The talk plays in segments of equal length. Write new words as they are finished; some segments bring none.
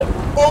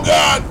Oh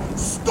God!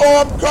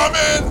 Storm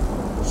coming!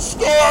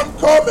 Storm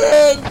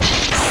coming!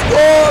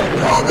 Storm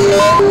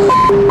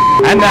coming!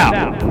 And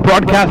now,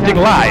 broadcasting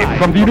live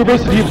from the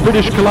University of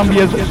British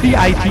Columbia's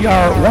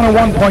CITR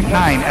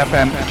 101.9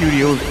 FM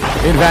studios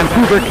in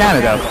Vancouver,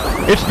 Canada,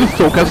 it's the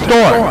Soca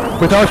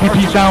Storm with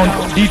RPP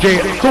Sound's DJ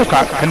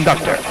Soca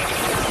Conductor.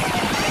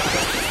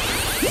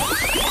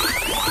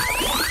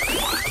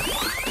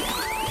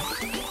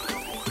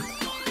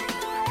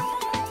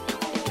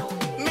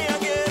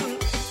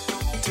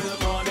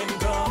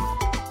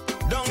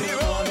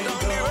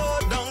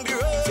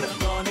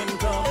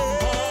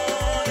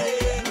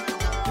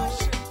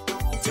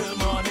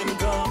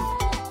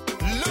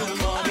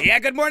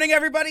 Good morning,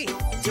 everybody.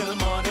 Till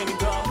morning,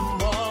 come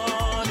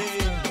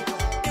morning.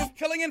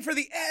 Filling in for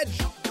the Edge.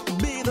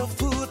 Be the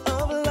food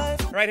of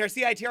life. Right here,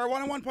 CITR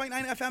 101.9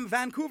 FM,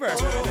 Vancouver.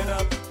 Turn it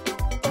up.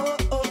 Oh,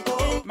 oh,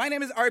 oh. My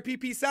name is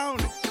RPP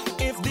Sound.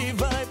 If the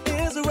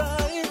vibe is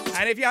right.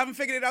 And if you haven't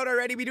figured it out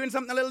already, we're doing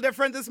something a little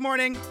different this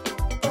morning.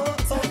 Oh,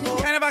 oh,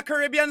 oh. Kind of a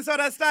Caribbean sort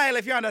of style,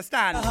 if you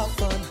understand. Have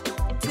fun.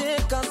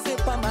 Take a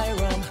sip of my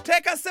rum.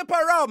 Take a sip of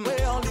rum.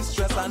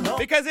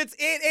 Because it's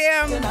 8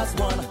 a.m.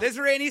 this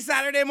rainy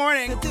Saturday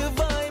morning. I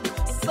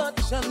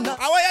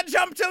want you to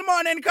jump till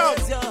morning come.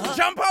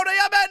 Jump out of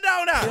your bed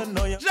now now.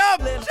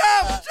 Jump, jump,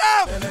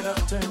 jump. Turn it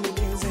up, turn the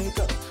music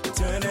up.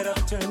 Turn it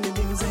up, turn the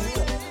music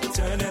up.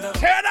 Turn it up.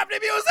 Turn up the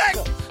music.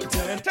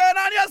 Turn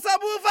on your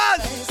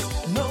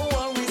subwoofers. No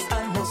worries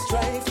and no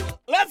strife.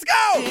 Let's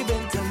go.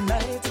 Even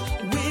tonight,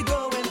 we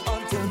going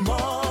until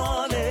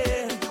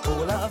morning.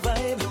 All our vibe.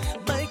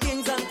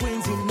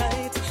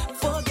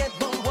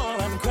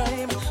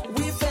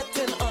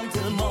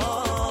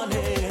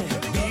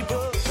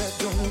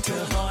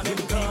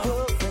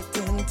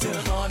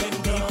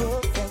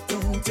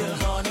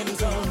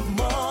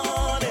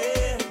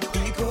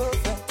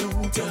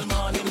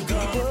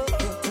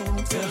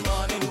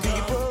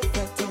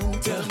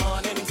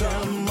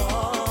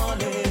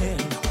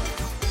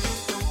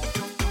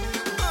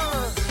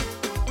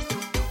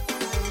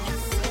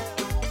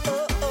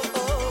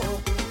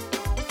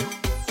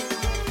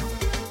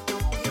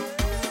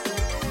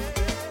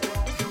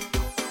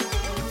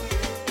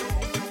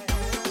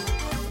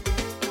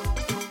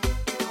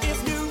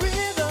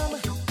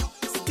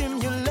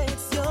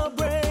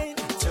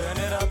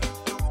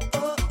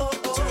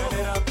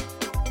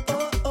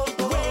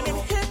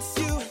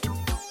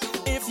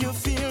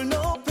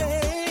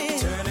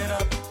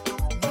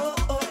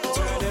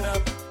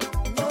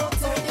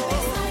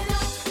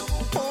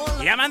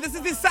 This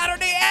is the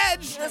Saturday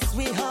Edge. Yes,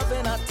 we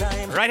having a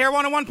time. Right here,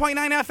 101.9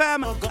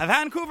 FM of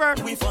Vancouver.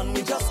 We fun,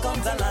 we just come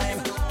to line.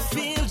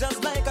 Feel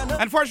just like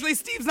unfortunately,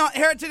 Steve's not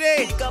here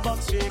today.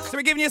 So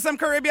we're giving you some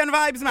Caribbean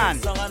vibes, man.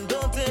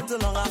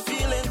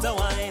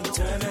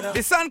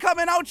 The sun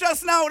coming out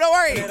just now, don't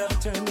worry.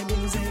 Turn the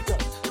music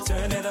up.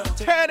 Turn it up.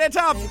 Turn it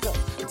up.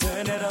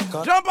 Turn it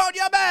up. Jump out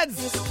your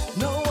beds.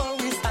 No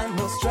worries and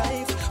no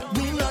strife.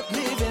 We not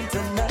leaving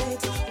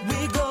tonight.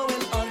 We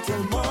going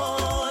until morning.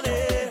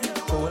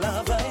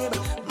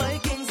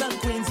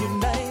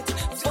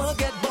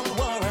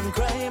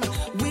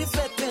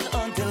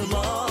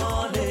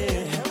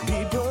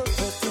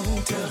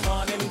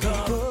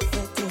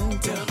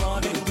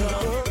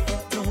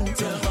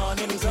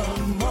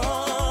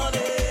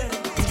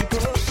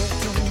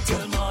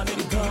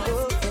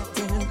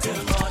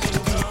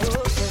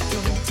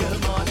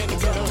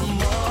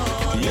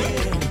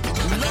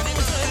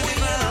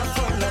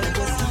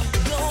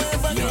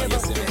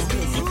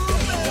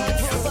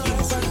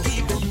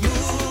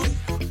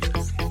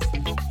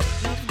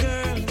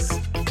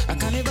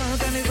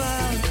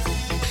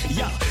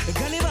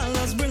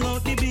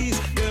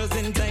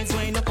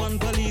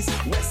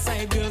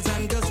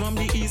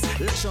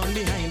 On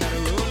behind that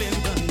rolling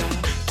thunder.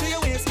 To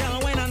your waist, girl,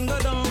 wine and go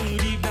down.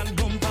 Leave that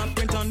bumper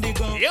print on the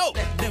ground. Yo.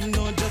 Let them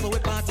know just where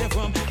part you're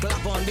from.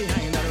 Clap on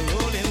behind that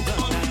rolling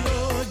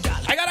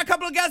thunder. I got a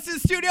couple of guests in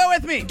studio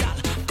with me. Gal,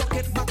 cock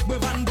it back with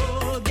Van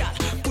Gogh, gal.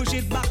 Push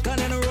it back and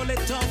then roll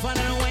it off and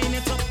then wind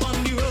it up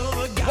on the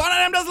road, gal. One of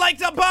them does like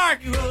to bark.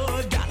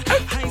 Road, gal.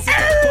 High sit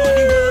up on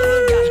the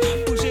road,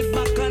 gal. Push it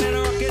back and then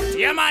rock it.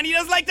 Yeah, man, he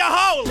does like to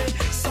howl.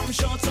 Some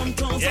short, some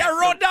tall. Yeah,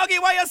 road doggy,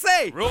 what you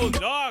say? Road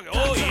dog,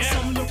 oh yeah.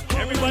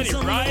 Everybody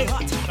right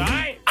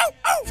side. Oh,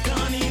 oh.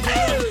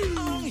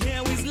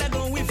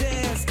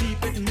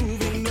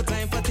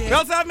 We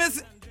also have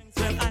Miss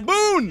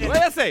Boone. What do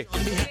you say?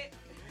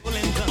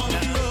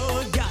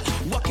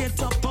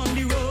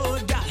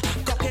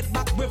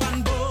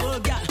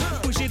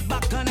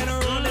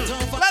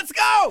 Let's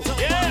go.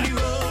 Yeah.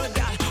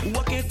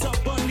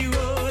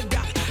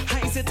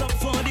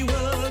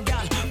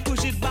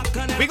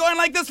 We going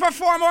like this for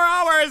 4 more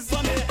hours.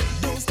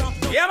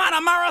 Yeah, man,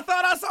 a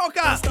marathon of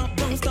soca.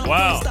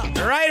 Wow.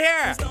 Right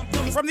here,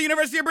 from the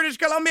University of British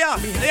Columbia,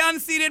 the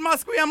unceded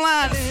Musqueam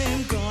land.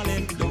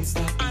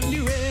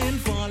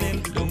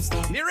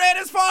 The rain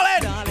is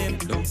falling.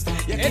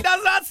 It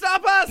does not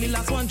stop us. The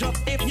last one drop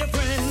if your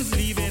friends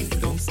leaving.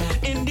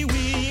 In the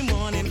wee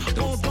morning,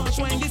 don't watch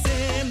when the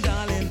same,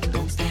 darling.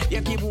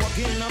 You keep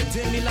walking up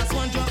till the last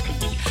one drop.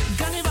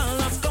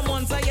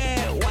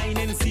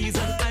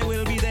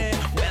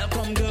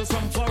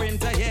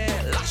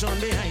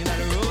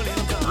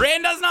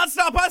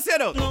 you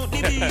know.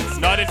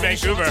 Not in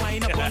Vancouver.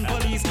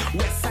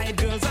 West side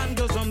girls and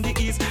girls from the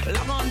east.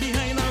 Love on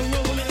behind and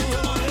rolling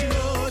on the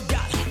road,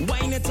 girl.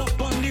 Wind it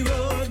up on the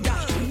road,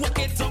 girl. Walk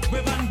it up,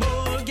 grab and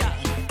bold, girl.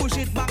 Push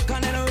it back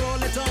and then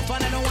roll it up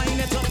and then wind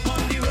it up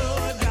on the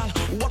road, girl.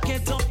 Walk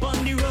it up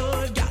on the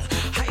road, girl.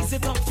 Heist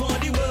it up for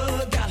the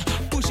world, girl.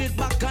 Push it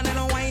back and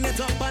then wind it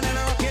up and then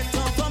rock it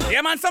up for me.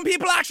 Yeah, man, some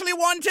people actually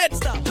want it.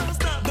 Stop, don't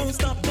stop, don't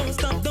stop, don't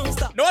stop, don't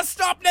stop. Don't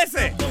stop, they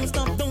say. Don't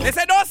stop, don't They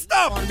say don't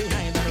stop. on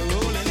behind and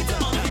rolling it up.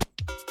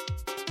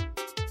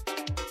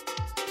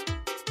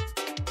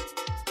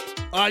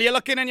 Oh, you're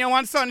looking and you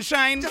want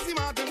sunshine.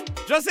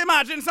 Just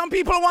imagine some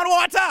people want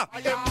water.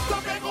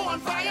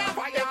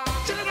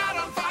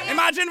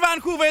 Imagine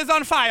Vancouver is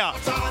on fire.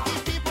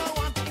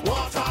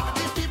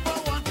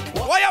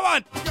 What you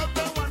want?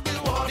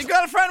 Your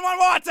girlfriend want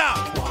water.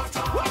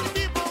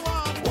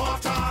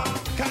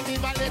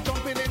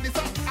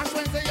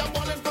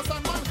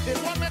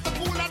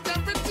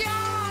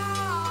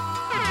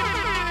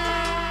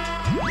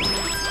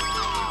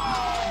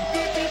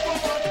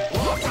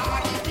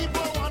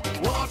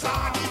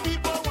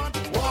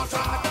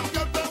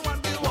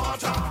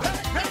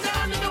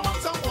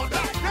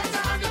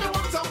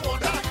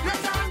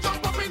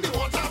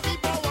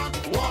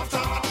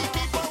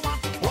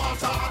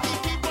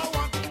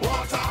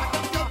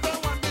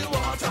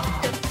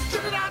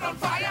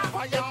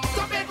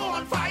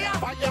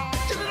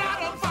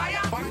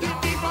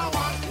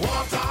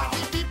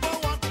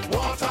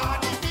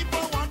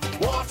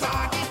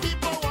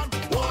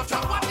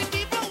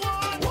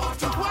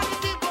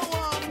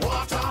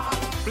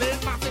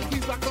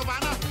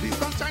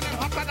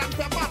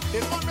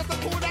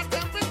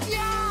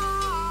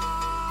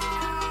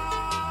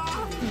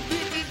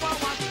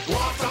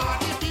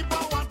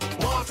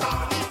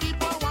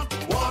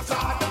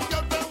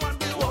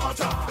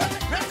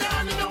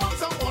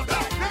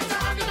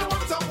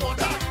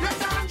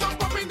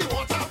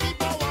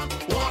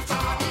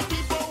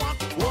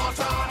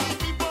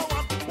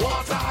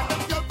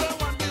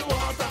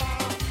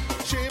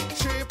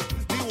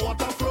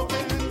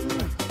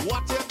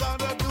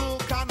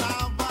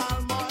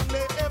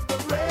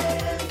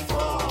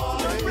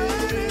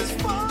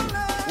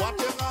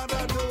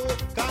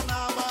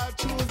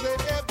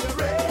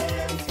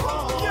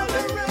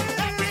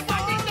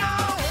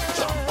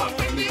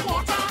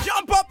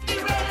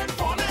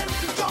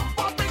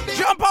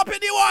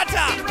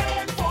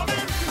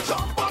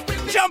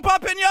 Jump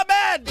up in your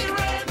bed.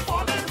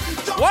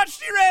 Watch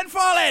the rain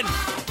falling.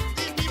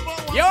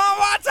 You want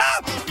water?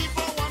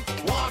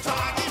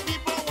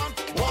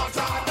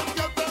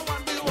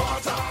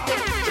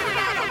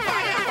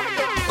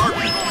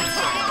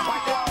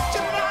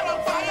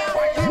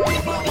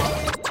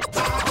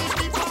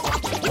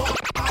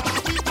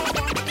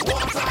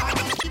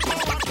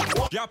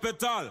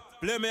 Capital,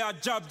 play me a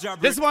jab.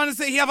 This one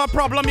say he have a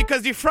problem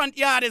because the front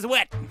yard is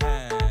wet.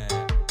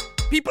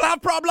 People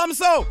have problems,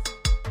 so.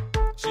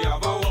 She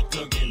have a walk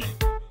to give me.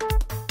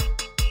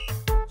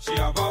 She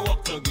have a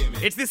walk to give me.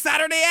 It's the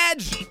Saturday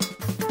Edge.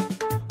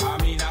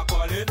 I mean, I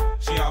call it.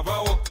 She have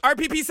a walk.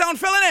 RPP sound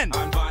filling in.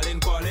 And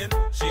Valin calling.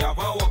 She have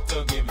a walk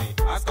to give me.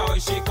 Ask her why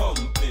she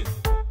complain.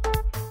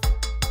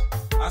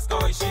 Ask her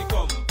why she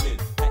complain.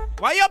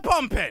 Why you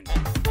pumping?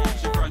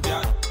 She front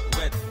yard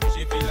wet.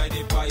 She feel like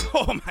the pipe.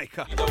 Oh my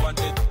God. She don't want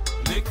it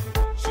lick.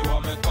 She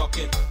want me cock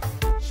it.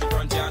 She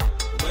front yard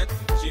wet.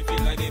 She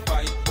feel like the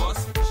pipe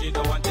bust. She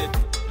don't want it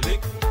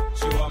lick.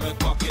 She want me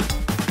cock it.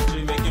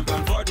 She making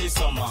plan for the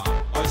summer.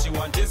 All she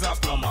want is a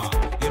plumber.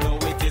 You know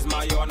it is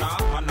my honor.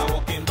 And I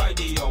walking by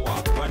the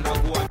hour. When I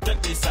go and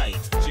check the site,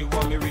 she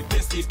want me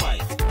replace the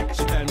pipe.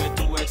 She tell me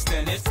to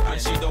extend it, and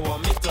she don't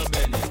want me to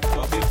bend it.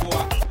 But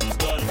before it's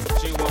done,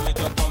 she want me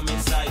to come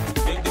inside.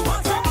 Make the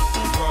water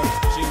run.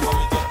 She want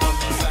me to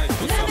come inside.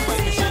 Put some by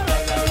the shit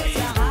gallery.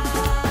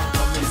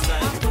 Come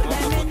inside. Want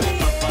to put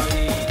it up on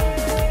me.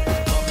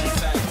 Come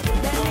inside.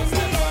 Don't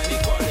step on the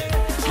calling.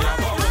 She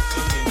have a work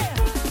to give me.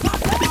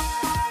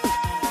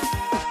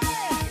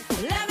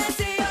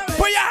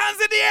 Put your hands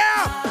in the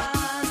air.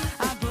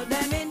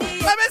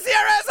 Let me see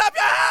you raise up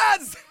your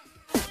hands.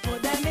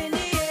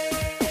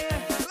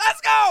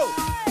 Let's go.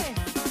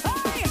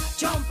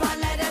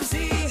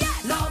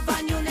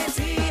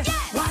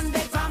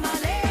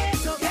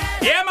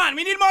 Yeah, man,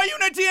 we need more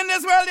unity in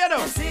this world, you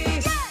know.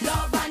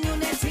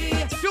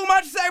 Too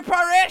much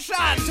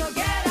separation.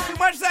 Too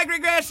much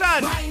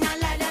segregation.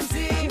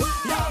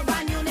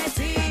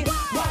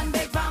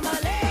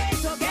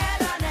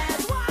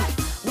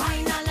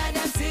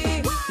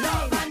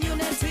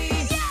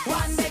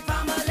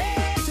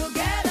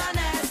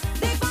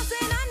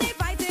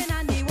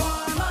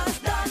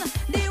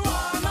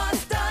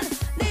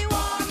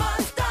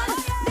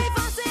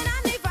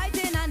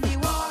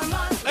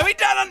 Let me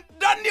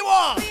done the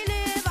war.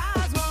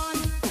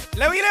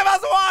 Let me live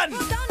as one.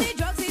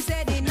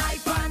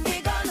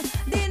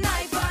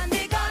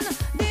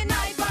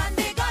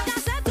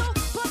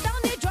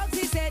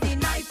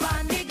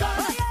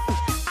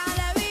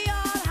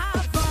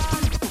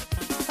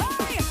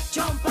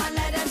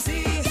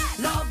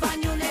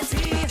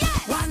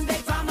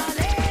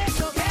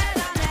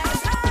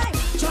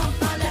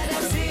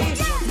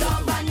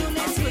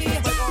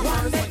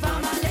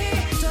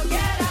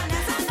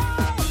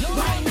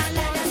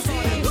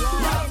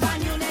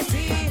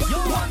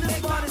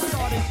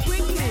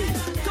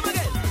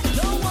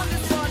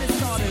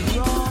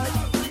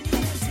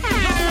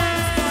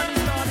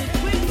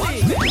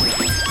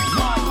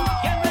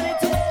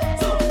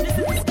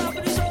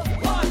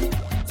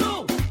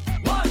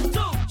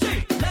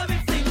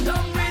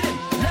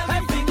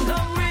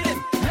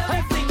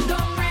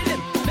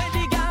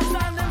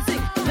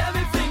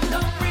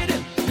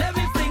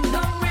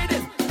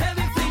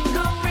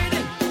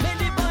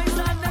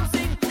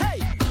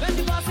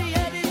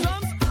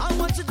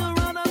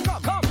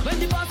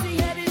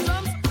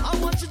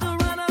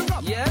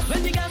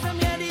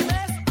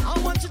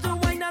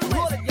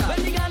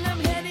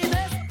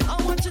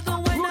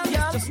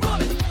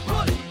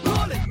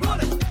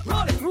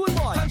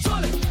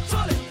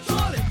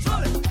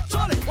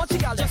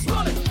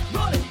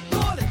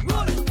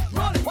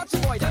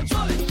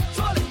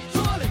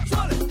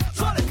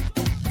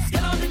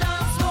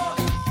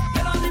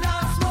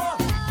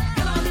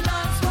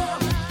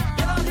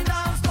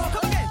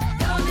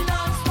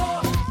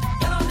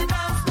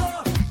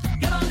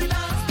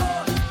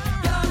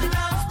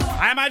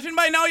 imagine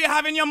by now you're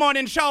having your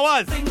morning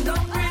showers.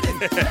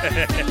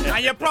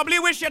 And you probably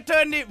wish you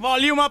turned the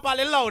volume up a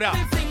little louder.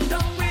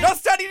 Don't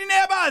study the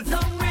neighbors.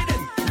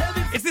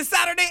 It's the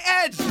Saturday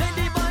Edge.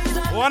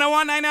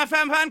 101.9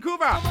 FM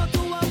Vancouver.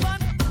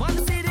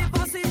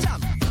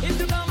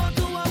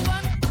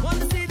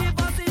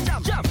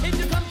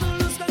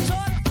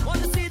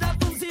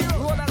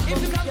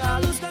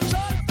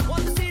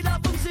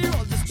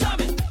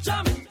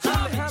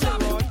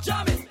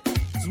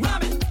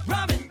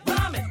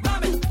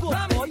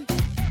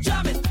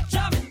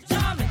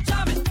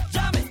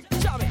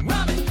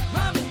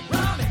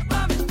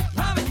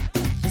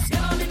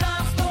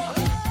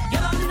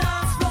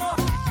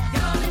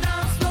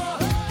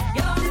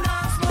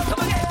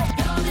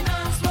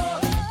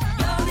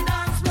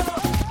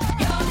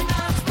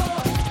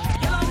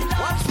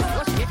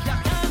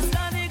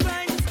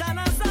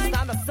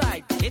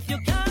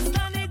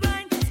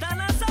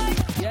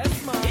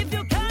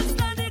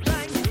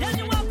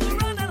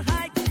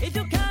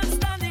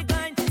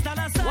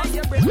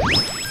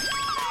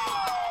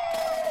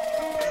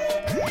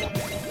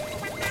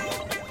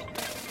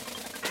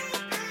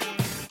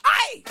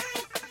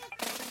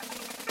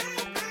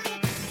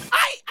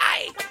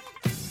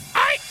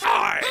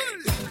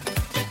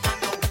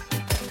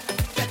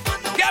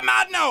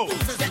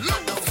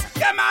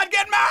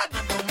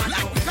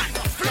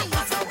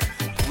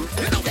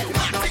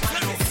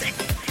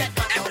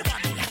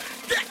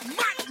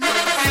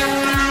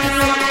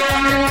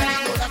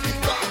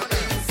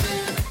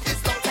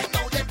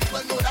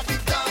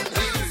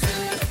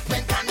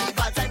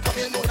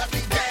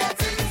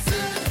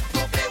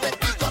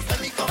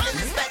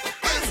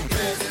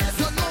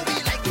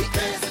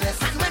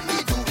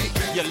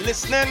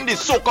 Listening the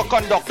soca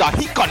conductor,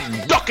 he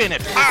conducting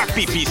it,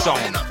 RPP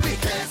sound.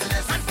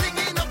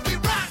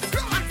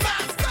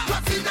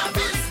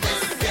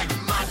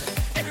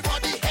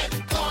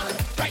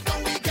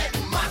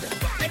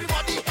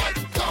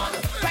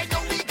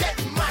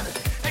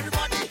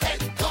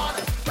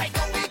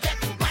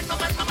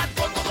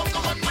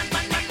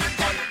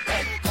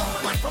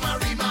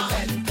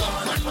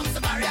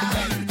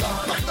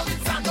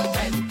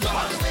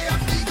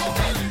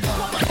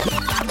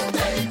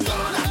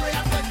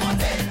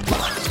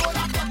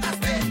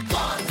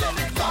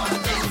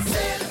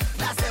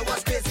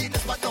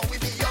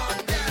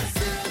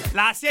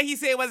 Last year he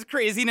said it was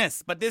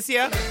craziness, but this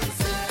year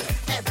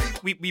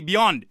we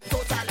beyond.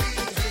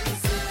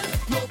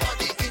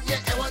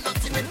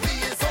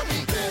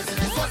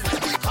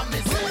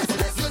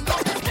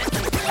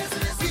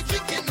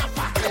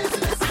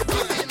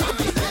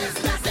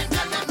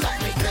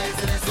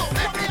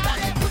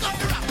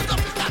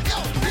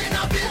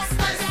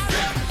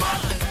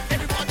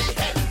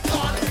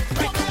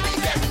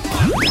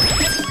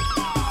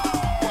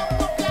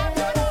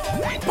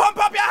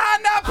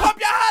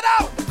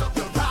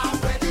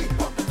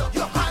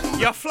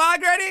 Your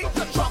flag ready?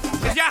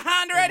 Is your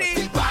hand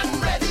ready?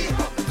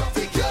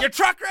 Your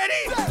truck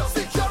ready?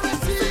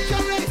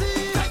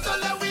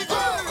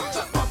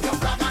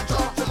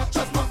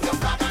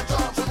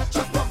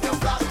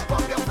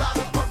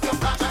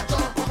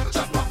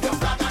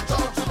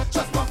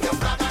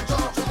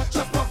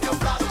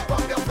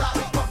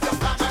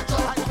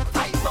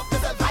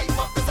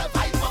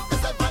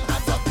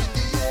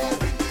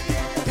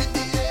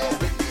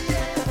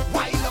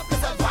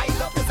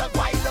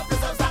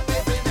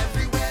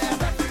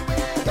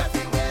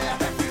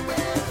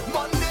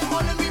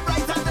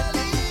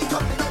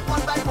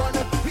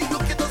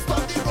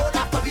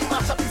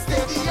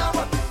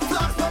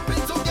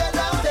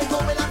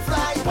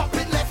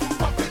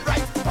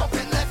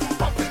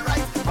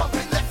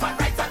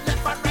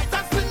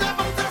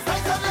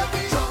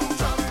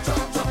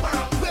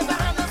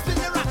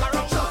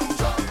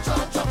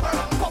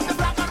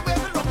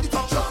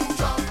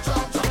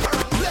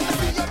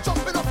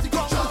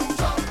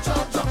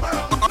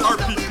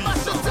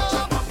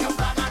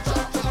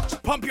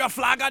 Pump your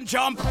flag and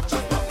jump.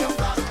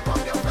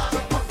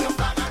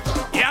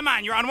 Yeah,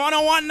 man, you're on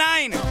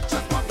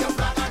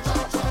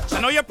 101.9. I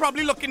know you're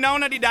probably looking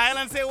down at the dial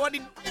and say, what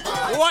the?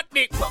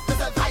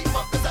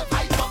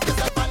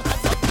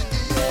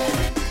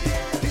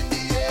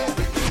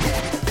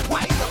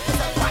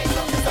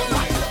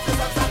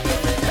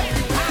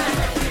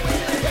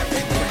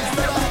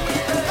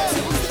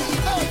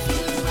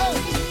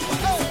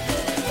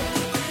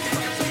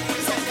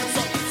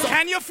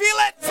 Can you feel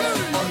it?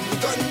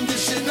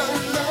 Unconditional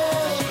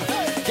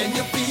love. Can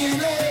you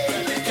feel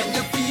it? Can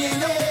you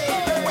feel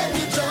it? When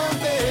we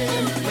jump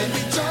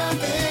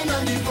in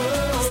on the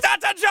road.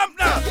 Start to jump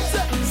now.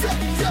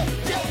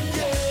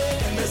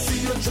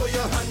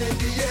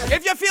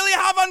 If you feel you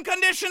have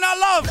unconditional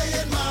love,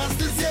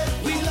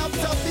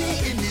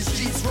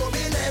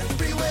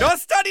 don't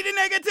study the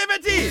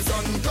negativity.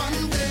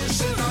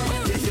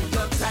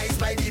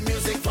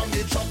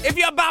 If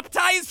you're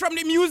baptized from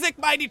the music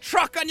by the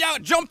truck and you're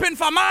jumping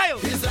for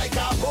miles, it's like a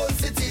whole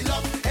city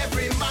love.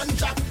 Every man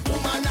jack,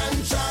 woman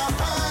and child.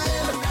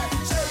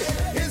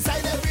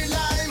 Inside every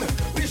line,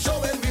 we show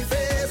when we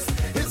face.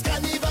 It's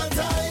carnival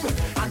time,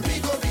 and we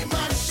go be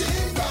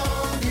marching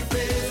down the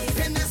place.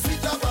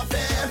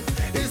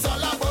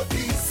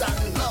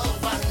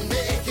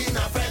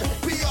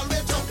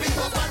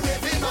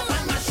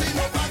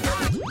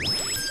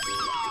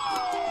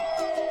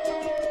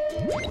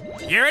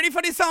 You ready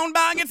for the sound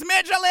bang? It's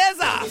Major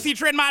Lazer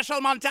featuring Marshall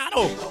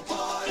Montano.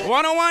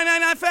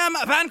 101.9 FM,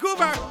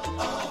 Vancouver.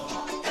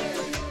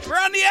 We're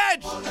on the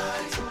edge.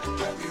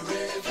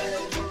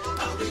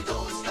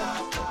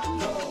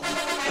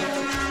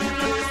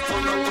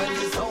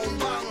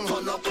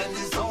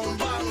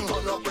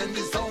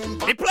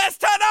 The place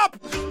turn up.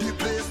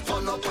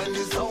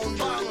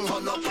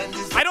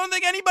 I don't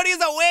think anybody is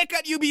awake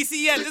at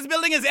UBC yet. This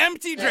building is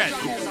empty, Dread.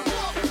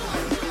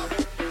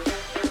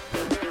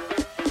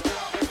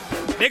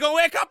 They gonna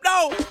wake up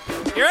now.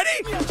 You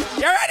ready?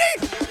 You ready?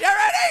 You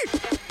ready?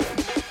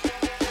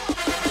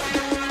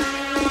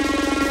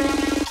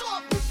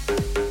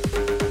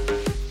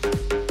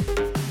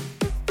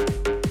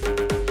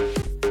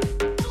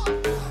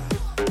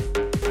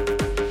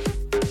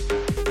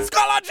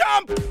 Scholar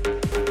jump!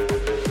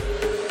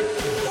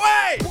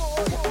 Wait!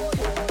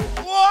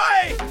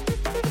 Why?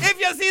 If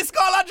you see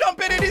Scholar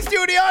jumping in the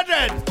studio,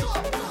 Dread,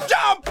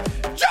 jump!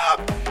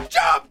 Jump!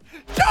 Jump!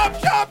 Jump!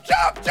 Jump!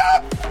 Jump!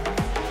 Jump!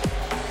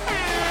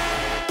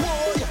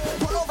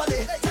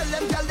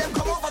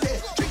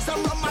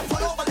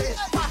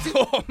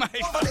 Oh my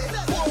God.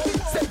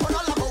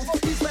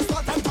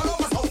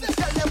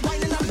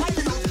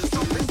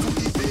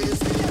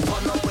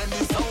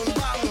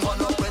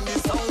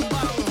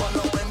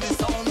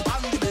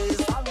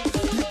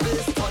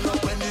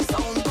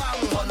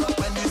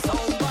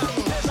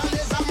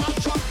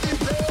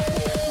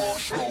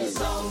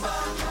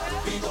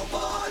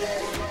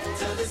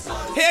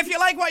 Hey, if you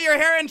like what you're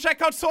hearing,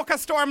 check out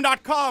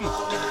SocaStorm.com.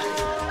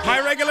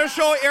 My regular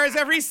show airs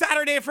every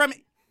Saturday from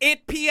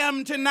 8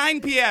 p.m. to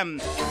 9 p.m.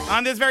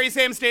 on this very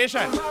same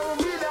station.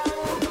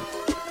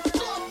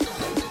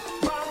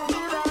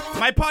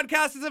 My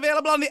podcast is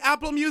available on the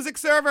Apple Music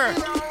server.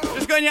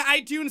 Just go in your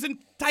iTunes and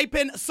type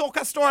in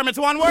Soca Storm. It's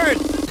one word.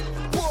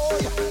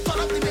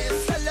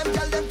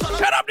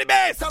 Turn up the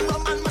bass.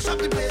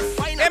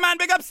 Hey man,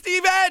 big up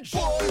Steve Edge.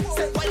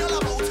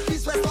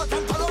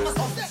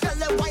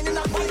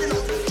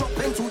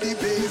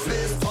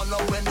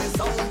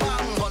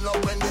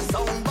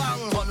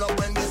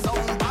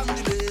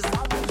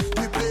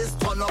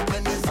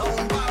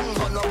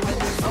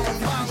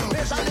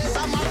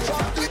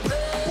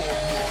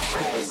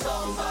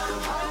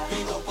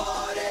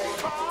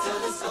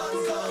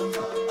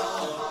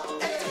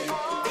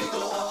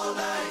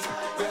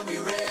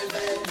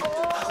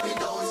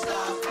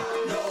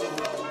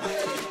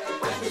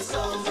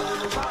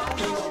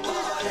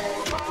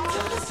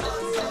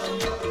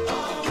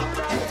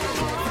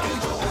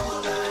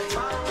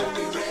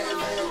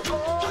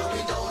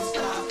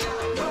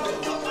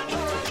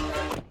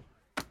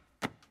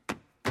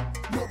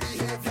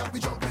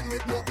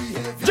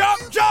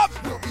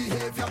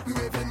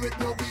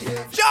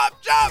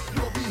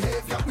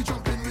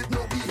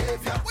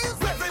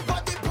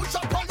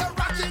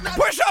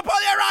 Push up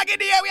all your rag in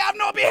the air. We have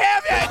no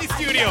behavior in the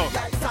studio.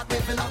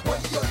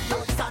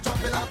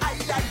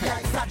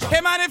 Hey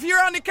man, if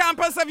you're on the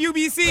campus of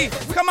UBC,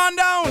 come on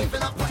down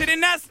to the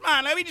Nest,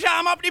 man. Let me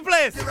jam up the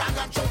place.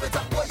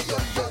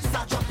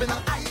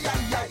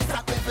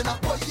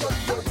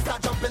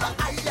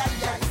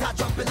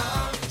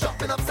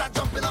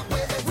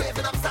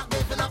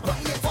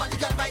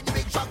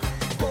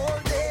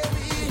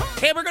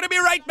 Hey, we're gonna be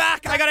right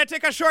back. I gotta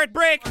take a short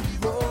break.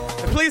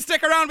 Please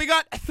stick around. We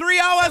got 3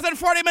 hours and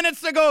 40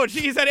 minutes to go.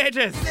 Jeez and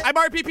edges. I'm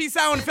RPP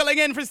Sound filling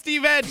in for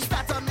Steve Edge.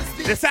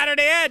 The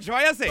Saturday Edge.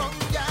 What you say?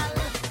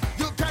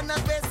 You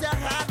cannot waste your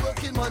hard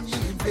working money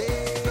in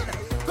vain.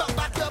 Come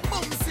back your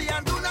boomsy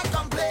and do not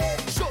complain.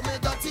 Show me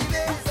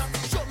dirtiness.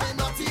 Show me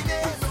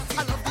naughtiness.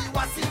 I love the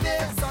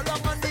wassiness. So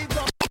long on the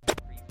ground.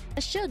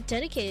 A show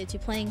dedicated to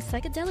playing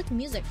psychedelic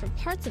music from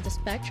parts of the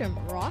spectrum: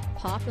 rock,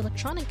 pop,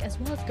 electronic, as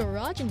well as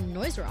garage and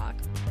noise rock.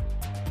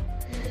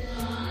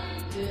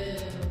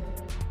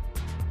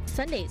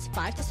 Sundays,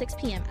 5 to 6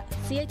 p.m. at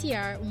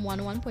CITR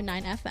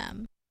 101.9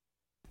 FM.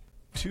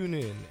 Tune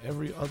in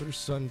every other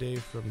Sunday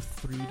from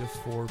 3 to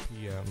 4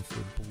 p.m.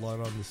 for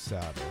Blood on the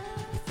Saddle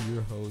with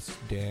your host,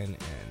 Dan N.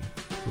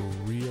 For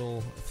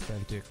real,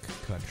 authentic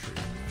country.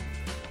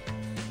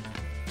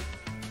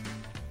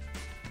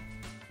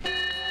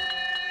 Ladies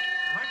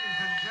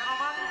and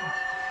gentlemen,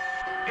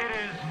 it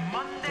is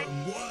Monday.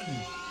 From 1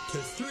 to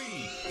 3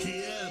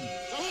 p.m.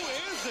 Who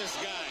is this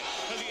guy?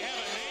 Does he have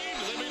a name?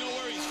 Does anybody know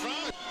where he's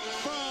from?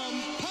 From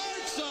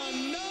parts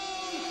unknown.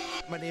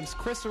 My name's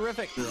Chris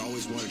Horrific. I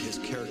always wanted his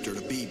character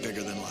to be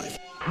bigger than life.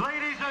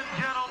 Ladies and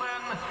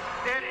gentlemen,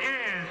 it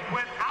is,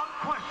 without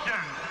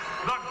question,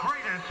 the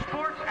greatest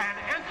sports and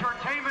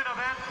entertainment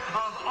event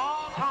of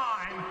all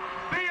time.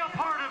 Be a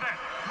part of it,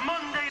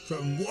 Monday.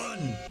 From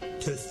 1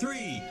 to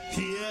 3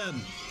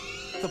 p.m.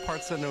 The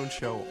Parts Unknown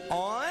Show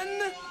on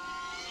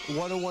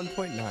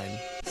 101.9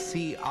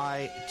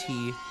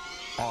 CITR.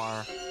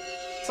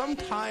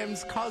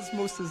 Sometimes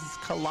cosmoses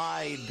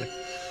collide.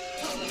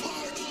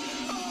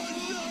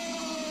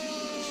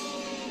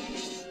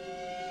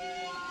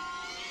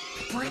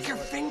 Break your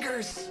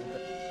fingers.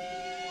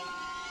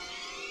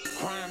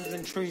 Crimes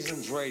and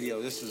Treasons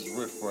Radio. This is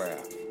Riff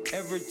Raff.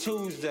 Every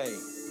Tuesday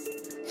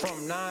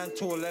from 9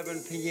 to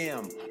 11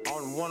 p.m.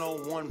 on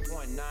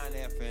 101.9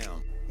 FM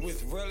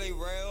with Relly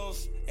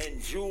Rails and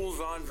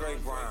Jules Andre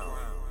Brown.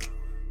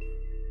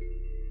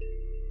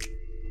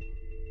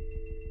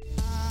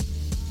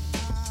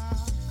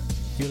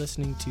 You're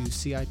listening to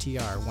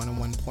CITR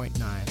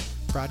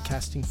 101.9,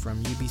 broadcasting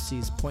from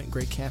UBC's Point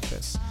Grey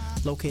campus,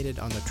 located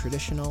on the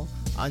traditional,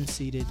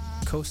 unceded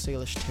Coast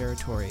Salish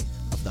territory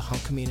of the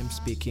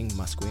Hunkaminam-speaking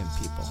Musqueam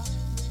people.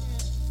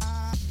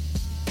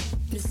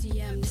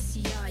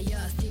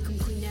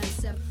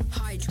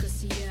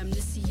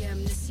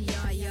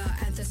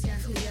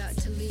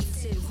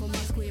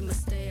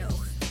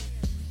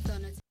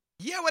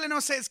 Yeah, well, you know,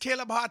 say it's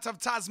Caleb Hart of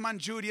Tasman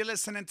Jude. You're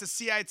listening to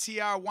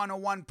CITR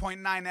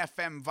 101.9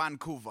 FM,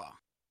 Vancouver.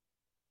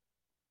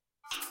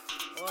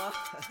 Oh,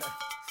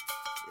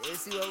 you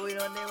see what going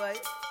on there, right?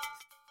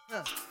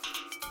 Huh.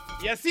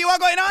 You see what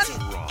going on?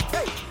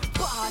 Hey,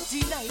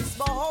 party nice,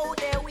 but how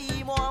dare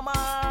we more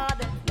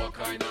mad? What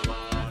kind of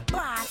mad?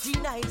 Party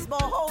nice,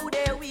 but how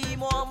dare we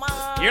more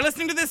mad? You're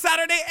listening to this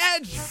Saturday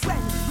Edge. When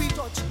we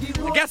touch the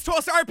road, the guest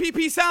host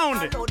RPP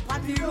Sound.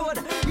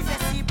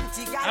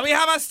 And we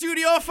have a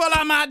studio full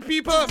of mad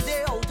people.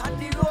 Stay out on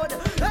the road.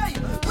 Hey,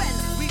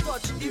 when we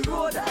touch the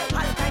road, all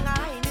kind of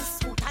highness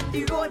foot on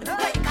the road.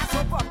 Like a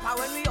so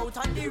proper when we out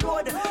on the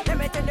road. Let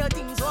me tell you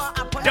things what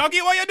happen.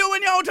 Doggy, what you doing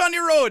when you're out on the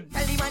road?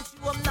 Tell the man she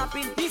was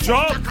napping.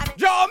 Jump,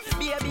 jump.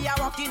 Baby, I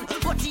walking.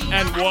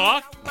 And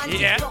walk.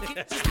 Yeah.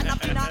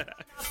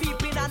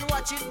 Peeping and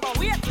watching, but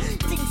wait,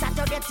 things start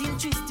to get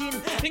interesting.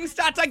 Things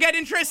start to get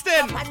interesting.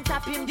 Up and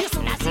tap him, you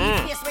soon as see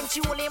his face when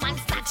she only man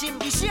snatch him.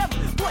 Be shame,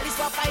 police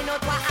will find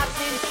out what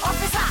happened.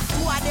 Officer,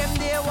 two of them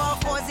they were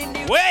causing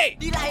the wait.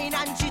 The lying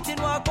and cheating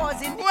were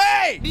causing the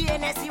wait. The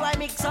NSCY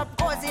mix up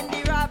causing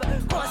the rob,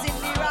 causing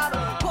the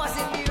rob,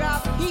 causing the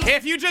rob.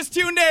 If you just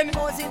tuned in,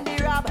 causing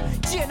the rob,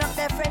 chain up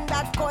their friend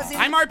that causing.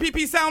 I'm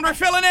RPP Sound, we're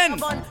filling in.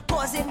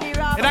 Causing the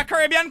rob. In that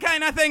Caribbean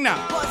kind of thing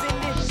now. Causing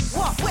the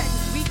what when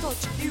we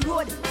touch the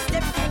road,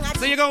 step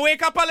so you're gonna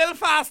wake up a little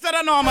faster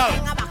than normal.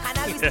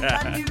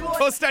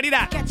 Go study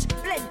that.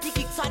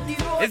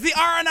 It's the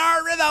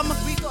R&R rhythm.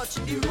 We touch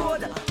the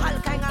road.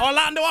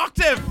 Orlando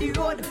Octave. The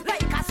road.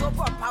 Like a so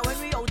proper when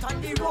we out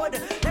on the road.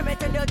 Let me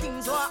tell you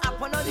things what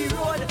happen on the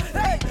road.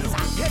 Hey, it's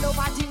a head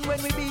over thing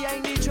when we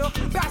behind the truck.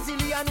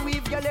 Brazilian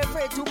weave, girl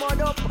afraid to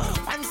mud up.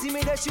 Fancy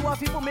me the shoe off,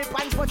 people me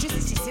pants, but she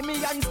see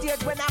me on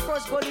stage when I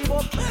cross gully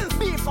up.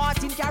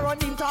 B14 can run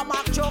into a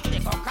Mack truck. They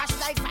go crash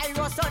like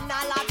virus on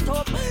a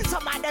laptop.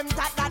 Some of them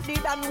thought that they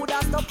done would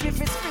have stopped if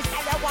it's fish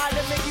like the wall.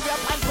 They make give your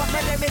pants, but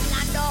me them is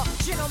Nando.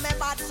 She know me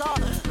bad so.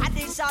 I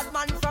the short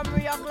man from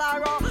Rio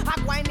Claro. I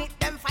wine it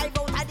them 5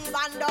 out of the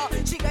bando.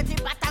 She get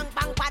it patang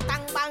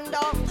bang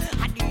do.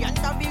 At the end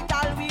of it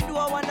all we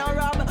don't wanna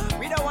rob.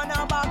 We don't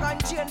wanna bag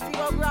and chain for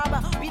your grab.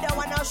 We don't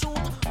wanna shoot.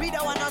 We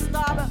don't wanna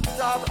stab.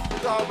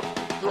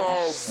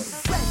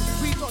 When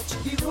we touch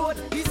the road,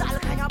 it's all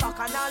kind of back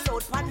and all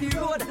out on the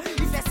road. If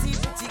you see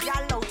pretty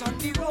girl out on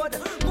the road,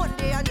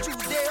 Monday and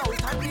Tuesday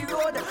out on the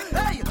road.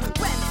 Hey,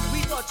 when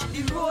we touch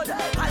the road,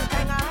 all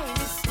kind of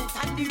highness out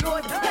on the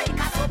road. Like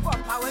a so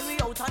proper when we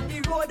out on the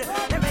road.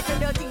 Let me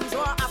tell you things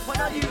what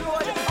happen on the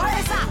road. Oh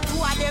yes sir,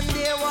 two of them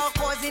they were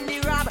causing the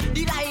rob.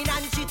 The lying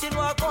and cheating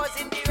were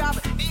causing the rob.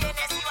 The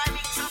NSCY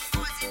mix up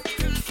causing the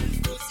rob.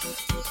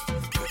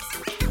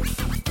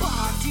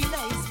 Party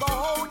nice, but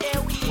how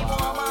dare we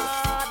more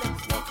mad?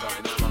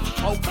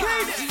 Okay.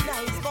 Party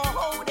nice, but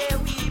how dare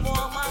we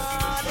more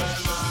mad?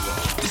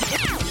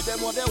 Give them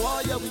what they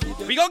want, yeah, we give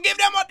them. We gon' give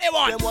them what they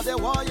want. Give them what they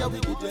want, yeah, we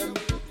give them.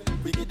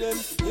 We give them,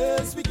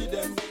 yes, we give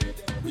them.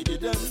 We give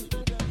them.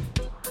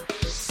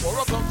 4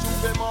 o'clock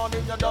Tuesday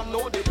morning, you don't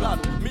know the plan.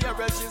 Me a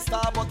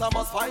register, but I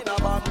must find a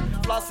van.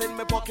 Flash in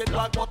my pocket,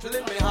 black bottle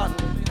in my hand.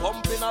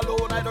 Pumping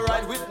alone, I don't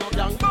ride with no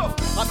gang. I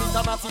meet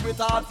a natty with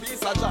a hard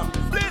piece of jam.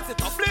 Blaze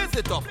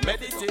it up,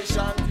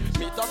 meditation.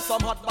 Meet up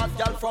some hot bad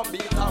girl from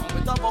Beatam.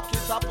 With a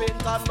bucket of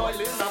paint and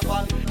oil in a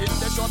pan. In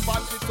the short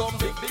pants with some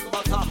big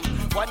bottom.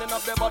 Winding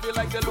up their body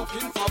like they're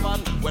looking for man.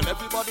 When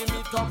everybody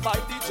meet up by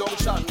the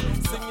junction,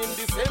 singing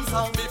the same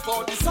song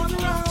before the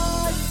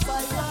sunrise.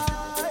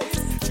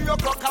 3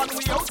 o'clock and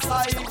we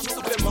outside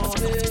till the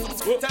morning.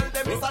 Tell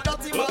them it's a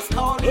dirty was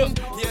calling.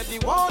 Hear the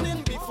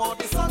warning before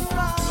the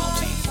sunrise.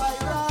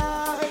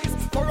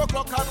 4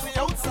 o'clock and we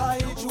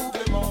outside till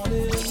the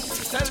morning.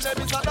 Tell them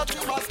it's a dirty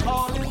was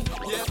calling.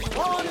 Hear the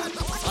warning.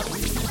 And we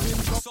give in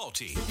trouble.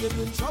 Salty. We give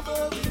in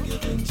trouble. We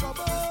give in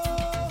trouble.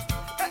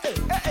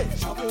 Hey,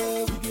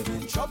 trouble. We give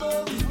in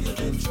trouble. We give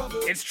in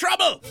trouble. It's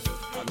trouble.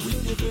 And we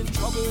give in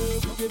trouble.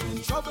 We give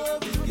in trouble.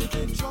 We give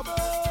in trouble.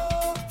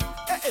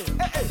 Hey,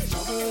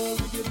 trouble,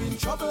 we give in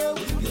trouble,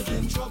 we give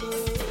in trouble.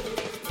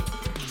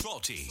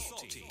 Salty.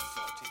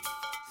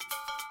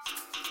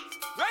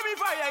 Let me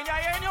fire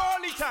in your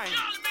only time.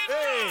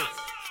 Hey,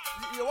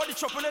 you want the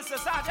choppiness to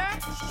start, eh?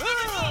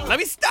 Let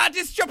me start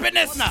this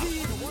choppiness now.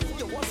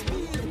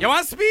 You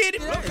want speed?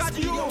 Look at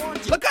you.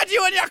 Look at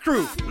you and your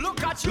crew.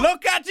 Look at you.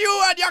 Look at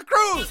you and your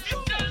crew.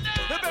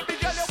 The baby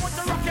girl, you want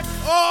the rocket.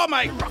 Oh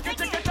my. Rocket,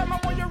 take your time, I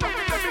want your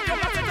rocket. Baby girl,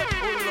 I take it.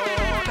 Oh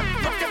Lord.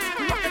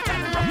 Rocket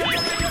and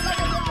rocket.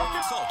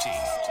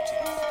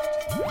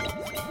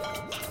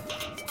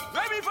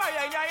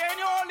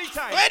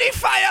 ready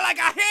fire like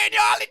I hear you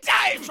all the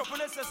time.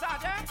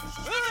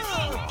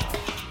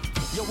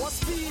 You want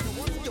speed,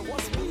 you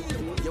want speed,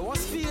 you want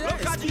speed.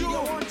 Look at you, you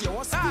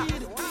want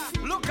speed.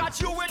 Look at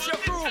you with your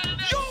crew.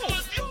 You,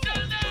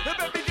 the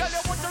baby girl,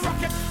 you want to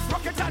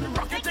rocket and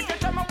rocket. Take your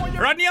time, I want you.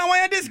 Rodney, I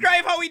want you to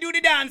describe how we do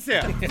the dance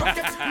here.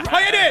 How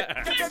you do it?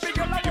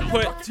 You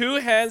put two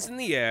hands in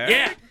the air.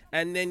 Yeah.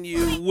 And then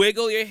you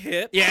wiggle your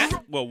hips. Yeah.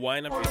 Well,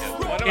 wind up your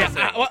hips. What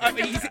am I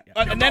saying?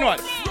 And then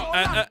what?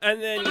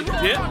 And then you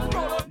dip.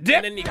 Dip.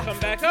 And then you come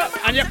back up.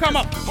 And you come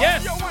up.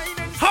 Yes.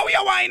 How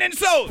you whining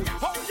so?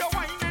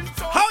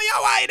 How you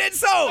whining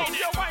so?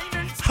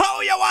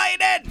 How you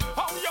whining?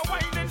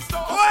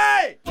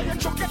 Why? And you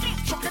chuck it and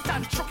chuck it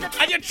and chuck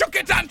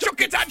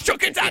it and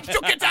chuck it and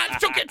chuck it and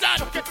chuck it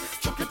and.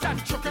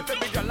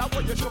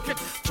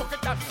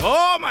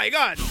 Oh my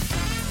God.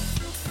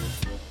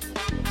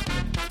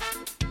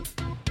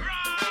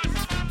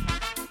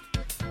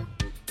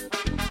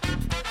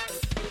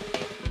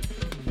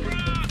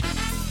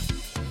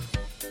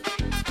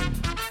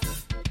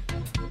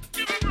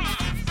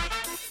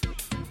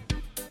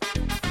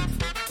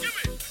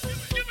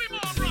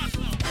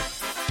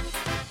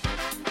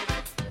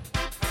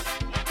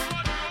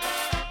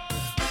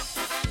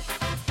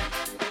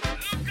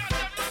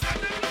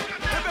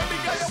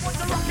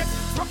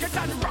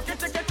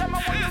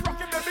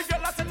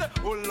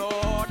 Oh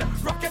Lord,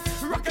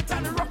 rocket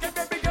and rocket,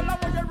 baby girl, I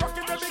want you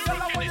rocket, baby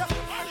girl, I want you,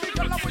 baby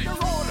girl, I want you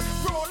roll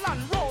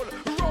and roll,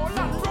 roll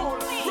and roll,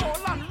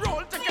 roll and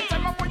roll. Take your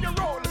time, I want you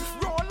roll and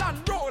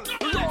roll,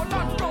 roll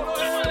and roll.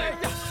 Hey,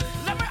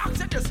 let me ask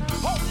you this: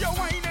 how you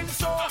whining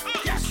so?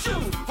 Yes, you.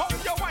 How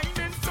you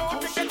whining so?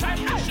 Take your time.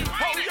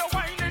 How you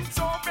whining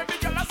so, baby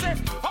girl? I say,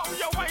 how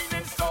you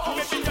whining so,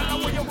 baby girl? I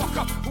want you walk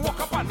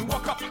up and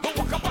walk up,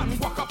 walk up and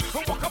walk up,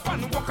 walk up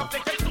and walk up.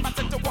 Take your time, I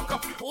said to walk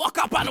up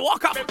and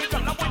walk up. Baby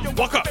girl, I want you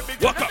walk up,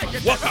 walk up,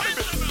 walk up.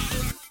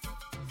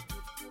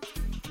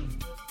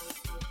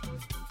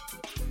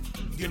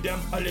 Give them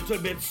a little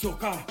bit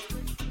soca.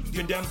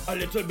 Give them a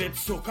little bit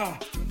soca.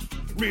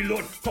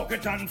 Reload, cock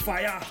it and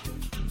fire.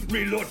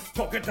 Reload,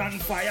 cock it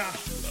and fire.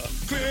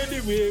 Clear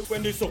the way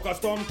when the soca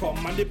storm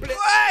come and they play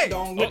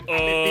down with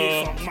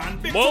the song, man.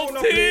 Big tune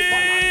of play for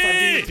man for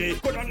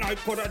DJ. Coulda night,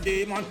 coulda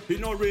day, man. He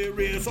no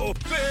ray. So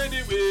clear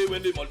the way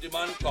when the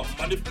multi-man come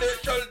and they play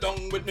shell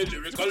down with me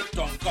lyrical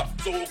tongue.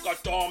 Soca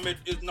storm, it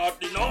is not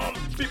the norm.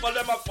 People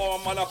them a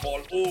form and a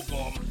fall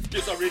over.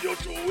 This a radio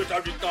show with a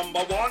reach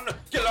number one.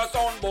 Killer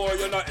sound boy,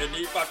 you know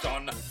any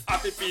pattern.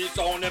 RPP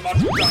sound, them a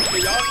true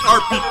champion.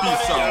 RPP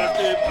sound.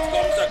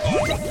 Come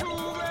second.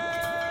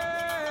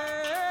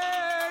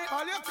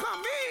 All you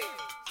come in,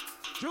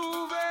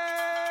 Juve,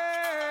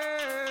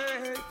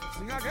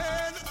 sing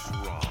again.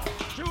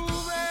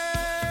 Juve,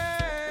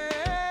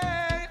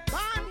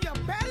 ban your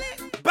belly.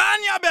 Ban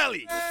your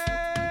belly.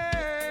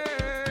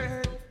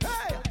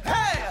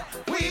 Hey,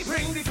 we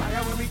bring the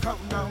fire when we come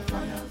down.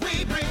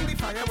 We bring the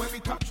fire when we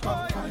touch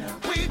down.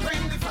 We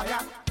bring the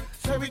fire,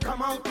 so we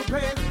come out to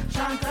play,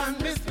 chant and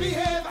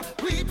misbehave.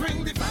 We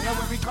bring the fire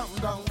when we come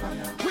down.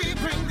 We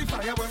bring the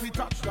fire when we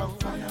touch down.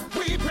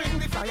 We bring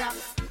the fire.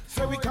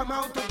 So we come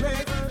out to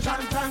play,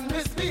 chant and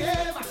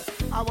misbehave.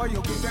 How are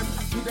you give them,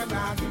 give them,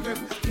 nah, give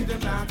them, give them,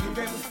 nah, give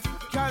them.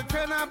 Girl,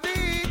 turn a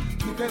beat,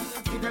 give them,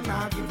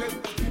 nah, give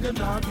them, give them,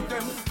 nah, give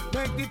them.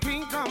 Make the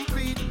thing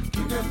complete,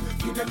 give them,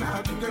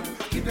 nah, give them,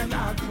 give them,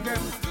 nah, give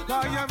them.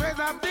 Call you raise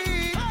a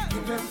beat,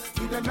 give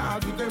them, nah,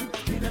 give them,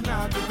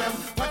 nah, give them.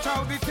 Watch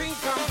how the thing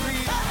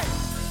complete.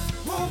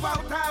 Move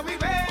out our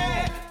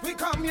way, we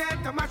come here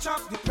to match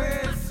up the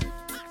place.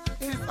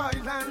 It's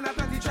oil and not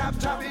the chop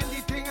in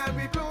the thing and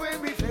we blow in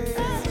we face.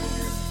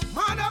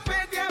 Mother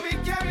bed, yeah, we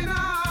carrying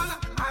on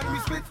and we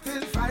spit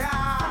till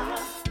fire.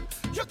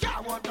 You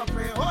can't want to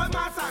pray all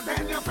mass and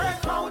then you pray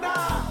powder.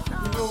 You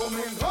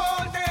roaming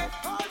all day,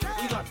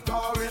 you not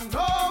going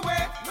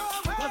nowhere.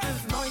 Cause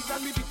it's noise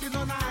and we beating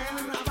on iron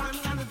and a band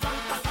and a drum.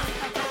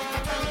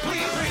 We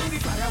bring the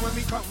fire when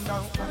we come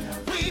down.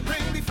 We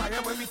bring the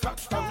fire when we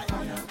touch down.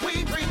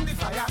 We bring the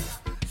fire.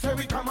 So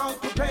we come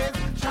out to play,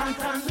 chant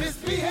and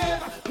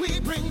misbehave. We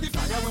bring the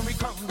fire when we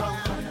come down.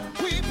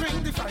 We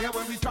bring the fire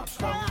when we touch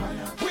down.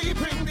 We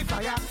bring the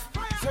fire.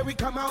 So we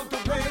come out to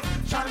play,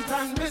 chant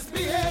and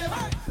misbehave.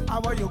 How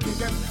are you give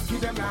them,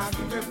 nah,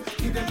 give them,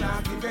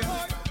 nah, give them.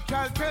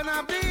 Girl, turn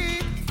a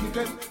beat. Give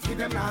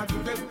them, nah,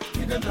 give them,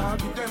 nah,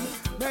 give them.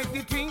 Make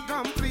the thing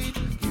complete.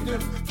 Give them,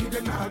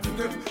 nah, give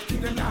them,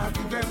 nah,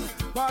 give them.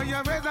 While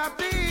you raise a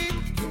beat.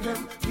 Give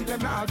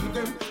them, nah, give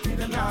them,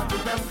 nah,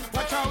 give them.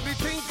 Watch how the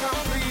thing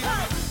complete.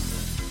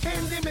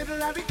 In the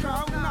middle of the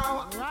crowd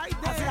now, right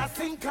there. I say I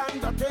think I'm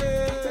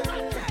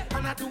dirty.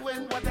 And I'm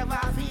doing whatever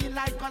I feel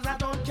like, cause I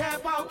don't care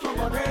about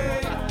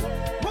nobody.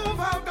 Move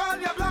out all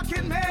you're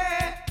blocking me.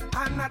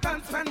 And I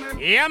don't spend my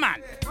Yeah,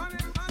 man.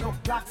 No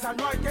blacks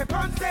and white keep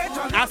on stage.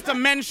 Has to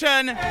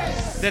mention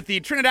that the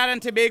Trinidad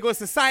and Tobago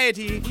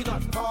Society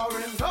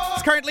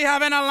is currently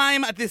having a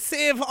lime at the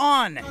Save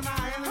On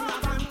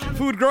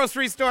food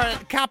grocery store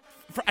at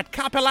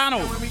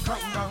Capilano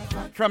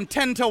from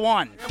 10 to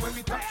 1.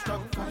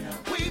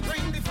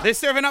 They're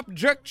serving up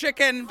jerk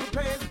chicken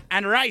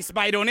and rice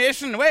by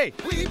donation. Wait.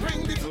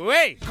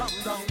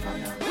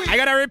 I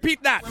gotta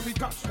repeat that.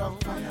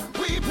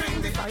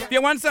 If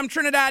you want some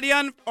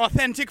Trinidadian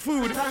authentic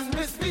food,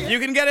 you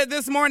can get it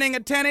this morning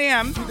at 10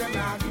 a.m.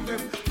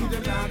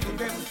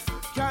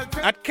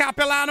 at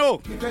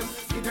Capilano.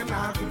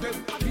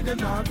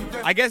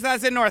 I guess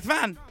that's in North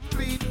Van.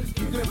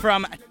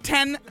 From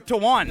 10 to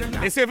 1.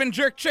 They're serving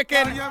jerk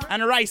chicken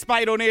and rice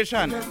by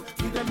donation.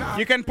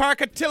 You can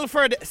park at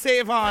Tilford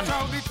Save-On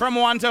from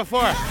 1 to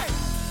 4.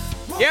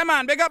 Yeah,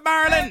 man. Big up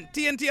Maryland.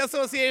 TNT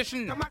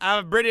Association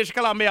of British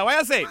Columbia. What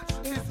you say?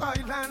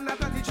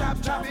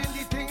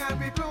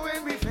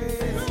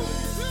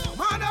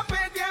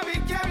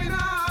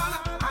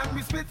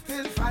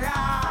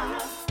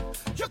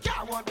 You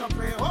can't want to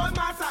pray all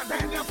mass and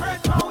then you pray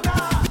powder.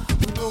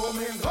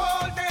 Roaming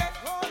all day,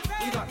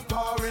 we not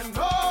boring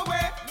no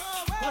way.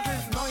 Cause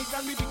it's noise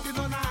and we beating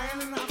on the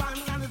island of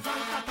bang and it's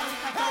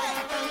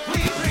we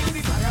bring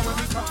the fire when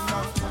we come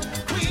down.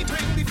 We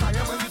bring the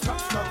fire when we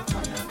touch down.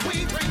 We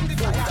bring the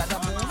fire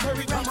when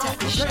we come out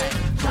to play.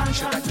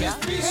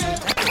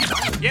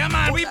 Yeah,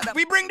 man, we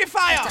bring the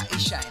fire.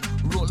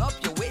 Roll up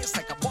your waist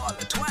like a ball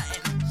of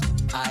twine.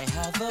 I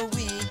have a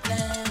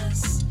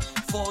weakness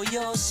for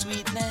your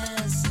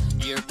sweetness,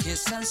 your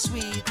kiss and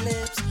sweet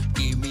lips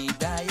give me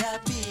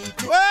diabetes.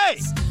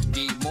 Wait!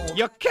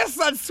 Your kiss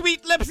and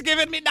sweet lips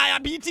giving me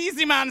diabetes,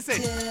 the man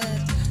said.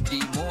 The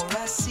more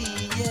I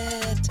see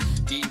it,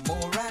 the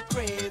more I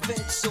crave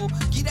it. So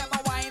give them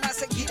a wine, I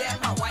say give them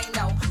a wine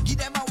now. Give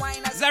them a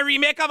wine. It's a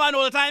remake of an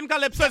old time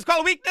calypso. It's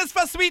called Weakness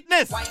for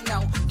Sweetness. Wine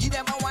now. Give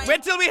them a wine.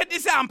 Wait till we hit the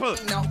sample.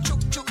 Now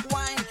chuk chuk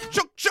wine.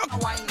 Chuk chuk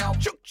wine now.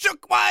 Chuk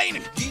chuk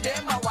wine. Give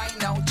them a wine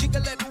now.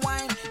 Jiggle it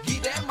wine.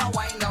 Give them a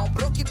wine now.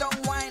 Broke it down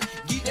wine.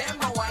 Give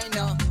them a wine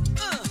now.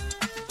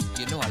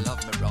 You know I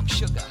love my brown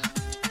sugar,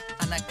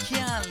 and I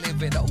can't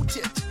live without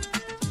it.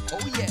 Oh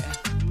yeah.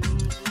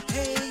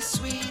 Hey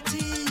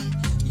sweetie,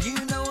 you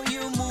know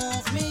you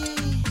move me.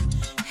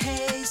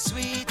 Hey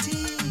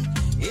sweetie,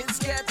 it's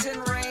getting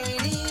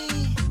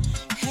rainy.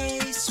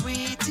 Hey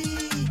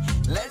sweetie,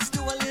 let's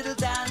do a little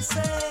dance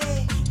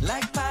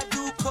like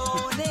Padu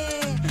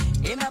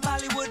Kone in a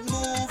Bollywood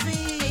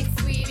movie. Hey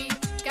sweetie,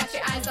 got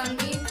your eyes on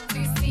me. Do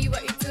you see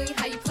what you're doing?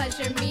 How you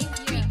pleasure me?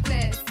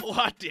 Weakness.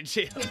 What did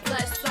she? Swipe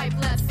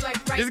left,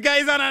 swipe right. This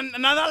guy's on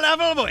another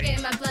level, boy.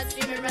 In my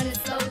bloodstream and running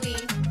slowly.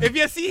 If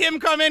you see him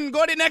come in,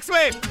 go the next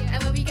way.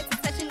 And when we get to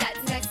touching that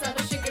next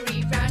level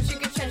sugary, brown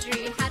sugar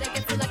treasury. How'd I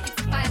get so lucky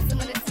to find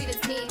someone as sweet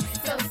as me?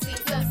 So sweet,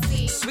 so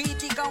sweet.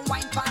 Sweetie, come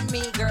wine on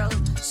me, girl.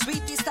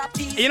 Sweetie, stop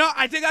teasing. You know,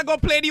 I think I go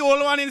play the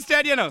old one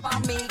instead, you know.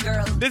 On me,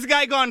 girl. This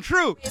guy gone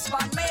through. It's for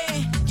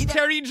me.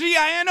 Terry G,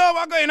 I know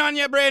what's going on in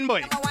your brain,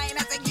 boy. Give them a wine,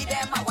 I say give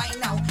them a wine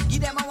now.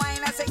 Give them a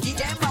wine, I say give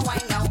them a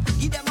wine now.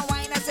 Give them a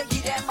wine, I say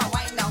give them a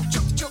wine now.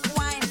 Chuk chuk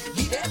wine,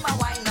 give them a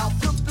wine now.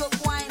 Pluk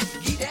pluk wine,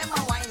 give them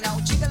a wine now.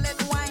 Jiggle it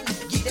wine,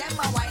 give them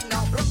a wine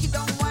now. Broke it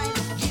down wine,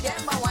 give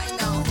them a wine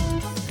now.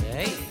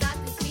 Hey.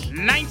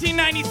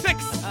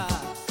 1996.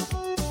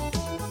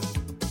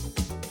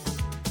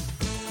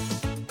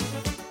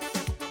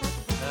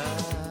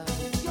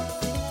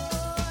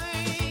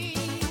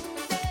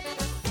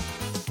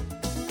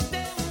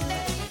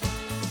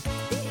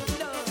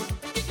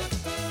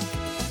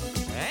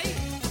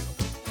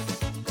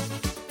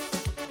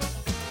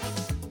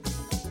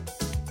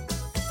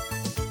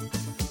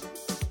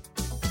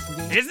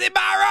 Is it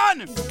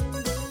Baron?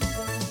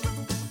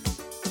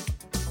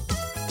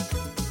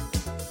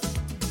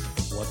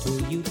 What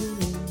were you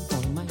doing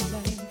all my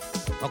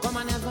life? How come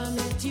I never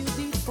met you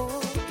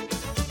before?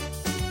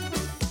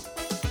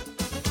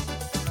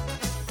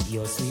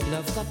 Your sweet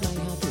love cut my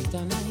heart with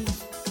a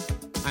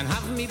knife and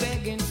have me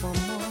begging for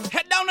more.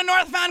 Head down to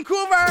North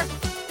Vancouver,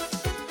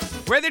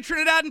 where the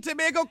Trinidad and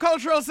Tobago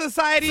Cultural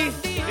Society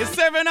is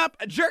serving up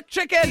jerk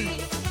chicken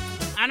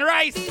and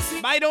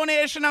rice by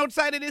donation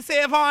outside of the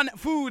Save-On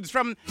Foods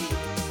from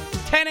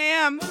 10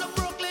 a.m.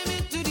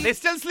 They're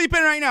still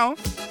sleeping right now.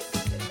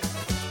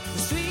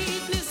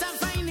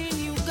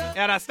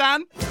 You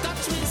understand?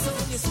 Touch me so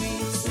you're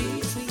sweet,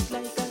 sweet, sweet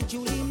like a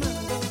Julie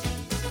Mango.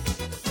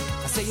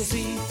 I say you're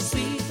sweet,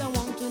 sweet, I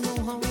want to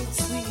know how it's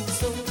sweet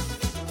so.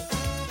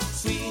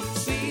 Sweet,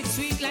 sweet,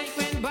 sweet like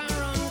when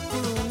Baron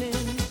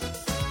crooning.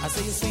 I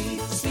say you're sweet,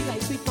 sweet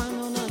like sweet pan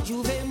on a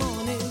Juve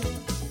morning.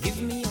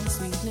 Give me your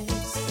sweetness.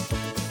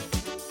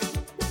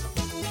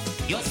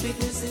 Your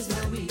sweetness is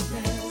my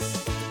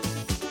weakness.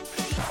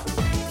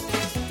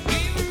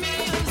 Give me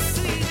your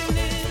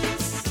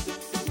sweetness.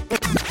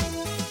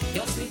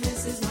 Your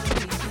sweetness is my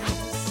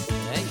weakness.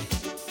 Hey.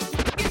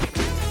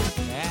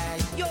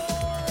 Yo.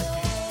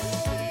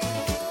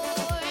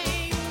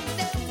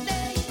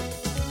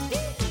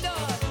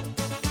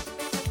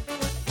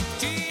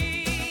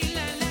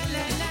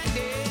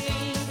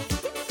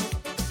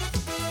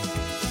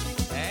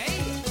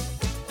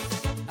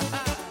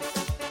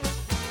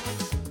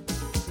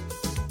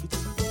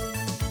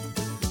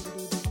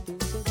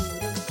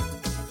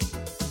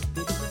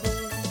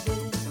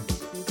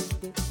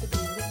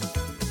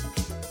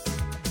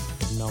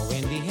 Now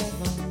when the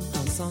heaven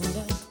and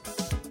thunder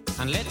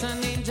and let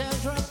an angel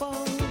drop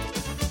out.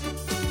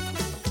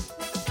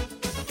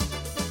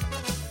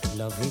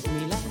 Love hit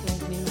me like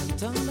lightning and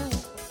thunder.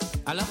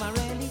 I love I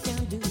really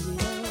can't do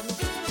without.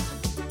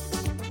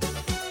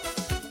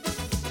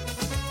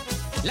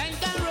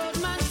 Like a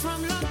roadman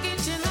from Long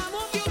Kitchen, I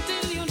move you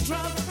till you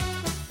drop.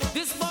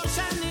 This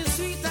potion is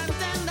sweet and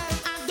tender,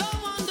 I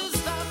don't want to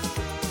stop.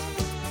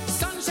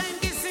 Sunshine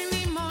kiss in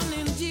the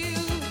morning dew.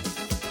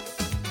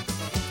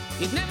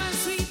 It never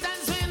sweet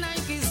as when I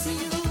kiss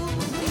you.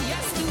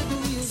 Yes, to do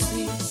you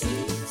sweet,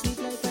 sweet, sweet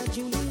like a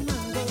Julie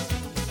mango.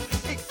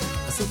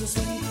 I say you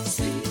sweet,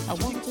 sweet, I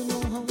want to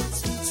know how it's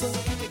sweet so.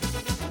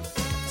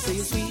 Say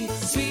you sweet,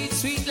 sweet,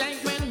 sweet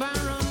like when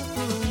Baron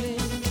cooling.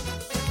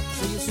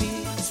 Say you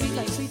sweet, sweet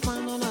like sweet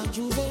wine on a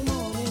Juve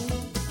morning.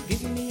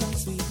 Give me your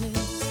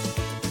sweetness.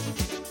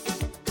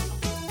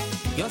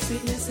 Your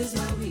sweetness is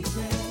my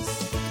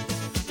weakness.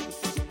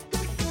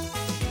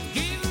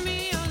 Give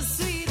me your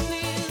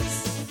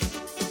sweetness.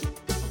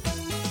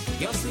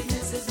 Your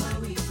sweetness is my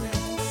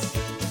weakness.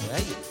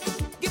 Hey.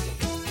 Give it.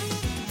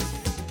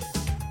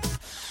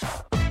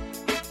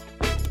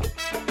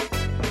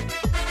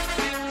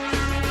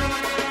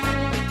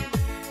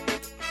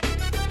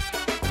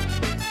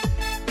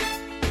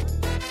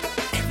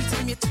 Every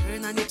time you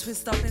turn and you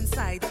twist up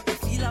inside, you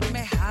feel up my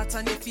heart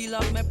and you feel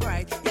up my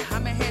pride. You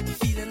have my head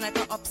feeling like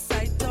an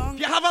upside down.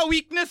 You have a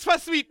weakness for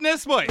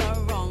sweetness, boy.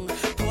 You're wrong.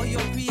 Pour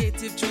your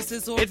creative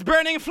juices over. It's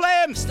burning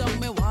flames. Down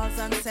my walls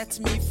and set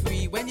me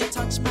free. When you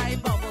touch my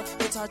bubble,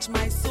 you touch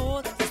my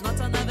soul. There's not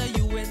another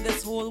you in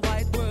this whole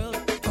wide world.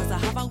 Cause I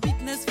have a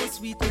weakness for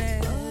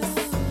sweetness.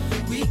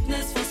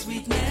 Weakness for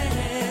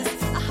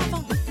sweetness. I have a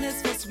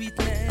weakness for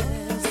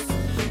sweetness.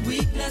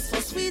 Weakness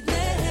for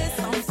sweetness.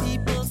 Some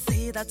people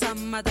say that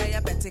I'm a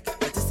diabetic,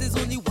 but this is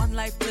only one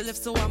life to live,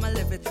 so I'ma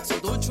live it. So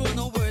don't throw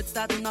no words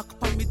that knock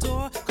upon me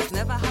door, cause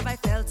never have I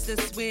felt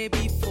this way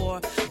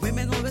before.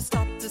 Women always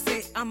stop to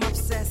say I'm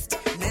obsessed.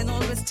 Men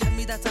always tell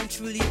me that I'm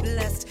truly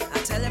blessed. I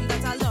tell them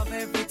that I love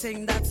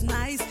everything that's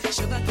nice.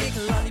 Sugar cake,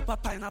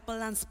 lollipop, pineapple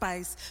and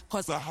spice.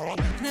 Cause I have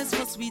a weakness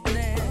for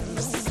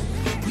sweetness.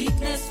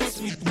 Weakness for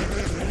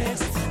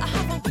sweetness. I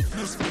have a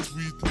weakness for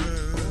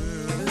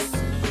sweetness.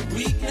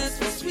 Weakness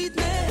for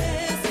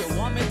sweetness. You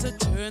want me to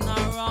turn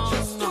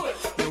around.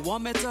 You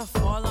want me to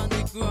fall on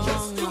the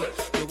ground.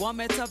 You want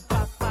me to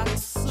back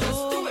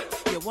so.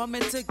 You want me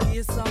to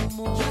give some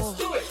more.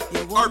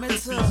 You want me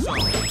to. You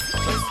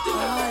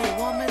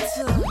want me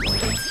to.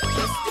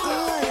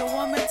 You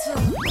want me to.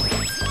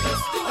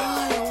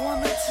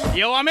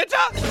 You want me to?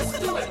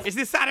 It's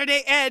the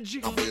Saturday Edge.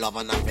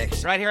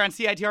 Right here on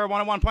CITR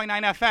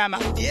 101.9 FM.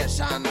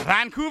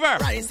 Vancouver.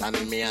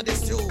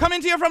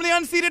 Coming to you from the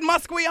unceded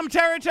Musqueam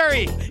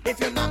territory. If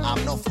you not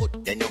have no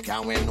foot, then you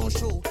can't wear no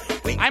shoe.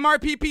 I'm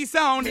RPP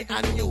Sound.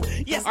 And you,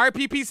 yes,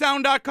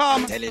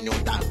 RPPSound.com. telling you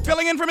that.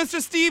 Filling in for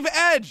Mr. Steve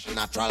Edge.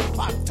 Natural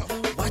factor.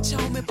 Watch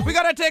out, me. We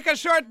gotta take a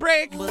short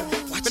break, but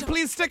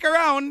please stick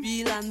around.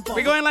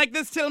 We're going like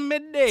this till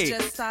midday.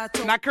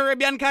 In a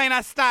Caribbean kind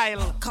of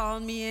style. Call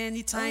me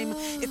anytime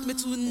if me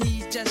too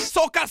need just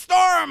Soca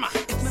Storm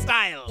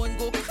style. One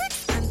go crick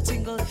and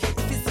tingle.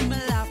 If you see me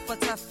laugh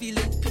but I feel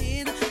in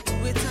pain, do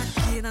it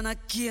again and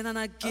again and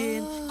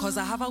again. Cause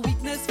I have a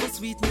weakness for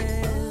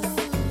sweetness.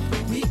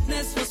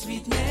 Weakness for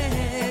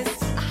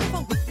sweetness. I have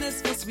a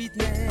weakness for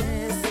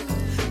sweetness.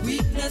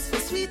 Weakness for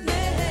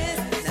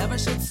sweetness. Never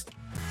should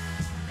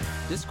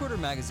Discorder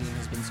Magazine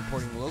has been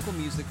supporting local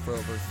music for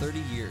over 30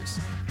 years.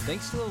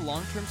 Thanks to the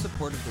long-term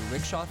support of the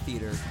Rickshaw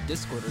Theater,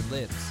 Discorder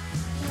lives.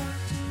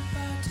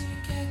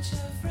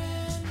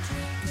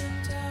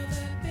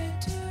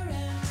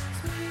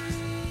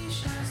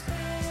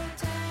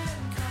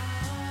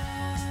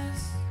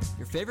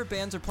 Your favorite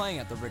bands are playing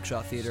at the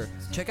Rickshaw Theater.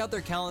 Check out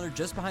their calendar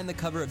just behind the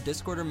cover of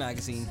Discorder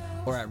Magazine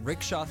or at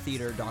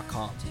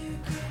rickshawtheater.com.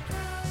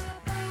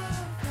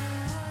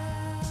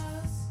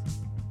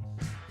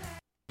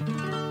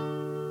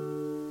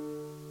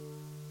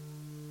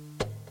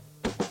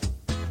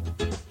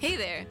 Hey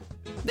there!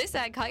 This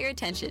ad caught your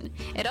attention.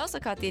 It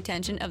also caught the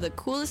attention of the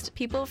coolest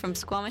people from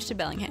Squamish to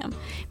Bellingham,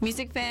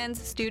 music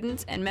fans,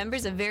 students, and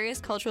members of various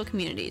cultural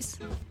communities.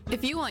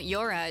 If you want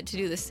your ad to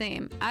do the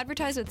same,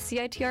 advertise with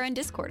CITR and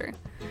Discorder.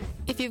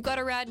 If you've got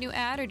a rad new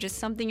ad or just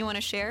something you want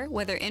to share,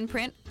 whether in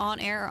print, on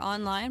air, or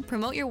online,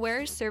 promote your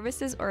wares,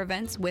 services, or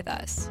events with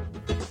us.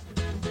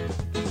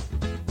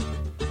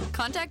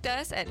 Contact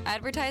us at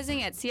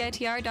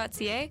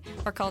advertising@citr.ca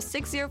or call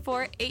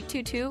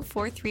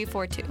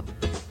 604-822-4342.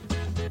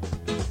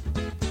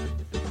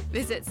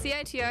 Visit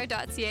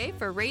CITR.ca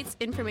for rates,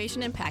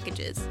 information, and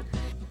packages.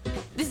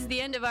 This is the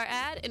end of our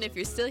ad, and if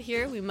you're still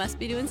here, we must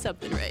be doing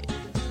something right.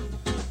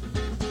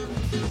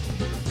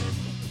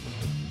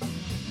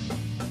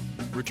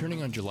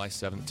 Returning on July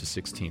 7th to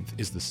 16th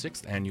is the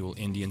 6th Annual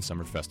Indian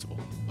Summer Festival,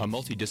 a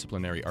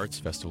multidisciplinary arts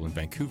festival in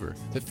Vancouver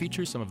that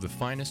features some of the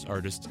finest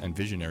artists and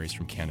visionaries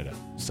from Canada,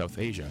 South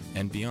Asia,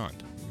 and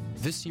beyond.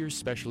 This year's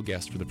special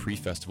guest for the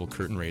pre-festival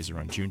curtain raiser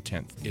on June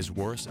 10th is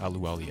Waris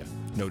Aluwalia,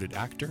 noted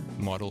actor,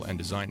 model, and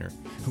designer,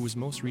 who was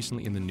most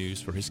recently in the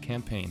news for his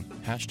campaign,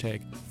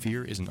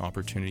 #Fear is an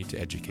Opportunity to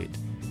Educate,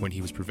 when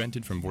he was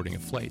prevented from boarding a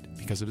flight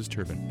because of his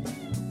turban.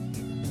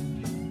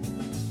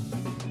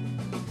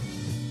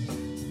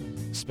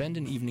 Spend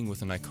an evening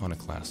with an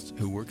iconoclast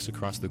who works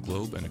across the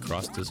globe and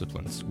across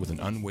disciplines with an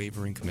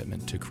unwavering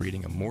commitment to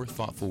creating a more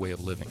thoughtful way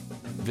of living.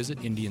 Visit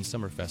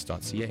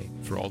IndianSummerfest.ca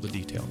for all the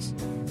details.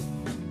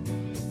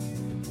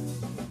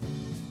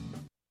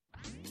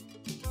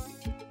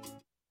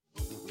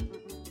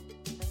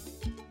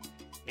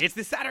 It's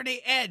the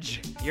Saturday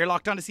Edge. You're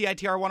locked on to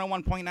CITR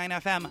 101.9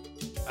 FM,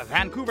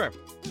 Vancouver.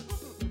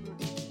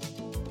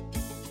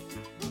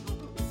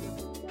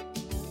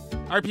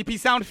 RPP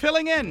sound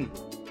filling in.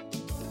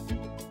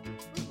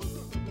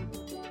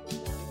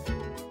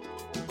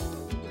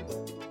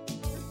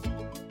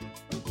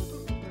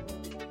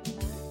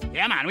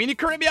 Yeah, man, we need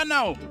Caribbean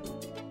now.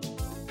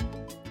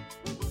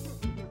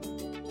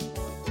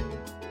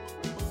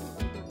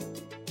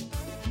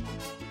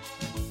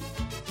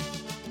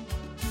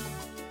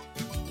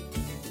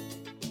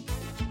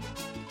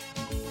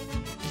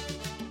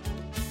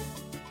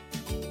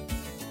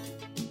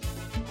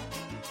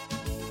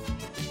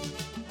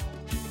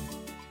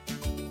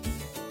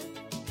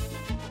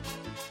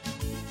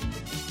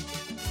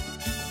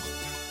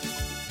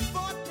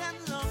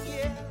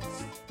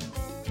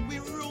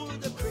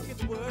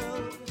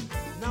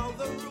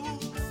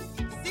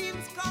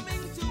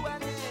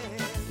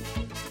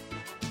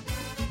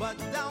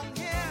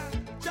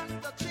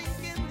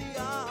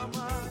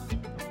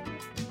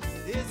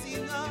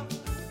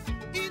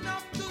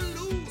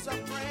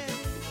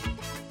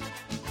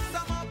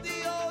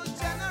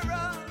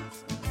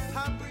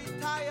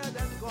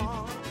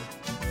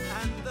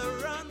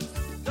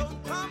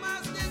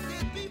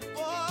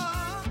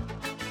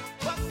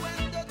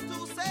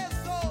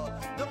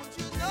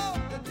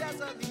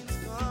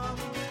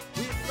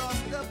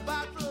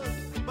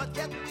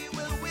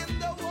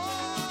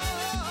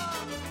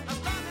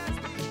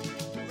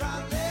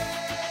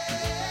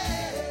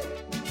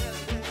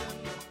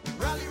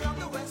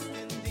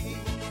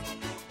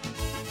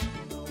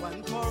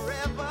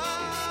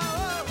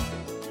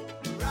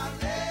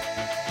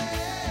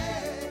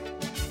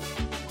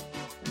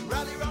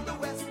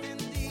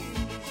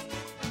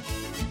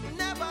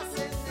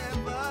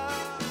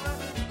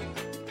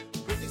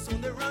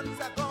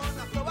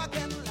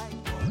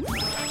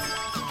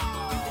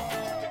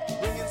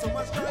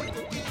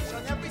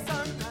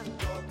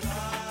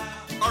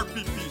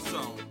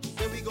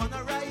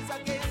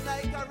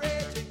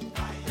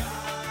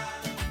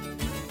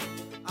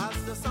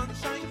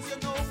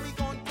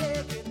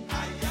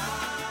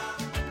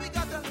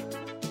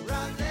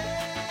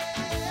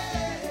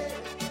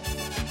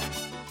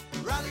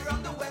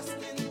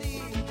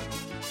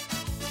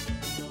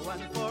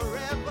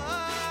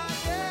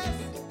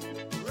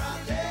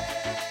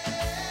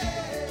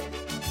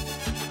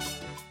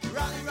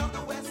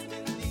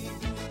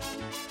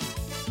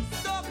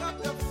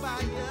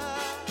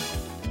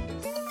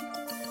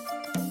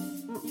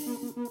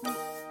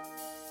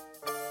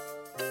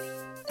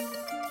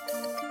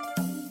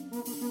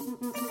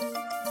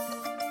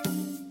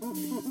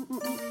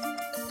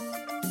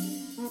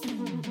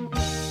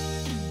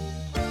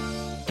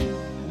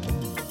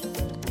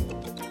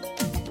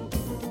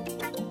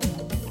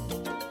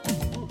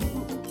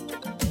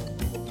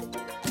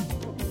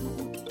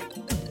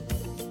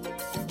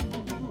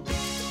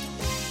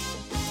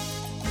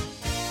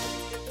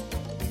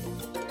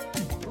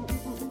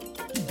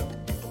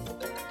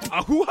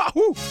 Ahoo,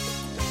 ahoo.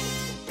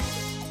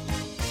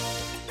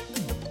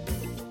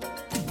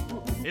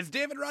 It's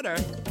David Rudder.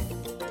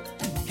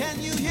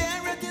 Can you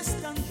hear a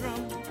distant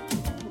drum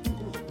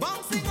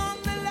bouncing on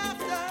the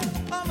laughter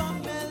of a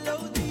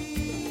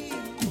melody?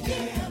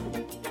 Yeah,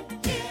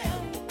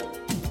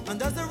 yeah. And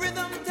does the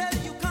rhythm tell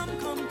you come,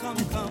 come,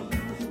 come, come?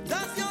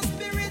 Does your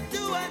spirit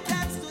do a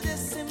dance to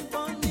this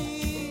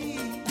symphony?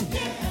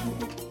 Yeah,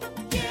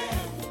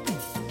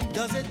 yeah.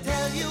 Does it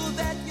tell you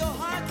that your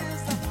heart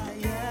is a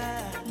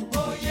fire?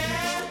 Oh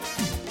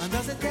yeah. And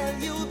does it tell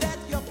you that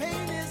your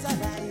pain is a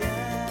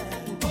liar?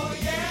 Oh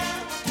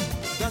yeah.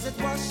 Does it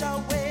wash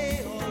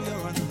away all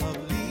your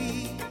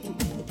unlovely?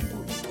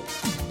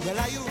 Well,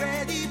 are you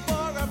ready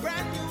for a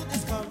brand new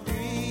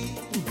discovery?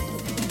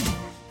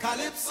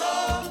 Calypso,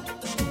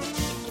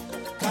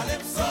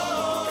 Calypso,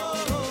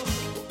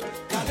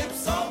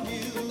 Calypso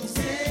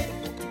music.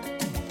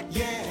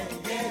 Yeah,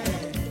 yeah.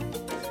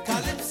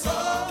 Calypso,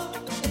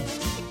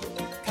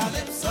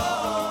 Calypso,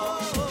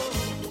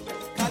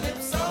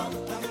 Calypso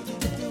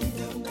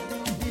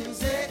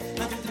music.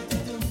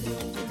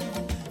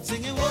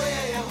 Singing, oh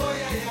yeah, yeah, oh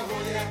yeah, yeah,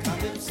 oh yeah,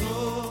 Calypso.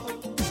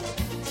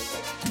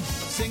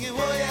 Singing,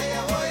 oh yeah,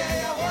 yeah, oh yeah,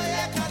 yeah, oh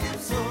yeah,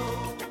 Calypso.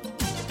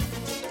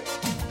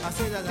 I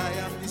say that I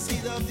am the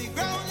seed of the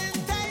ground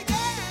and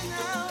tiger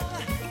now.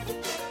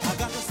 I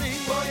got to sing,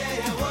 oh yeah,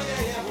 yeah, oh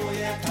yeah, yeah, oh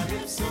yeah,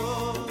 Calypso.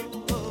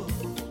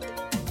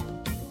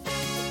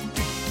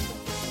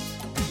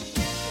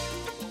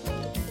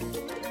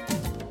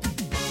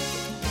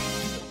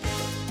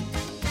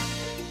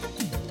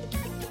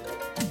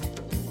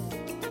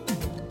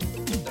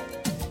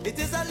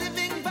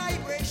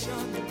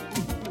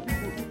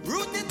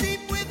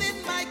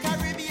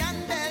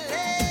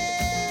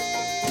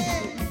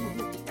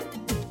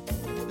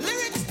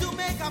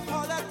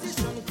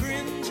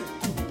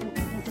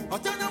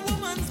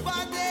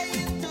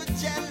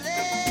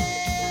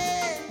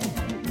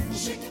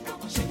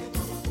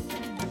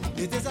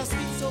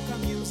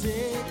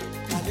 music,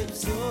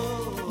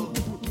 calypso.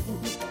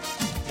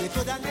 They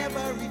could have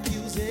never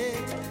refuse it,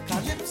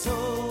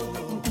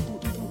 calypso.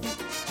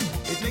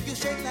 It make you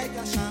shake like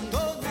a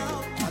Shango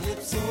now,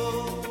 calypso.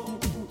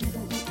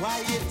 Why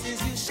it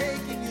is you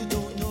shaking, you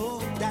don't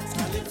know, that's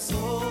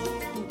calypso.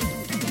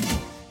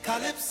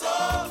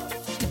 Calypso,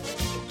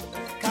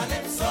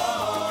 calypso,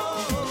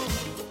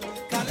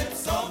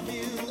 calypso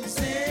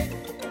music,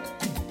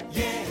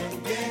 yeah,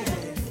 yeah.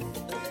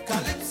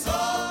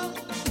 Calypso,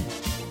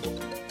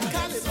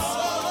 calypso,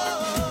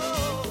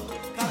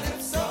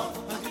 calypso,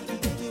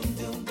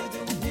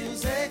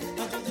 music,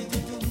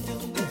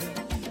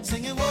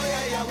 singing wo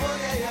yeah yeah wo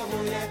yeah yeah wo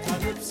yeah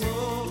calypso,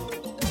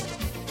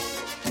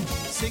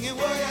 singing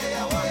wo yeah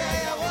yeah wo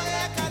yeah yeah wo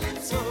yeah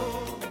calypso.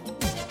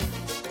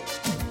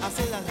 I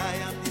say that I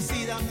am the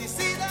seed of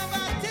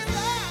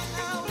Attila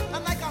now.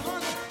 I'm like a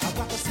hunter, I've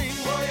got to sing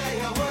wo yeah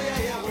yeah wo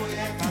yeah yeah wo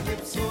yeah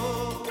calypso.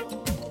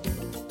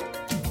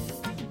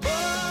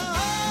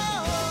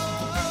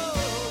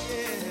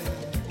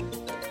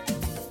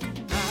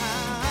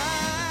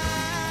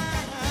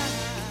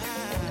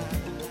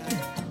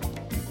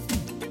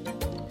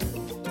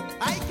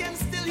 I can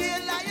still hear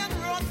lion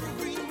roar through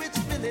Greenwich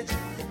Village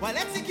while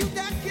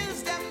executor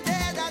kills them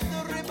dead at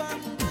the ribbon.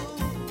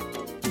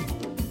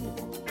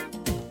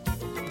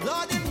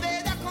 Lord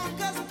Invader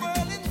conquers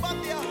Berlin, but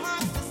their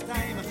hearts this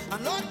time.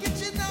 And Lord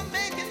Kitchener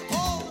making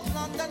old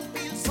London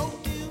feel so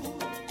new.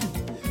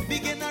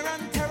 Beginner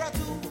and Terror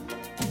too.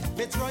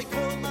 Fitzroy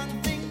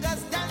Coleman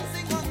fingers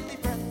dancing on the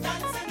fret,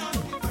 dancing on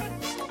the fret.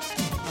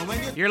 And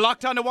when You're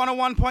locked on to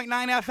 101.9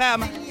 FM.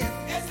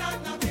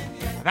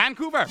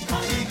 Vancouver.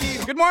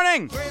 Good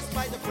morning.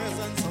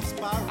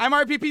 I'm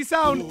RPP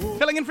Sound,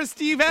 filling in for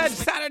Steve Edge,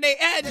 Saturday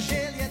Edge.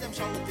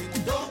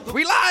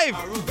 We live.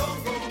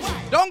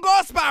 Don't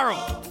go, Sparrow.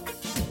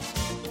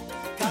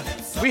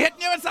 We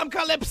hitting you with some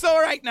calypso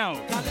right now.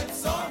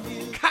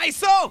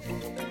 Kaiso.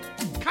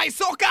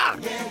 Kaisoka.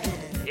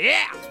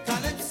 Yeah.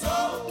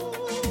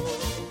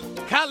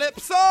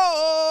 Calypso.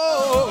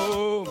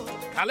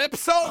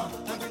 Calypso.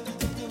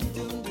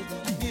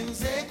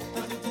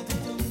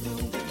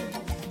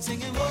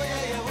 Singing wo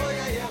yeah yeah wo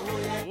yeah yeah wo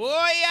yeah.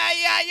 Oh yeah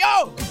yeah yo.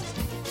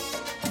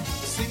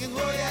 Singing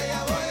wo yeah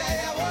yeah wo yeah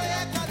yeah wo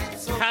yeah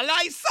calypso.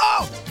 Calypso.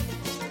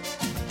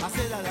 I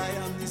say that I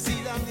am the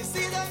seed of the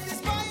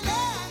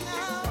spider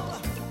now.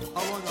 I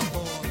wanna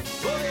born.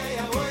 Wo yeah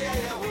yeah wo yeah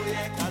yeah wo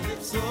yeah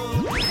calypso.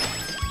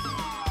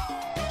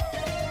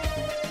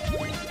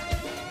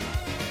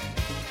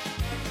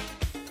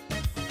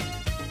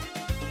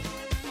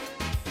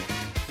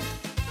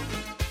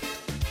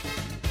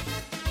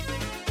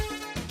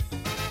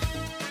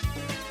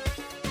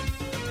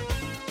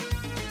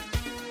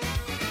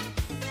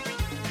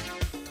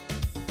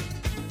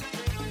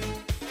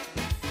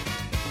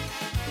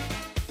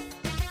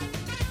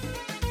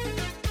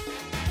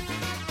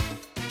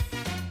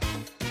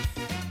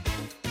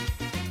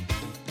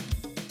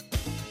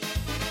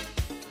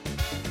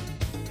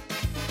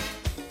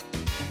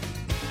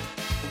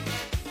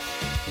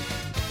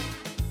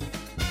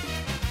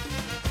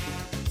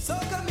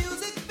 Soca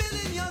music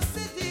filling your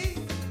city.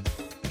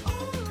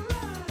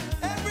 Alright.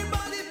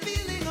 Everybody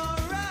feeling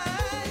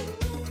alright.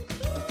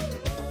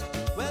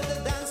 Well, the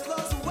dance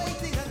floor's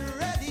waiting and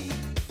ready.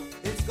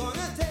 It's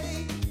gonna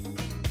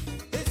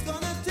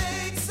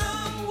take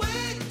some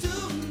way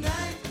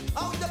tonight.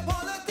 Out the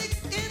politics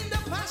in the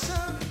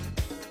passion.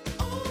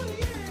 Oh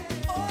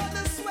yeah. All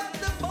the sweat,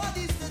 the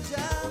bodies, the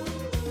jam.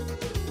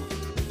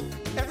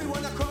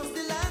 Everyone across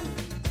the land.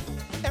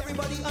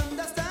 Everybody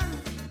understand.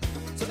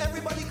 So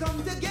everybody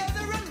come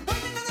together and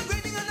whining and a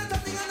grinding and a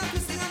tapping and a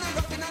twisting and a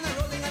rocking and a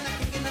rolling and a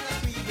kicking and a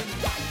screaming.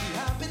 We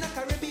having a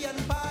Caribbean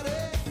party.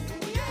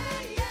 Yeah,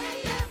 yeah,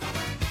 yeah,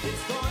 mama.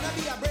 It's gonna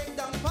be a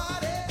breakdown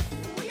party.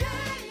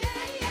 Yeah,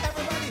 yeah, yeah.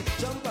 Everybody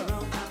jump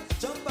around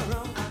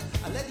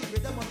and let the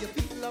rhythm of your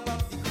feet love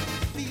up the ground.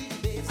 Feel the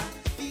bass,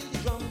 feel the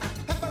drum,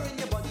 pepper in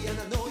your body and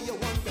I know you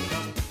want to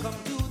come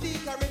to the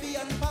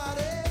Caribbean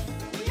party.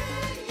 Yeah,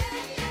 yeah,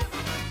 yeah,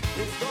 mama.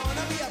 It's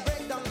gonna be a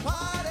breakdown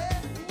party.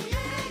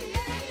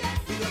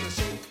 We're gonna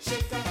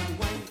shake up and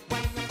wine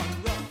up and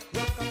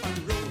rock up and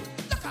roll.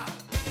 Look out!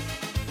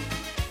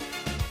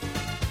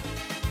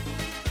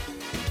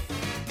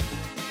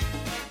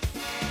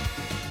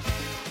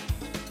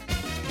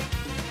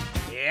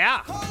 Yeah.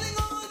 Calling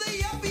all the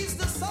yuppies,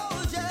 the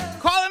soldiers.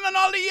 Calling on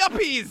all the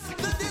yuppies.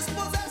 The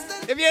dispossessed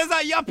and If you're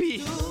a yuppie,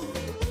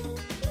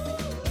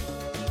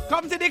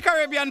 come to the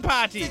Caribbean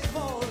party.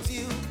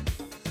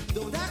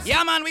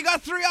 Yeah, man, we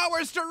got 3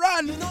 hours to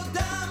run. you know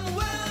damn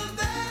well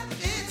that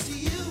it's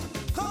you.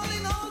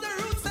 Calling all the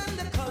roots and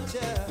the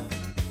culture.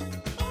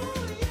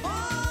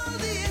 All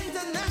the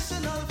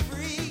international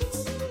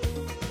freaks.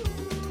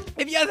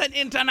 If you're an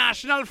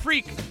international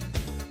freak,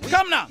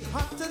 come now.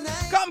 Hot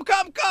tonight.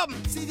 Come.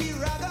 See the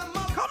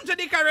ragamuffin. Come to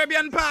the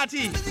Caribbean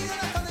party. We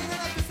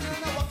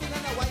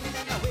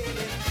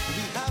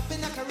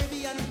having a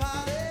Caribbean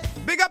party.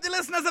 Big up the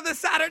listeners of the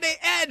Saturday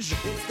Edge.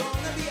 It's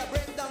gonna be a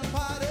breakdown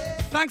party.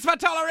 Thanks for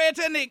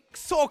tolerating the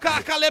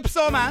Soca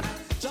Calypso, man.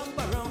 Jump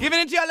around Giving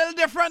it to you a little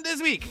different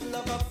this week.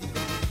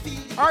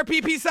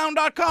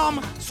 rppsound.com,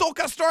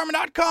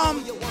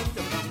 socastorm.com.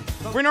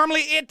 We're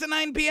normally 8 to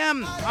 9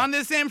 p.m. on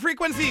the same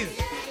frequencies.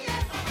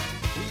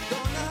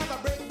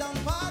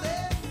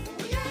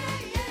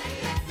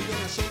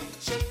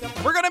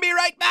 We're gonna be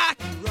right back.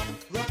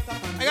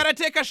 I gotta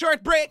take a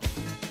short break.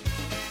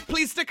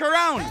 Please stick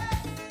around.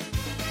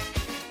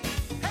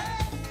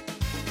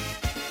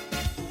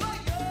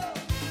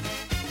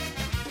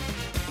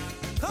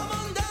 Come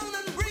on down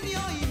and bring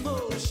your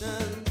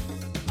emotion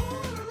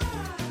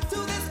to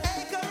this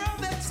acre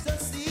of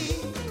ecstasy.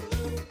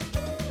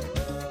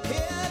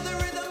 Here the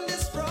rhythm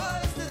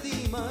destroys the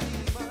demon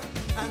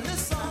and the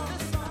song.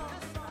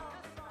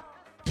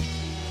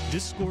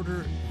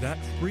 Discorder, that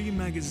free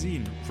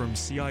magazine from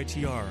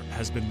CITR,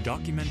 has been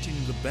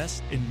documenting the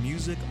best in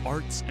music,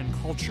 arts, and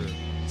culture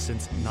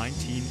since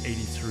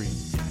 1983.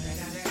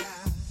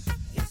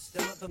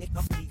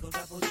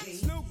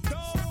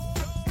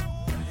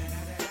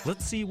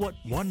 Let's see what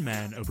one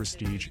man of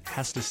prestige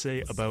has to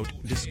say about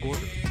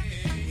Discorder.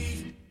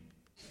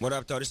 What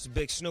up, though? This is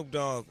Big Snoop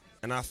Dogg,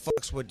 and I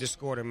fucks with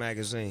Discorder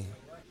magazine.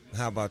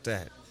 How about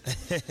that?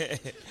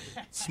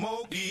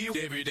 Smoke you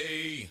every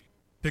day.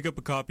 Pick up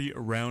a copy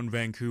around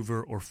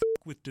Vancouver or f***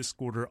 with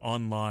Discorder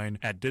online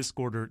at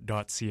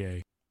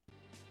discorder.ca.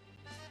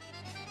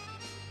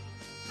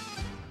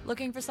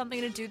 Looking for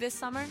something to do this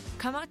summer?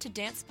 Come out to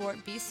Dance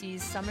Sport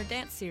BC's Summer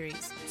Dance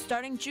Series.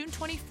 Starting June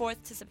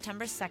 24th to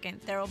September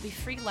 2nd, there will be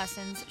free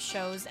lessons,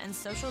 shows, and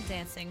social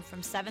dancing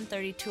from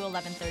 7:30 to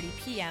 11:30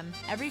 p.m.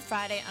 every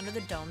Friday under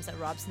the domes at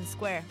Robson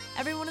Square.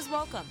 Everyone is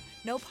welcome.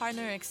 No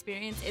partner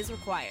experience is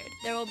required.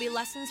 There will be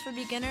lessons for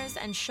beginners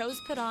and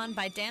shows put on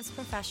by dance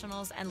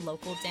professionals and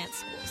local dance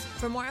schools.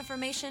 For more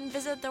information,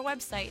 visit their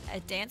website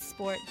at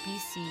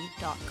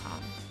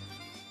dancesportbc.com.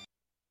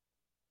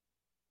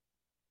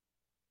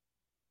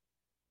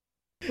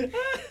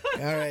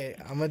 All right,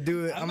 I'm gonna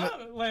do it. I'm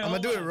gonna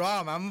do it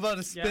raw. I'm about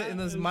to spit in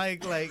this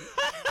mic like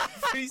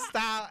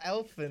freestyle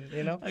elfin,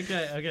 you know?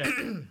 Okay.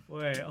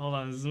 Wait, hold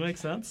on. Does this make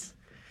sense?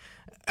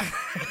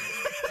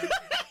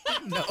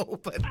 No,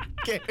 but who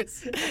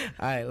cares?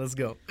 All right, let's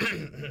go.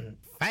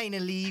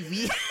 Finally,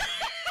 we...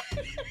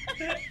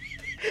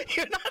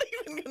 You're not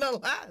even gonna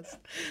last.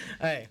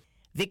 All right.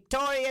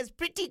 Victoria's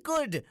pretty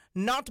good,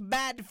 not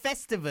bad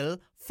festival,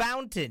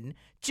 fountain,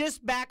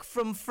 just back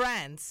from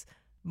France.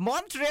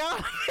 Montreal.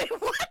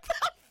 What the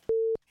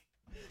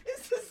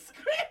is the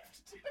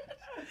script?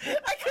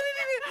 I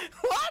couldn't even.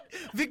 What?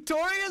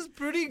 Victoria's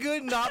pretty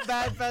good, not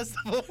bad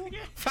festival.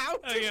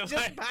 Fountain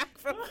just back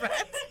from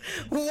France.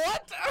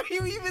 What are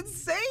you even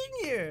saying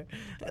here?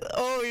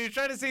 Oh, you're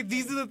trying to say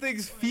these are the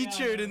things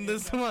featured in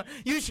this one.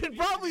 You should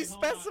probably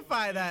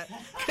specify that,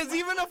 because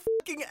even a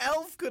fucking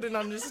elf couldn't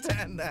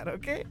understand that.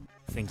 Okay.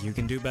 Think you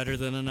can do better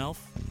than an elf?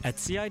 At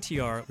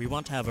CITR, we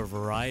want to have a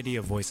variety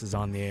of voices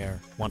on the air.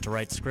 Want to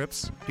write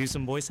scripts? Do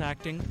some voice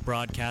acting?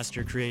 Broadcast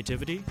your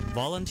creativity?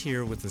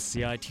 Volunteer with the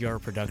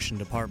CITR production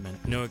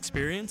department. No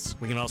experience?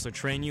 We can also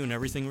train you in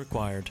everything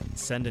required.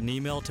 Send an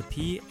email to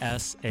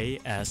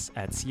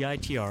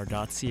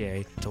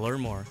psas@citr.ca to learn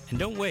more. And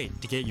don't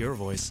wait to get your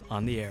voice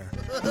on the air.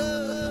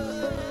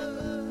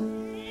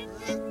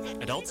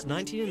 Adults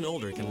 19 and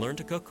older can learn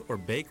to cook or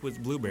bake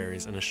with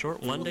blueberries in a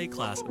short one-day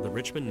class at the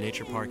Richmond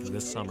Nature Park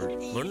this summer.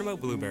 Learn about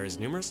blueberries'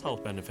 numerous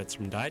health benefits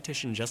from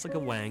dietitian Jessica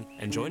Wang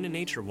and join a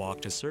nature walk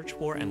to search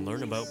for and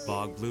learn about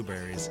bog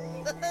blueberries.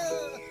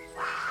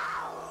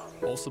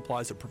 All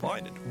supplies are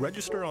provided.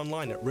 Register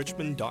online at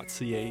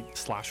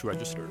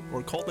richmond.ca/register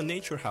or call the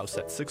Nature House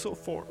at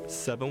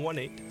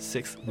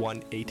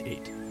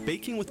 604-718-6188.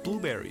 Baking with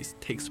Blueberries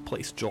takes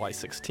place July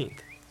 16th.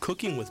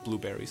 Cooking with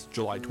Blueberries,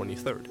 July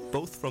 23rd,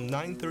 both from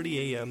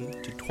 9:30 a.m.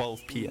 to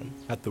 12 p.m.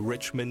 at the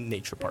Richmond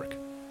Nature Park.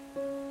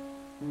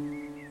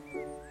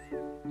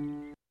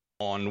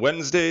 On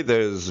Wednesday,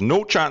 there's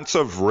no chance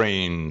of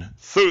rain.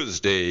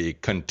 Thursday,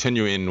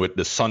 continuing with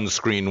the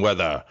sunscreen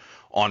weather.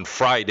 On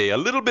Friday, a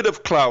little bit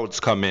of clouds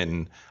come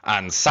in.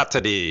 And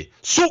Saturday,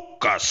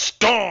 Soca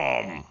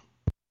Storm!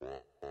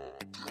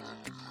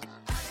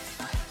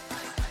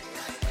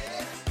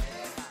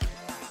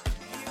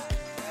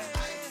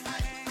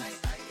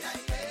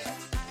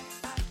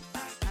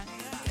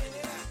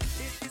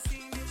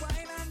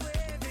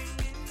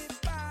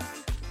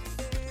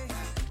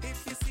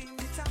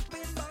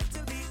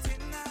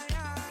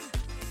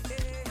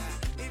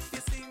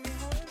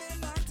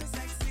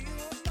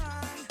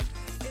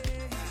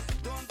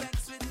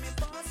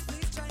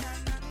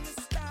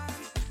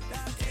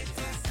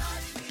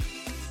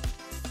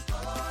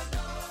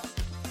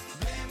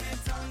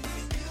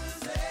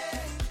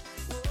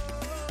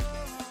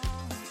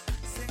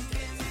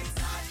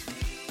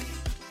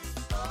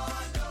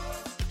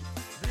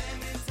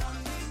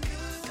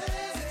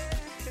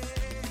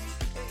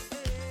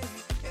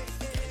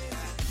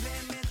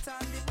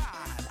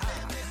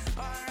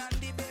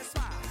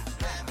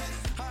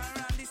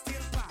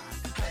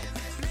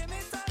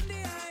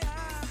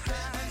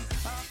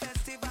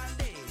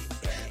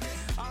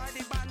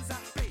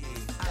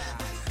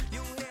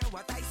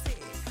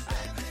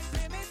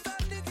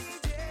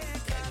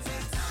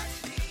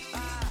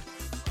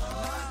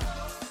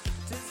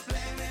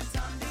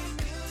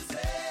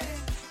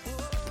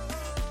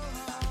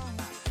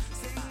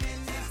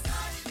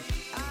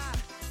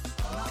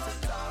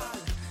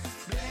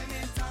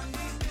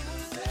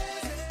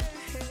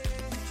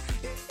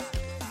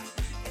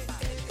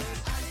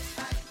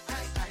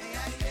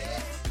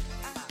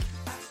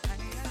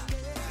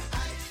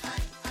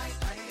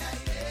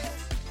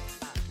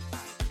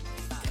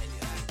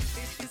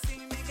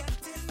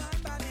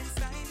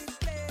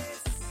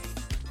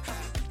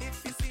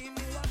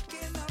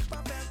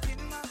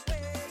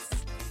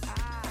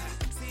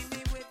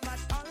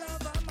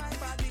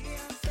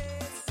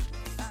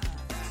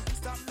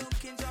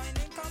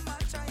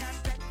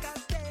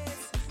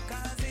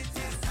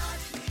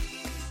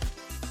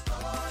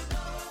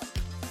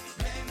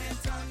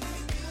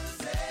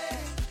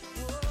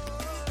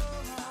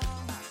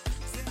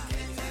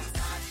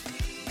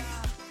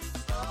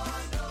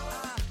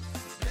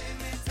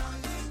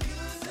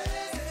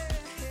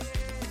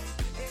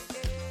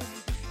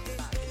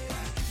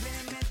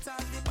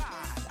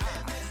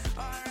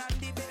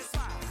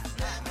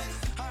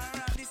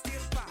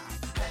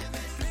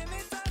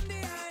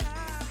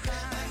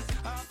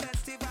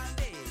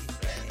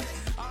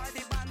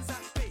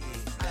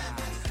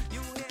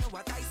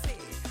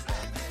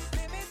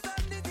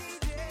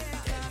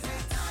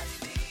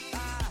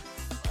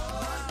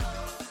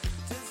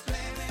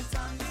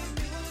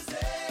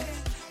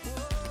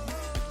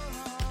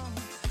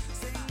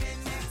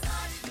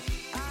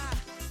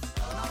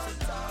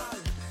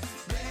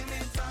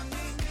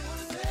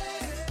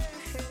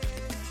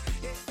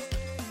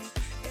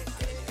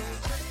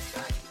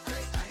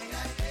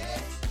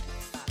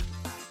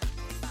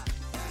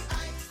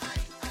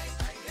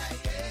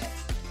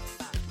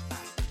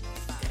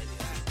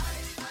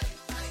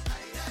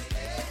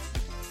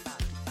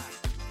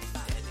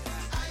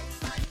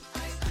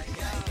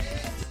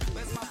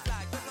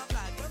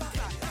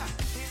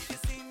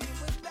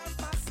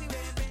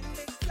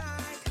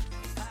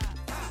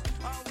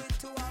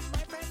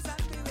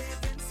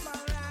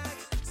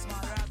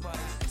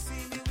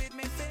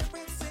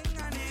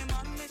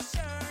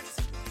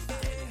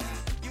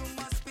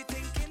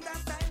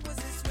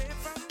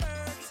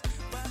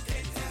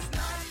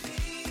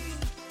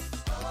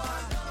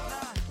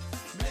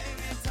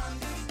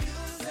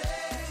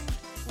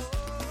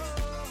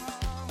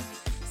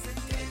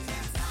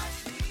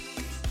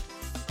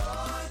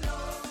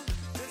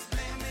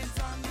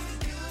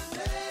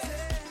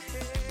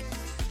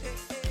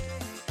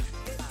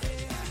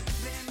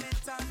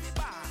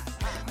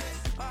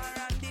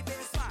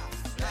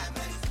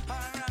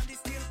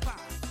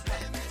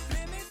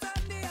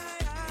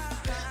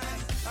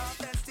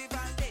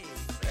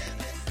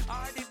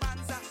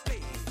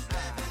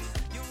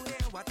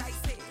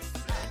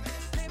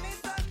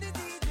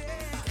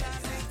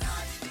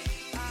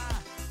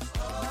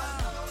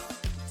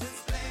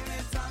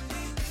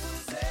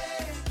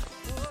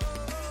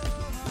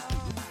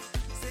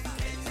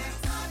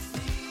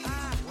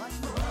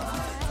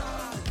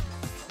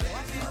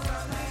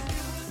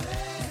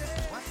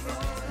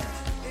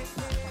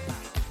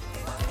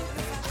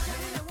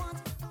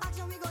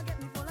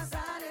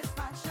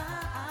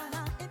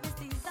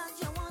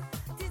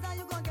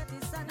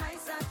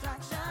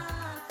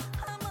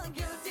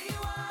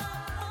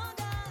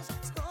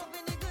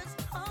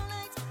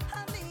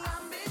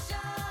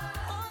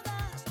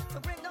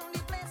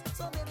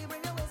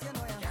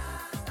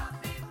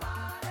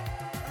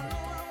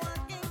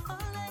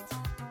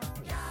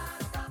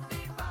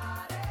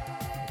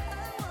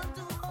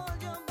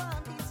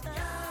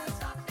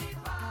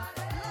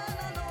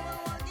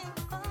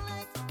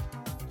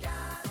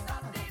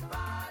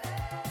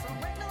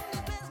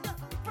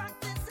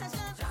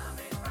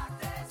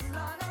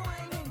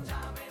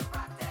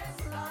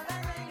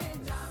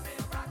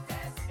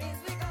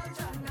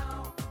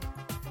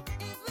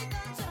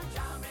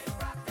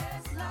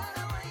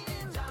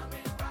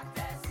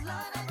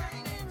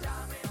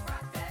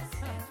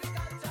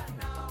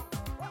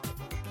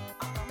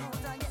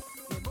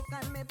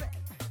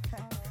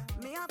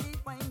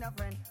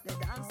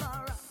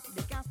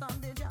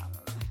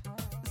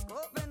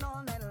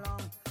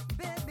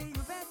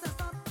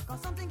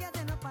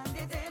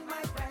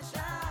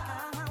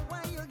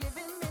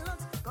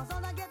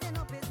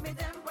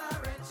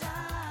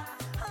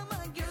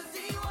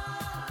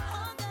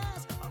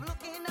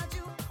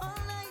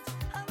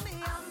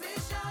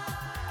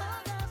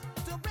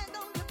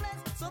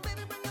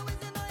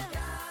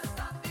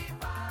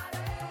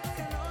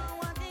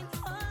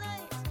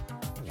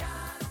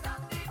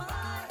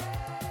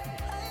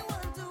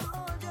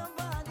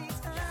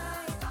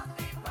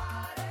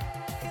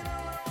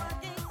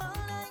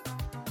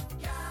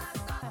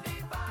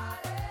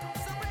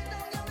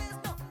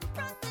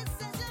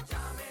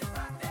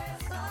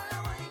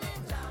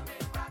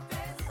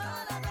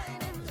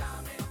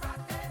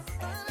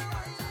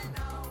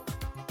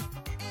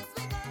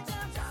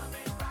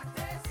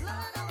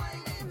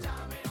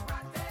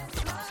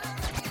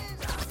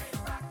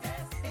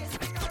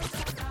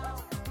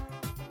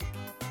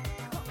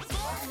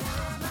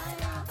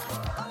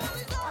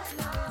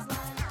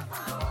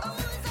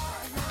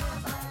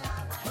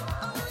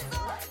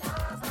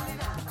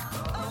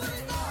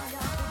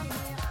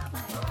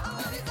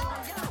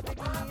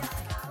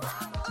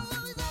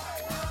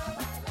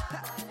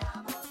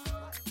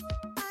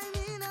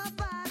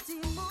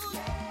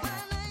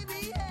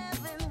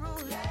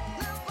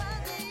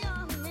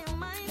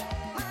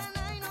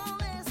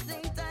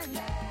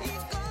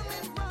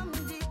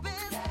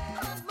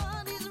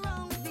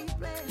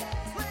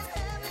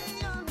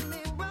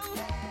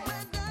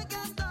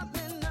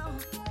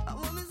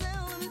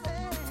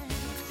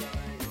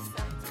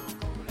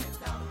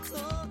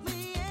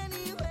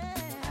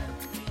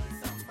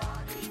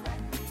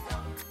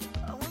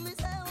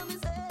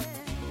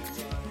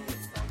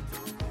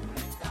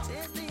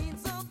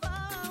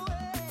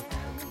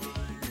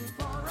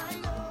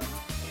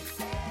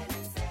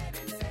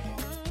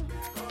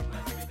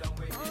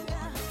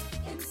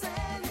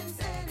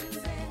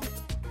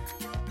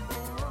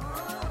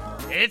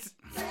 It's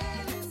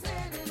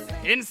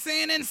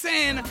insane in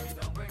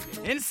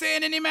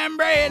the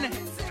membrane.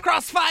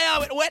 Crossfire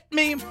with Wet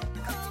Me.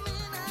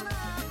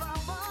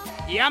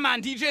 Yeah,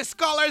 man, DJ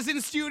Scholars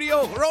in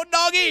studio. Road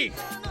Doggy.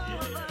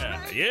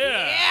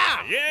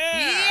 Yeah.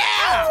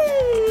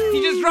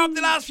 He just dropped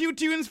the last few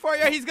tunes for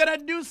you. He's gonna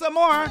do some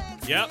more.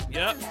 Yep.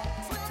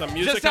 Some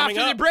music just coming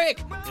after up. the break.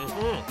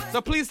 Mm-hmm.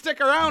 So please stick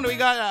around. We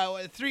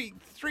got 3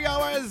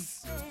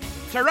 hours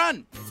to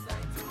run.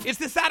 It's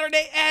the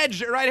Saturday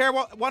Edge right here,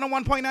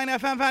 101.9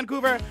 FM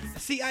Vancouver,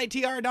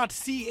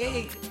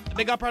 CITR.ca.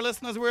 Big up our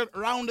listeners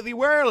around the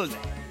world.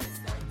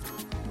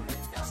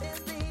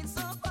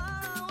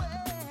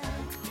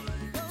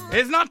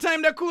 It's not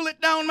time to cool it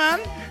down, man.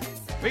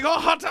 We go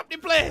hot up the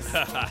place.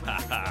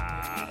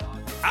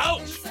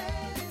 Ouch!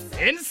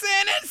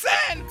 Insane!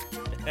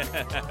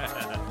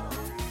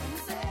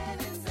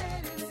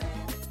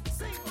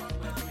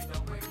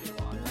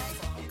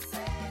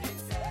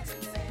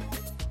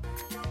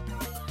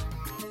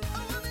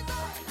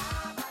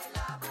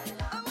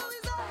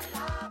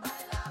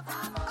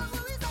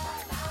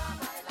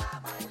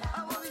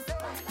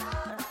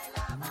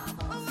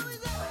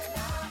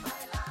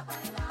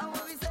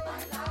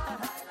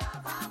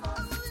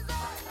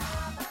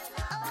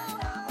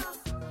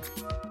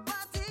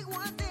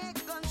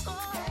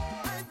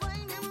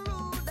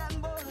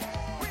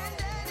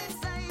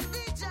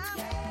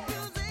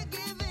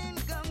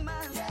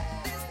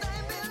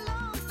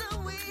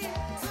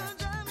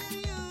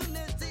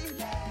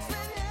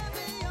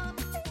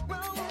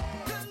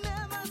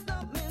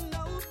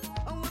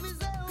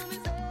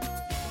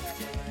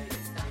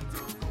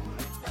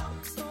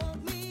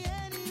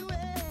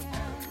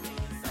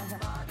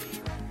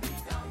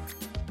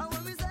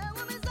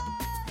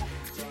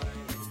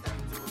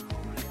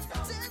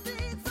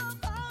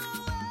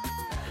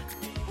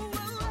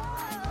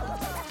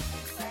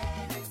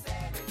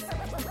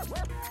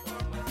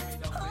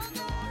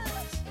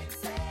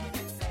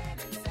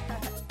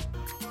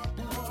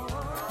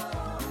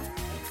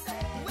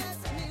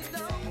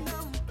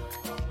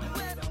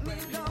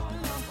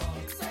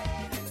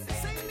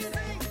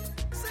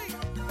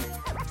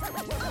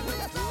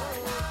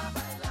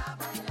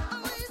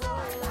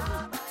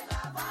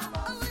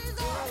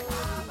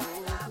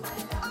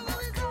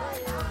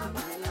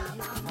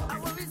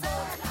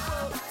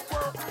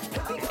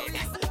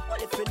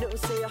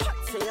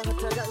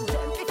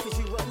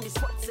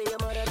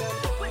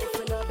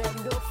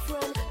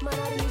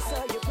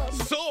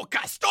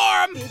 Soca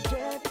Storm!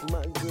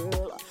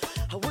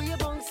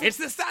 It's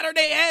the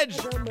Saturday Edge.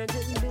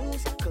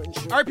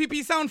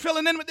 RPP Sound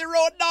filling in with the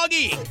Road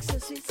Doggy.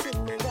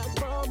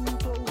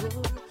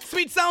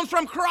 Sweet sounds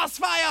from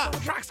Crossfire.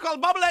 Track's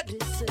called Bubble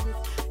It.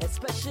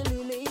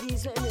 Especially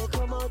ladies when they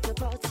come out to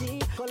party.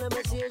 Call them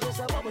a serious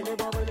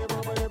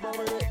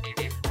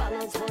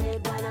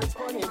balance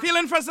on it.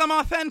 Feeling for some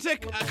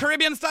authentic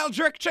Caribbean style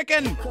jerk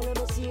chicken?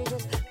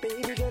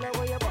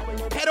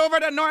 Head over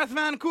to North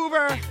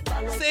Vancouver,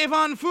 Save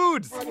On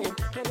Foods,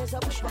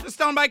 just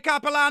down by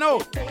Capilano.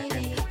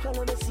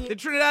 The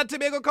Trinidad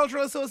Tobago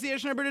Cultural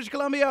Association of British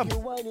Columbia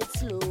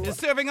is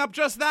serving up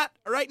just that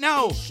right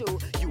now.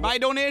 By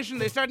donation,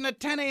 they're starting at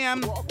 10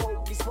 a.m.,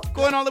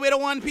 going all the way to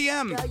 1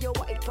 p.m.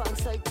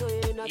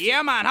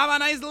 Yeah, man, have a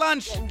nice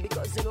lunch.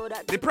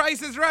 The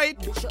price is right.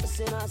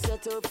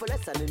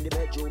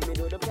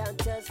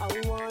 I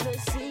wanna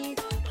see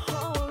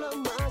all of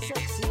my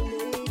sexy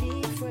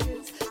lady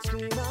friends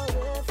scream out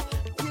if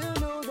you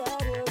know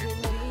that you're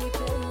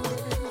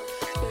independent.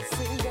 But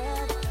sing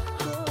that,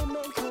 come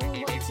and cool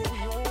what you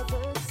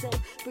haven't said.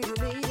 Pretty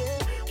lady,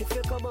 if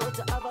you come out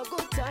to have a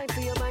good time,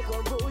 for your mic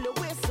or roll your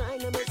waistline.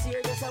 Let me see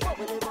you just a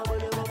bubble it.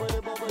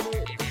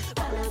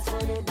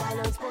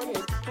 Balance on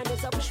it, and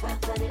there's a push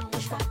back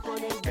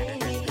on it,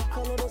 baby.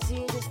 Come let me see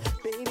you just,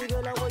 baby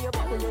girl, I want you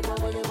bubble it.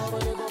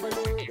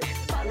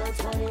 Balance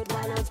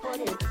on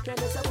it, and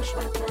there's a push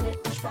back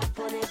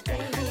on it,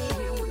 baby.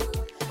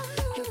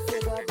 You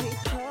feel got the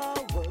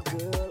power,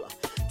 girl,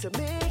 to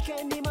make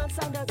any man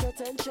stand at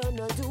attention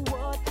and do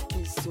what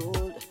he's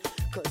told.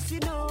 Cause you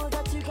know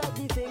that you got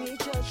the thing he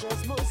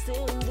treasures most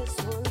in this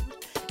world.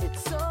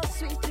 It's so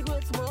sweet, it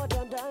worth more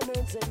than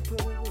diamonds and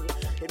pearl.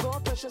 It's more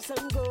precious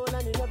than gold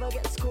and it never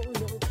gets cold.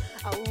 No.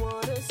 I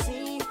wanna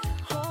see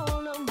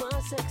all of my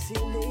sexy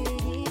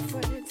lady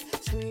friends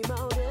scream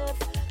out if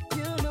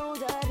you know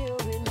that you're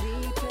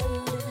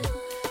independent.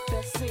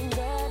 Best thing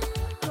that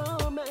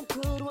no man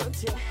could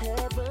want you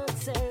heaven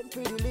sent,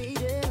 pretty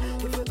lady.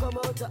 If you come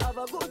out to have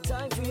a good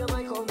time, for your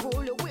mic on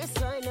roll your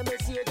waistline. Let me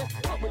see you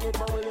just bubble it.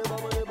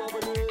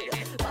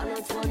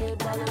 Balance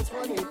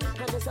on it,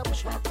 and there's a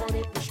push back on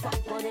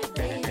it,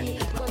 baby.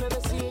 Gonna let me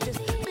see you just,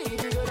 baby,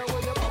 girl, I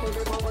want you bubble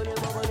it.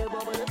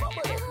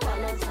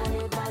 Balance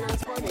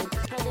on it,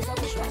 and there's a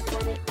push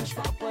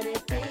back on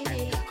it,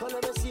 baby. Gonna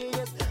let me see you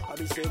just, I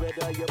be say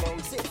whether you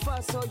bounce it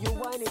fast or you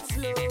want it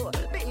slow.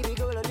 Baby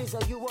girl, and this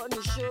how you want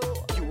to show.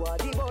 You are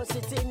the boss,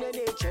 it's in your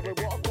nature.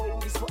 We walk on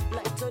the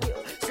spotlight on you.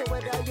 So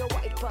whether you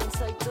white pants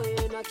tight or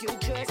in a cute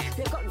dress,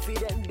 you're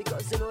confident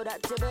because you know that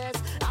you're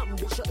best.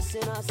 Ambitious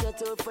and I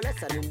settle for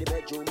less. And in the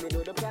bedroom, you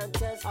know the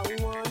contest. I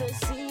wanna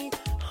see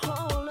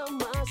all of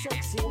my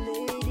sexy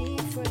lady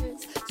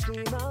friends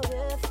scream out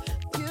if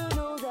you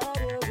know that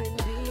you're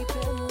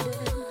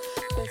independent.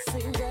 Best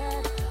thing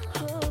that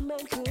a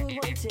man could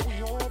want to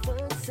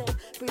heaven sent.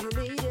 Pretty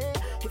lady,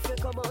 if you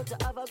come out to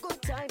have a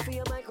good time, for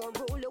your mic on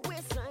roll the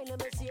waistline. Let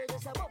me see you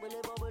just a bubble,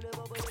 bubble,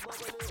 bubble,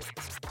 bubble.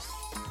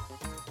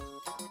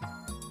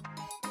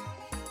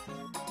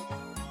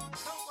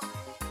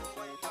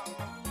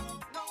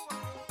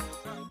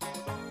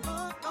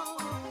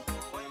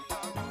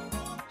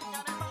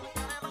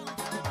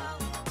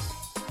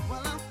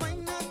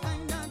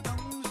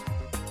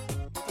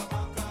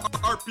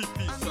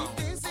 RPP sound.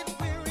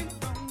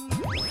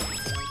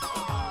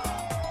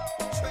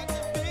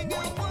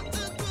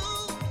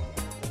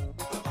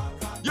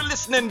 You're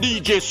listening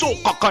DJ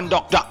Soca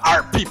Conductor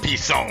RPP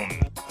sound.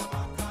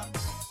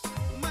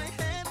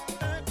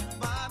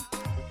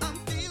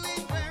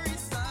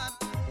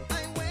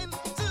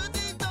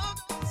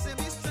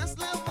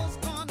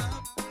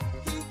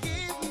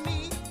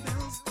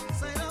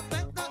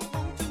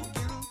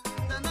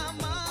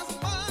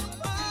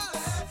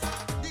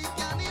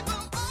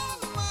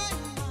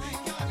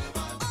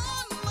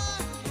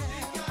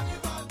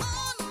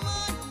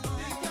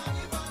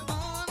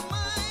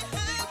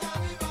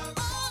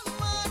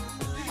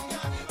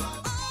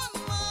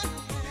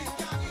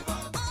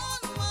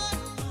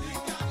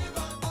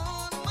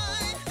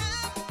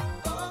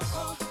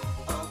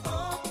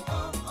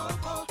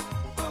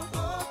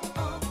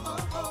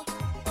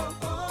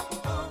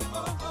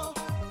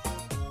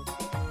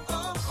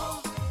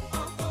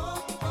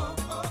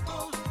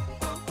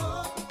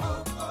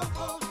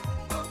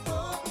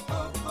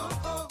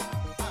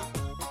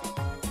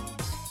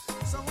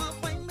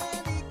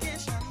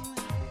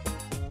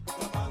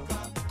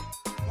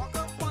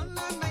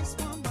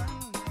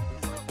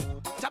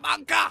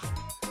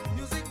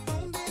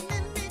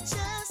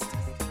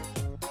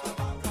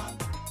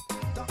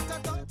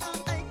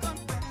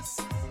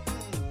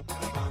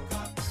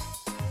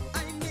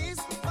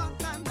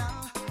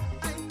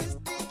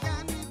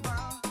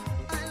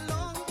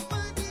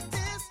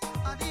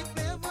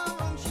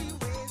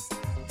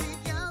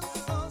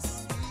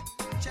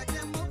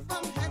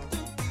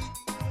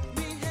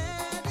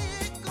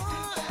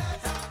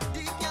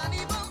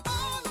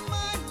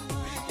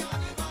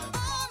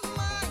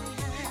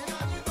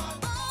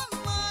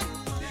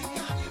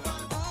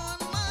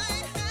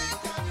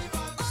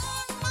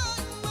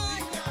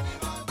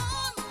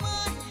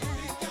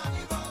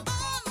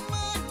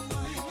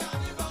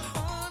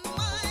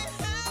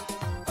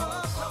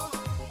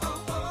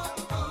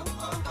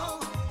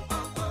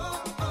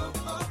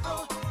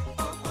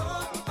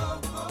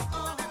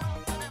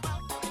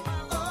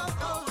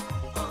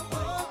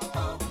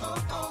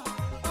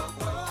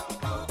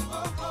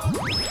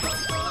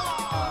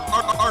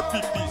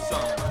 RPP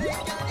sound.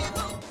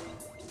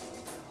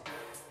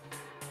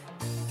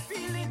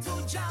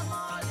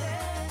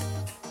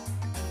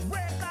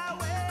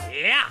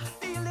 Yeah.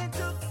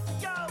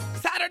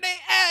 Saturday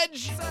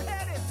Edge.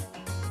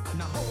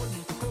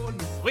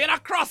 We're in a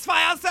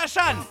crossfire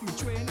session.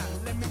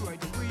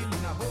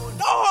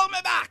 Don't hold me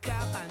back.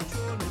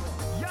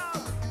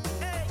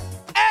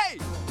 Hey.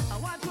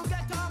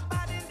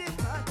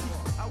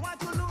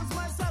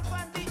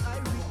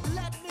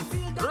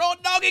 Road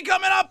doggy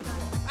coming up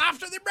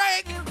after the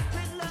break.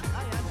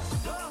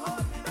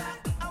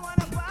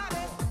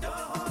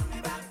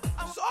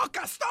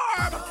 Soca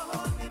Storm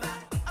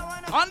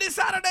on the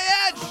Saturday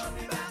Edge.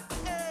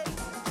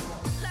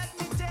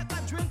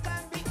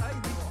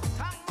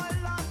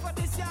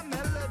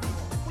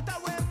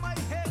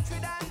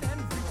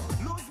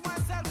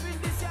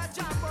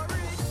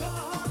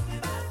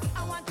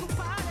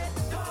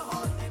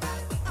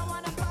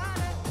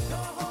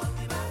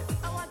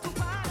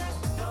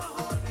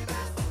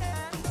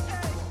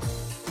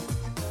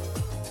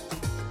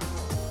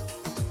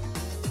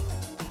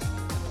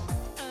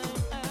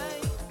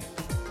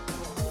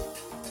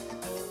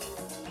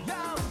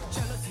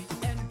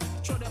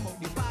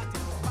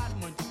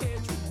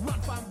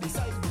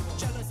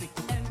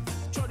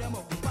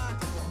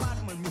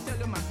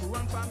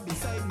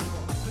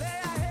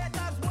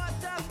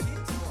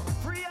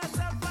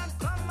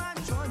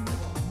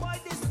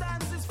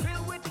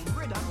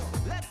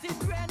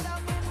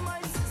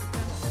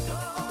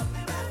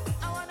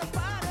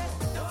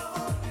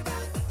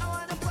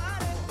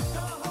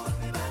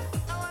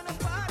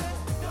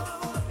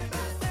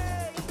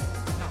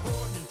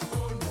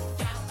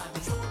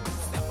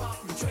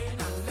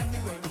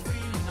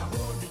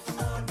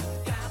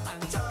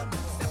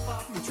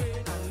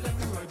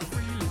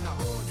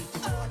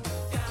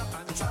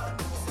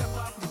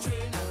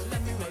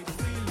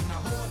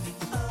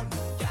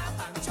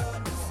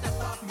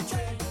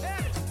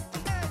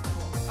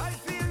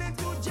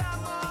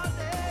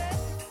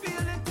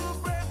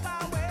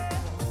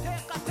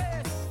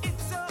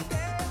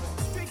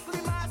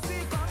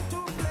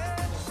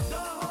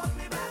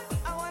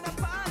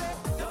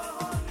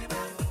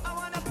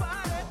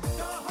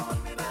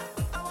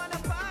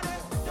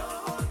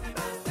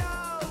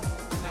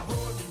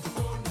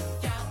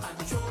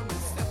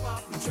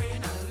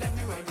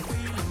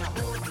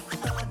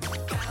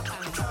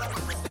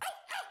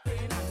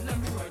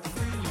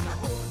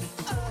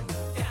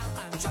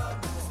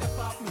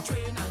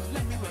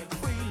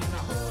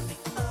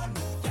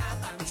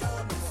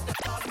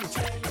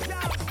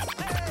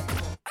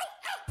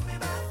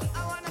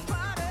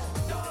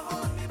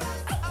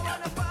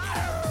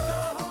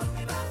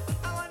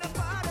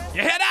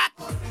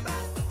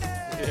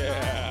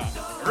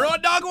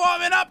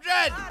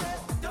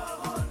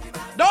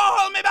 Don't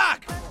hold me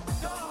back.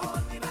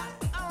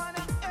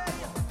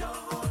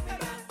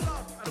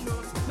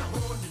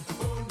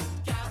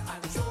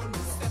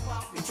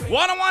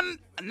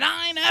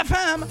 101.9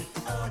 FM.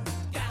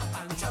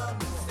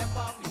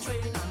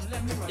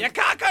 You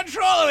can't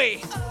control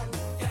me.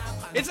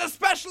 It's a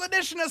special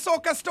edition of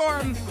Soca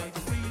Storm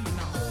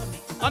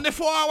on the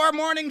 4-hour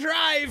morning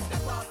drive.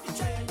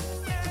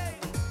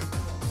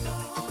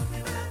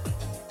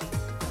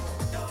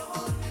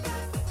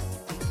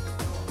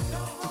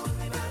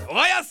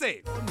 What you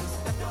say?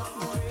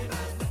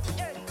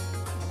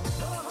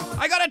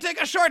 I gotta take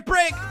a short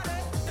break.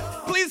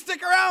 Please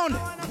stick around.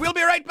 We'll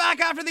be right back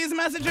after these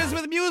messages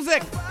with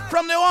music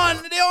from the one,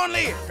 the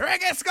only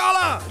Reggae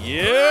Scholar.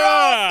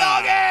 Yeah.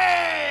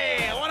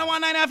 Doggy.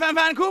 101.9 FM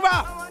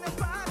Vancouver.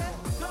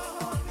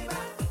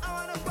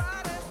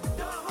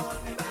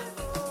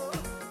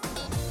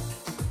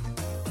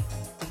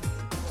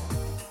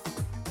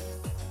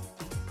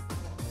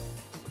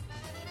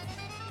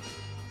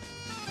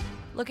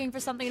 Looking for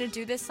something to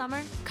do this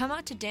summer? Come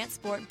out to Dance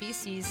Sport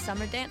BC's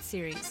Summer Dance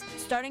Series.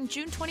 Starting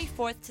June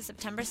 24th to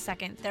September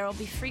 2nd, there will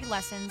be free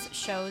lessons,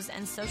 shows,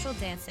 and social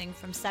dancing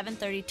from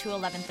 7:30 to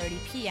 11:30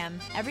 p.m.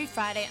 every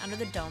Friday under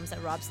the domes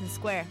at Robson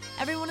Square.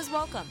 Everyone is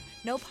welcome.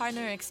 No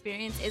partner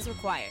experience is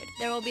required.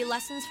 There will be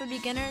lessons for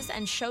beginners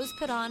and shows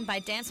put on by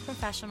dance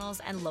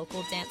professionals and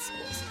local dance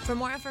schools. For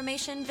more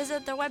information,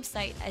 visit their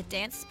website at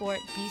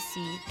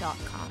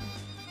dancesportbc.com.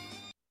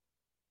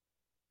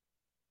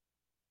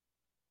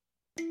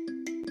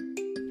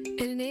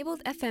 An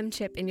enabled FM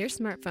chip in your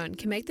smartphone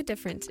can make the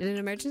difference in an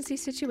emergency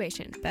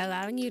situation by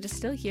allowing you to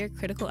still hear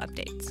critical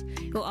updates.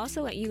 It will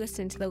also let you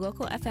listen to the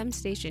local FM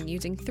station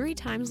using 3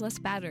 times less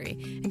battery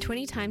and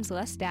 20 times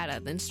less data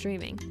than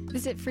streaming.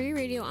 Visit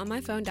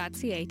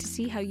freeradioonmyphone.ca to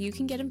see how you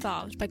can get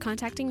involved by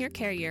contacting your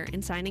carrier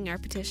and signing our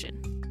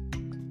petition.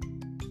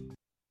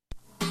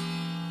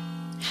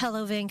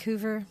 Hello,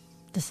 Vancouver.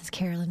 This is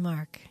Carolyn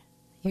Mark.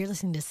 You're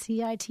listening to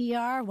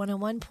CITR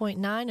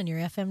 101.9 on your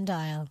FM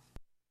dial.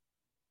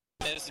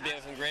 Hey, this is Ben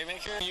from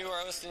Greymaker. You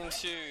are listening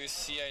to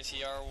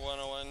CITR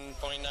 101.9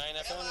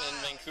 FM in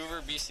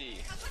Vancouver,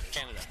 BC,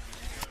 Canada.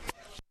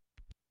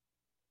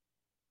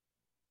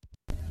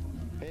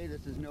 Hey,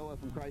 this is Noah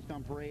from Christ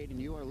on Parade,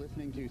 and you are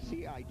listening to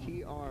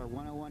CITR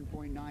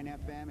 101.9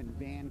 FM in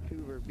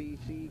Vancouver,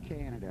 BC,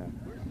 Canada.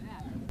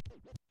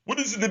 Well,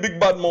 this is the Big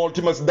Bad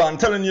Multimus Dan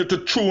telling you to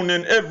tune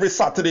in every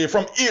Saturday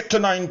from 8 to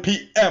 9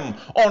 p.m.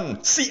 on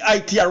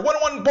CITR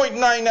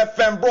 101.9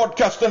 FM,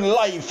 broadcasting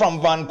live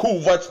from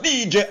Vancouver. It's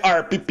DJ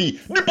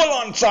RPP. Nipple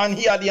answer, and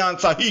he had the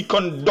answer. He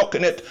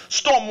conducting it.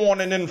 Storm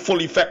warning in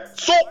full effect.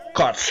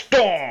 Soca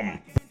Storm.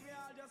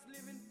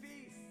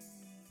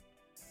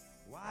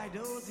 Why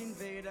those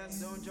invaders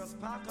don't just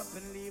pack up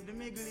and leave the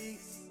Middle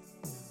East?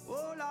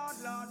 Oh, Lord,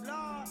 Lord,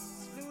 Lord.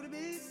 Slew the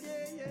beast,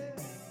 yeah,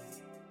 yeah.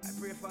 I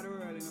pray for the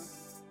world, you know.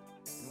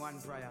 One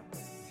prayer.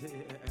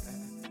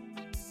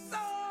 So,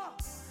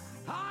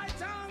 I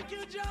thank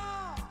you,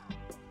 Jah,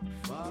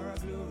 for a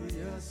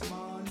glorious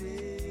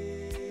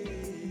morning.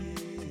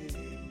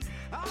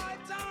 I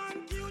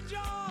thank you,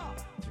 Jah,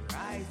 to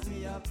rise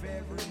me up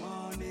every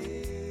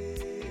morning.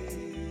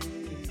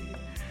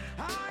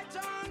 I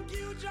thank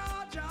you,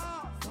 Jah,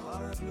 Jah,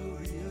 for a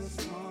glorious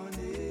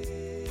morning.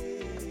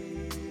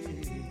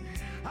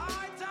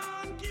 I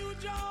thank you,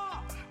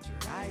 Jah, to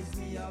rise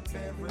me up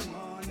every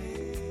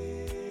morning.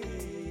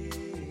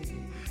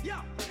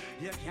 Yeah,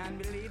 you can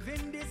believe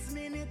in this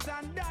minute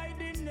and die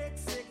the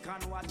next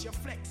second. Watch your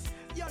flex,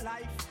 your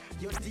life,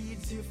 your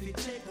deeds you fit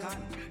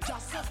taken.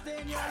 Just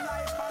sustain your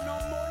life and no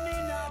money,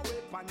 no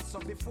weapon. So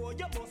before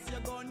you bust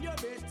your gun, you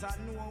better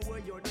know where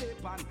you're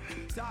dipping.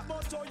 Talk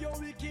about how you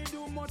wicked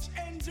do much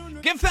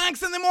engine. Give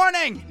thanks in the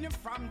morning.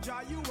 From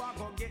Jah you are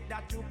gonna get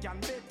that you can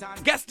bet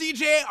on. Guest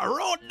DJ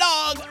Road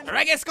Dog.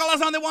 Reggae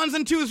Scholars on the ones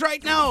and twos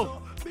right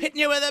now. Hitting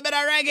you with a bit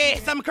of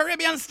reggae, some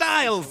Caribbean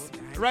styles.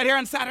 Right here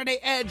on Saturday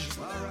Edge.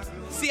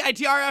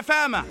 CITR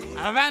FM,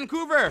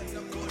 Vancouver.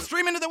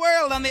 Streaming to the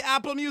world on the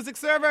Apple Music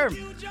server.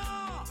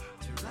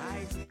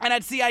 And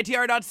at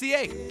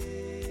CITR.ca.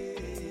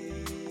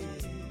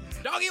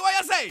 Doggy, what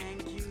you say?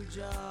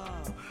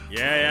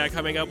 Yeah,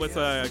 coming up with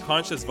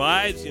conscious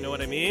vibes, you know what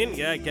I mean?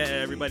 Yeah, get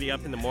everybody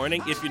up in the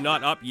morning. If you're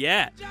not up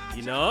yet,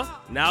 you know,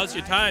 now's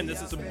your time.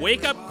 This is a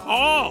wake-up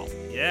call.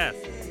 Yes.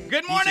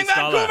 Good morning,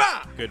 Vancouver.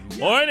 Vancouver. Good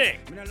morning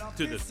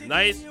to this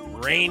nice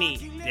rainy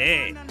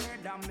day.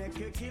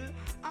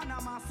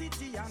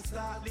 City and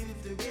start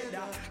live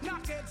together.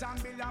 Knock it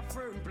and build a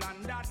firm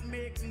plan that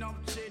make no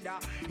cheddar.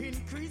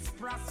 Increase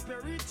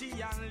prosperity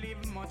and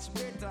live much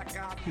better.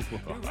 The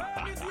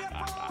world is here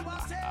for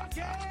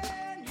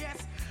overtaken.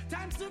 Yes,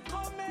 time to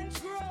commence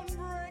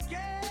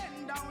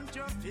groundbreaking. Don't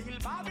you feel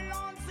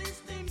Babylon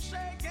system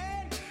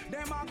shaking?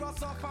 Them a go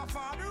suffer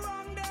for the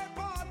wrong they're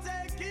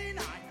partaking.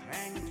 I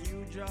thank you,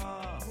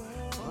 Jah,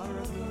 for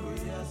a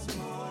glorious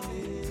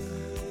morning.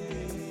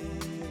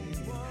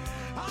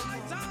 I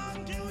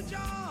thank you,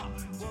 Jah,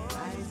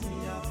 rise me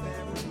up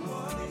every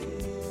morning.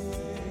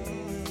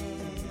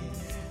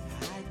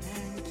 I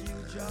thank you,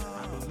 Jah.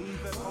 I believe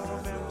that all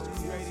of them is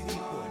ready to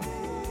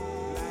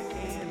equal.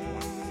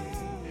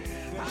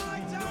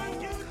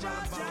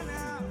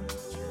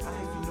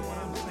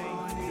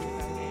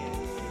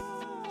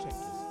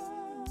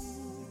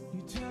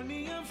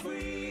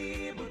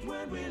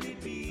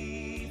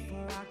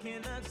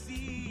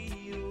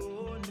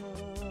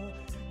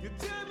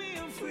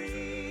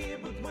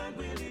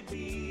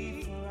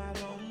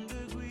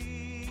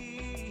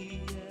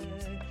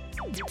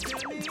 You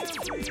tell me I'm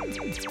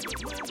free, but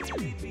when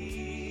will it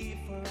be?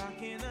 For I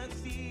cannot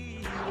see.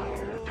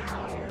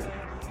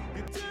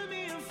 You tell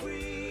me I'm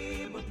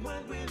free, but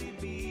when will it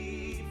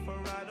be? For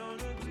I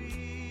don't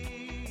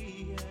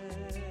agree.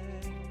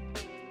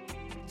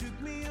 Took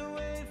me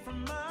away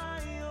from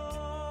my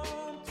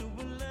home to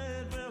a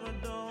land where I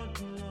don't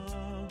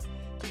belong.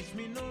 Teach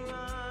me no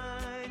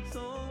right,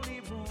 only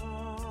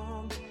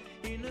wrong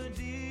in a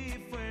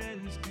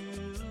different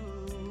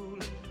school.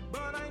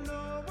 But I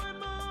know I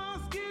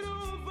must get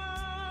over.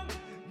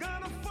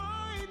 Gotta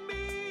find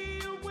me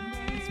a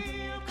way.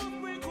 I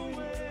must break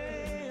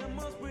away. I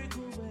must break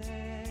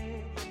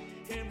away.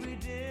 Every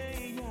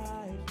day I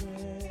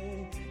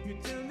pray. You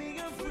tell me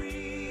I'm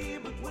free,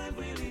 but when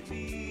will it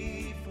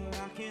be? For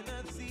I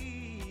cannot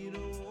see it. Oh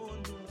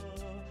no.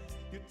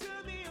 You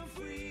tell me I'm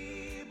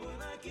free,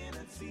 but I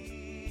cannot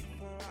see it.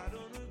 For I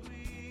don't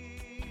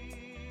agree.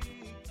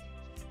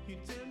 You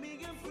tell me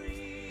I'm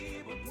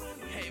free, but when will it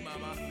be? Hey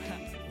mama,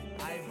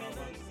 hi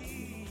mama.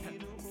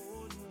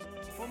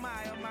 For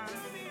my man,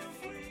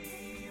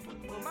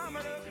 for mama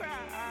don't cry.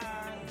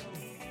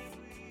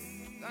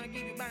 Gonna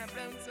give you banana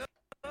flow so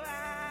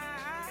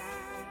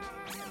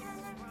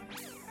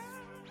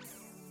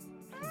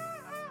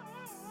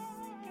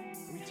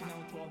reaching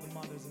out to all the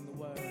mothers in the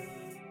world.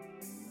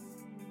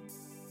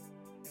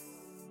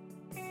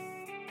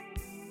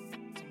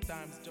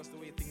 Sometimes it's just the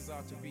way things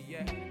are to be,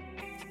 yeah.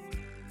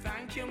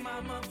 Thank you,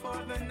 mama,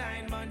 for the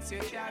 9 months you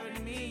carried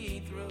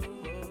me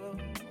through.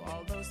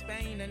 All those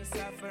pain and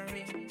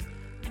suffering.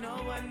 No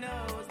one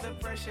knows the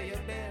pressure you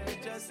bear,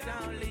 just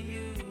only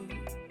you.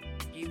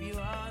 Give you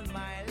all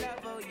my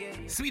love, oh yeah.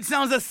 Sweet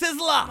sounds of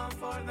Sizzler. Mama,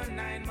 for the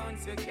 9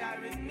 months you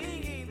carried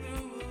me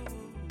through.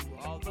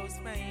 All those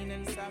pain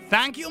and suffering.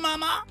 Thank you,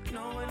 mama.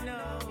 No one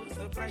knows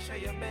the pressure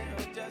you bear,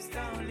 just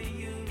only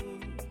you.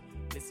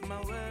 Listen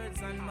my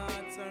words and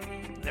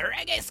muttering. The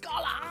Reggae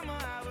Scholar. Mama,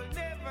 I will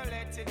never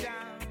let you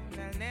down.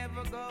 I'll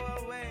never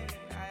go away.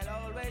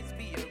 I'll always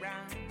be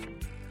around.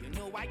 You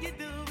know why you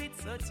do it,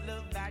 such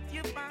love that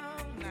you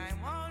found.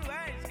 I'm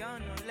always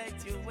gonna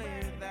let you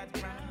wear that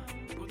crown.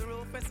 Through the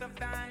roughest of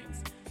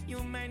times,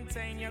 you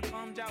maintain your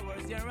calm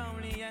towers, your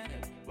only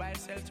end, while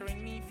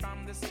sheltering me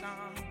from the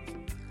storm.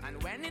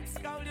 And when it's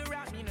cold, you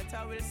wrap me in a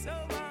towel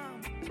so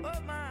warm.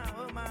 Oh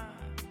my,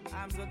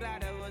 I'm so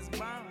glad I was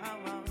born.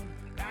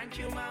 Thank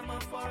you, mama,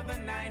 for the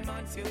 9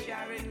 months you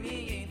carried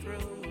me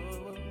through.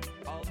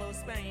 All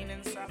those pain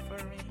and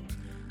suffering.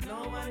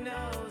 No one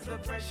knows the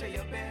pressure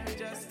you bear,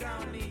 just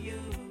only you.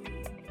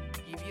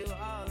 Give you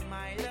all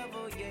my love,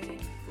 oh yeah.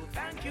 So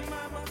thank you,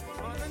 mama,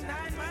 for the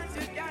 9 months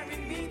you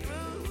carried me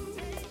through.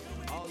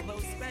 All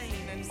those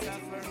pain and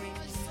suffering.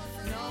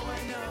 No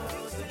one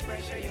knows the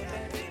pressure you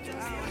bear,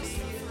 only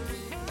you.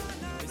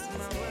 It's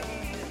my world.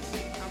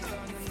 I'm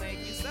gonna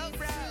make you so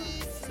proud.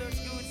 Such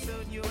good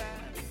son you are.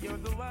 You're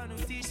the one who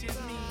teaches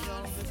me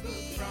all the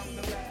good from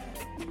the bad.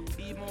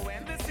 Even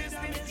when the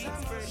system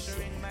keeps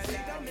pressure in my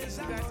life, because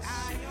I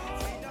know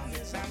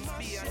thanks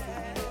be unto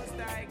the Most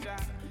High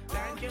God.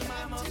 Thank you,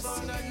 mama, for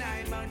the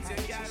 9 months you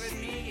carried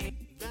me.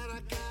 That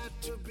I got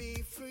to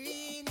be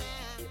free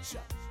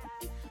now.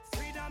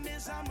 Freedom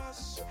is a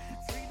must.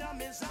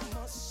 Freedom is a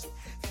must.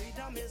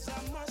 Freedom is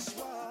a must,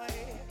 boy.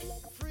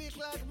 Freak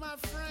like my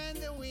friend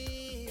the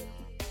wind.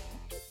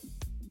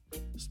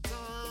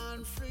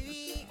 Stand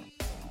free.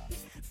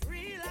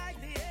 Free like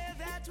the air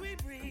that we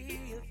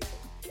breathe.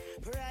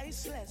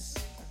 Priceless,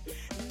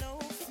 no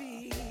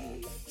fee.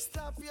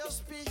 Stop your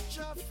speech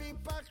of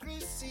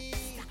hypocrisy.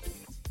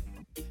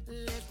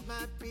 Let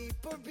my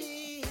people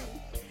be.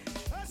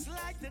 Just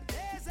like the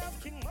days of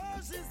King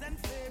Moses and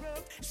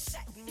Pharaoh,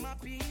 set my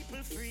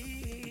people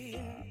free.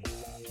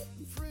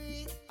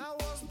 Free, I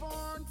was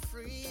born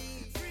free.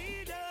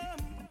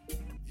 Freedom,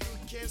 you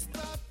can't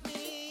stop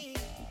me.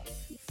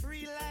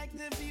 Free like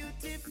the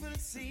beautiful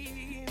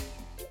sea.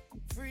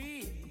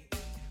 Free,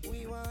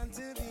 we want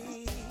to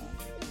be.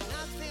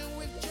 Nothing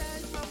will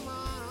change my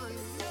mind.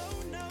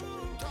 No.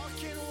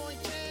 Talking won't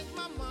change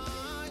my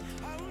mind.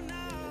 Oh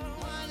no.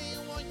 Money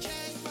won't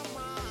change my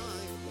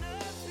mind.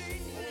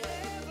 Nothing will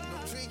ever. No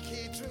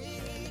tricky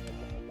trick.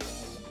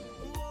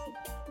 Whoa,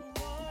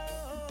 whoa,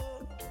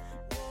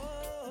 whoa,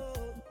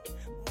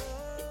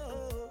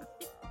 whoa.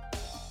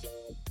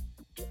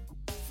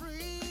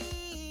 Free,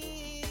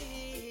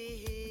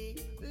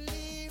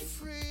 live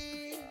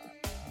free.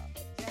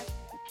 Yeah.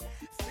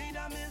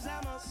 Freedom is a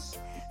must.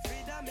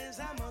 Freedom is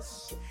a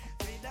must.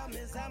 Freedom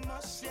is a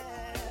must, yeah.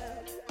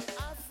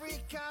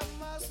 Africa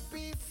must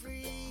be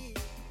free.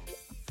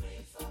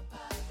 Free for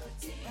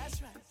poverty.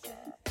 That's right,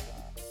 yeah.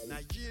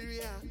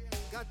 Nigeria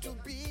got to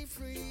be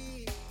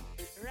free.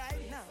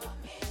 Right now.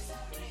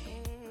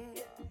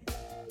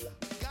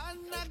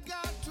 Ghana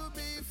got to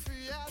be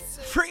free. I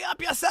say. Free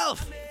up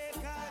yourself.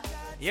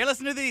 You're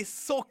listening to the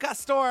Soca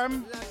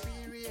Storm.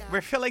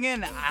 We're filling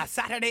in a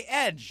Saturday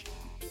Edge.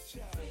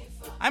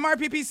 I'm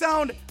RPP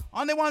Sound.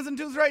 On the ones and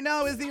twos right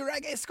now is the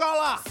Reggae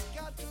Scholar,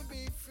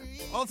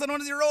 also known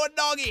as the Road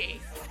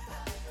Doggy.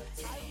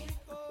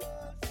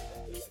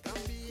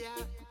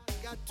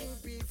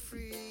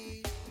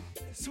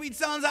 sweet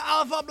sounds of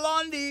Alpha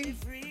Blondie.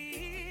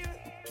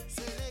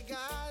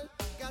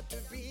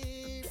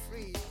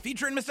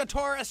 Featuring Mr.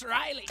 Taurus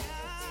Riley.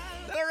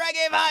 Little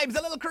reggae vibes,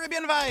 a little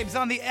Caribbean vibes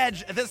on the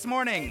edge this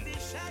morning.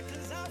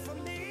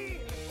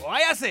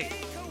 Why I say?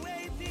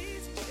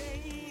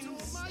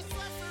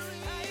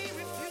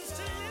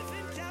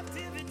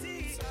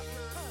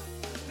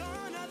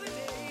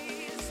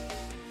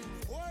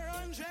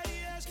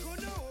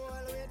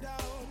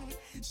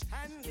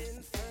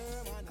 Standing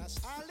firm on a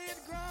solid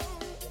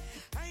ground,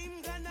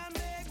 I'm gonna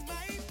make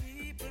my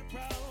people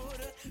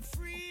proud.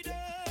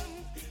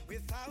 Freedom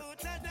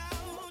without a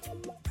doubt.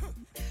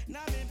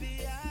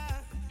 Namibia,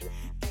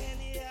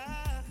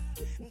 Kenya,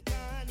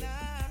 Ghana,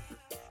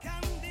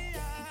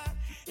 Gambia,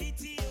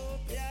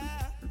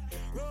 Ethiopia,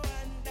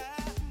 Rwanda,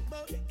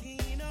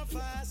 Burkina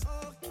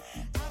Faso,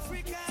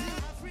 Africa.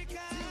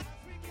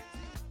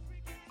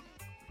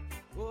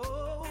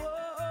 Oh.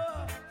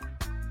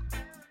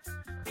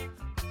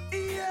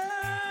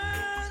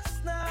 Yes,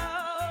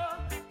 now.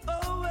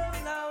 Oh, well,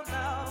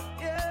 now,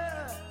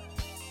 yeah.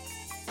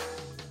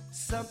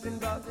 Something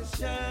about this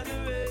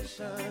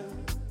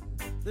generation.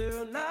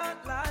 They're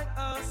not like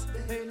us.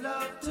 They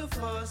love to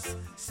fuss.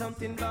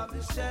 Something about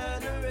this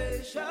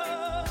generation.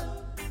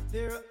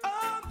 They're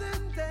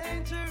often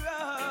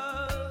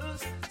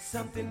dangerous.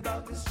 Something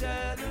about this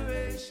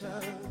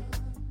generation.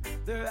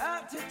 Their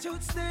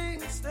attitude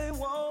stinks, they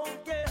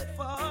won't get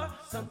far.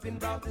 Something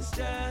about this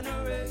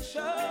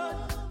generation.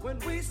 When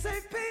we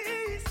say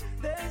peace,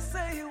 they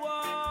say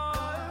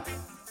war.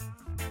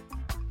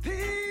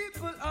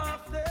 People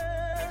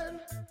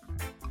often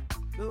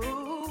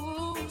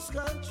lose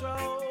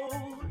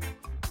control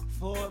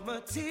for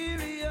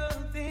material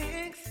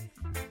things.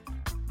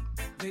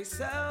 They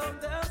sell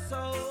their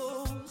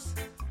souls,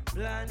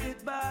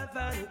 blinded by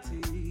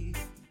vanity.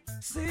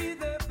 See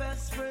their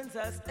best friends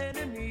as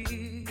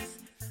enemies,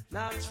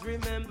 not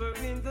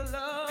remembering the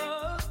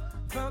love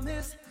from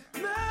His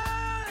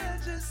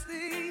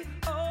Majesty.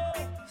 Oh,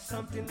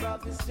 something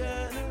about this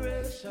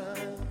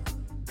generation.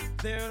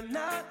 They're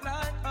not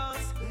like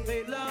us,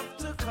 they love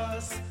to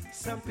cuss.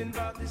 Something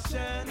about this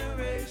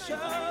generation.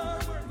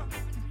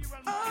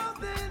 Oh,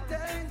 they're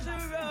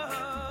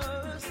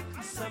dangerous.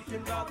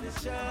 Something about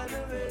this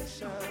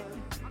generation.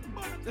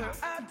 Their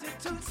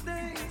attitude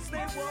stinks,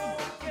 they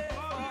won't get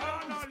far.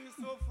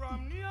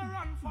 From near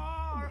and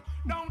far,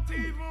 don't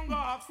even go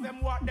ask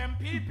them what them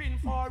peeping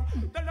for.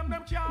 Tell them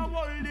can't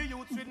hold the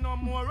youths with no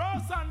more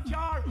us and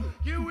car.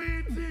 You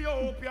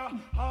Ethiopia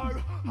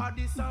or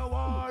Addis a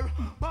war.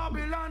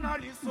 Babylon are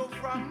this so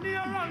from near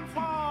and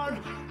far.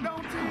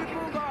 Don't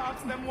even go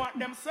ask them what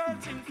them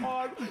searching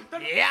for. Tell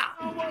them can't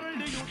hold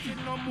the youths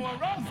with no more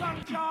us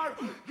and car.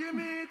 Give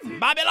me Ethiopia.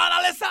 Babylon,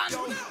 listen.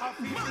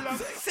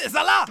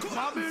 Sizzla.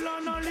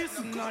 Babylon,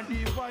 listen. A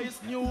device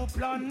new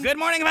plan. Good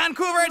morning,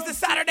 Vancouver. It's the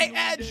Saturday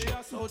Edge.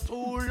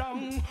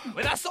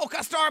 With a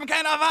soca storm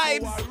kind of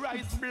vibes.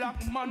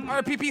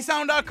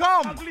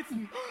 RPPsound.com.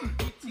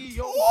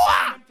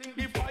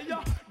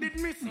 Did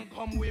missing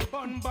come with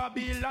on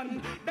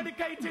Babylon,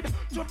 dedicated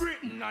to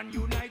Britain and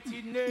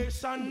United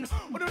Nations.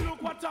 Wanna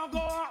look what I go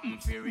happen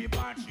for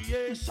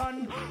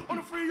repatriation.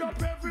 Wanna free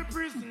up every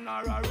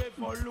prisoner, a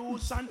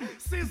revolution.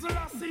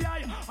 Sizzla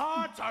CI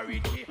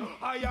authority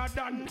higher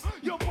than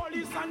your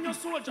police and your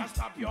soldiers.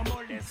 Stop your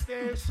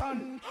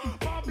molestation.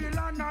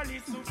 Babylon are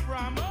listen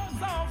from us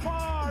so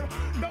far.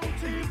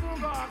 Don't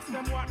even go ask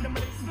them what them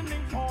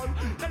listening for.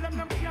 Tell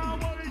them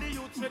can't hold the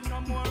youth with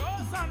no more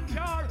us and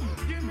car.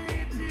 Give me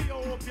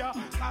Ethiopia,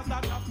 cause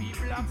that a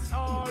people of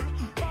soul.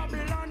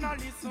 Babylon are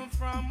listen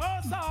from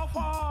us so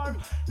far.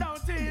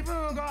 Don't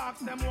even go ask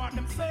them what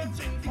them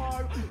searching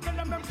for. Tell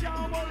them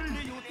can't hold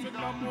the youth with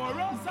no more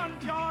us and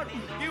car.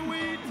 Give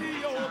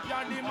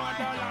Ethiopia, the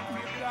motherland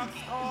people of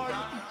soul.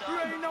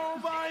 Rain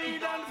over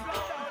it and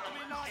flood out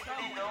me not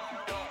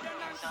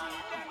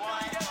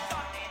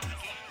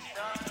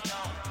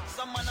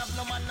some man have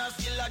no man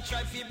still a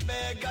try fi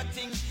beg a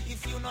thing.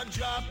 If you not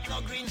drop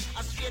no green,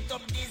 a straight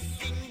up this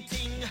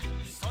thing.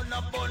 Son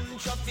a bun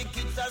traffic,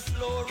 it's a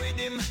slow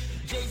rhythm.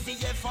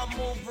 JCF a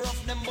move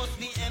rough, them bust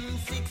the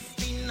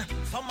M16.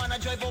 Some man a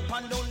drive up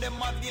and down, them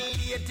have the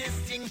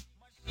latest thing.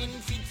 In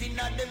fits in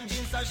a them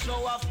jeans a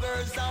show off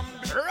girls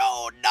and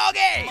road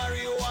doggy.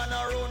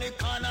 Marijuana round the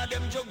corner,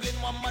 them juggling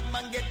one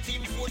madman get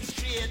team foot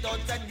straight out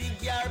of the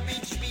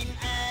garbage bin.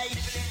 Aye.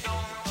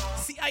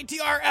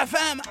 CITR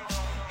FM.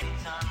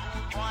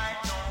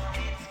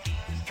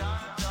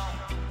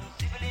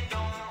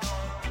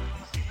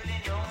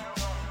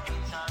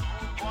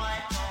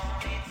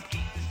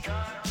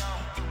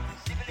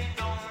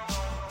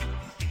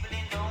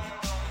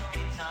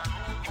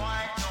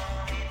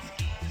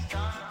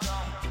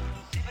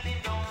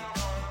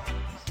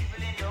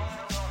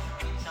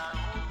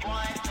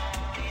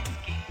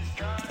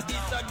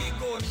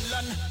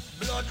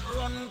 Blood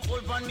run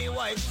cold on the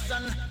white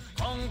sun.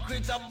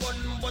 Concrete a bun,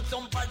 but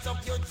some parts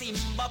of your team.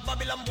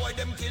 Babylon boy,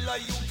 them kill a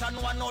youth and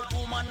one old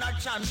woman a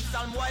chance.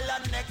 And while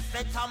the next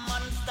set a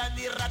monster,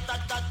 the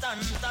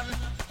rat-a-tat-tan-tan.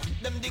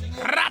 Them dig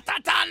more.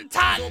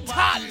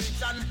 Ratatan-tan-tan.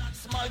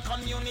 Small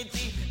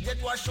community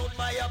get washed out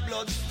by a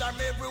blood storm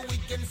every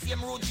weekend.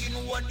 Same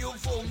routine, one new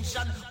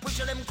function. Push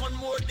them con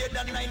more dead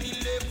than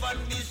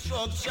 9/11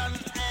 destruction.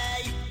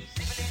 Hey.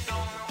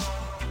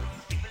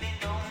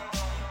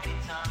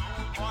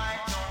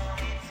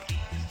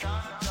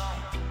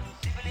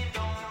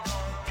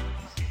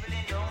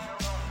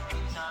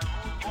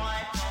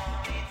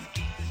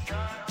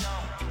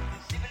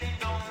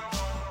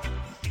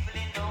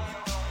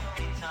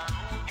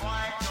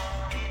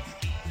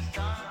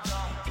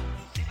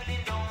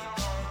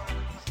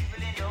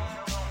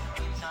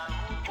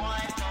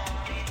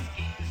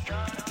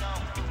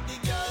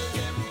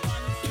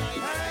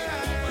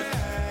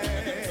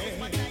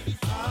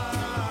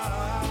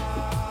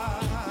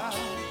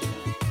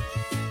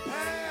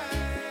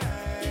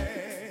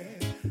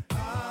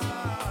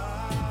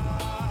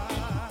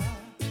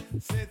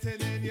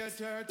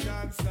 Church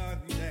on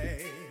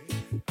Sunday,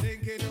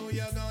 thinking who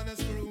you're gonna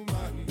screw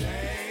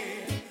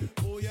Monday,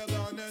 who you're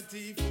gonna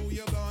thief, who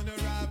you're gonna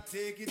rob.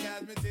 Take it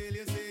as me till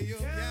you say you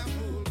can't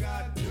fool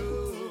God.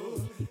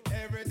 Do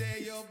every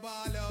day you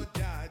ball out,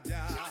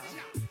 Jaja.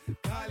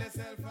 Call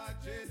yourself a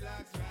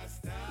dreadlocks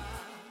Rasta.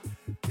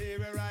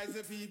 Terrorize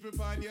the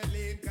people on your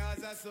lane,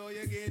 cause I saw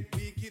you get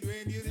wicked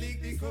when you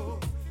lick the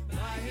code.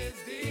 By his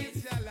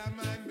deeds shall a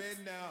man be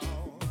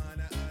known.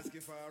 Wanna ask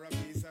you for a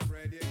piece of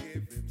bread, you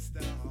give him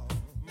stone.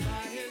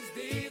 By his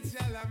deeds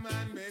shall a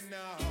man be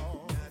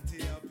known.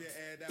 Natty up your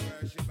head and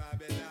worship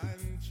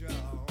Babylon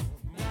throne.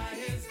 By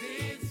his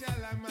deeds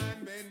shall a man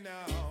be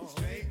known.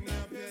 Straighten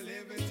up your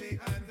liberty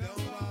and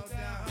don't bow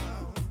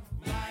down.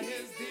 By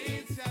his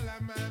deeds shall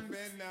a man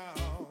be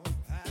known.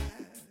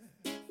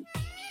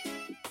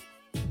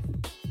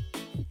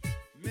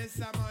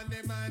 Mr.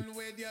 Money Man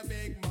with your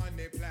big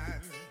money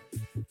plan.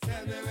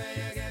 Tell me where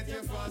you get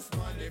your first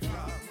money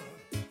from.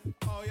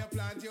 How you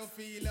plant your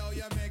field, how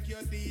you make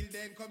your deal.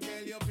 Then come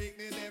tell your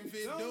picnic them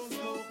fit don't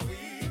smoke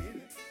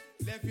weed.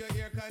 Left your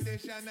air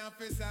condition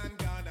office and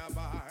gone a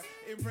bar.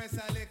 Impress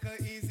a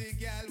little easy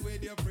gal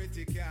with your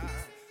pretty car.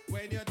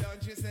 When you're done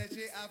she said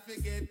she have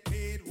to get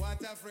paid.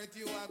 What a fret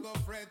you a go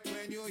fret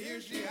when you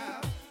hear she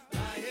have.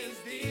 By his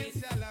deeds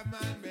shall a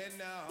man be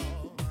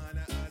known.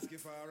 Wanna ask you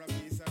for a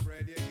piece of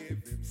bread you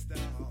give him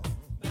stone.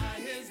 By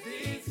his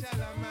deeds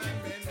shall a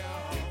man be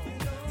known.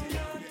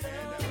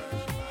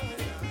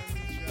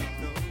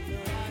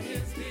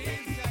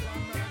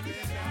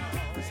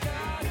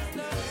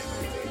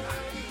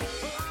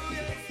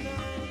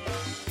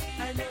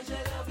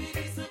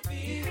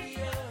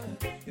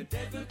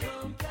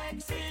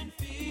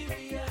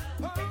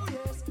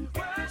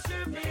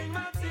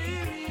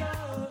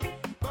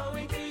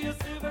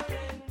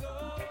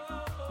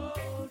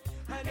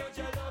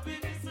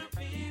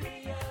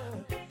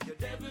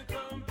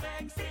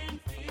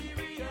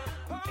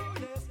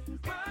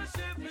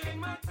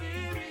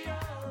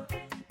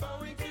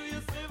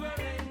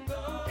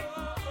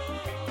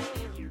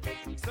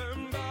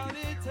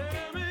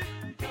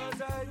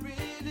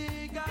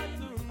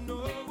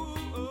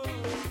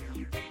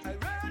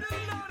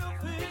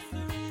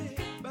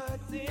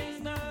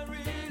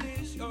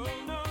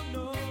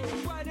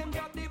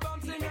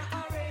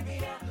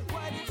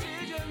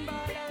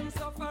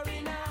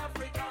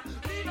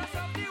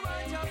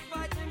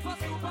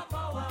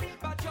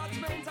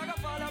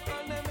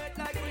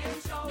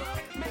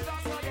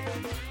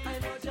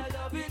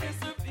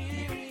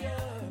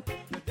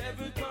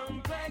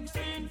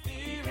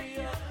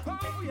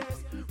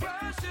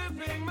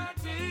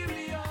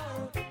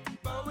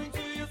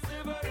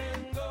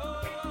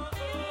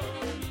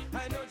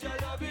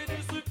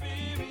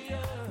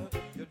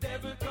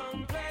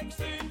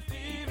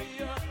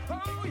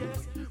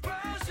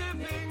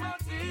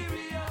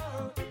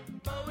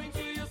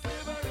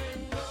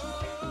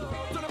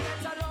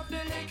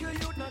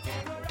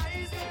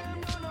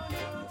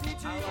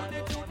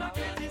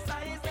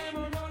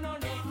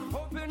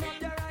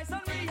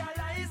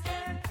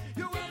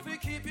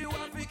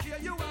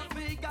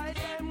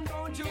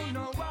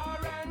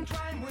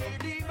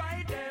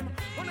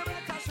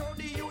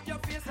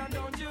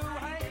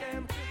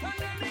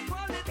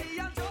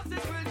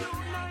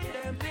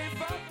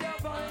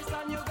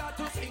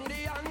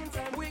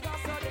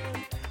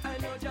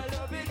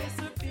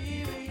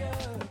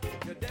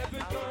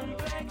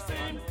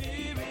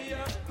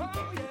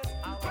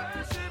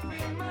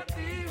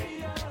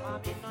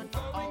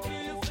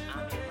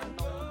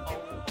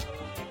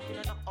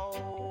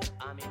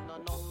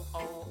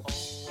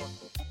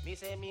 Me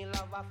say me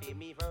love her for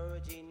me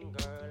virgin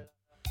girl.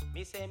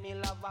 Me say me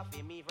love her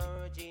for me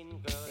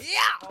virgin girl.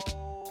 Yeah.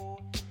 Oh,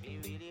 me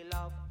really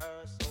love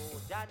her so.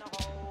 Jah know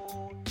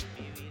how.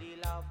 Me really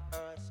love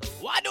her so.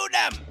 What do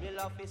them? Me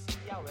love to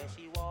see her when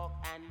she walk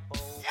and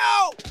pose.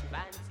 Yo.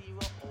 Fancy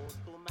rockos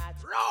to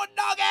match. Road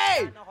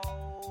doggy. Jah know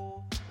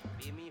how.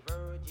 Be me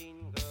virgin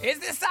girl. Is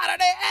this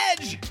Saturday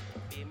Edge?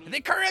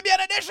 The Caribbean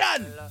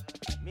edition.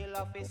 Me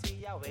love to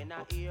see her when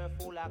I ear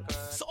full of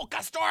girls.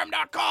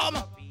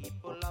 SocaStorm.com.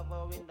 People love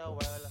her in the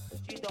world.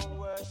 She don't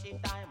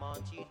worship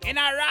diamond. She don't in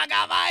a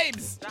raga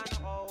vibes.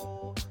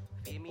 Oh,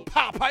 be me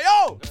Papa,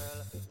 yo!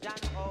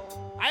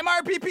 I'm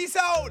RPP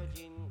Sound.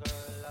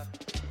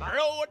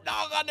 Road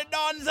Dog on the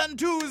Dons and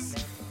Twos.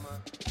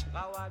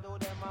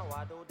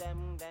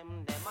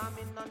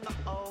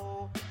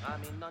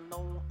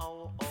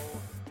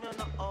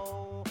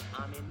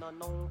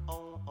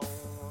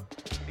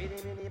 Giddy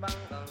mini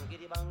bang gang,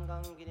 giddy bang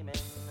gang, giddy men.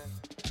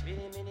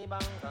 Giddy mini bang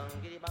gang,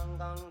 giddy bang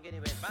gang, giddy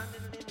men.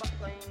 Bandin in buck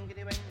going,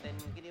 giddy men, then,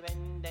 giddy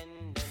men, then.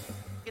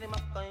 Giddy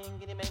muck going,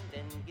 giddy men,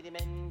 then, giddy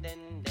men, then.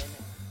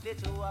 The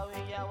two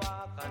away a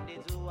walk and the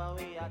two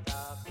away a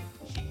talk.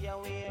 She a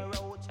wear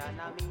roach and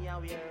a me a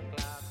wear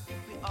clock.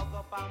 We hug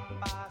up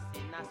and pass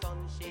in a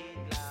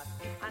sunshade glass.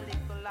 And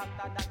little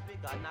after that we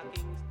gonna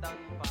Kingston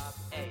Park.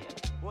 Hey,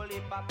 whole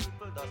heap of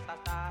people just a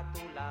start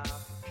to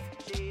laugh.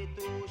 She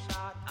too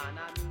short and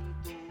a me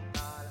too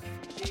tall.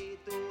 She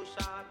too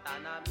short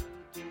and a me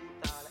too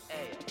tall.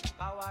 Hey,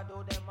 how do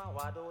them a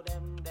what do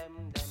them.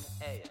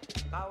 Hey,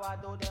 how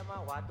do them a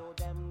what do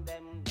them.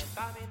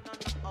 Come in on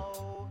the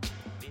oh.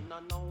 Me no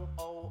know,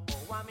 oh,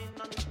 I'm in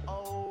no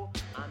know,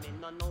 I'm in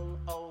no know,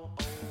 oh.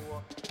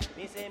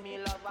 Me say me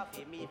love her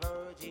for me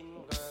virgin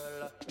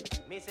girl.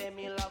 Me say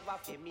me love her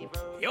for me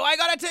virgin. Yo, I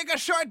gotta take a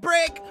short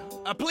break.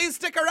 Please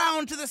stick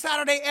around to the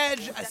Saturday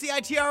Edge at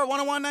CITR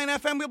 101.9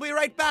 FM. We'll be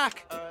right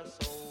back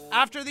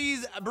after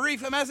these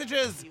brief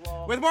messages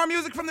with more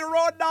music from the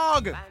Road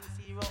Dog.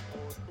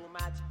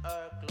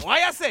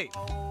 Why I say?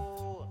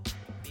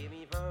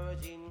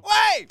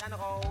 Wait!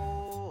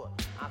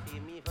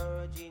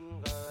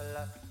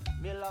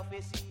 Me love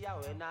to see you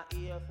when I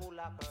ear full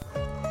of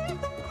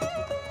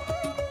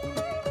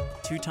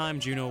Two-time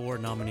Juno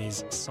Award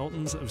nominees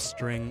Sultans of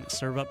String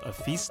serve up a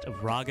feast of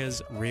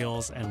ragas,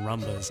 reels, and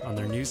rumbas on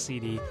their new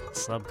CD,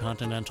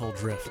 Subcontinental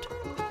Drift.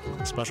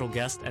 Special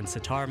guest and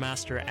sitar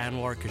master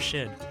Anwar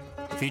Kashid,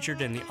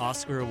 featured in the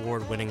Oscar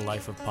Award-winning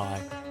Life of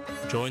Pi,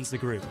 joins the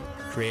group,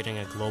 creating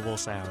a global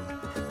sound.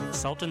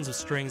 Sultans of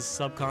String's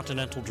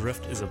Subcontinental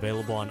Drift is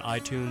available on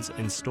iTunes,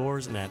 in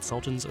stores, and at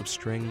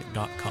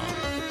sultansofstring.com.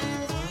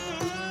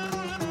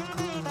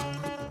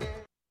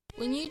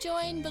 When you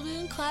join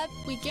Balloon Club,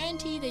 we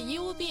guarantee that you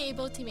will be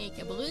able to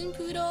make a balloon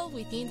poodle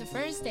within the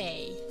first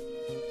day.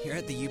 Here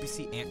at the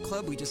UBC Ant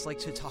Club, we just like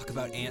to talk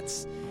about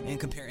ants and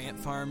compare ant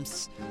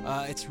farms.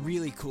 It's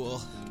really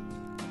cool.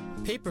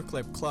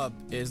 Paperclip Club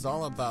is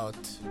all about,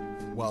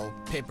 well,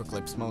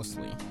 paperclips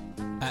mostly.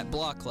 At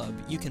Blah Club,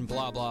 you can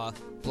blah blah,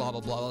 blah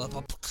blah blah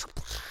blah.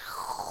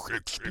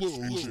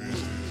 Explosion.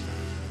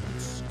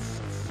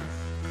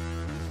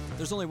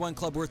 There's only one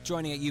club worth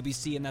joining at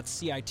UBC, and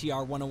that's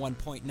CITR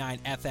 101.9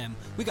 FM.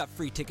 We got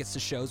free tickets to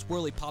shows,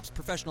 whirly pops,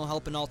 professional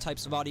help in all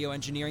types of audio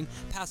engineering,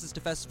 passes to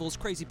festivals,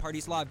 crazy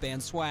parties, live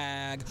band,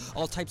 swag.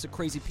 All types of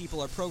crazy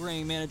people. Our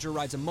programming manager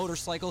rides a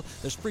motorcycle.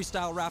 There's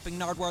freestyle rapping,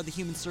 Nardwar the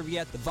Human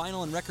Serviette, the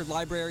vinyl and record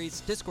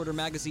libraries, Discorder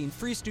magazine,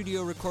 free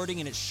studio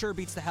recording, and it sure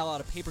beats the hell out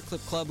of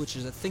Paperclip Club, which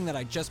is a thing that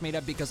I just made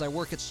up because I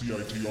work at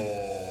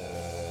CITR.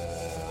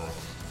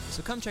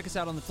 So come check us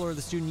out on the floor of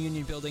the Student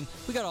Union building.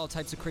 We got all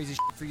types of crazy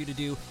shit for you to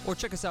do, or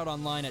check us out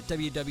online at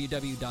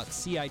www.citr.ca.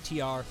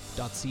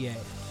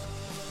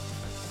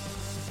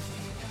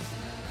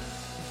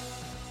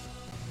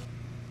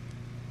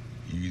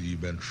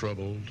 You've been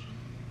troubled,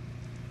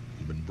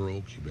 you've been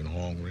broke, you've been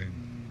hungry,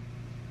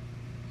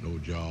 no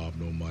job,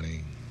 no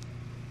money.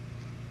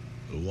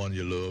 The one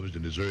you loved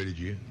and deserted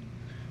you,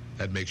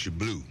 that makes you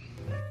blue.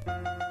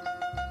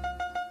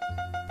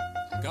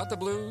 Got the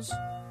blues?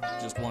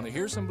 Just want to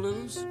hear some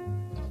blues?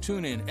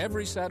 Tune in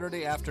every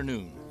Saturday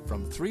afternoon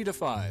from 3 to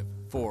 5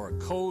 for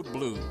Code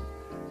Blue.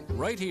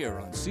 Right here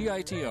on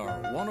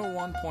CITR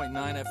 101.9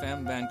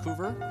 FM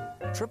Vancouver,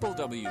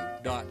 www.citr.ca.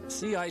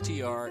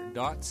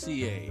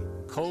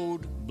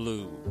 Code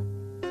Blue.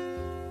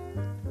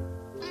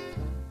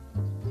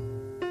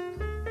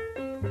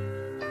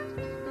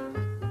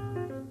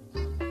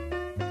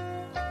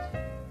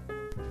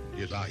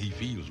 Just how he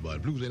feels about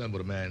it. Blues ain't nothing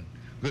but a man.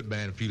 Good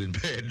man feeling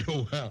bad,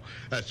 no how.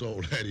 That's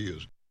all that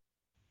is.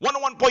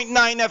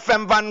 101.9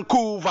 FM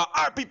Vancouver,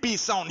 RPP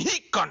Sound, he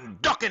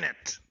conducting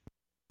it.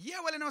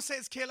 Yeah, well, you know,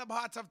 says Caleb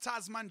Hart of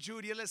Tasman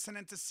Jude. You're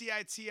listening to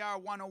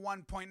CITR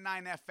 101.9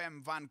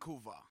 FM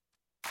Vancouver.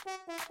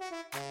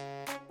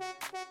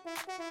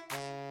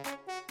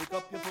 Pick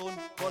up your phone,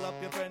 call up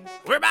your friend.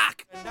 We're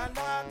back.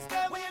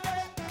 Stay where you're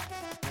there.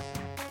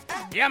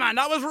 Yeah, man,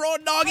 that was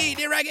Road Doggy,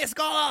 the reggae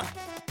scholar.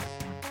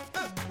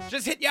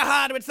 Just hit you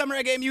hard with some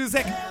reggae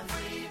music.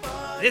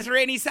 This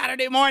rainy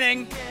Saturday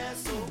morning.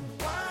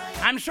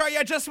 I'm sure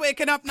you're just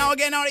waking up now,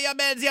 getting out of your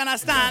beds, you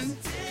understand?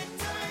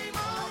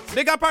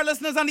 Big up our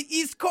listeners on the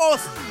East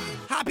Coast.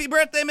 Happy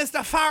birthday,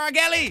 Mr.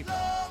 Faragelli.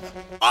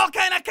 All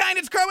kind,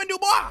 it's Kerwin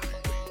Dubois.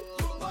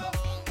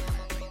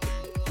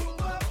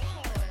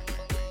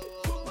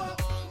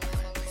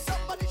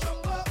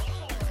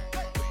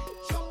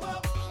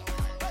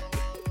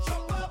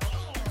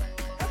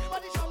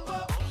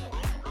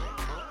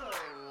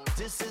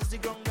 This is the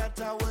ground that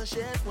I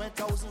worship, where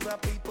thousands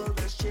of people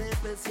worship.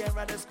 This year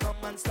I just come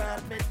and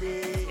start my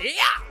day.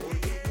 Yeah! Oh,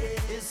 yeah.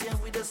 This year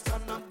we just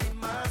turn up the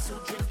mass, who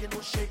drinking,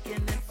 who shaking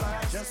and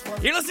fast.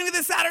 You're listening to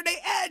the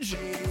Saturday Edge.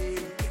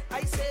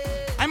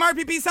 I'm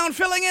RPP Sound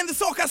filling in the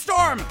Soca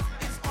Storm.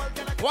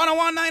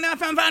 101.9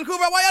 FM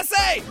Vancouver, what you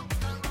say?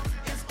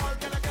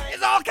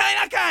 It's all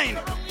kind.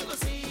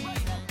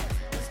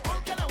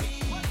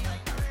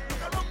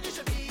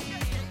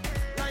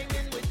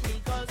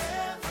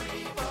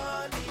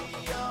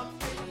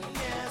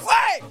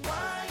 Wait!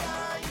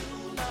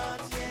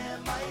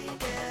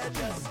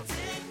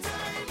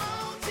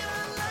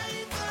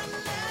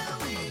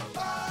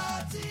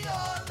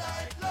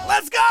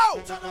 Let's go!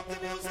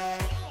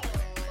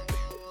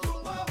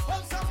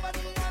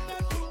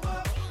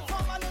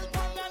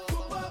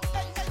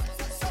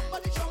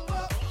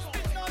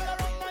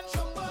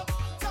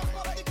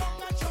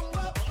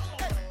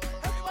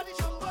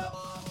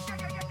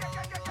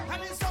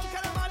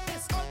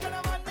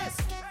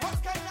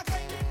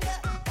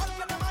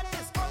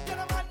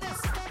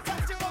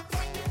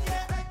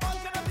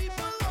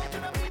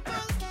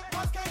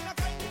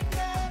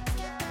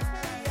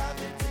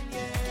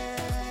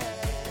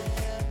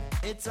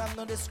 It's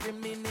no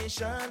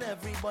discrimination.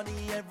 Everybody,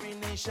 every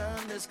nation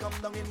has come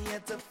down in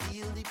here to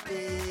feel the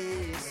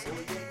pace.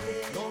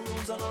 No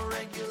rules or no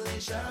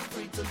regulation.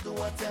 Free to do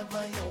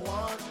whatever you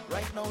want.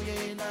 Right now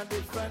you're in a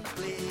different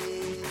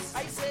place.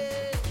 I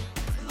say,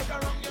 look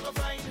around, you're gonna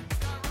find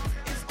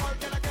it's all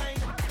kind of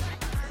kind.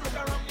 Look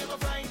around, you're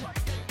gonna find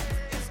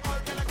it's all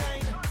kind of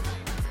kind.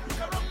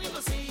 Look around, you're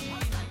gonna see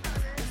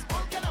it's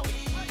all kind of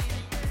weed.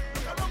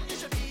 Look around, you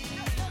should be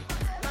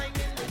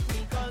lining with me,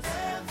 'cause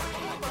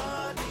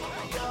everybody.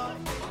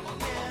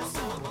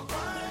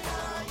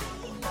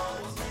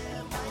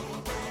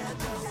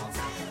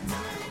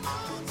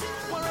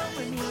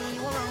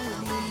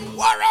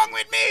 What wrong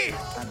with me?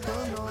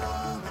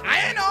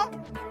 I know.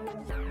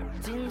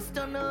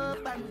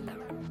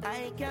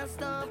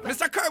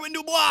 Mr. Kerwin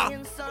Dubois.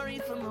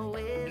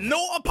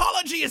 No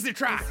apology is the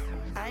track.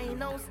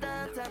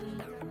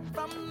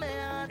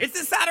 It's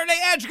the Saturday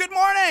Edge. Good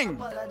morning.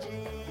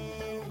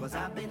 'Cause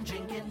I've been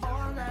drinking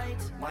all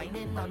night,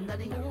 whining under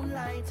the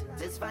moonlight.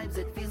 This vibes,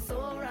 it feels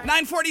so right.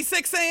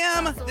 9:46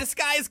 a.m. The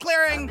sky is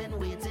clearing.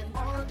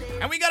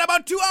 And we got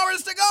about 2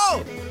 hours to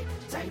go.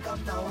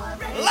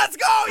 Let's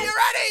go. You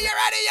ready? You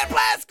ready? You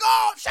let's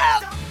go.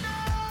 Shout.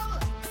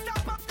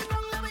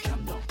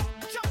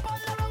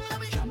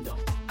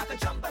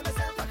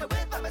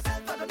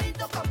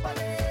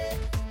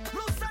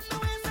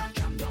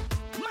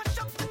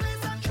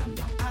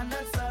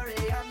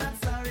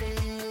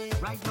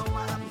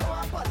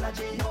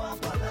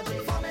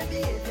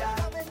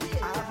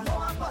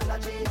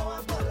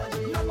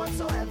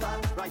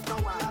 Right now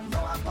I have no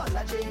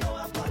apology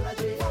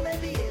for my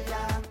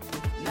behavior.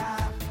 Nah.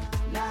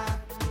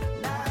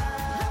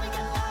 Let me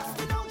get lost,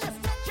 you know, just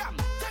take jam.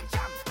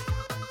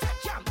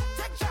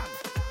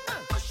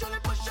 Push on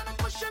it, push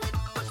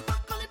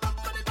back on it.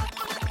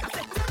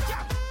 Take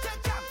jam.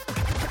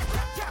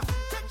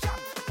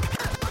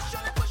 Push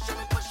on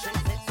it.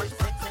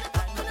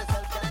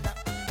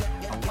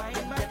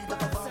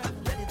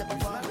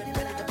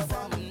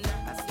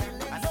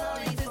 I know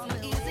it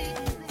isn't easy,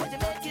 but you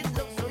make it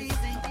look so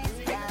easy.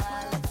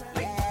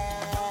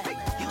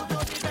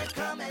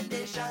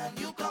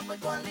 You come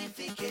with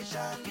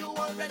qualification. You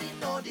already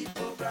know the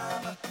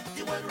program.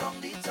 You went wrong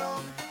the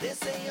tongue. They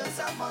say you're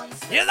a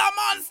monster. You're a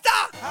monster.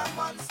 A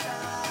monster.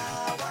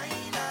 Why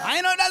not?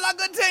 I know that's a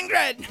good thing,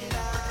 Gred.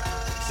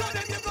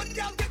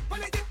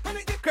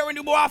 Kerwin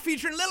Dubois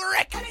featuring Lil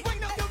Rick.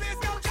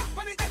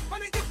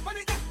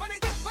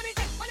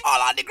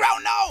 All on the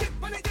ground now.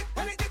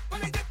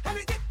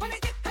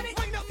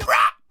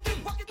 Rap.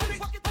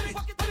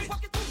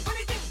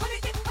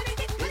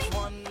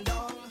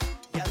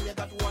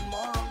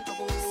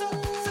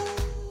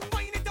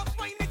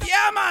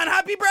 Yeah, man.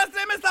 Happy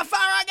birthday, Mr.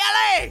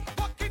 Farragelli.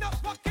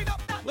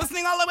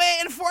 Listening all the way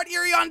in Fort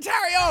Erie,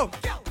 Ontario.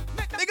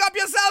 Big up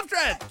yourself,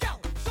 Dred.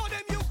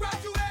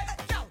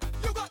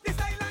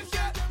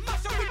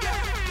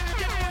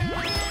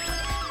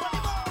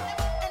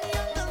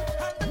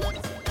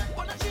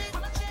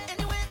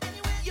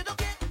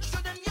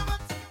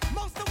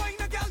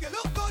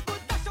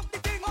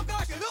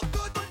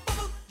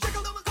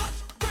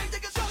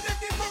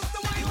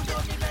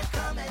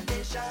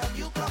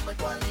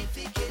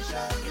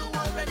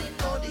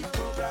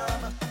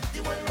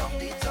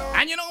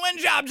 And you know when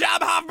Jab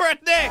have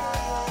birthday,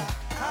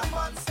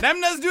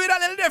 them does do it a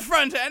little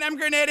different, and them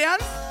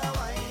Grenadians.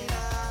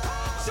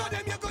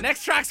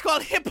 Next track's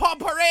called Hip Hop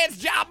Parade's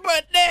Jab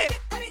birthday.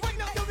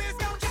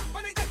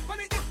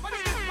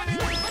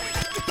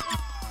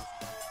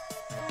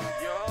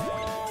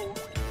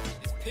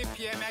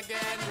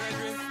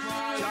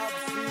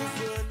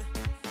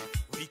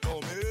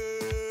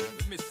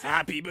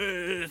 Happy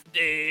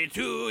birthday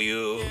to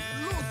you.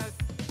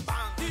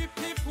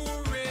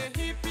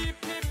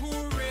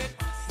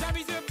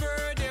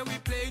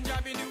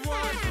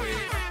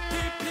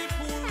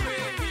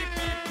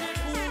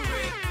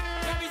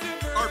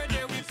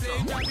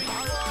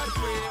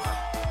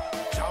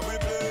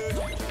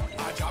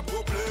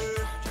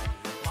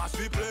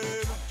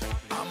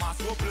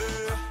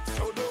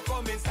 So don't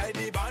come inside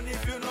the band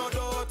if you know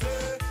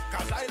dirty.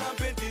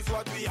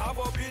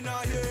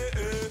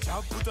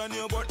 Put on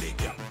your body,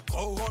 girl.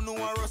 Go on no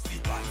a rusty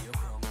pan.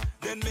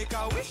 Then make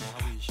a wish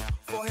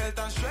for health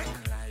and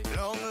strength.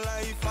 Long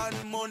life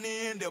and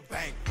money in the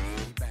bank.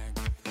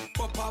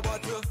 Pop a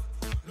bottle.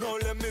 Now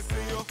let me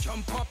see you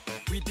jump up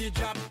with the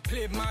job,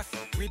 play mass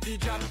with the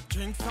job,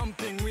 drink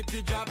something with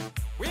the job.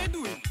 We're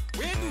doing,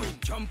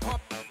 jump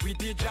up with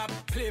the job,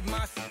 play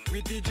mass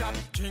with the job,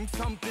 drink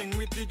something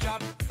with the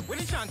job. Where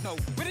the chant now?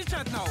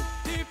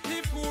 Hip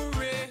hip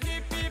hooray,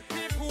 hip hip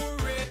hip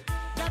hooray.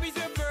 Job is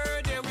a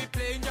birthday, we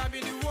playing job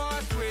in the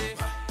worst way.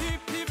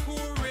 Hip hip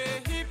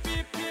hooray, hip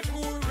hip hip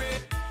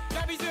hooray.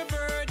 Job is a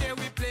birthday,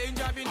 we playing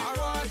job in the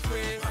worst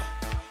way.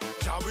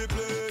 Job we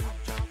play,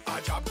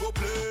 a job go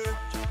play.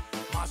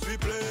 We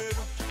play,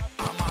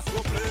 I must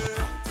go play.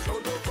 So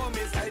don't come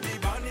inside the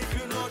band if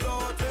you know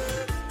don't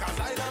it. Cause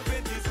I don't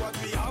bet is what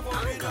we have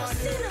on in our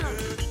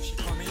head. She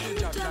come in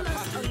the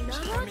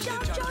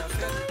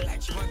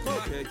job,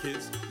 okay,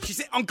 kids. She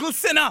said, Uncle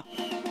Sinner.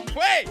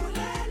 Wait.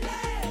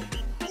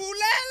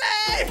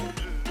 Ulele.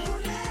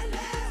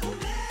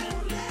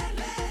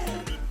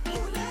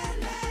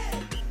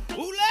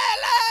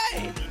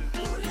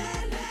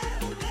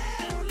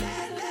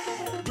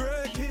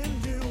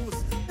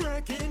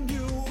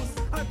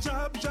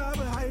 Job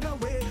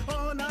hideaway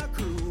on a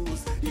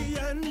cruise. He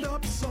end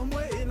up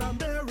somewhere in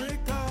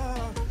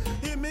America.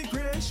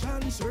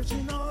 Immigration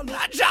searching all over.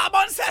 A job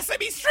on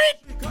Sesame Street.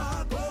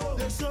 Chicago.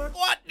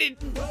 What did?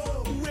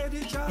 Where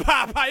the job?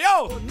 Papa,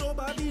 yo.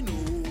 Nobody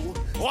knew.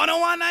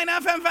 101.9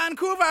 FM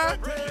Vancouver.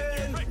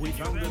 We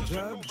found the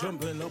job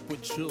jumping up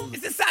with children.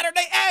 It's the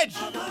Saturday Edge.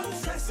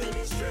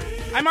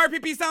 I'm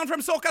RPP Sound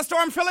from Soca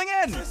Storm filling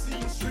in.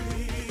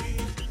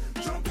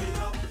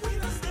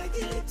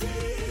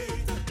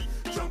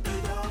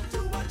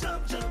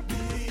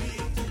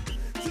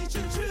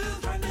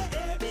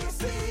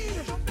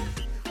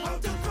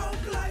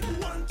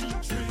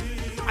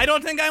 I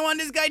don't think I want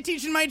this guy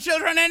teaching my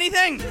children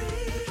anything.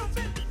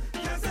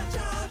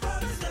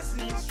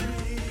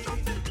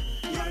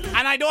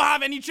 And I don't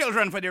have any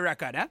children for the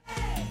record, eh?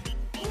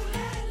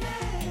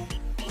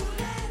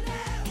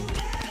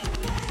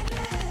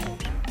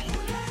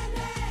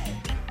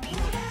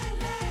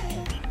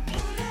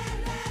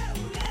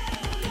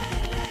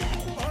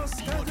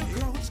 Oscar the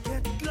Grouch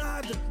get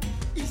glad.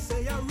 He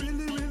say I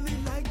really, really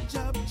like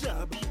job.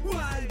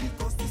 Why?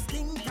 Because they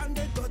stink and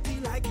they dirty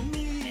like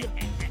me.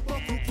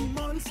 But Cookie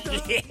Monster.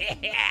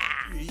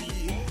 Yeah.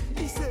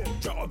 He said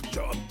job,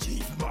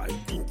 chief, my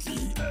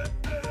cookie.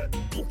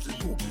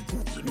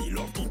 Cookie, me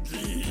love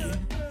cookie.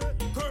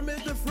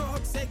 Kermit the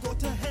Frog say go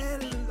to hell.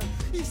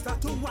 He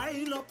start to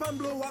wind up and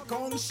blow a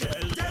conch shell.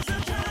 There's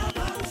a job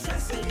on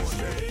Sesame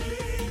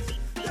Street.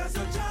 There's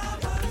a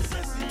job on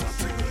Sesame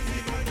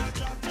Street.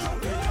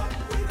 Jump it up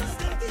with a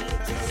stick in the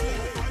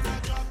teeth.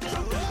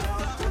 Jump it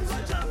up with a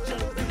jump.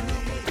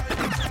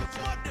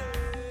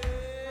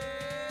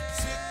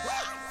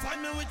 Find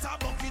me with a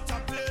bucket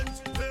of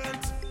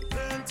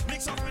paint.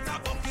 Mix up with a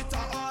bucket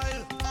of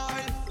oil.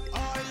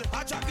 A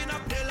jack in a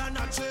pail and a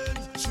chain.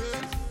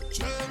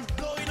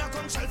 Blowing a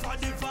conch shell for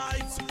the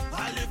vibes.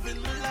 I live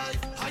in my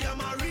life. I am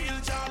a real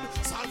job.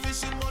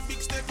 Salvation mud,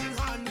 big step in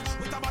hand.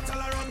 With a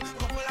bottle of rum,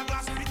 couple of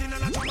glass, spitting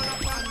and a drum and a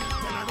pan.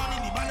 Then I run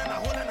in the band and a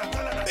hole and a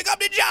gun and a... Pick up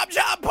the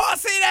job,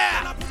 posse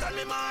there. And I put on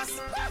the mask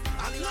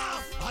and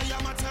laugh. I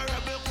am a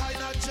terrible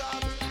kind of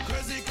job.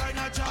 Crazy kind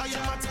of job. I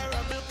am a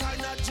terrible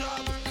kind of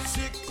job.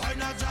 Sick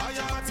kind of job. I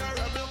am a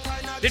terrible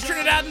kind of job. The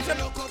Trinidad and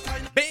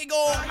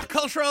Tobago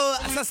Cultural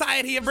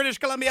Society of British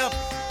Columbia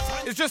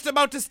is just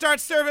about to start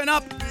serving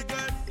up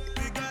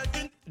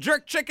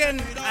jerk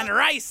chicken and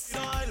rice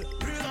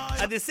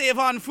at the Save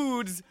On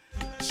Foods,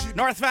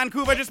 North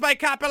Vancouver, just by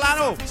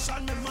Capilano.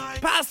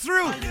 Pass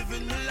through.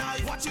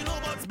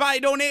 It's by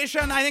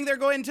donation. I think they're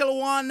going till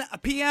 1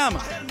 p.m.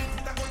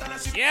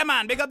 Yeah,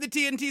 man. Big up the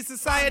TNT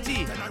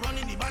Society.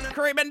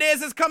 Caribbean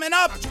Days is coming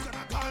up.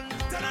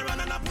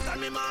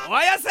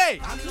 What you say?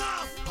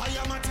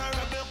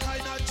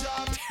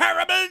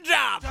 Terrible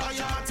job.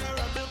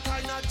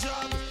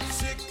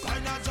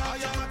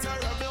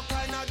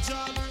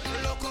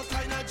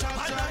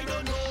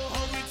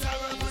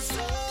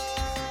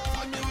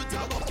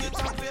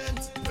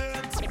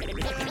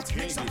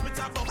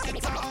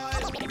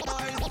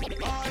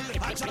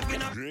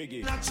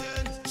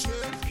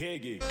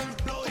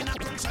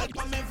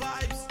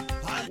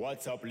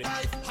 What's up, Linda?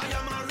 I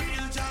am a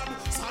real job.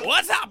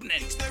 What's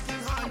happening?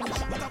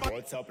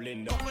 What's up,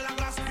 Linda? Then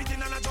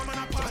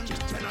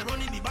I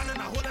run in the band and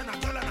I hold and a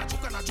girl and a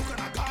chook and a juke and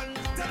a gun.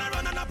 Then I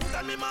run and I put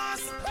on me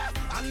mask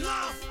and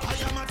laugh. I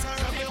am a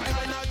terrible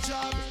kind of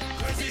job.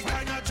 Crazy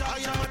kind of job. I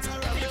am a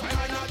terrible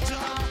kind of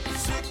job.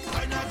 Sick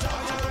kind of job.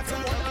 I am a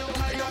terrible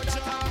kind of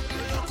job.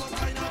 Local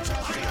kind of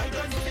job. I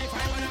don't know if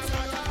I want to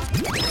start.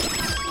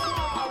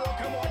 I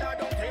work more than I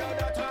don't hear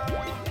that job.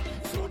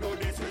 So don't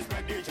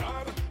disrespect the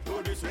job.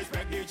 Don't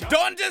disrespect the job.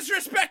 Don't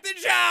disrespect the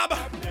job.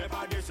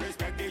 Never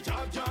disrespect the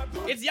job.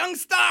 It's Young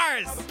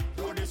Stars.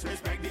 Don't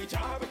disrespect the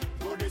job.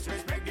 Don't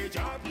disrespect the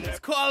job. It's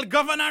called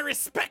Governor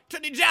Respect to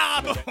the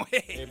job.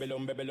 Baby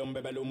lum, baby lum,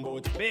 baby lum,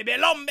 baby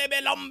lum,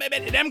 baby lum,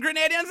 baby. Them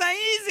Grenadians are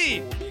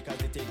easy.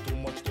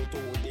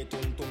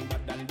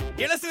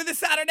 You're listening to the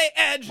Saturday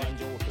Edge.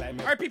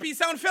 RPP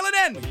Sound, fill it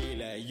in.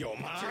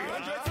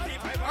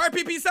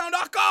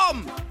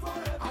 RPPsound.com.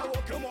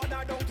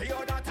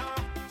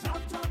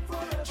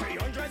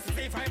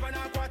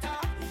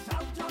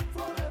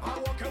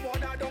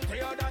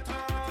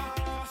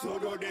 So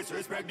don't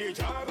disrespect the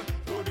job.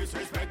 Don't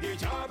disrespect the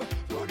job.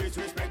 Don't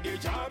disrespect the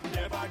job.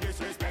 Never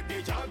disrespect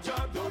the job.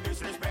 Don't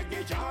disrespect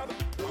the job.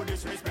 Don't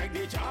disrespect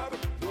the job.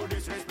 Don't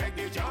disrespect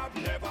the job.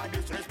 Never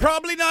disrespect.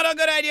 Probably not a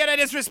good idea to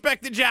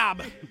disrespect the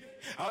job.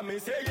 I me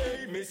say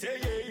yeah, me say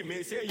yeah,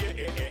 me say yeah.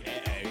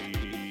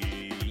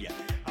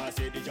 I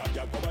say the job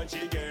come and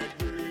she get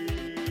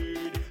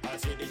breed. I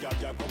say the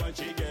job come and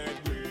she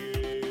get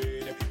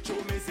breed. So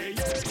me say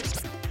yeah,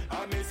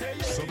 I me say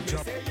yeah, me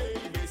say yeah,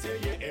 me say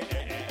yeah.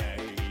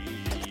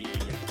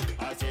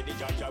 I say the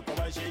job come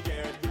and she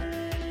get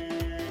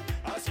breed.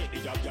 I say the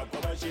job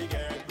come and she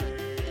get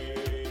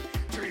breed.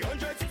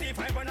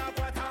 365 and a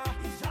quarter.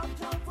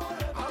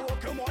 I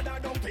work more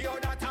than don't pay your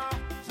data.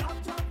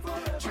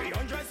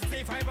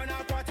 365 and a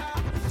quarter.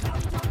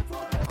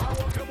 I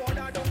work more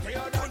than don't pay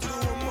your data.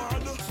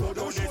 So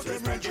don't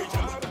disrespect the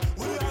job.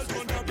 We all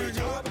gonna be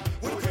job.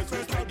 We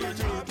disrespect the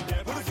job.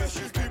 Never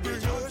disrespect the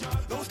job.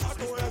 Don't start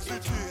no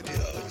hesitate.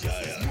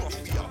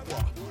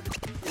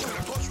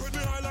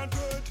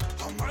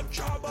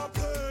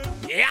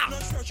 Yeah.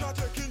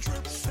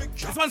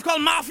 This one's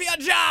called Mafia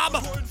Job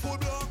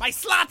by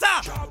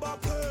Slatter.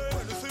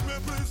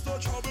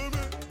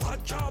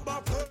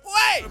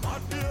 Wait.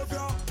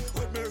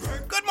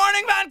 Good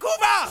morning,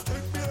 Vancouver.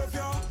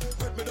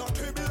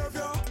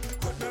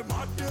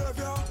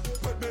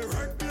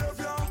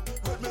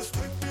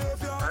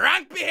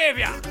 Rank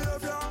behavior.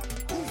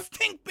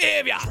 Stink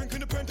behavior.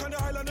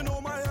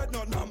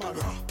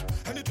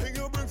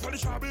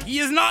 He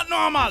is not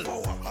normal.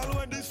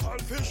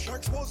 Fish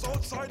expose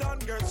outside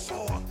and get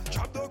sour.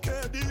 Chop the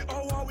KD,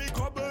 how we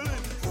cobbling.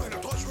 When I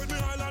touch with me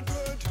island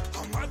bird,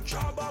 a man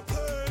job a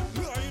plane.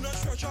 Me in a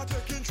stretcher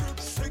taking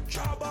trips, sick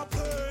job a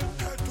plane.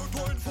 Head to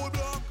toe in full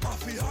block,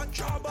 mafia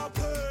job a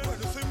plane. When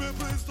you see me,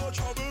 please don't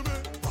trouble me.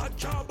 Bad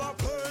job a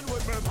plane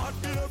with me mad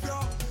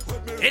behavior.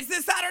 With me it's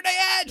the Saturday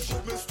Edge.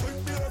 With me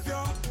stink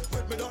behavior,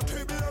 with me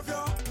dirty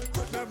behavior,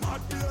 with me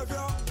mad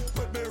behavior,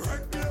 with me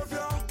wreck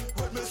behavior,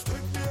 with me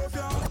stink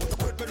behavior,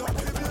 with me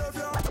dirty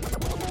behavior.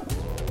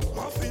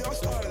 Mafia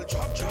style,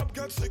 chop,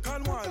 get sick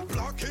and wild.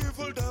 Black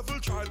evil devil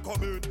child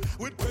coming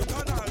with paint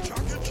and all.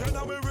 Jacket chain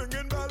and we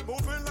ringing bell.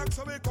 Moving like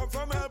so we come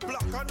from hell.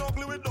 Black and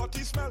ugly with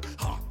dirty smell.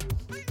 Ha!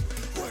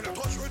 When I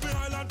touch with me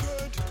island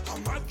bird, a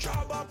mad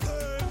job a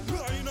plane.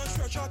 Lying a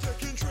stretcher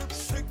taking trips,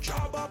 sick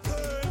job a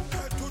plane.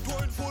 Head to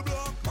toe in full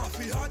block,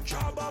 mafia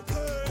job a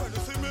plane. When you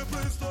see me,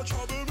 please don't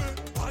trouble me.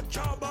 Bad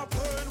job a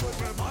plane with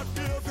me mad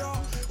behavior,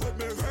 with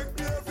me wreck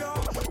behavior,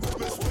 with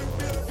me stink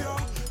behavior,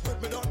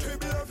 with me dirty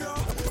behavior.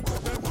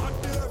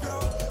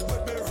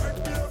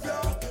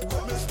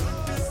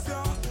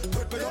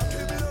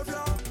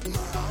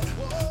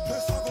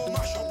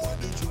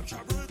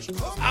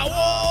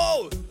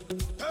 Whoa!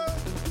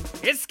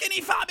 It's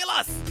Skinny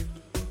Fabulous.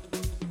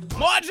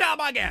 More job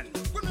again.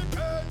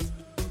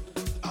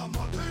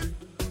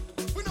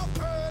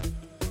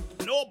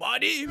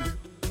 Nobody.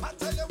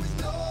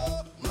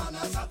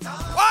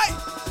 Why?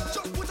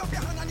 Just put up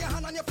your hand on your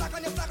hand on your flag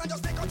on your flag and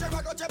just take out your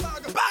bag out your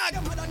bag. Bag.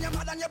 You're mad and you're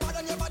mad and you're bad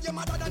and you're bad, you're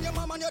madder than your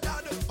mom and your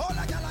dad. All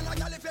a gal and a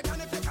gal if you can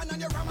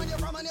and you ram and you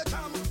ram and you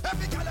jam.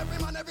 Every gal, every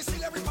man, every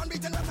seal, every fan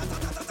beating. I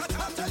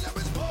tell you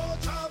it's more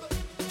job.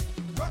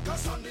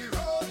 Rockers on the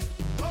road.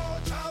 More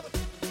job.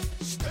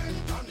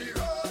 Stink on the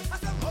road. I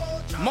said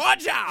more job. More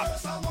job.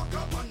 Yes, I walk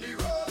up on the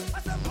road. I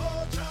said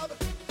more job.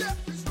 Yeah,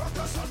 it's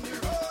rockers on the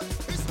road.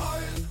 It's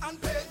oil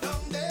and paint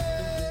down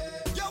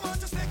there. You want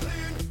to stay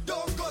clean?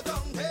 Don't go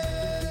down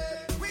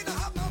there. We don't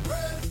have no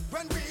bread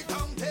when we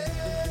down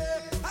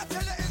there. I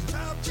tell you it's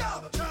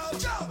job.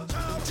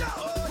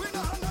 We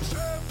don't have no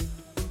chef.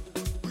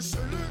 We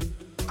sell it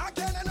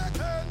again and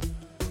again.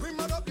 We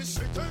mad up the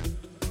city.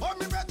 Or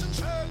me red and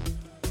shell.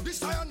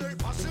 This iron they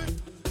pass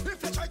it.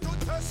 If you try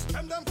to test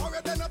them for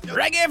it, then up your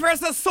Reggae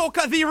versus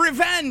Soca, the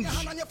revenge.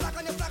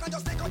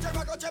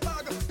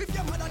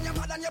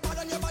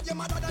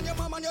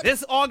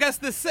 This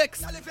August the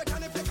 6th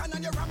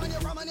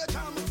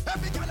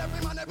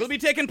will be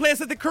taking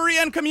place at the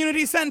Korean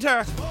Community Center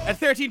at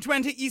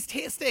 1320 East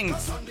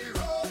Hastings.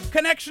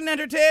 Connection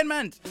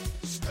Entertainment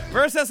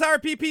versus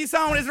RPP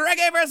Sound is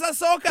Reggae versus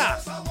Soca.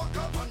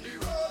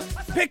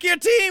 Pick your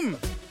team.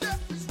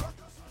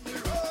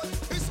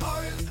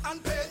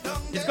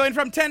 It's going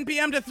from 10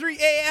 p.m. to 3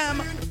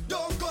 a.m.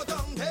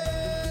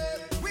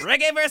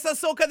 Reggae versus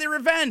Soca, the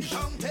revenge.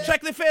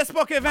 Check the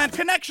Facebook event,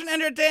 Connection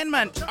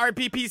Entertainment,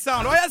 RPP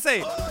Sound. What you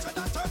say?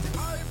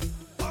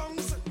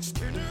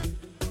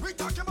 We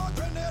talk about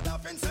grenade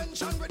of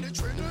incension with the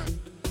trinity.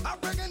 I'm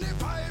bringing the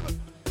vibe.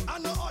 I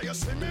know all you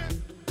see me.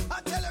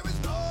 I tell you it's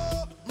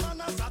no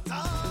man as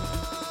attack.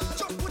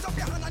 Just put up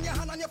your hand on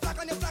your flag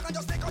and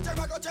just take out your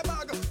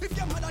bag. If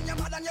you're mad and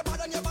you're bad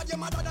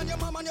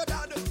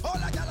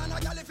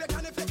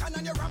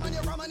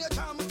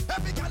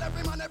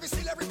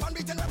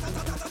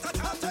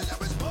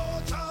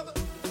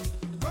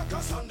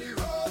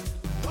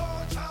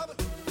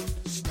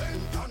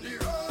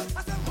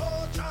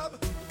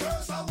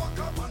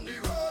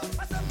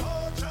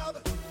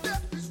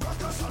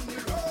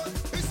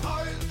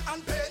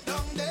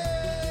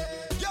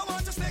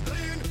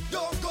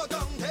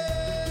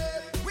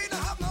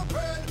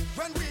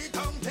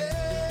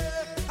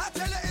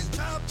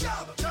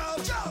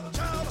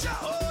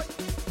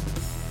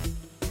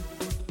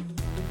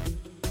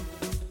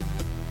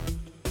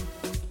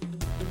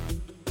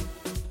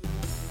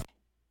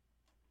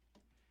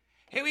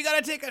Hey, we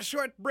gotta take a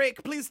short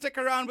break. Please stick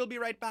around. We'll be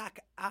right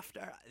back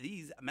after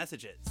these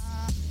messages.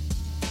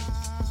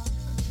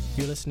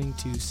 You're listening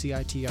to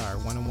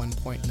CITR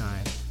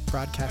 101.9,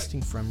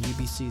 broadcasting from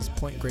UBC's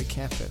Point Grey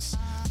campus,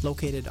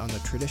 located on the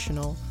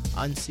traditional,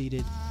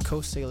 unceded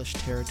Coast Salish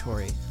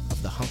territory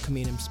of the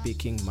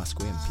Hunkaminam-speaking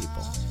Musqueam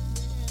people.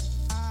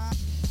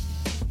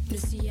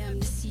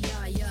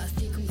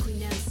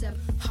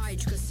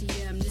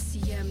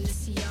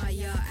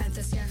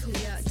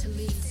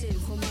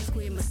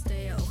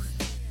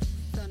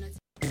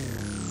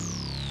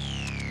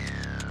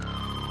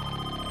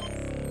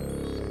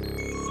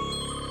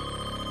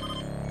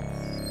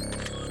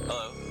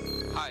 Hello.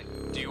 Hi.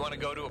 Do you want to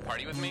go to a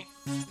party with me?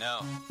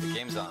 No. The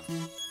game's on.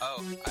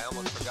 Oh, I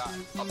almost forgot.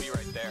 I'll be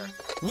right there.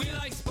 We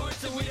like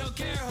sports and we don't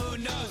care who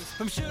knows.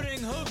 From shooting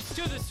hoops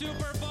to the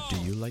Super Bowl. Do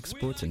you like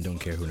sports and don't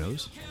care who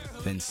knows?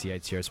 Then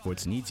CITR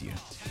Sports needs you.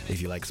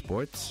 If you like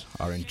sports,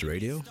 are into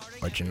radio,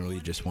 or generally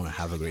just want to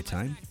have a great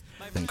time,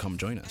 then come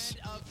join us.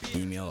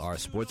 Email our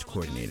sports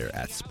coordinator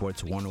at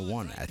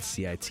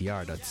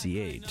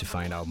sports101@citr.ca to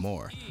find out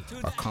more,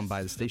 or come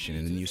by the station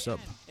in the new sub.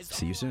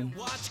 See you soon.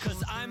 Watch,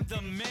 'cause I'm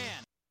the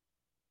man.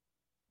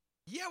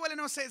 Yeah,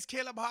 well, say it's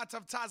Caleb Hart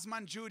of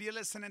Tasman Jude. You're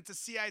listening to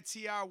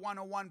CITR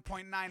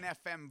 101.9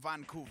 FM,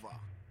 Vancouver.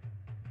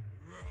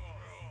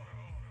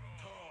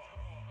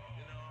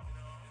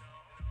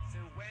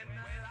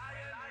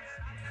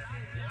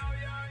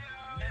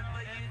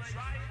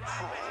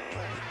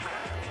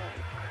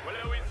 Well,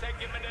 we say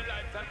give me the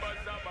lights and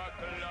buzz up a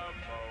club.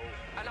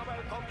 And I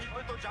welcome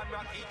people to Jam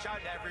Rock each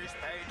and every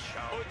stage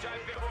show. Who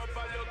drive the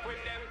overlook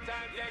with them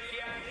time they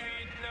can't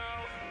read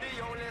now. The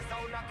only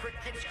sound of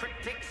critics can't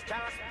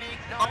speak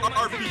now.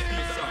 RBP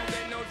sound.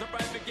 They know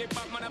surprise to keep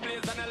up, man, a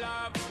blaze and a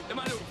love. Them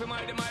a look for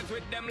my demise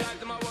with them lies,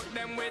 them a work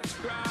them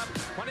witchcraft.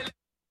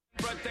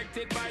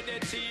 Protected by the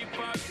chief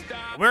of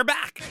staff. We're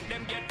back.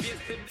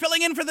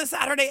 Filling in for the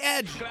Saturday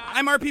Edge.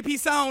 I'm RPP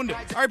Sound,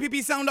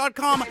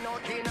 rppsound.com.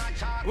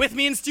 With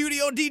me in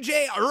studio,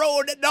 DJ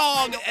Road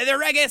Dog, the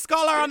reggae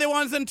scholar on the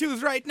ones and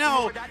twos right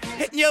now.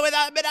 Hitting you with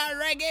a bit of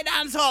reggae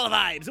dancehall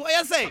vibes. What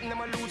you say? Road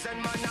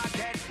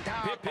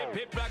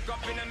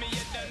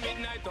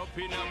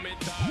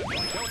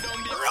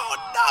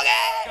Doggy!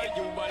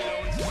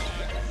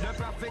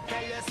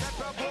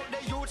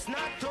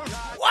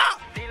 What?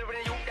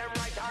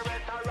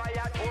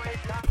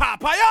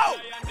 Papa, yo!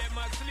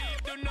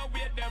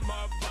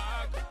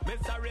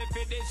 Sorry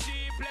for the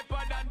sheep,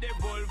 leopard and the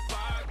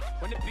wolfpack.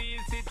 When the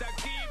peace is a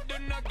keep, do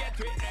not get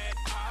with head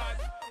hard.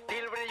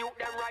 Deal with the youth,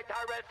 them right,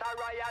 or else a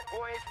riot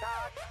boy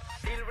start.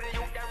 Deal with the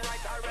youth, them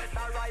right, or else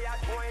a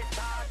riot boy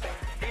start.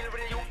 Deal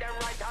with the youth, them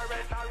right, or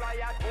else a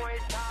riot boy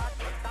start.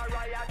 A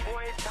riot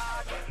boy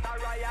start, a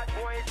riot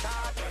boy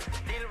start.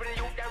 Deal with the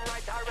youth, them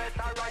right, or else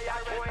a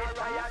riot boy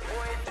start.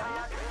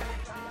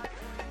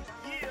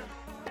 Yeah,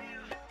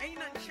 ain't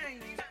nothing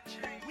changed.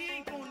 We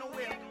ain't going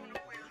nowhere.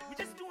 We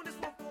just doing this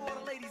one for all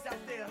the ladies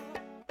out there.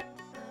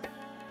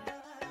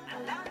 I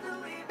like the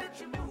way that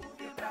you move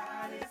your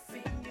body,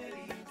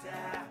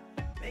 señorita.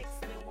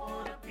 Makes me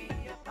wanna be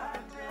a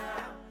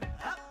partner.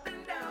 Up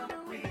and down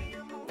the way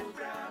you move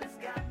around, it's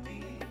got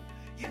me.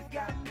 You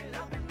got me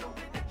loving the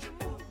way that you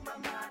move my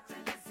mind to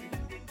this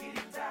Indian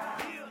guitar.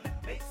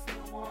 Makes me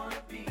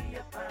wanna be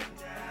a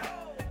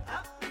partner.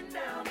 Up and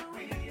down the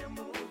way you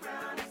move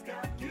around, it's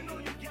got me. You know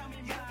you got me,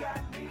 you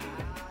got me.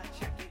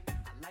 Check it. I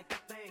like the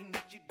thing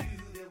that you do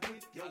there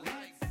with your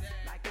hips.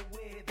 Like the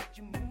way that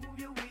you move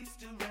your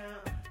waist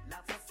around.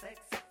 Lots of sex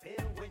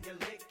appeal when you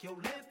lick your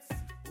lips.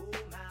 Oh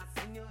my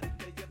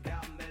señorita, you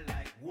got me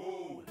like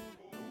whoa.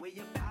 The way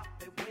you pop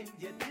it when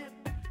you dip.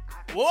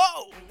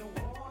 Whoa! When you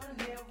want an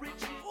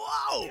rich.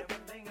 Whoa!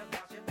 Everything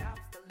about you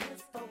tops the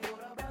list for what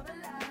a brother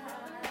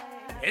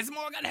like. It's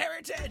Morgan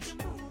Heritage.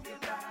 Move your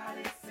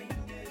body,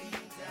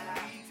 señorita.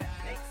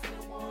 Makes me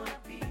wanna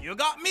be. You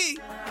got me.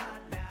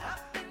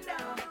 Up and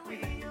down the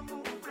way you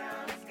move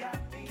around, it's got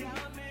me. You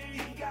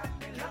got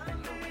me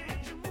loving the way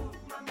that you move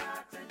my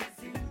mind to this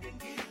Indian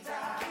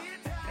guitar.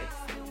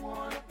 Makes me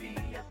wanna be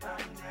a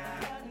partner.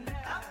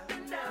 Up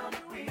and down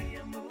the way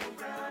you move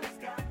around, it's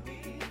got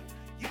me.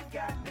 You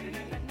got me.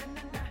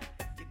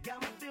 You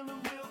got me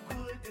feeling real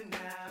good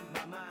tonight,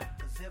 mama.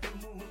 'Cause every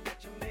move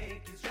that you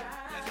make is right.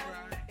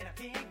 And I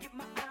can't get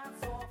my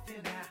eyes off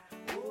you now.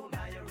 Oh,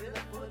 now you're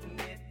really putting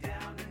it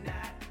down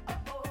tonight.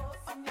 Uh-oh,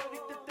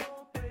 señorita,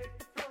 don't break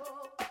the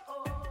floor.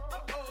 Uh-oh, I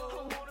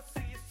wanna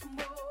see you some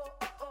more.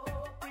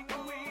 Uh-oh, bring the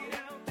way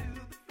down to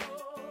the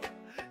floor.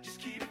 Just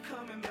keep it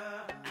coming, ma.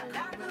 I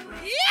like the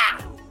way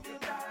you move your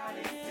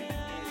body,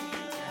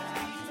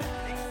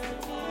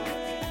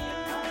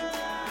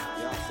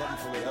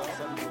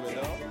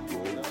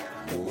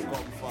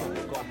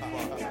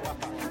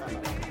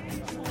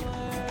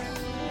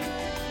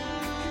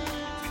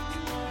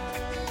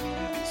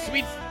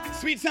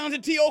 Sweet sounds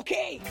of TOK.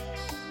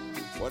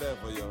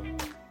 Whatever, yo.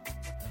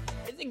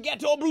 It's a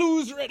ghetto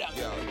blues rhythm.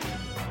 Yeah.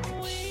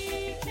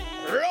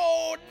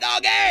 Road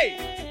Doggy!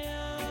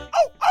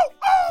 Oh, oh,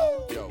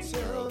 oh! Yo.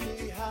 Tell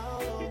me how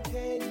long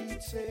can you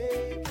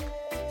take?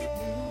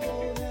 You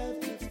won't have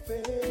to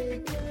fake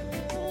it.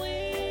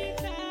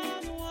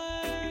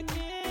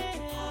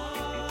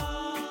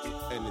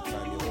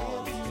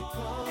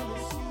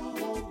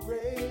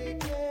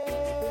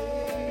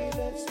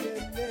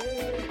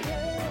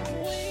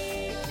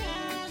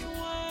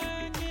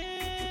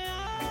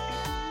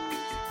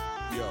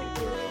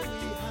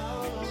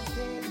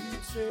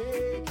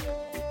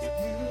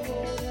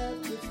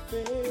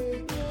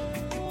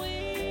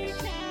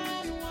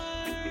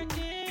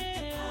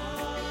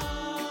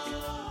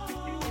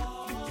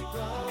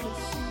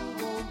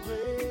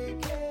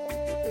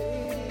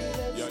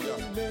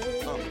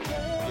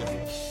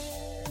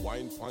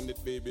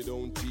 it, baby,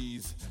 don't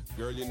tease.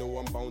 Girl, you know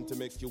I'm bound to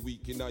make you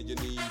weak in your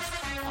knees.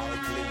 I'll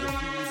play your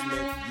keys,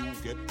 make you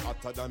get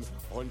hotter than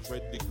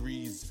 100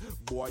 degrees.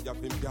 Boy,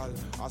 I've been gal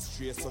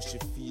astray, so she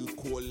feel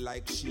cold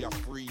like she a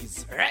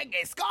freeze.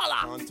 Reggae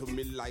scholar! On to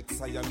me like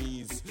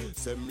Siamese.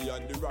 Send me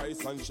on the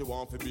rice and she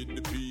want to beat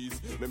the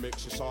peas. Me make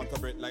she short her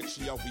breath like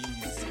she a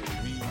wheeze.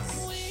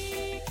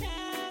 We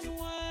can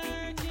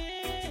work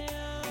it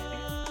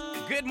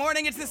out. Good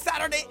morning, it's the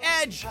Saturday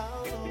Edge.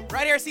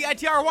 Right here,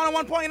 CITR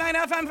 101.9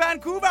 FM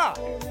Vancouver.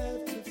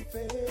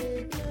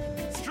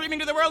 Streaming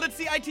to the world at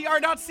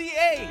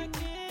CITR.ca.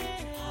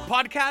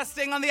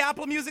 Podcasting on the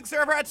Apple Music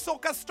server at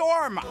Soca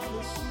Storm.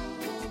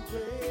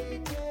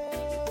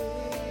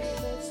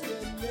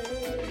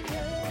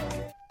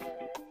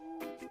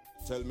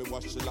 Tell me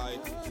what she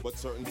like, but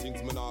certain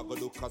things me not go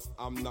do cause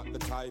I'm not the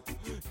type.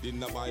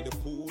 Dinner by the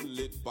pool,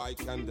 lit by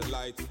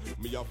candlelight.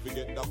 Me have to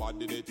get the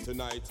body date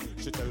tonight.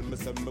 She tell me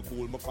say me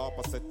cool, my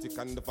papacetic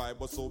and the vibe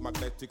was so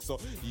magnetic. So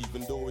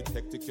even though it's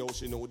hectic, yo,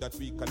 she know that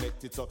we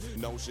connected. So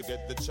now she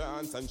get the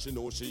chance and she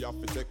know she have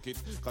to take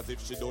it. Cause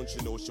if she don't, she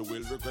know she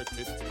will regret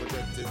it,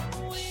 regret it.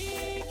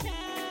 We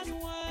can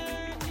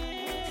work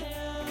it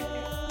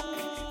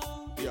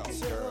out. Yeah,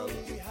 girl.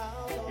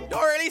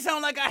 Don't really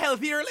sound like a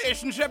healthy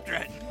relationship,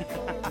 Dread.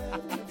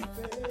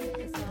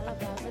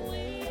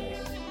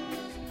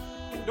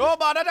 Don't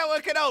bother to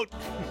work it out.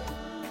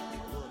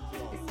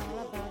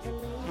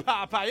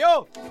 Papa,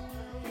 yo.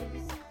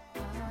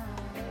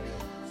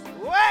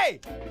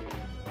 Wait.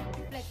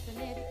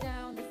 Flexing it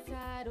down the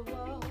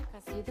sidewalk. I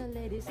see the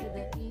ladies to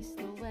the east,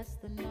 the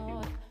west, the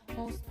north.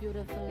 Most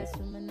beautifulest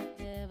women I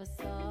ever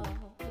saw.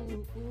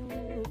 Ooh,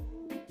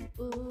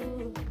 ooh,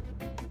 ooh.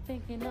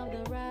 Thinking of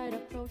the right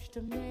approach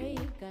to make.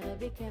 Gotta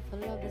be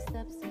careful of the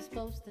steps I'm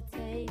supposed to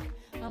take.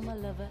 I'm a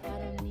lover, I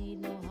don't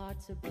need no heart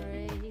to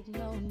break.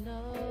 No,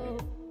 no,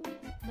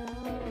 no.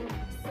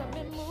 So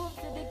me moved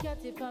to the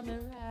catty for me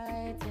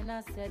right. And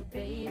I said,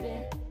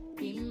 baby,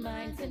 be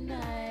mine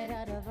tonight.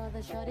 Out of all the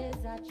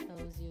shorties, I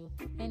chose you.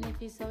 And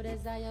if you so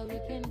desire, we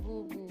can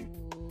woo-woo.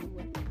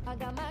 I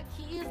got my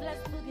keys,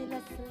 let's boogie,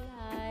 let's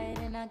slide.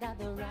 And I got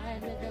the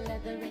ride with the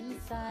leather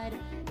inside.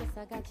 Yes,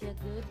 I got your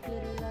good,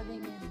 good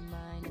loving in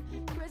mind.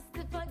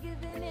 Christopher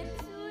giving it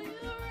to you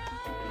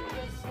right.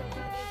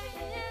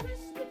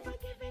 Christopher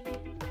giving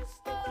it,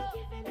 Christopher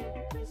giving it,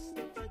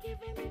 Christopher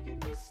giving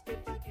it,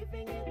 Christopher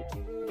giving it to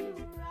you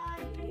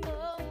right.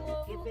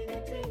 Oh, giving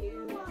it to you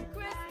all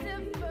right.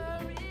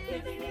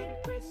 Giving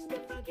it,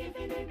 Christopher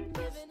giving it,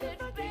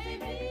 Christopher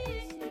giving it,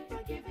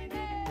 Christopher giving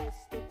it,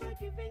 Christopher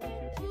giving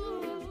it to you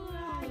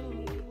right.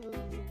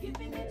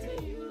 Giving it to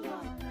you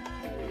all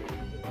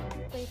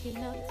right.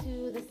 Waking up to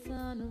the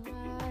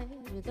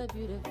sunrise with a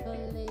beautiful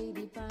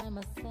lady by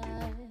my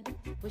side.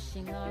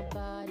 Wishing our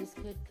bodies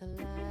could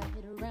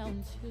collide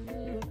around two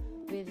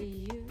with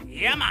you.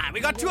 Yeah, man, we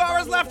got 2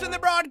 hours left in the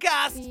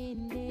broadcast.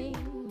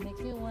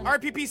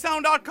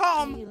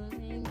 RPPsound.com.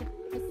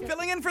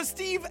 Filling in for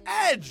Steve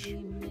Edge,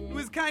 who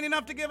is kind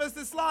enough to give us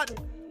the slot.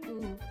 So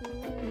me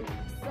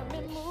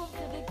moved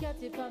to the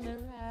catty for me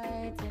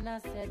right. And I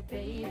said,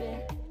 baby,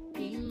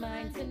 be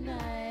mine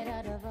tonight.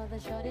 Out of all the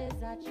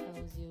shorties, I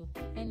chose you.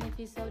 And if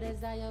you so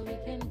desire, we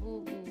can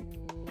woo-woo.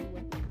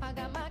 I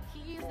got my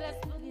keys, let's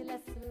boogie,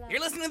 let's slide.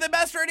 You're listening to the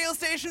best radio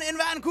station in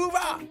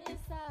Vancouver.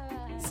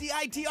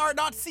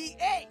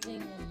 CITR.ca.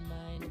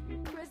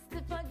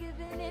 Christopher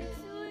giving it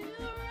to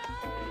you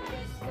right.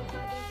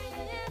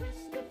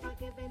 Christopher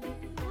giving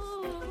it.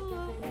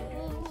 Ooh,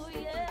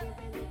 yeah.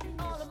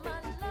 All of my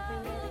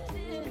love to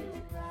you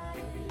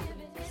right.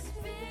 Giving it,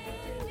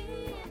 baby.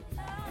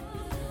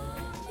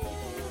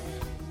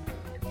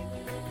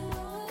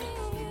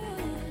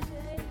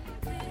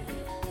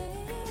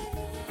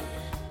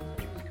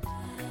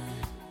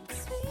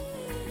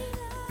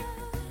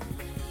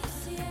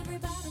 See,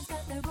 everybody's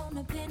got their own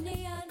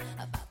opinion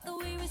about the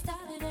way we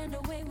started and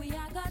the way we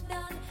all got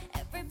done.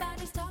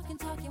 Everybody's talking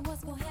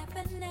what's gonna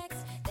happen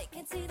next. They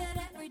can see that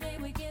every day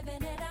we're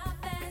giving it our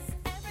best.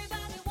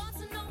 Everybody wants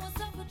to know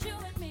what's up with you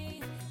and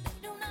me.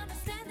 They don't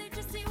understand, they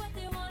just see what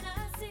they wanna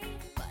see.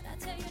 But I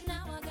tell you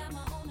now, I got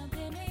my own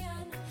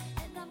opinion,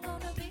 and I'm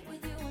gonna be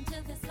with you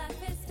until this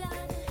life is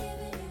done.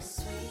 Giving you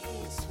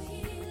sweet,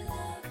 sweet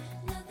love.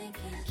 Nothing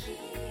can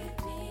keep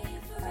me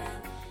from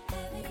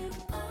having you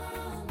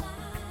all my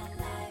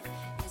life.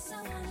 Yes,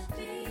 I wanna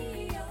be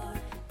your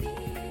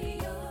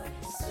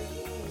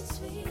sweet,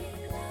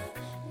 sweet love.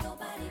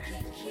 Nobody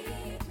can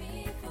keep me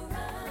from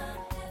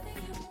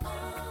having you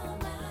all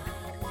my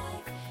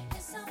life.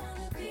 Yes, I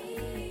wanna be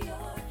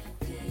your.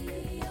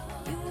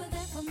 You were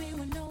there for me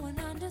when no one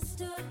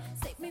understood.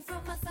 Saved me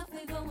from myself,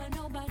 we go when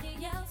nobody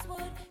else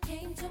would.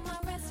 Came to my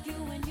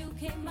rescue when you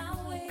came my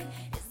way.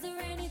 Is there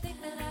anything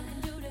that I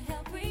can do to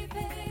help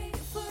repay you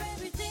for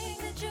everything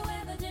that you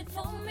ever did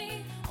for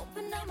me?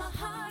 Opened up my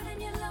heart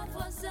and your love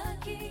was the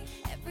key.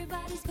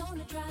 Everybody's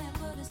gonna try and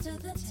put us to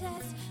the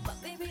test,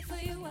 but baby, for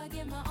you I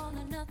give my all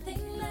and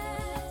nothing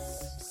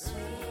less.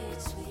 Sweet,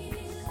 sweet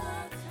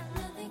love,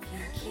 nothing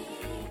can keep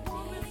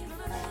me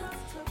from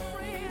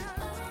having you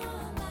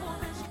all my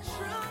life.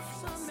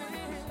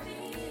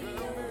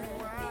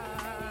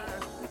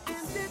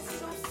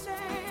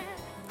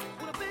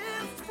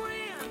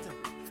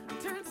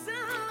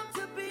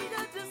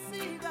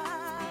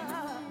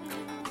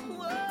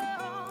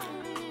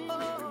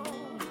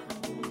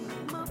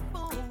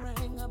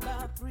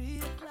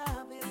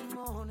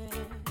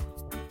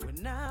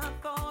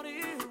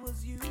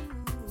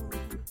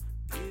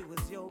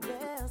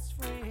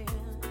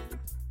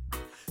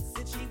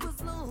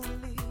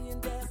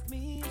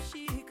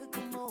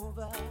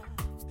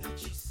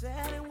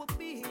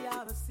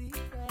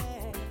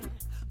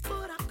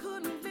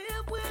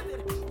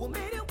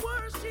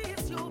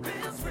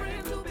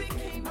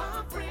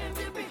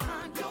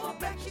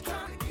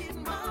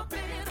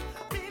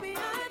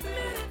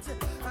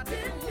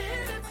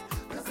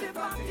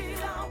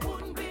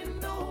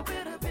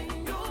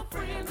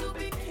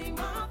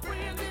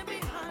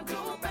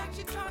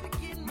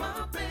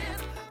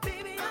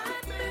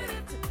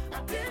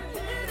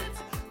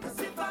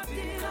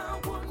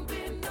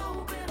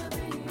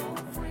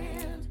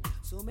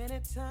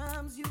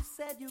 times you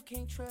said you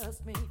can't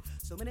trust me.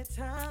 So many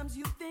times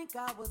you think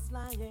I was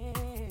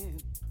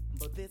lying.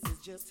 But this is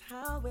just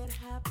how it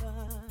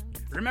happened.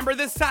 Remember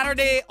this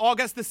Saturday,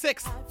 August the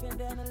 6th,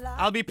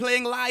 I'll be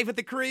playing live at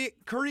the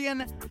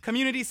Korean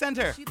Community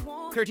Center,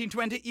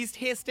 1320 East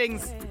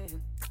Hastings.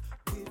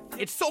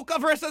 It's soca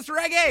versus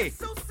reggae.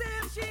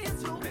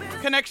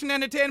 Connection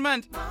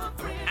Entertainment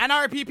and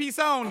RPP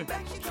Sound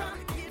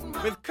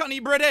with Connie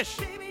British.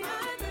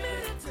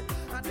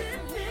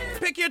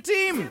 Pick your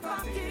team.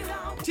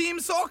 Team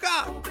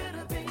Soca.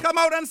 Come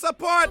out and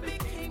support.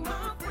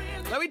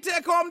 Let me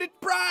take home the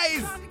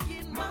prize.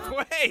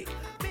 Wait.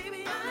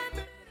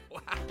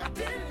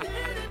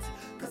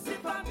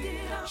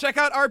 Check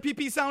out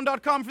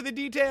rppsound.com for the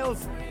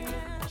details.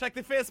 Check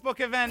the Facebook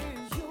event.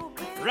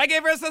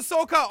 Reggae vs.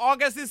 Soca,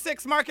 August the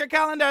 6th. Mark your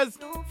calendars.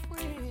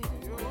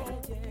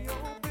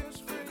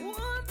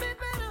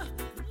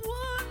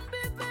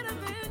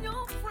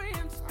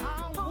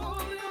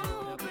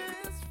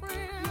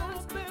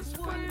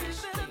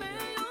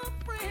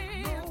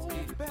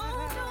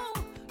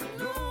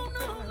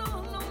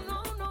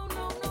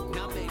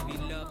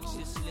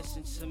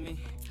 To me,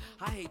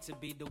 I hate to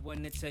be the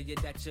one to tell you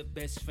that your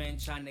best friend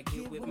trying to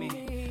get with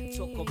me.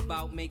 Talk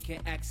about making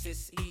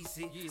access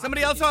easy.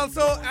 Somebody else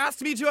also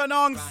asked me to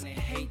announce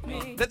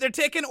that they're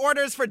taking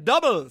orders for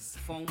doubles.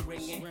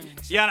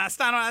 You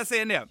understand what I'm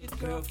saying there?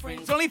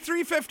 It's only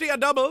 $3.50 a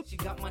double.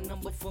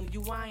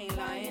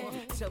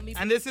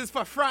 And this is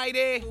for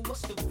Friday.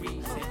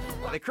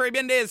 The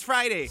Caribbean Day is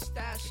Friday.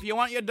 If you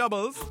want your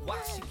doubles,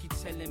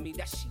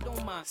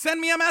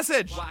 send me a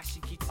message.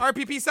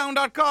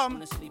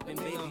 rppsound.com.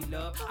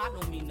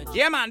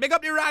 Yeah, man, big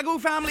up the Ragu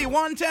family,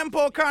 One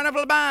Tempo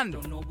Carnival Band.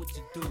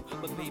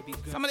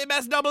 Some of the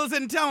best doubles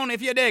in town,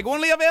 if you dig.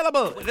 Only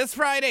available this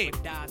Friday.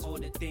 Double.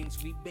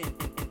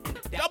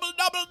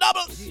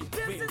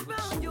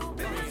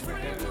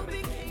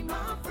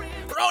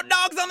 Road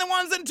dogs on the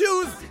ones and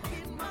twos.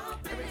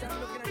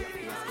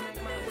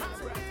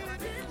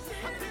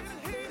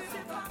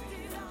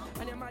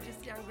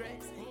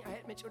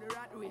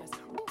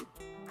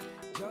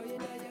 Joy in your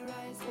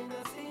eyes, when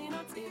you see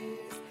no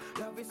tears.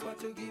 Love is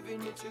what you're giving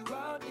me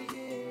throughout the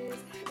years.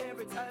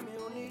 Every time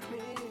you need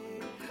me,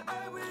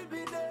 I will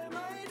be there,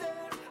 my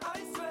dear.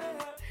 I swear,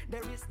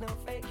 there is no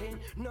faking,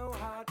 no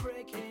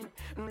heartbreaking.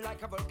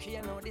 Like a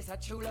volcano, this a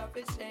true love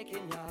is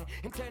shaking, yeah.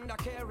 In tender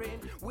caring,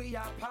 we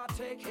are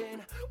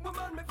partaking.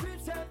 Woman, me feel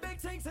say big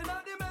things in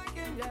all the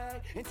making, yeah.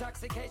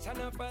 Intoxication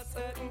of a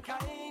certain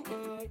kind,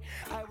 boy.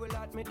 I will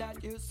admit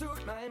that you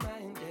suit my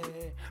mind,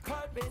 yeah.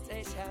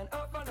 Palpitation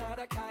of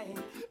another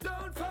kind.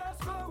 Don't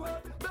fast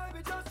forward,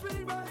 baby, just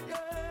rewind,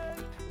 yeah.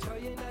 Joy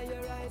in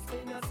your eyes,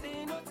 when you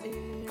see no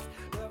tears.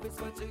 Love is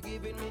what you're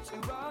giving me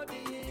throughout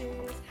the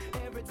years.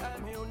 Every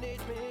time you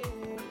need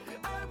me,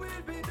 I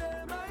will be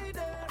there, my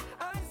dear.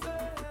 I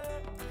swear.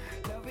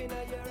 Love in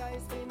your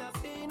eyes, when I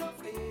see no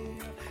fear.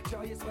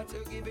 Joy is what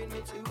you're giving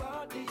me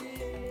throughout the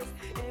years.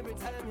 Every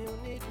time you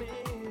need me,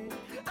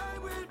 I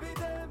will be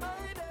there, my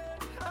dear.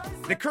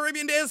 The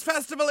Caribbean Days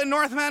Festival in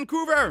North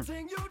Vancouver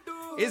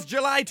is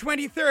July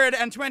 23rd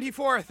and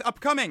 24th,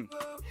 upcoming.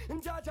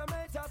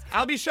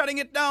 I'll be shutting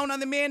it down on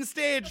the main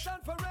stage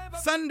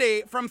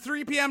Sunday from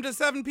 3 p.m. to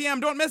 7 p.m.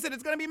 Don't miss it,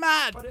 it's going to be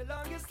mad.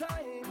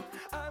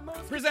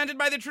 Presented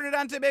by the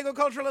Trinidad and Tobago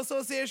Cultural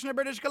Association of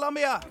British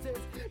Columbia.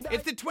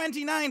 It's the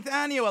 29th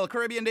annual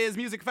Caribbean Days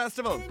Music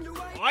Festival.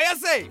 What you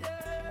say?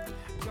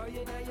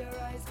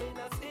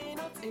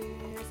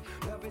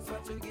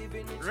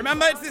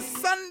 Remember, it's this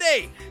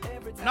Sunday,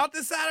 not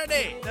this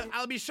Saturday, that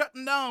I'll be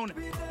shutting down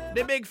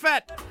the big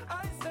fete.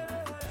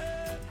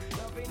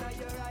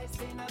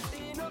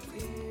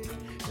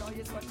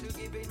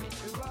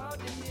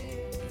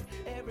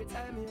 Every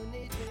time you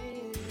need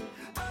me,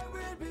 I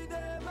will be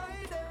there, my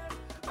dear,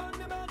 on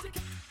the magic.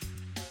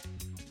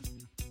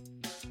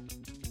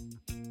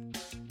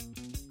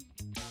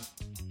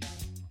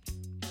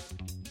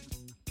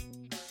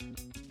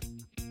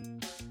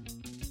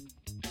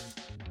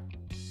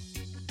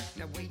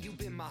 Now where you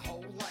been my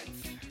whole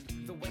life,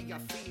 the way I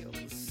feel,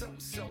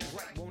 so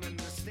right, won't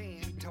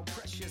understand how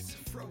precious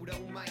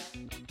Frodo might.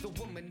 The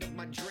woman of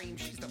my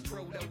dreams, she's the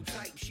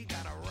prototype. She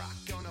got a rock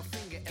on her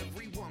finger,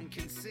 everyone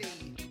can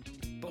see.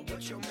 But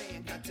what your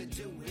man got to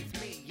do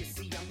with me? You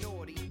see, I'm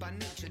naughty by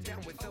nature,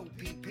 down with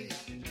OPP.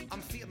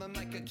 I'm feeling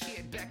like a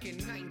kid back in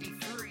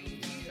 93,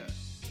 yeah.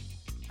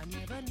 I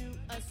never knew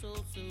a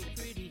soul so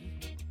pretty.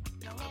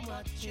 Now I'm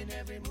watching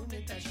every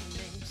movement that she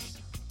makes.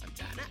 I'm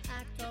trying to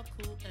act all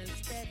cool and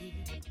steady,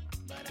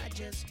 but I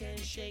just can't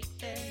shake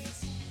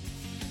this.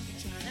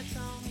 Trying to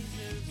calm these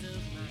nerves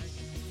of mine.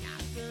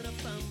 Not gonna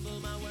fumble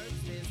my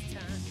words this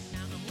time.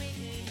 Now I'm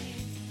waiting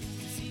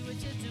to see what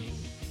you do.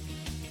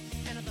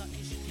 And I thought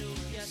you should know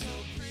you're so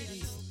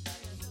pretty.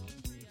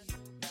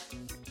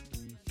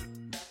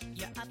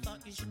 Yeah, I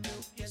thought you should know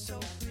you're so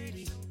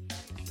pretty.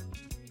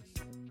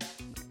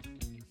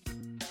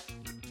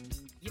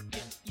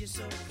 You're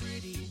so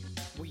pretty.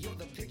 Well, you're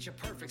the picture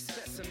perfect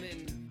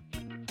specimen.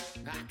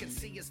 I can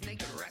see us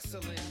naked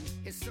wrestling.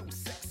 It's so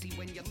sexy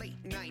when you're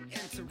late night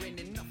entering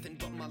and nothing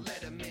but my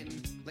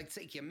letterman. Like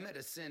take your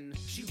medicine.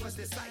 She was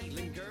this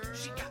island girl.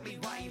 She got me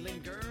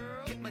wildin',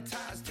 girl.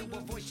 Hypnotized to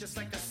her voice just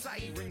like a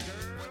siren girl.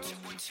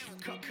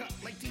 Cut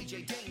like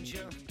DJ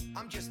Danger.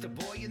 I'm just a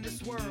boy in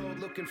this world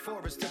looking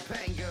for us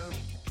Topanga.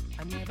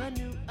 I never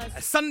knew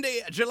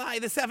Sunday, July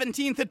the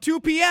 17th at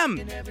 2 p.m.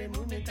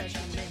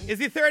 is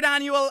the third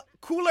annual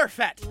Cooler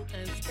Fete,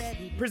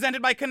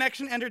 presented by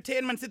Connection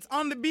Entertainments. It's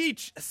on the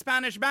beach,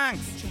 Spanish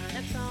Banks.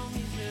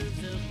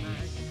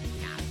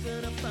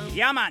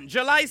 Yeah, man,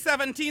 July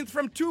 17th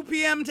from 2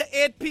 p.m. to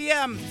 8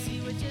 p.m.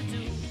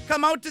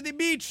 Come out to the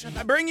beach,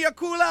 bring your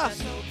cooler,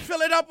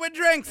 fill it up with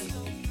drinks.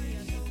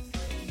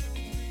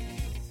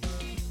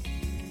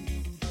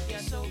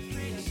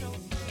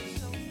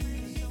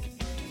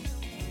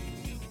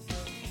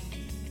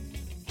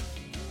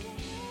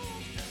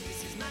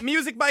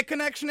 Music by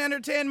Connection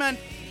Entertainment,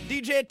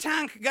 DJ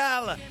Tank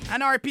Gal,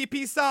 and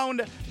RPP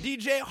Sound,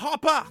 DJ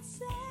Hopper.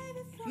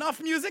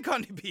 Enough music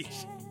on the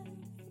beach.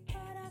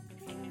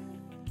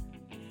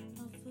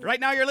 Right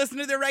now you're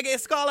listening to the Reggae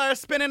Scholar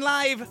spinning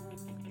live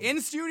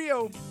in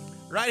studio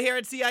right here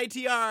at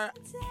CITR.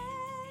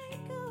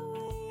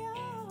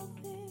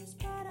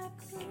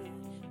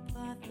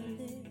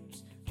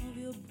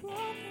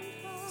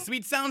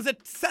 Sweet sounds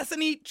at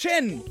Sesame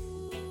Chin.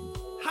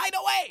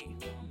 Hideaway.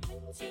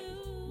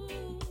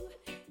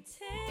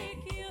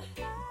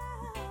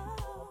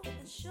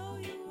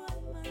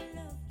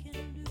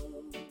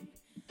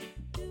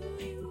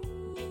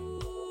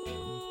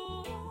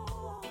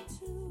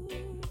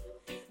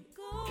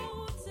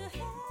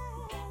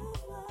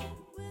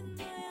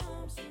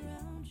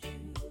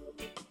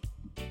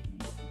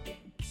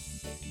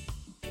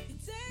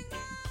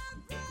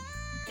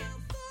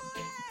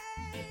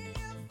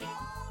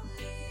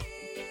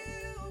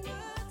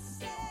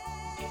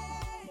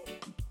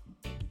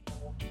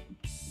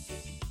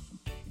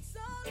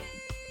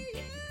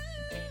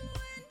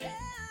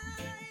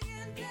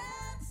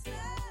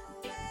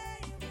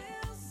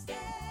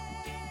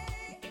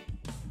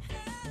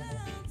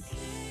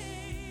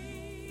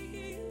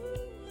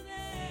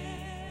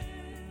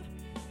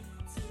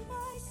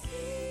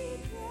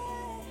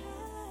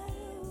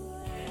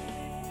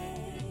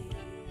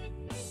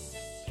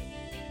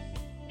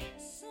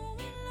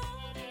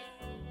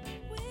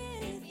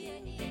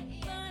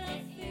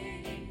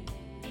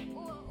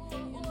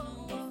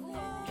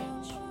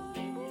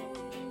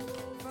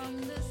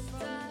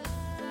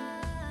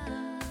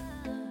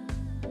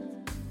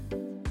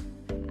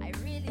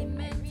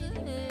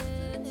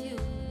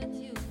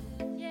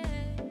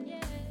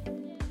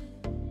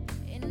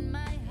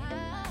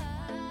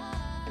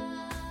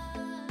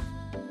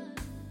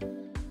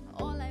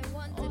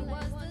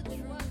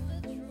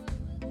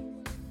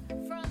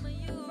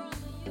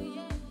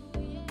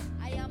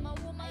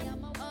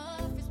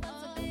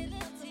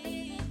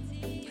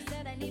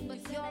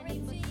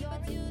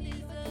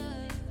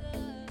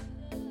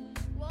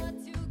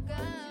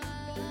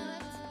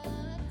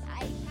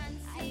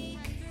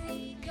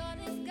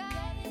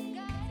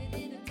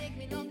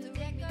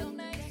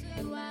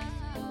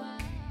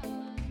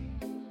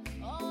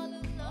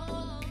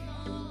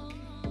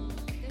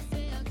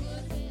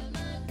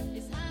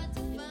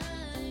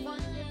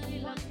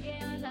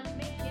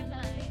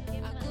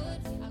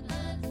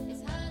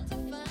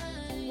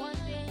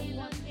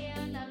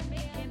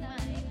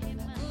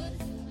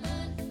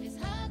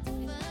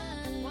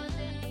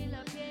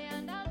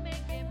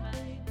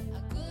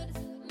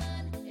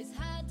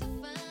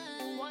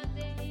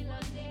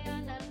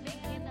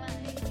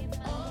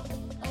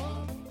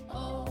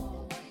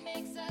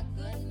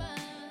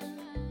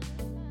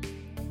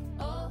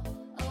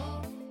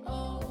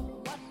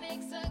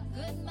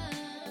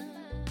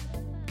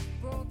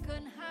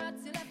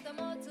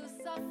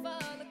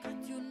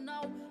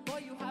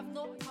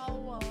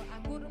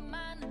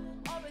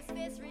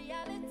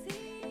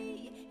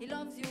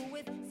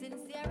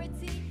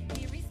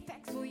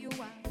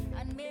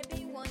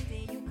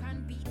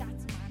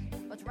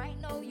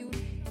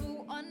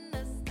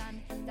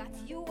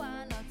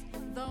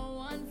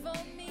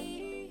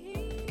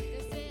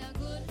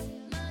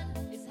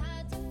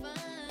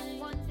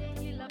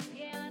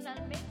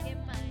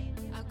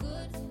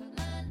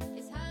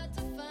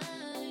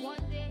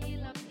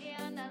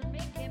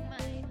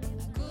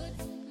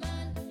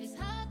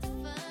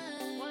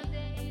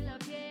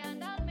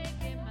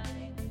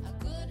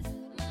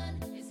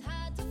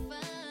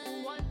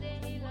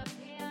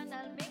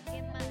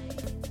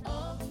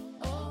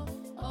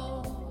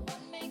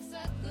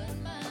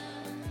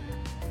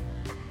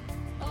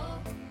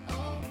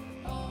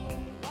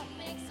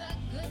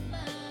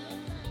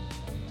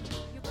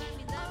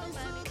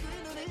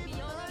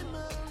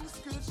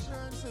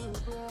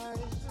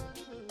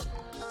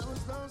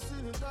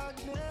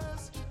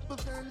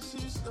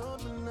 She stole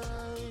the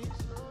night.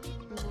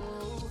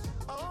 No,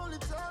 I only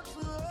talked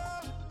to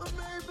her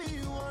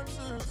maybe once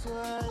or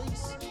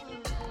twice.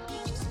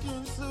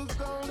 Skin so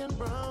golden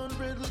brown,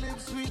 red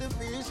lips, sweet and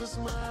vicious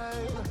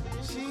smile.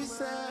 She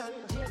said,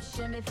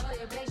 Egyptian before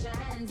you place your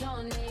hands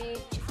on me.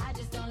 I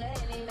just don't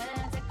let any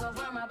man take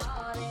over my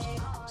body.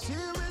 She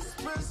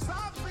whispers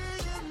softly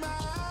in my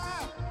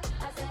eye.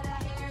 I said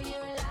I hear you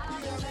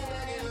loud and clear.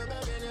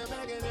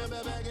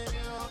 Begging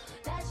you.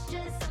 That's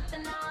just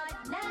something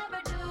I'd never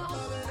do.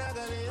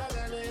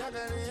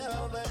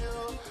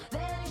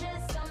 There's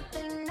just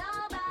something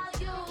about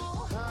you.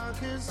 How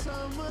can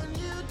someone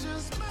you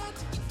just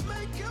met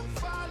make you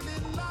fall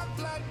in love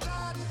like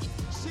that?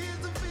 She's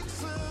the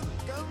vixen,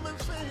 come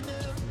and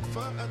fainting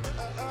for a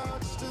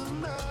arch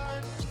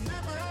tonight.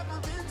 Never ever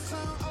been so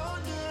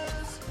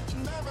honest,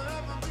 never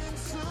ever been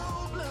so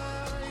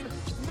blind,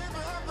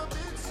 never ever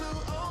been so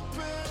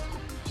open.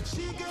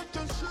 She get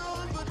your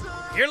shoulder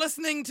down. You're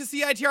listening to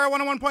CITR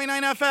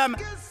 101.9 FM,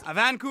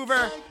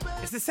 Vancouver.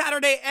 It's the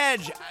Saturday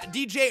Edge.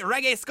 DJ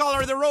Reggae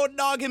Scholar, the Road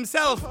Dog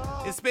himself,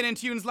 is spinning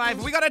tunes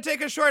live. We gotta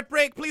take a short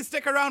break. Please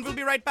stick around. We'll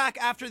be right back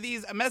after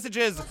these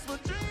messages. The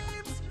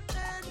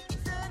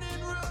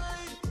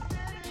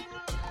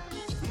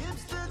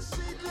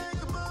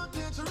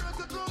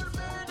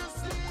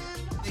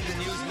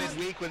news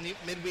midweek, when the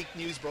midweek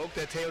news broke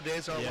that Teo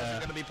Desar wasn't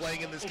going to be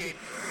playing in this game.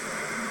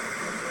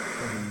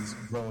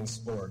 Growing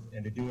sport,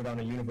 and to do it on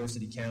a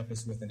university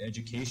campus with an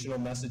educational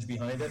message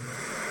behind it.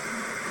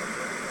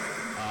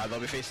 They'll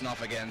be facing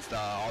off against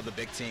all the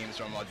big teams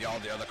from all the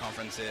other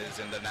conferences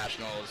and the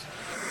nationals.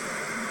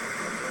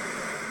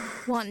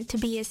 Want to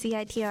be a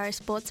CITR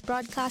sports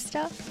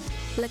broadcaster?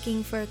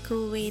 Looking for a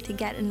cool way to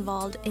get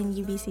involved in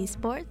UBC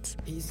sports?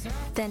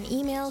 Then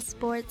email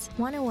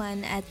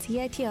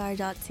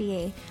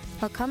sports101@citr.ca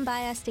or come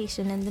by our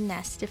station in the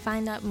Nest to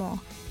find out more.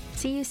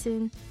 See you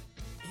soon.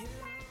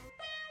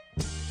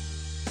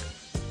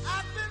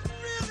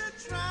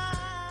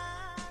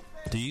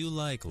 Do you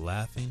like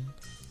laughing,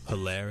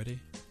 hilarity,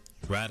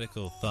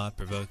 radical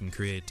thought-provoking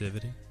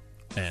creativity,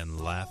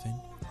 and laughing?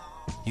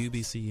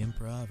 UBC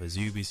Improv is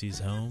UBC's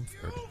home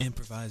for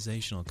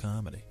improvisational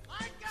comedy,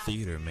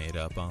 theater made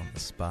up on the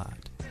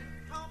spot.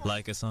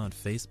 Like us on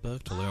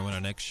Facebook to learn when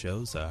our next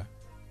shows are.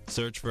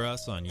 Search for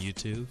us on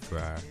YouTube for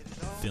our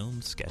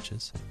film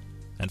sketches.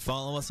 And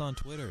follow us on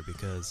Twitter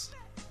because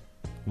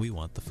we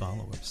want the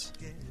followers.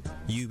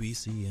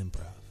 UBC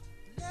Improv.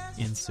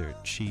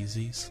 Insert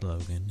cheesy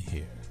slogan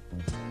here.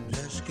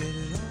 Let's get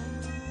it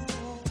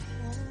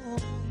on.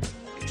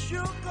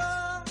 Sugar.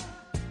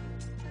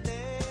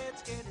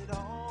 Let's get it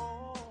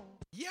on.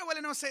 Yeah, well,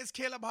 you know, say it's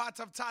Caleb Hart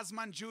of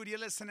Tasman Jude. You're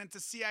listening to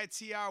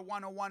CITR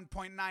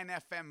 101.9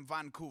 FM,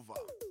 Vancouver.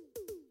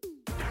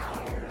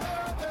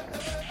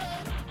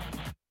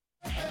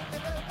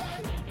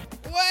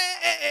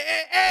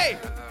 Hey!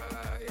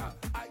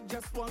 I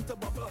just want to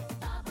bubble.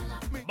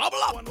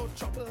 Bubble up. Want no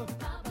trouble.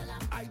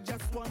 I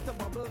just want to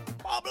bubble.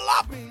 Bubble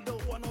up. Me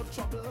don't want no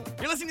trouble.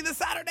 You're listening to the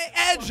Saturday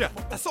Edge. A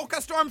soca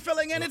storm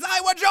filling in. It's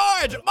Iowa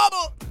George.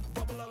 Bubble.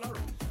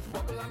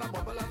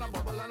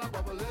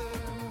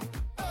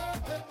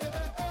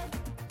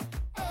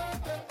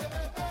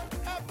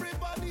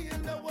 Everybody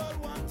in the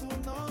world want to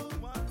know.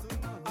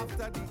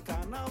 After the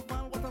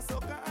carnival, what a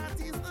soca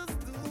artists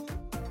do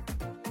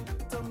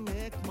to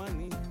make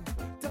money,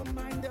 to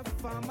mind their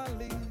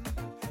family.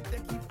 They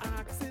keep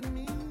asking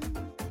me.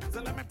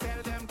 So let me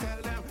tell them,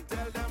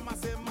 I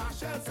say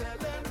Marshall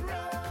selling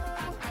rum,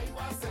 and I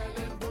was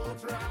selling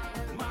boat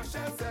ride.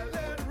 Marshall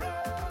selling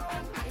rum,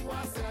 and I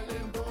was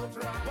selling boat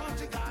ride.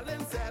 Bunchy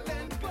Garland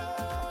selling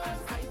clothes, and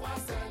I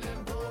was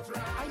selling boat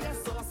ride. I guess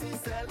Saucy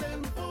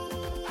selling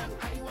food, and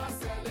I was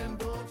selling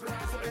boat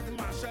ride. So it's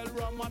Marshall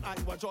rum and I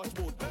was George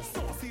boat.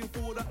 Saucy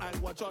food and I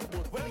was George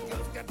boat. When the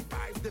girls get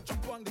vibes, they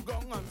jump on the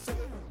gong and say,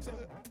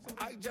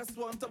 I just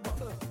want to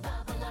bubble.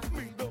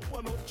 Me don't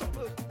want no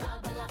trouble.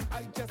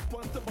 I just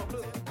want to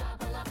bubble.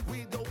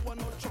 We don't want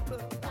no trouble.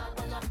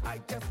 I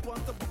just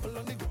want to bubble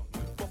on the ground.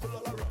 Bubble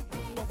all around.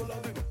 Bubble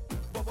on the ground.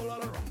 Bubble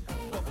all around.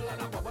 Bubble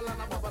and a bubble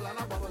and a bubble and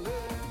a bubble.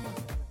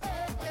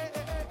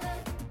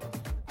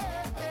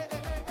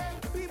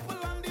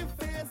 People on the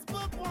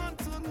Facebook want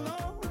to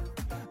know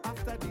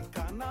after the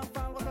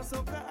carnival what a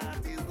soca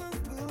artists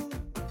do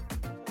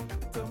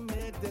to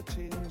make the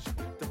change,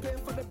 to pay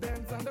for the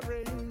bands and the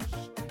range.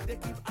 They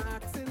keep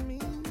asking me.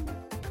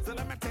 So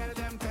let me tell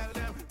them,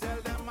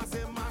 I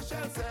say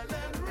Marshall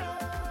selling rum,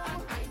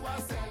 and I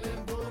was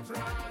selling boat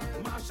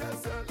ride. Marshall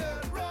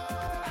selling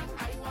rum, and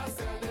I was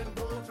selling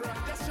boat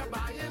ride. Just you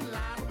buying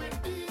land with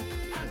me,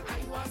 and I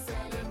was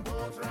selling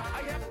boat ride.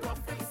 I have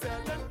profit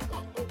selling,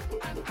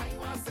 and I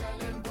was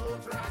selling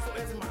boat ride. So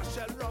it's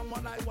Marshall rum,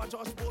 and I was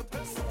just boat.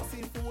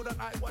 Saucy food, and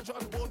I was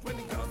just boat. When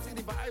the girls see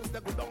the vibes, they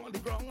go down on the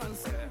ground and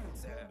say,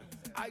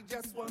 I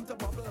just want to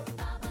bubble.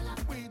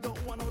 We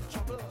don't want no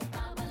trouble.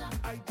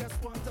 I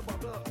just want to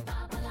bubble.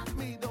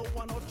 Me don't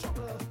want no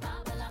trouble.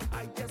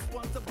 I just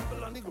want to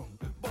bubble on the ground.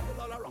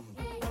 Bubble all around.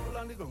 Bubble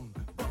on the ground.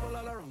 Bubble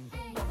all around.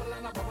 Bubble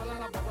and a bubble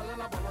and a bubble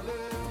and a bubble.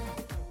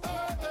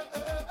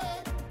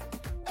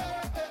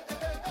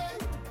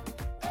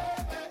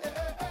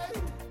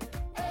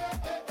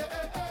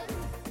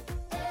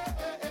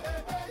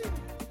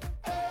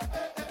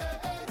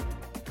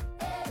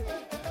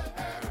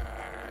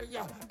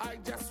 Yeah, I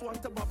just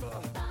want to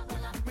bubble.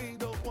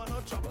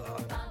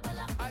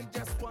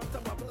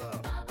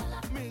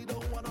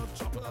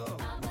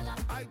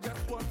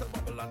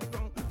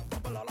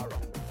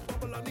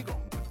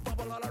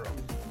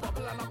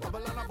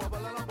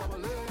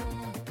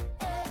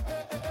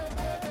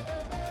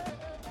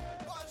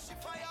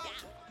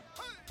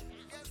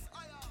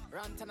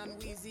 Rantan and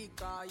Weezy,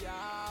 Kaya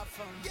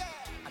from. Yeah,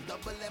 a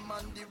double M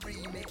on the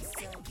remix.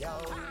 Yo,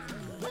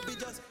 Baby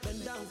just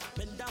bend down,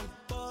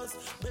 pause.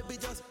 Baby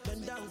just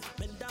bend down,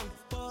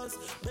 pause.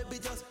 Baby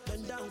just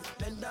bend down,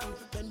 pause.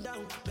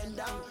 Baby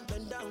just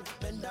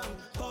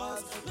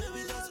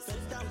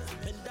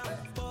bend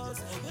down,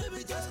 pause.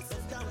 Baby just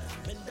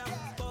bend down,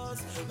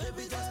 pause.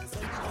 Baby just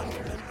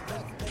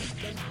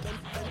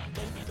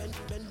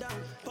bend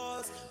down,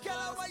 pause.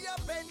 Girl, why you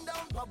bend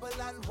down, bubble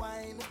and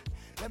wine?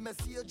 Let me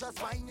see you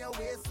just wind your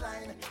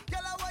waistline.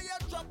 Girl, why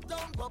you drop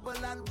down, bubble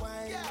and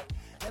wine? Yeah.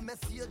 Let me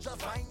see you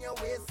just wind your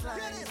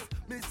waistline.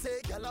 Me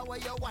say, girl, why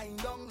you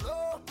wind down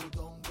low? You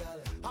don't,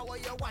 girl. How are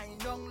you wind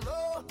down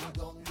low? You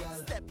don't, girl.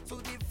 Step to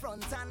the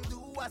front and do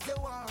what you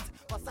want.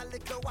 Pass a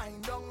little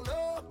wind down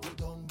low. You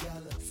don't,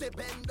 girl. Say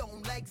bend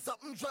down like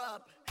something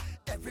drop.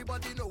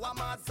 Everybody know I'm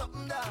at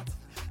something that.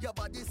 Your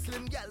body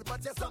slim, girl,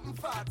 but you're something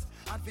fat.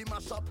 And we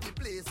mash up the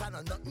place and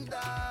nothing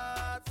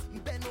that.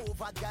 Bend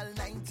over, girl,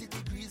 90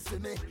 degrees for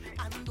me.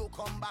 And don't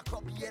come back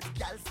up yet,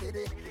 girl,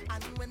 steady.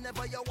 And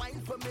whenever you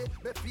whine for me,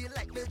 me feel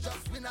like me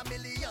just win $1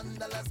 million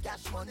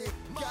cash money.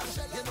 Girl,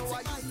 you know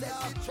I use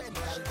that trend,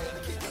 girl.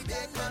 Keep the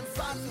big man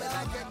fast when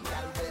I get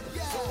girl.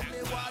 Show me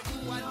what you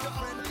want your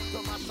friend. So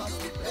mash up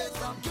the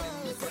place and bring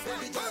me to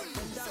baby, just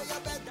say you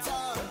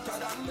better.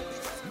 Better.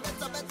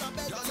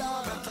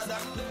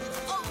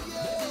 Oh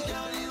yeah. Baby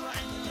girl, you are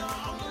in your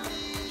own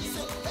league.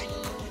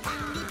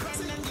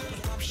 Independent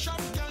girl, shop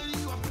girl,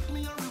 you are put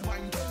me on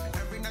rewind.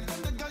 Every night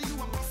and the girl,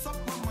 you are bust up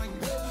my mind.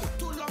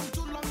 Too long,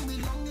 me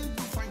longing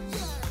to find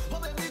you. Oh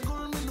baby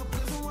girl, me no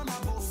place for one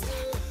above.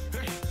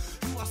 Hey,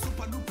 you are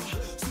super duper,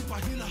 super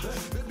healer.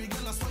 Baby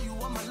girl, I saw you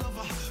are my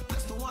lover.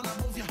 Bless the one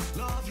above you,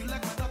 love you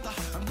like my daughter.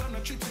 I'm gonna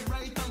treat you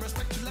right and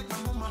respect you like my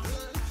mama.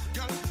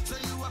 Girl, say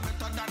you are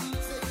better than.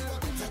 Say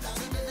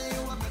baby,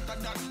 you are better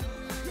than.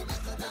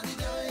 Baby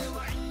girl, you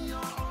are in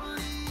your own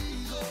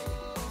league.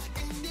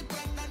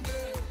 Independent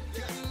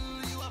girl,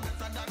 you are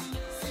better than.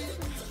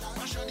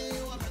 My shawty,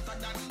 you are better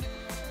than.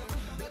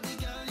 Baby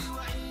girl, you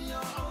are in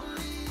your own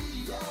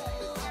league.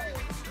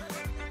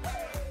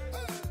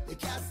 You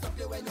can't stop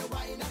you when you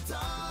whine at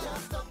all.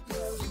 Can't stop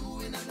you. You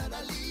in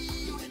another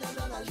league. You in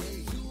another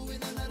league. You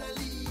in another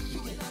league.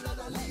 You in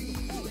another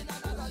league. You in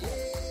another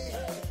league.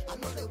 I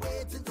know they're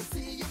waiting to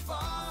see you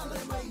fall.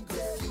 They're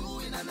waiting. You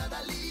in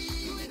another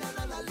league. You in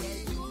another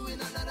league. You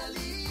in another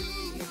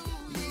league.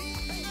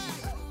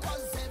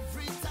 Cause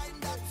every time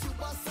that you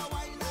bust a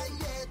wine, I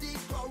hear the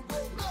crowd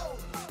go go.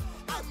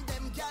 And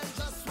them girl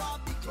just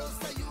want be close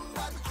to you,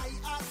 and I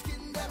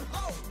asking them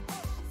how.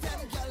 Them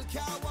girl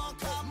can't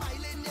walk a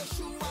mile in your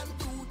shoe and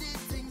do the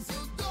things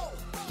you do.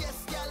 Yes,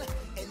 girl,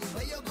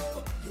 anywhere you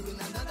go, you in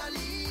another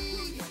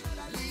league.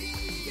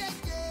 Yeah.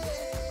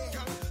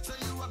 Girl, say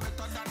you are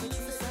better than me. You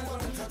are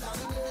better than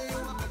me. You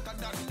are better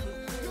than me.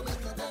 You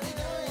better than me.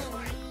 You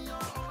are in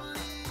your own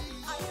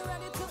league. Are you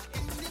ready to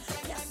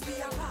yes, be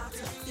a part?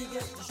 You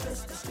get the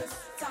stress.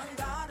 Thank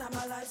God I'm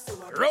alive, so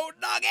I Road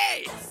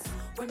Doggy!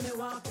 when me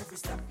walk every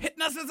step.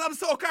 Hitting us with some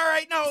soca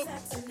right now.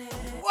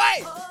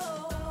 Wait!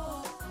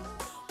 Oh,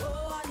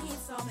 I need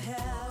some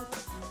help.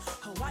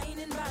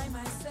 Whining by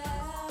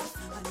myself.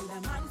 I need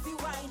a man to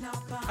whine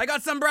up. I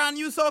got some brand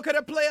new soca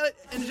to play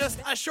in just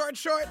a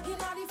short. You know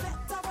the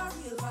effect of a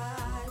real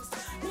vibes.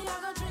 Me I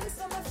go drink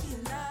some, I feel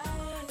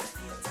nice.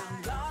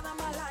 Thank God I'm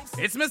alive.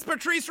 It's Miss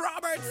Patrice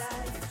Roberts.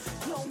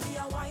 Blow me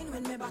a wine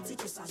when me body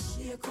just a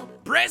shake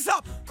up. Brace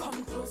up.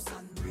 Come close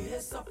and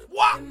brace up.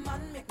 What? The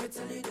man make me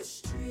tell you the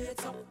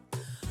straight up.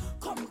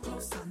 Come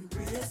close and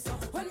brace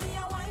up. When me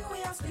a wine,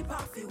 we a sleep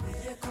off the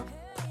wake up.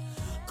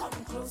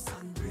 Come close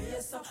and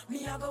brace up.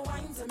 Me a go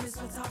wine till me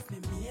sweat off me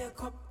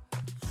makeup.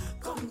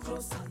 Come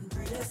close and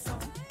brace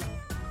up.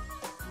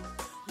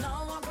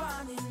 Now I'm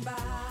running back.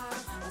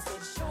 I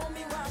said, show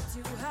me what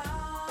you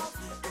have.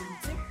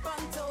 And tip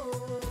on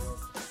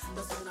toes.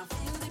 That's when I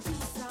feel the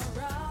peace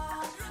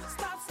around.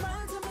 Start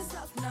smiling to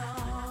myself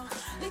now.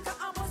 Liquor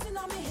I'm busting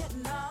on me head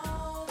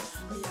now.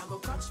 Me I go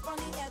catch on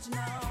the edge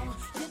now.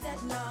 You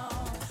dead now.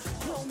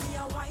 Blow me a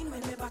wine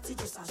when me body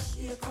just a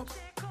shake up.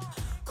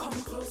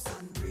 Come close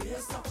and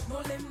brace up. No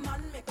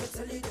lemon make me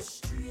tell you the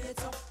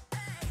straight up.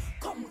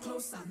 Come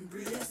close and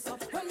brace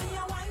up. When me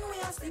a wine, we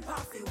a sleep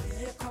off the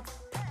wake up.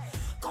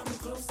 Come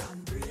close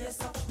and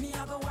brace up. Me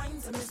a go wine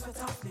till me sweat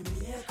off me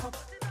makeup.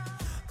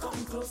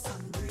 Come close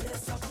and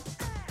brace up.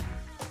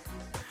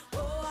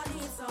 Oh, I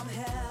need some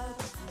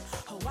help.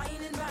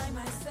 Whining by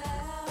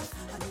myself.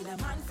 I need a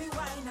man to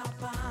wine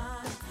up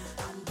on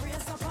and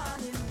brace up on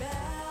him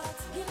belt.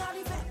 You know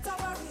the effect of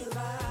a real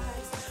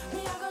vibes.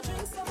 Me a go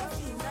drink some of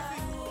the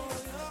night.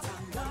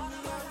 Thank God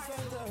I'm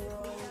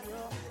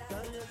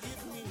Can you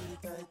give me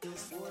the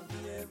tightest one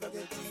you ever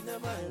get in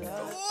my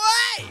life?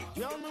 Why?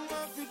 Y'all know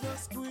if you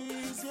just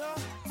squeeze ya,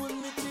 put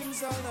me things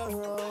all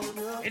around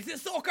ya. It's the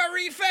soca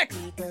refix.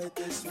 The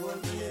tightest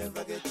one you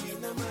ever get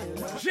in my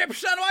life.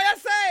 Egyptian, what you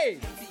say?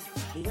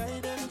 The guy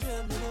them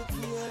jam, me no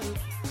fear it.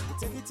 You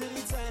take it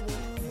anytime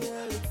when you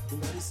hear it. You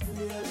know it's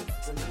clear it,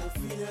 so you don't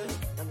fear it.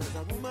 And as a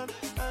woman,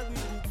 I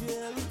really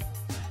care it.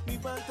 Me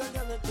bant a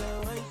gal that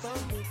can wine for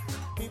me.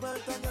 Me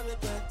bant a gal that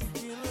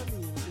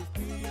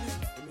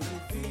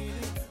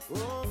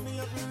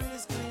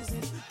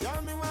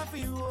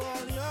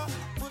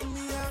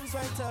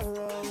arms right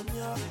around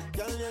ya.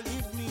 Girl, you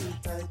give me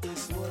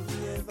tightest hold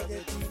me ever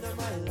get in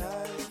my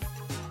life.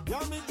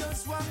 Yeah, me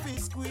just want to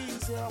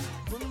squeeze ya.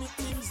 Put me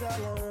things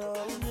all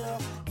around ya.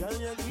 Girl,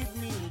 you give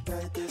me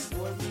tightest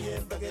hold me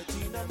ever get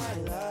in my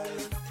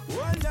life.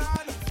 Hold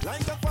on,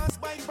 like a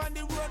fast bike on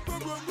the road, boom,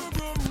 boom, boom,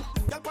 boom.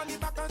 Girl, on the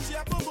back and she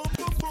a boom, boom,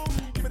 boom, boom.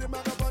 Give me the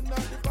microphone and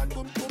the fan,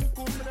 boom, boom,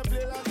 boom. Me the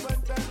play like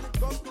one time, me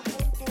come to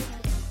boom, boom.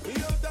 Me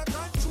out of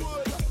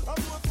control. I'm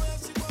more for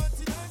she wants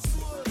in her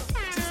soul.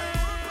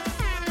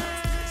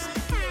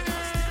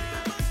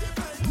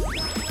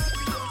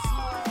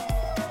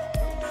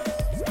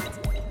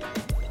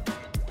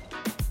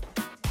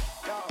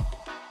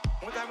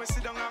 We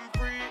sit down and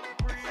breathe.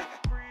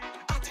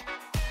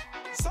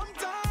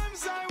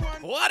 Sometimes I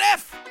wonder. What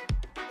if?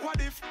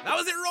 That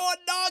was it, Road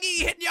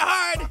Doggy hitting you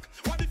hard.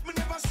 What if me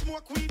never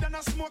smoke weed and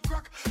I smoke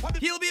crack?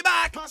 He'll be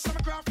back.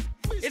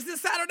 It's the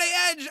Saturday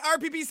Edge.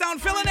 RPP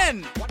Sound filling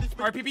in.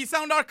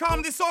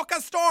 RPPSound.com. The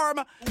Soca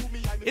Storm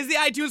is the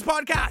iTunes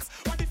podcast.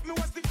 What if me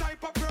was the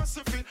type of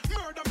person feel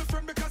murder my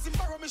friend because he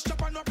borrow me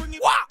shop and not bring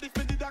it? What? If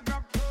me did a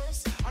grab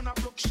purse and a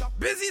broke shop.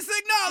 Busy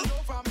signal.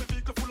 Over me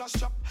vehicle full of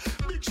shop.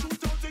 Big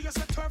shootout to you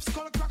say turf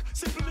skull crack.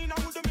 Simple mean I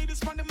would've made this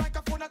from the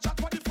microphone a chat.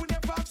 What if we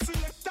never have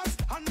selectors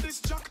and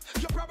this jack?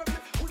 You probably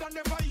would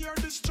never hear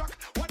this track.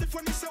 What if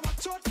when you say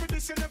watch out for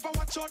this, you never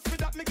watch out for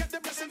that? Me get the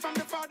blessing from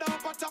the Father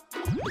up at top.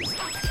 You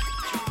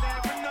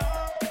never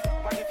know.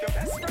 What if your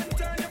best friend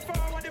turn you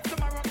forward? If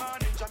tomorrow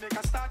morning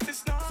Jamaica start to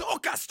snow?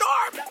 Soca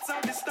Storm. That's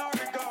how the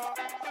story go.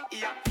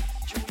 Yeah,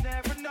 you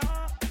never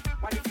know.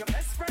 What if your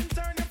best friend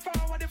turn you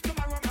forward? If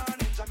tomorrow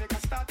morning Jamaica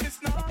start to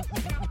snow?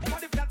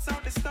 What if that's how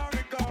the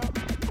story go?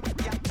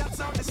 Yeah, that's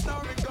how the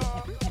story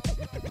go.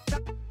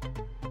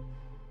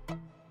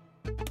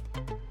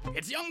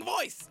 It's Young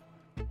Voice.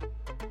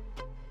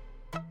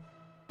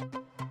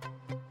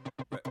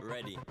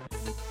 Ready.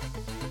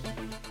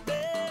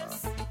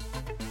 Bass.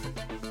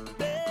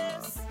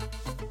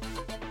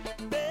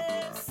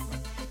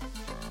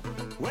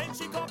 When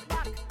she come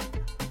back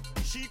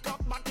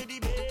to the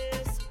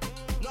base.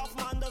 Enough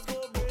man does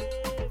go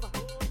brave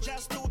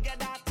just to get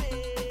that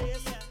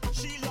taste.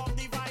 She love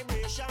the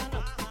vibration,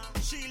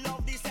 she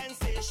love the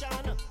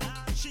sensation.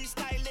 She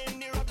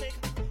styling erotic,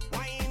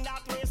 wind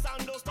that waist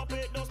and don't stop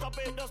it, don't stop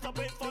it, don't stop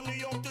it. From New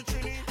York to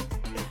Trini,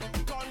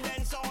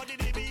 condense all the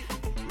DB,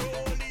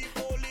 roly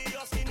poly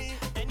or skinny.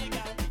 Any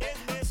girl, it's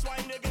bass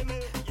wine they give me.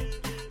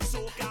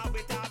 Soca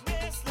with a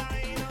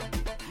bassline,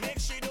 make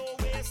she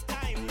don't waste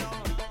time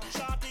now.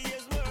 Shorty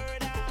is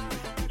murder.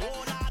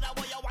 Oh Lord,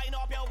 boy, you wind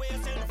up your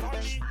waist in front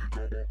of me.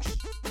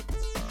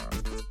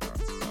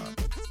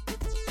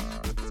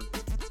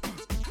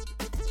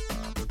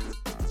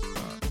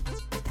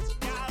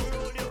 Girl,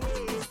 roll your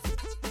waist.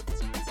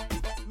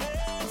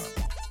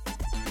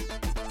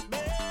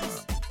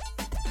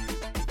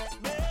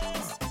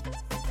 Bass.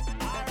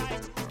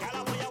 Alright,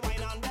 girl, boy, you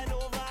wind and bend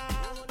over.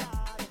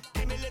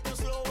 Give me a little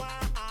slower.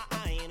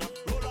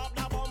 Roll up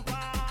the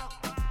bumper.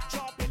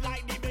 Chop it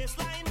like the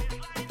bassline.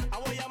 I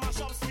want you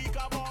mash up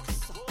speaker box.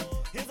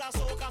 Here's a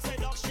soca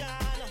seduction.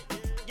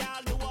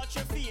 Girl, do what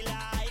you feel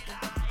like.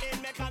 In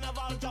my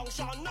carnival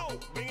junction, no.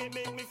 Bring it,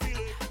 make me feel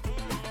it.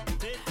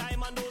 Take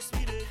time and don't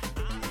speed it.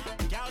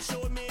 Girl,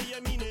 show me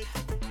you mean it.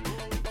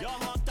 You're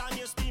hot and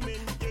you're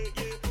steaming.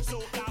 Yeah.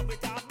 Soca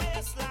with a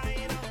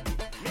bassline.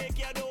 Make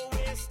you don't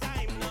waste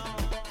time now.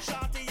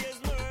 Shorty is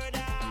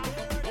murder.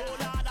 Oh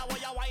Lord, I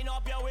want you wind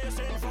up your waist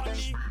in front of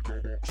me.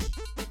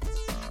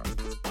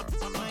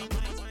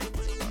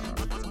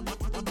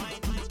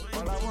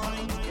 All I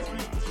want,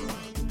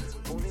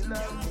 only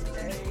love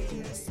me,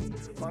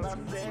 all I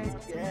think,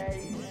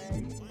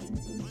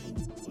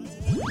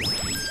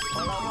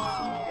 all I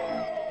want,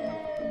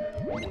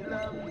 only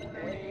love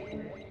me,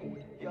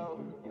 yo.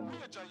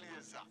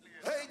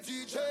 Hey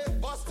DJ,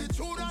 bust the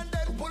tune and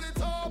then pull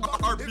it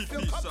up. If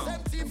your cup's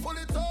empty, pull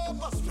it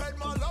up. Spread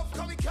my love,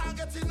 cause we can't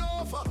get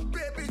enough.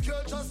 Baby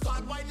girl, just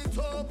start winding it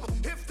up.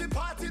 If the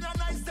party not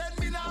nice, then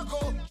me now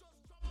go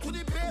to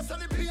the bass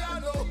and the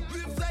piano.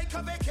 Live like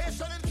a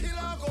vacation in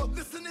Kilago.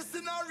 Listen this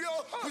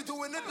scenario, we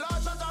doing it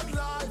larger than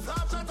life,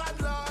 larger than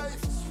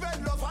life.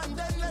 Spread love and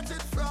then let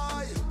it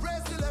fly.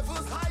 Raise the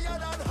levels higher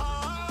than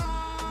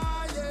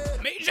high.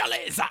 Yeah. Major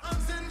Lazer.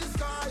 Hands in the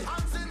sky,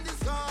 hands in the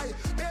sky.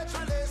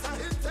 Major Lazer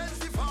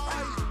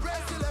intensify.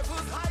 Raise the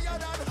levels higher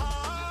than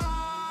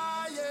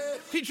high. Yeah.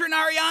 Featuring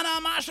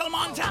Ariana Marshall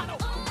Montano.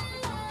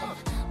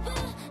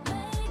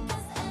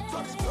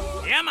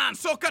 Yeah, man.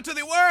 Soca to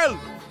the world.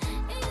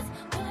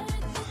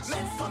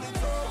 Let's turn it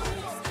up.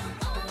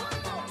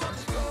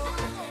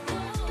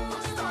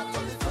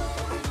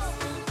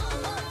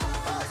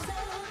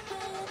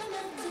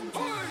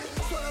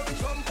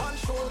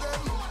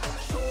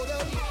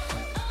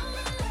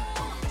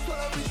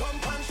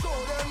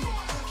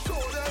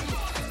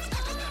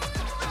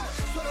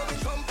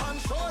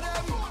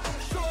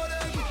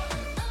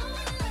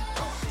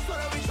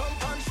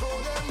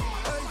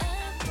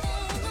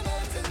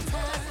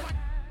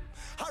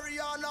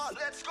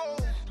 Let's go.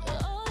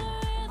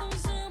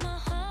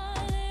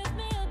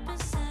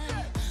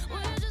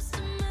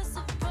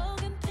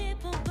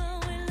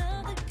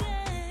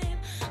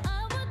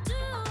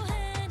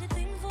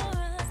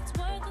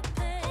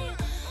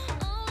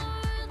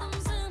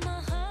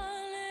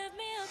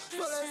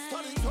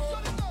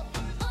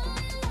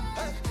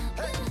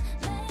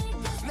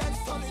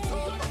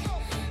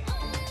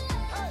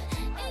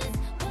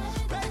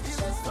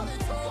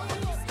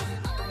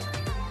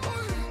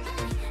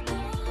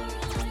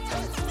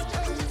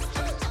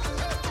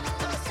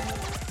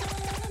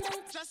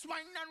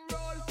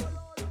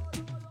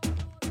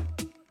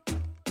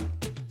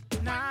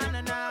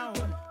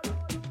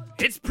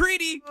 It's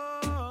Preety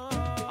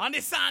on the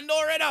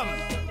Sando rhythm.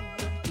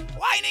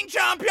 Whining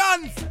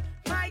champions.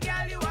 My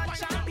girl, you are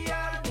champion.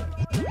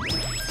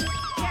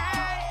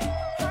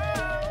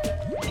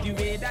 The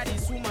way that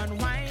this woman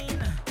whine,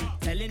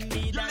 telling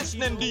me that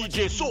Listening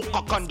DJ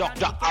Soca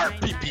Conductor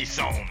RPP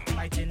sound.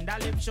 Fighting the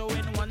lip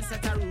showing one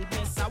set of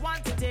rudeness. I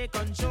want to take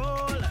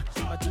control,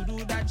 but to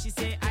do that she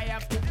say I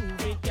have to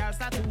prove it. Girl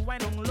start to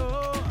whine on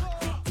low.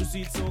 To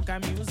sweet soca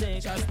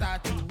music, just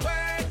start to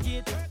work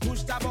it.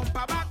 Push the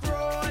bumper back,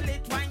 roll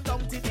it, wind down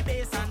to the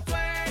bass and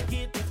twerk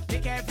it.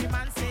 Make every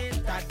man say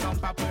that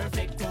bumper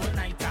perfect all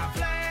night. I'm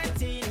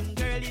flirting,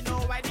 girl, you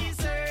know I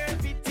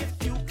deserve it.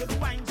 If you could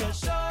whine,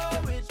 just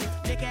show it.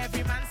 Make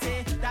every man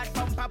say that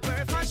bumper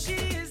perfect. She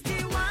is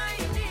the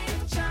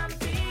whining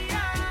champion.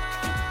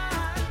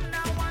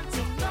 I want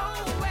to know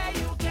where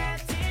you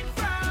get it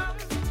from.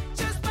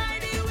 Just by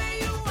the way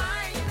you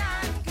whine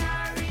and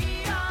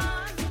carry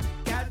on.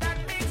 Girl, that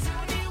makes you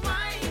the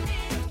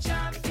whining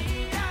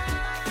champion.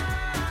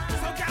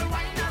 So girl,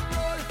 whine and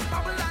roll,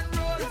 bubble and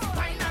roll,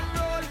 whine and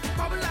roll,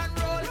 bubble and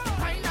roll,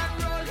 whine and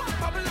roll,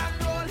 bubble and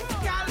roll.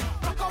 Girl,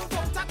 rock out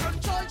of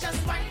control, just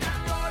whine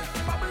and roll,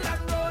 bubble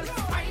and roll,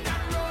 whine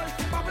and roll,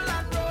 bubble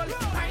and roll,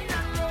 whine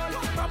and roll,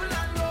 bubble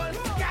and roll.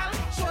 Girl,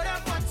 show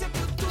them what you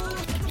could do.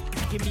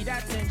 Give me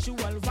that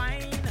sensual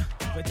wine.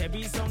 With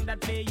every song that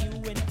play, you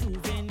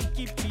improving.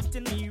 Keep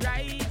treating me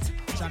right.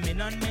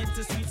 Jamming on me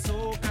to sweet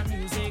soca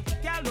music.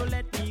 Girl, don't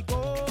let me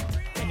go.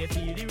 When you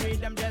feel the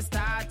rhythm, just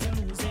start to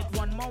lose it.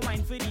 One more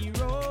wine for the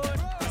road.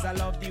 Cause I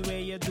love the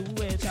way you do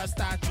it. Just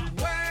start to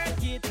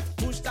work it.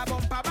 Push the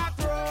bumper back,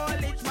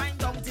 roll it. Wind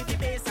down to the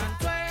bass and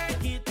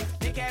twerk it.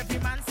 Make every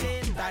man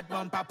say that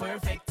bumper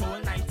perfect all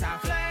night. I'm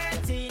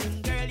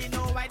flirting. Girl, you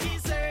know I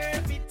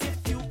deserve it.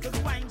 If you could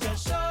whine,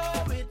 just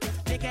show it.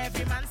 Make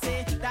every man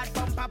say that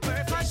bumper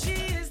perfect. Cause she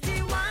is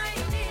the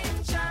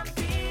whining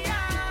champion.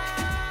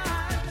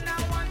 I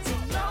want to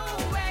know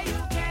where you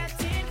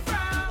get it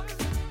from.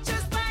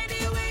 Just by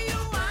the way you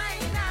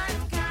whine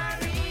and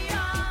carry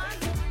on.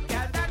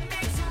 Girl, that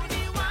makes you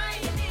the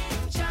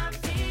whining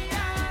champion.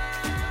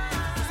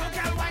 So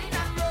girl, whine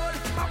and roll,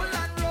 bubble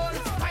and roll,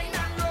 whine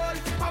and roll,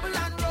 bubble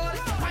and roll,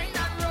 whine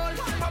and roll,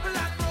 bubble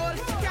and roll.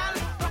 Girl,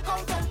 rock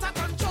out of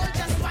control,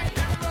 just whine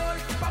and roll,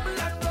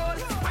 bubble and roll,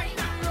 whine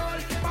and roll,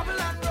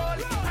 bubble and roll,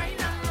 whine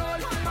and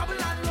roll,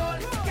 bubble and roll.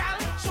 Girl,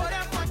 show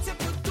them what you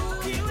could do.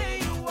 The way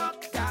you walk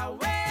that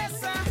way,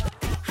 sir.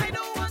 I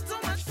don't want too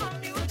much from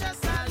you,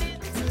 just a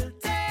little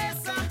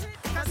taste, sir.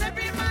 Cause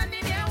every man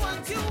in here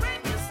wants you when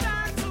you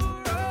start to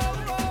roll.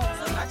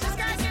 I just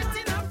can't get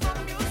enough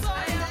from you, so I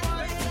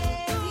want to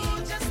do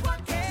just what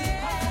you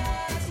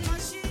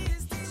she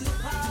is the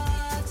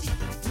party,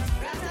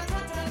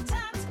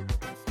 rat-a-tat-tat-tat.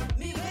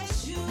 Me way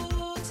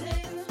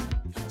shooting,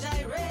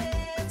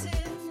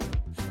 gyrating,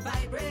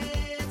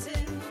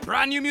 vibrating.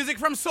 Brand new music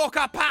from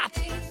Soca Pat.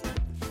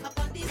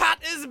 Pat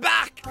is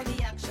back.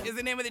 Is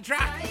the name of the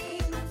track.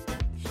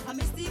 A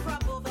mystic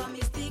rap over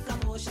mystic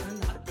emotion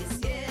of this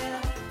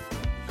year.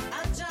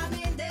 I'm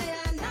jamming day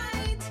and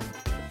night.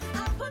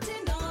 I'm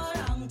putting all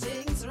wrong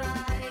things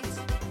right.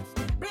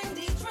 Bring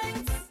the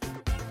drinks,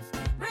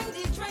 bring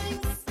the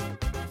drinks.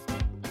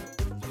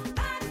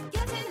 I'm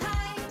getting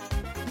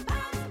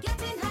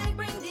high,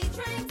 bring the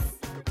drinks,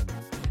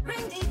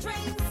 bring the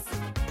drinks.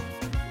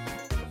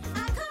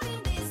 I'm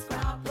coming this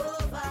crop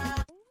over.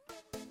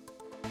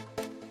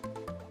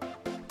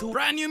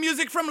 Brand new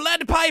music from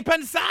Lead Pipe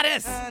and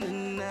Satis.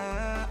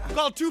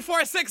 Called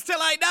 246 Till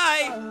I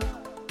Die.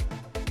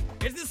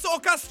 It's the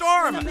Soca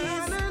Storm.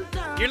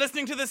 You're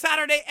listening to the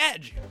Saturday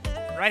Edge.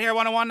 Right here,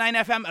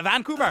 101.9 FM,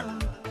 Vancouver.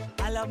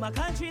 I love my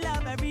country,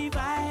 love every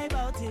vibe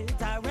out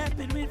it. I rep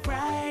it with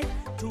pride.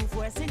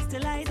 246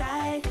 till I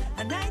die.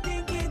 And I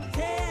think it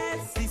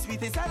tastes the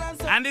sweetest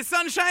And the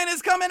sunshine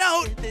is coming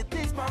out.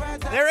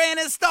 The rain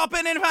is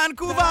stopping in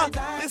Vancouver.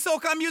 The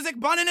Soca music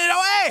burning it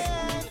away.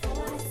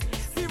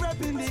 We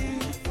reppin' it.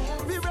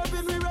 We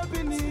reppin', we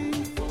reppin' it.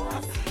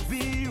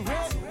 We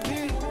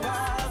reppin'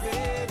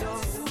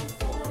 Barbados.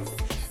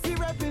 We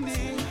reppin'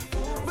 it.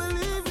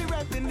 Believe we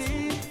reppin'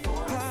 it.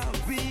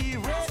 We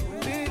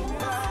reppin'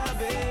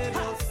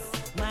 Barbados.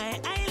 My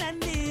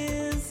island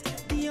is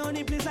the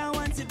only place I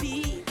want to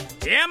be.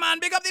 Yeah, man,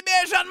 big up the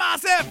Bayesian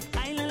Massive.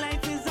 Island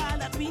life is all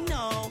that we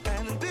know.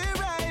 And where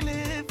I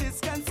live is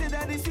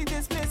considered the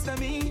sweetest place for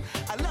me.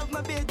 I love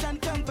my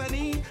Bayesian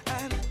company.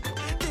 And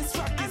this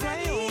rock is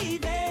my own.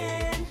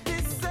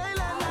 This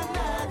island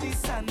under the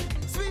sun.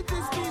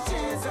 Sweetest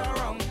beaches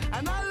around.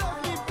 And I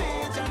love me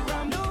Bayesian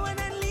rum. No one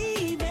I'm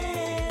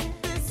leaving.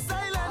 This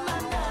island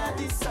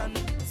under the sun.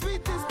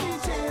 Sweetest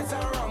beaches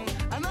around.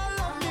 And I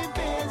love me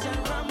Bayesian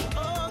rum.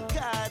 Oh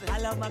God. I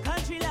love my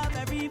country, love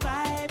every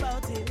vibe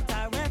out it.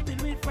 I rep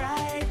it with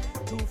pride.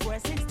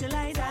 246 till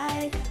I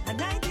die.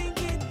 And I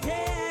think it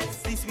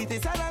tastes the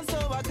sweetest island,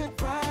 so I could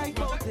cry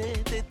about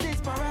it. It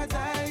is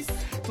paradise.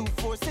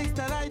 246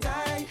 till I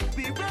die.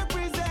 We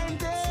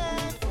represent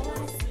it.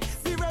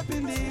 We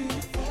reppin'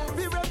 it.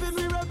 We reppin',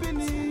 we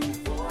reppin' it.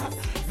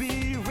 We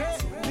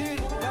reppin'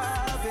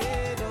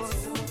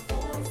 Barbados.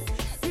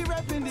 We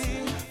reppin'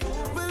 it.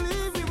 Believe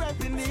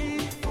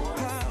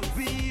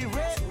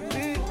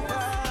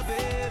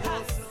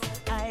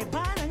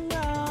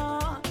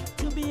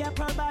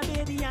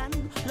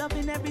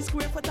in every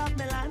square foot of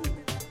my land.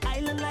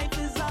 Island life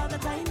is all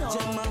that I know.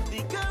 Gem of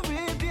the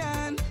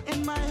Caribbean,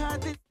 in my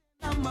heart it's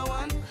number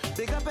one.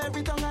 Pick up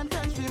every tongue and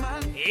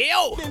countryman.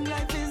 Yo!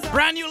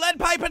 Brand new Lead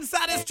Pipe and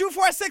Status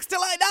 246 till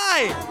I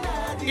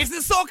die. It's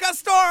the Soca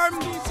Storm.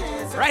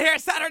 Right here,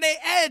 Saturday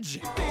Edge.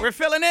 We're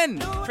filling in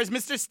for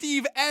Mr.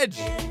 Steve Edge.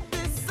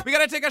 We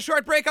gotta take a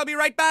short break. I'll be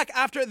right back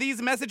after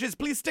these messages.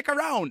 Please stick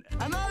around.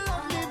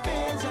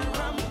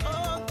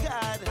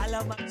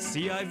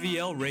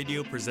 CIVL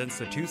Radio presents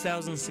the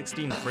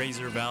 2016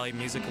 Fraser Valley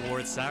Music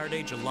Awards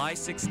Saturday, July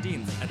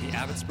 16th at the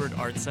Abbotsford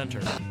Arts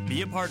Centre.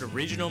 Be a part of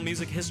regional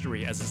music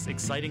history as this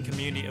exciting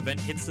community event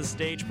hits the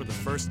stage for the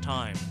first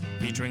time.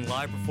 Featuring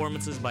live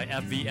performances by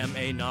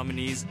FVMA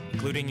nominees,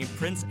 including a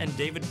Prince and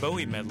David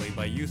Bowie medley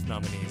by youth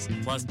nominees,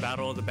 plus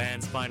Battle of the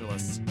Bands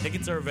finalists.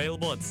 Tickets are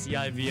available at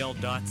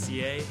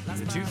CIVL.ca.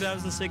 The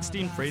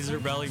 2016 Fraser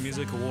Valley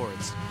Music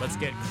Awards. Let's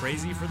get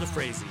crazy for the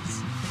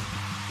Frasies.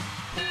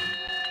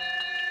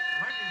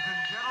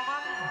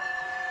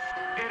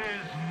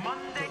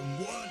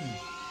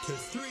 To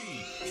 3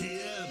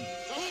 p.m.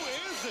 Who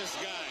is this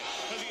guy?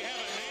 Does he have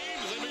a name?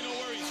 Does anybody know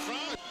where he's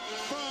from?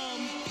 From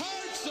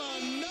parts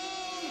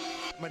unknown.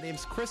 My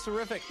name's Chris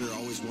Horrific. I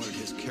always wanted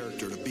his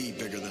character to be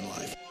bigger than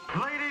life.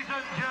 Ladies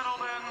and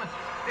gentlemen,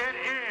 it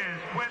is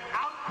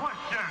without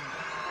question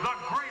the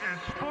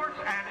greatest sports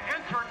and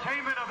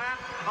entertainment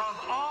event of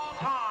all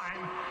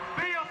time.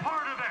 Be a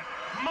part of it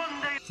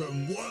Monday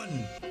from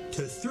 1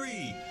 to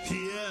 3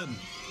 p.m.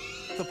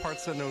 The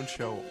Parts Unknown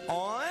Show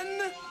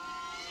on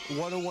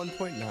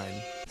 101.9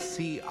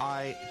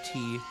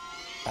 CITR.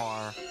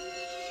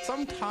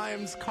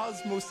 Sometimes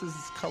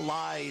cosmoses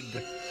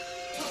collide.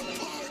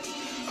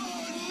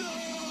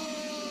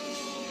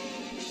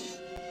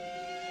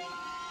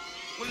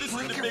 Well, listen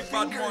to the big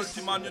bad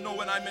multi-man. You know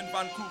when I'm in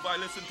Vancouver, I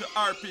listen to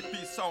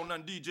RPP Sound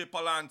and DJ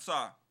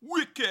Palanza.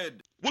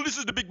 Wicked! Well, this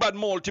is the big bad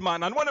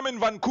multi-man, and when I'm in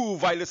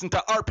Vancouver, I listen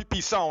to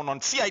RPP Sound on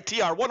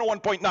CITR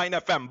 101.9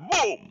 FM.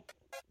 Boom!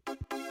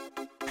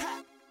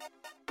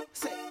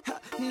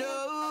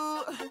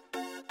 No,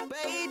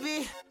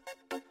 baby.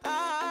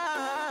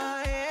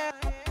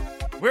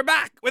 We're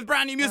back with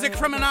brand new music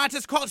from an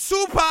artist called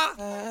Super.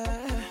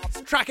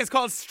 This track is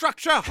called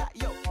Structure.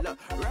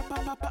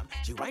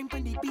 She whine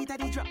when the beat of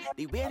the drum.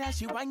 The way that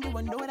she whine, you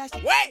will know that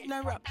she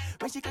not rap.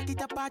 When she cock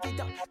it up, party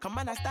down. Come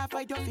on, I start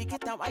fight, don't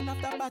forget that wine off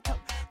the bottom.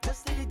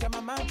 Just let the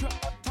drum man drop.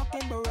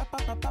 Talking about rap,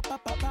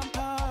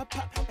 pop.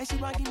 And she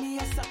want give me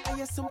a suck. I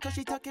assume cause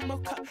she talking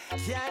about cup.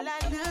 Yeah, I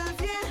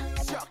love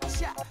you.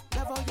 Structure.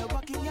 Love how you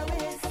walk in your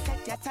ways.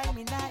 Take your time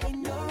in that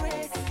in your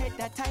race. Hit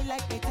that tie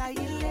like me tie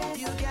you lace.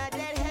 You got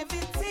that heavy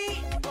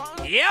tea.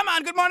 Yeah,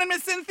 man. Good morning,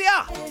 Miss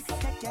Cynthia.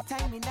 Take your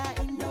time in that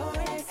in your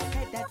race.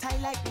 Hit that tie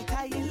like me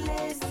tie you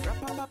lace.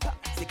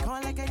 They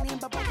call like a name,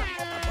 but a bottle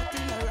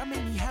of rum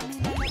in me, hammy,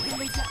 no like in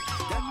me jack.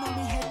 Gun on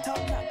me head top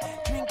now.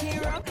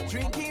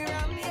 Drinking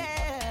rum,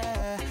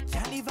 yeah.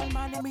 Can't even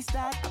man in me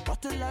start. A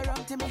bottle of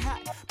rum to me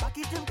hat. Back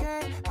it up,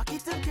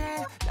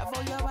 girl. Love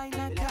all your wine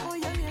and love all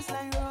your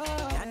waistline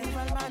roll. Can't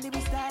even man in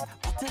me start.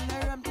 Bottle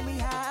of rum to me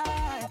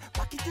hat.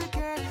 Back it up,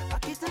 girl.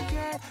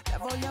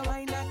 Love all your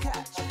wine and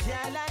catch.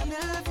 Girl, I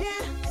love you.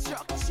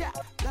 Structure.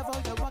 Love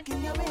all your walk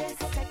in your ways.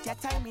 Take your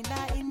time in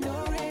that in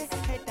no race.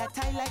 Hit that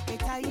tie like me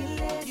tie you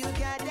lace. You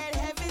got that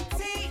heavy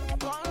tea.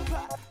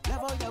 Bumper.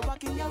 Love all your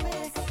walk in your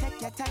ways.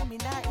 Take your time in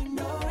that in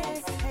no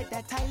race. Hit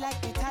that tie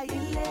like me tie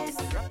you lace.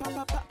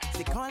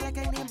 They call like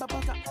a name, but a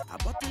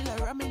bottle of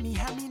rum in me,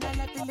 hammy, no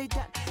like the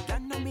legend.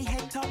 Gun on me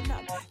head top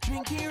now.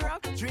 Drinking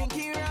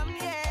rum,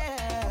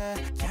 yeah.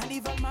 Can't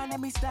even man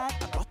in me start.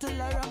 A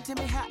bottle of rum to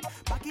me hat.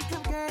 Back it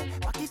up,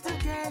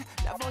 girl.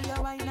 Love all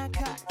your wine and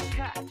catch.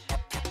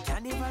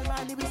 Can't even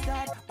man in me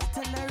start.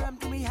 Bottle of rum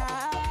to me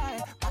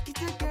hat. Back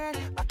it up, girl.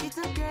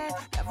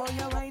 Love all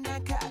your wine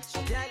and catch.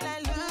 Girl,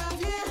 I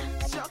love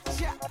you.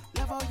 Structure.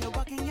 Love how you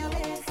walk in your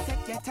ways.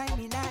 Take your time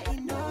in that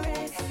in no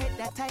race. Hit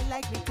that tie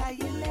like me tie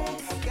you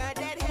lace.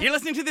 You're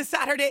listening to the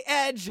Saturday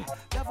Edge.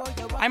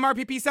 I'm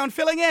RPP Sound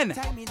filling in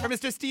for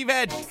Mr. Steve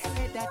Edge.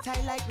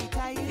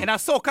 In a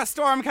Soca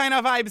Storm kind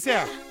of vibes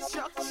here.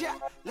 Structure.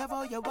 Love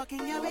how you walk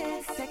in your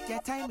ways. Take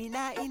your time in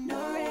that in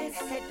no race.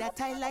 Hit that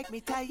tie like me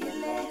tie you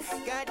lace.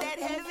 Got that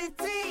heavy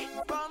tea.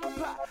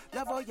 Bumper.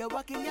 Love how you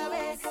walk in your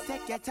ways.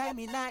 Take your time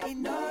in that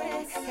in no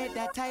race. Hit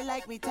that tie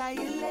like me tie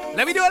you lace.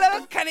 Let me do a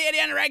little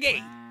Canadian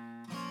reggae.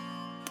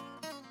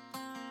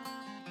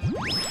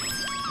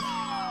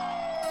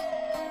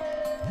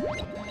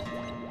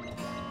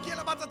 Kill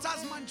about the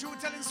Tasman Jew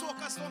telling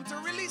Soca Storm to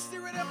release the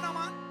rhythm now,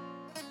 man.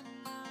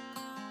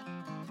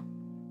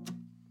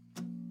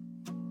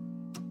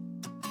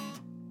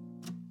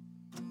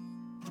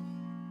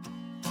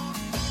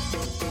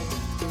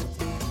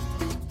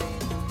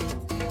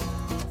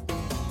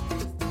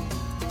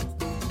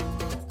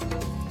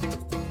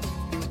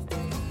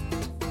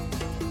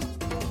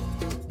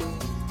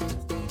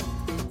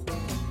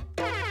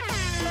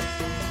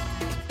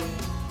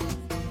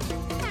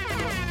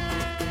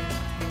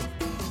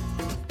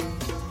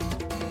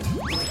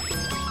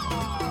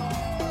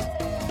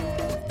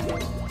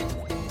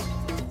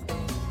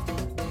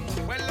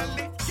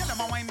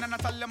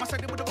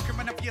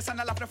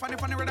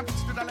 the rhythm,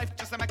 fix to the life,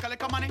 just to make a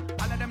little money.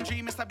 All of them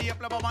dream is to be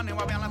up level one, and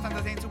while we all not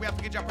entertain, so we have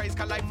to get your praise,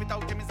 cause life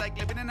without him is like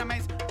living in a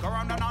maze. Go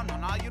round and on,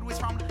 all you do is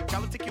frown.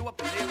 Try to take you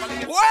up, leave it on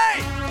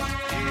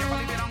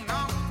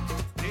now.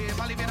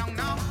 Leave it on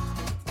now.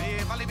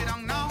 Leave it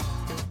on now.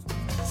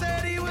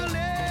 Said he will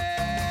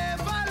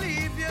never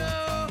leave you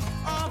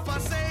or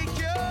forsake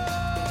you.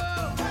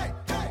 Hey,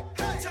 hey,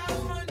 hey.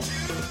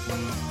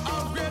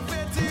 How great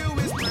faith to you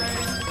is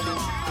praise.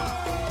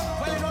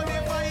 Well, you know the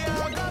fire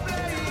go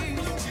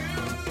blaze.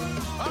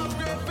 How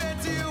great faith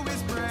to you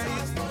is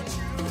praise.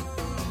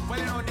 Well,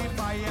 you know the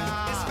fire.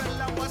 This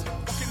fella was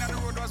walking on the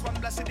road, was one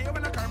blessed day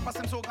when a car passed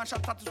him, so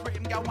gunshot tattoo spray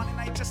him. Got one and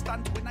I just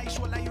stand to when I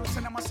show like you,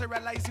 and I must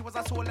realize he was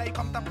a soul like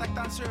come tap like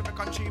dance serve a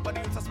country, but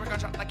he was a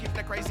gunshot like if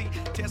they're crazy.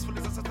 Tasteful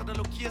is a set of the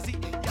look easy.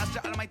 He asked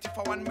the Almighty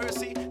for one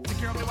mercy. Take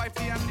care of the wife,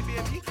 the and the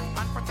baby,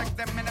 and protect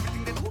them in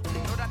everything they do.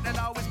 Know that they'll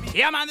always be.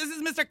 Yeah, man, this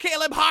is Mr.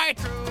 Caleb Hart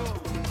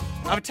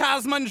of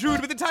Tasman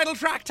Jude with the title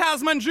track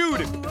Tasman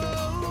Jude.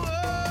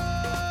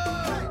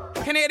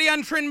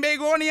 Canadian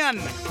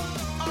Trinbagonian.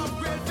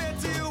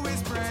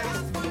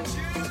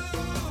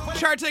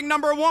 Charting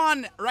number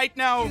 1 right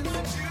now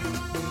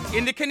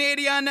in the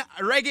Canadian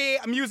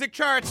reggae music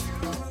charts.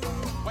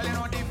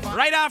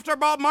 Right after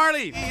Bob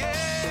Marley.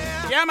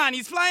 Yeah, man,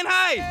 he's flying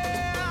high.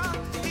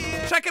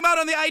 Check him out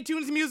on the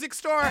iTunes Music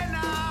Store.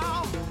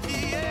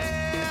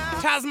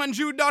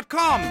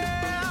 TasmanJude.com.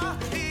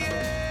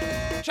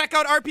 Check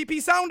out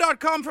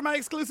rppsound.com for my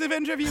exclusive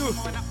interview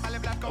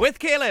with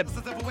Caleb.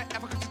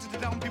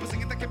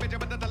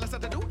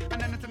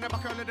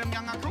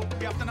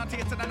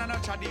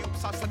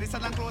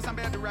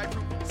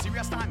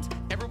 Serious times,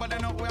 everybody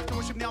know we have to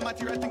worship the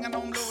Almighty. Right thing and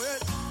don't blow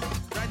it.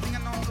 Right thing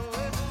and don't blow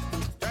it.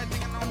 Right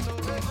thing and don't blow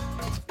it.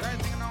 Right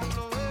thing and don't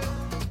blow it.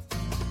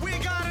 We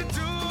gotta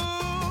do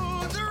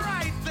the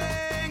right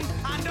thing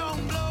and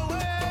don't blow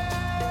it.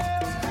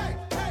 Hey,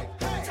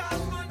 hey, hey.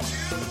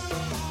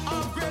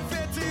 Of great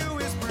faith to you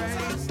is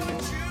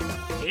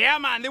praise. Yeah,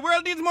 man, the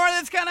world needs more of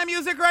this kind of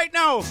music right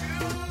now. Of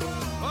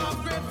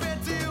great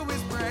faith to you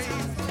is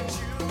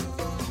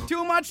praise.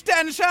 Too much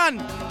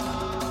tension.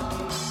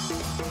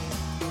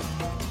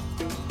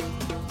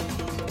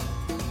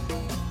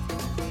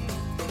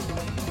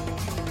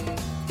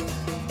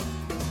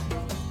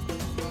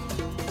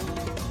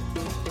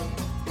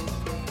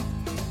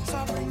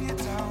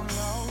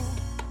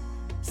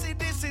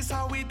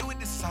 How we do it,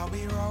 this is how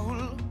we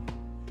roll.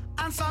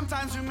 And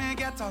sometimes we may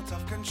get out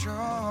of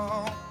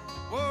control.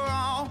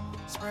 Whoa,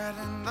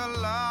 spreading the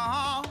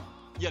love.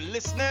 You're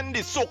listening to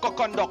Soca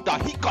Conductor,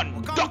 he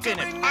conducting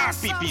it,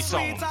 RPP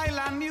Sound. Sweet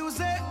island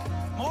music.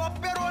 Hope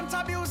you don't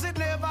abuse it,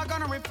 never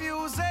gonna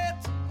refuse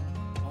it.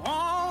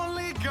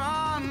 Only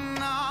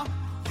gonna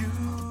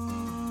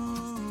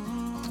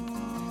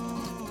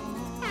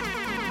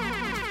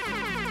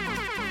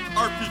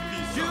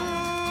RPP Sound.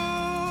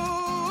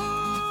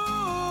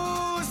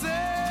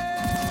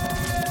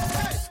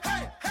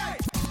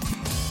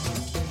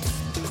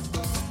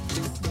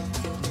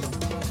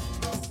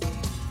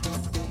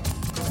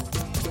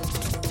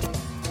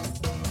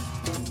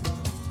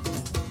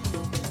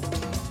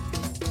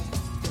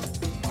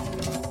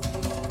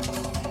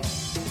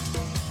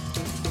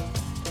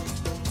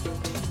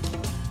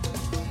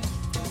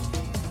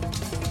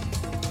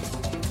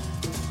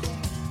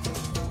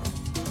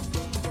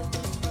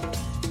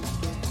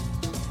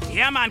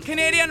 Yeah, man,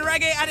 Canadian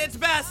reggae at its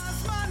best.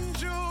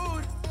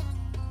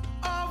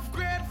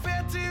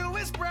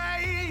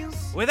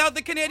 Without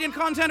the Canadian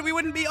content, we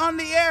wouldn't be on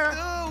the air.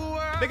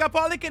 Big up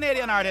all the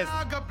Canadian artists.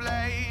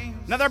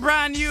 Another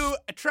brand new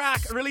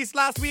track released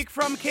last week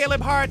from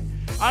Caleb Hart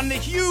on the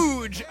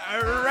huge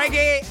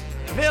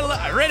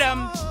Reggaeville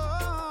rhythm.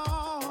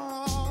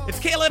 It's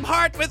Caleb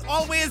Hart with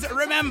Always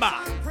Remember.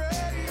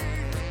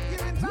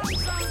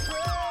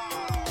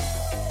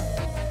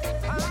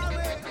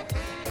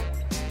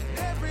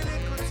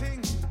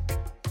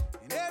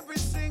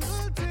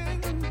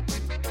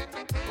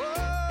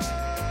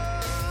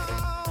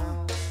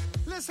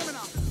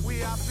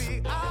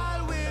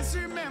 Always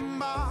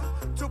remember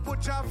to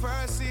put your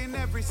first in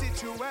every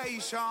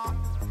situation.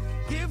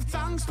 Give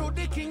thanks to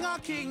the King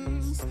of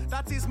Kings.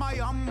 That is my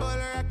humble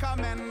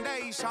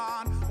recommendation.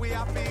 We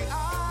have to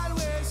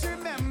always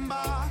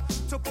remember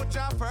to put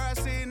your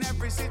first in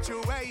every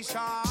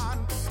situation.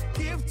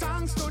 Give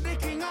thanks to the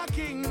King of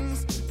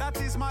Kings. That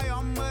is my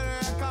humble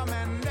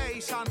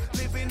recommendation.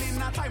 Living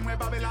in a time where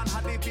Babylon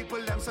had the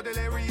people them so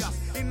delirious.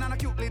 In an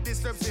acutely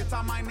disturbed state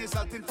of mind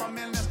resulting from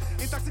illness.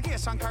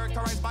 Intoxication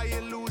characterized by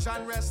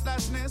illusion,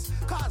 restlessness,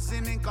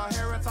 causing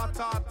incoherence of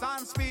thought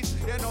and speech.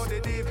 You know the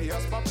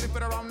devious, but flip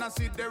it around and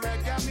see the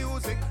reggae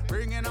music,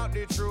 bringing out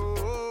the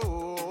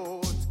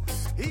truth.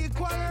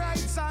 Equal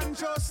rights and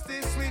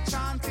justice, we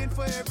chanting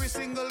for every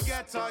single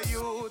ghetto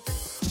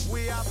youth.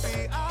 We have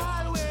to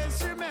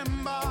always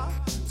remember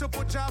to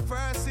put your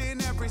first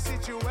in every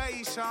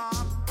situation.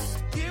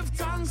 Give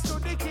thanks to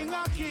the King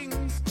of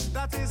Kings.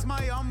 That is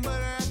my humble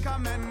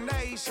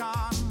recommendation.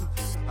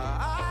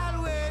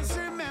 Always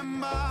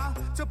remember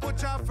to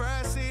put your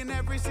first in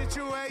every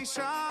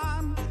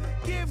situation.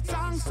 Give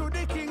thanks to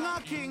the King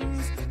of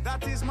Kings.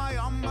 That is my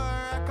humble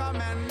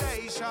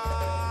recommendation.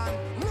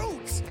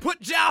 Roots. Put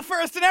Jah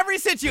first in every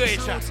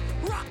situation.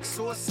 Rock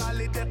so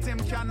solid that him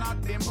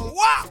cannot be moved.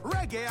 Wow.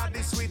 Reggae are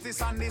the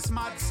sweetest and this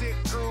mad sick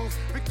groove.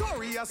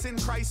 Victorious in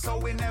Christ, so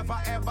we never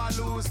ever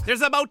lose.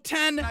 There's about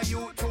 10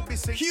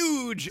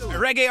 huge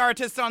reggae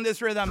artists on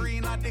this rhythm.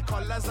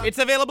 It's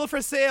available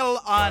for sale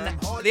on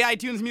the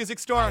iTunes Music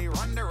Store.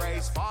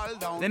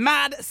 The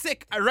Mad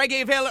Sick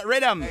Reggaeville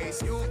Rhythm.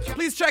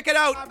 Please check it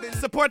out.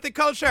 Support the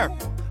culture.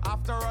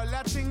 After all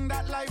that thing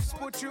that life's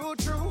put you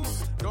through,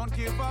 don't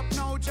give up,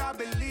 no, Jah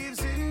believes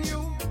in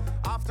you.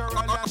 After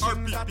all that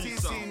things that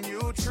he's seen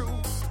you through,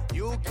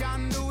 you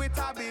can do it,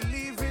 I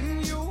believe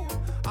in you.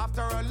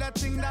 After all that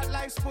thing that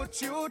life's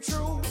put you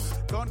through,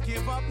 don't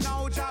give up,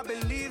 no, Jah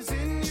believes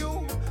in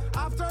you.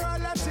 After all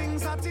the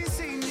things that he's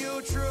seen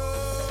you through,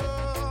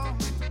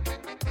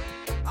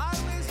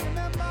 always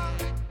remember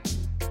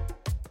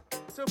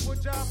to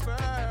put Jah first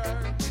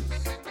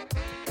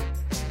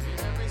in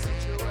every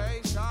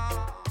situation.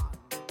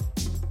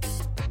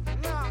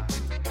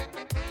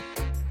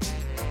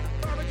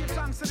 Father, give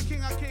thanks to the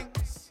King of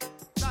Kings.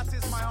 That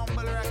is my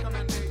humble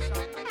recommendation.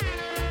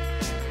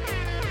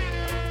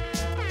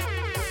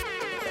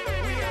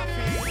 We have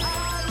to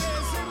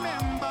always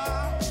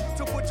remember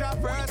to put Jah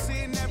first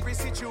in every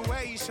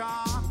situation.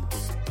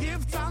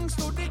 Give thanks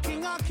to the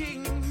King of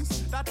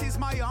Kings. That is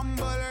my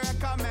humble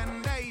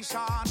recommendation.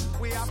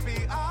 We have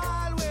to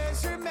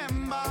always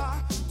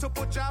remember to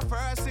put Jah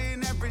first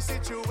in every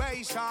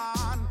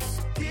situation.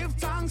 Give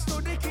thanks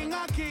to the King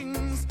of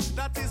Kings.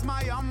 That is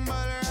my humble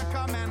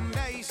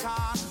recommendation.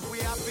 We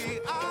have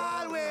to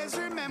always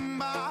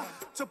remember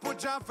to put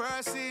Jah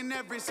first in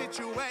every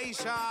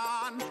situation.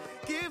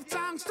 Give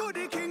thanks to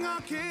the King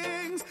of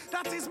Kings.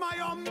 That is my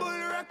humble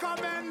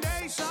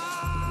recommendation.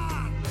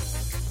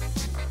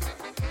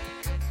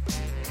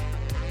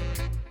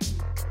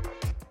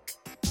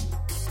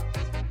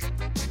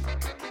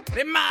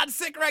 The Mad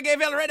Sick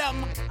Reggaeville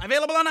Rhythm.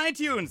 Available on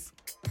iTunes.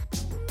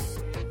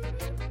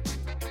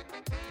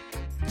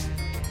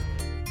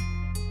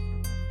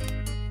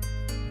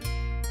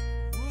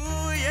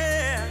 Ooh,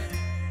 yeah.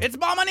 It's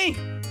Bomani.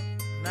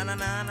 Na na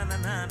na na na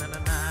na na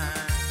na.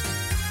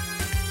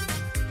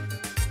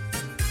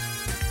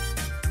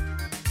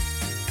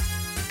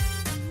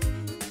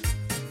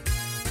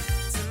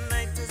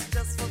 Tonight is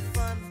just for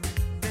fun.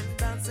 Been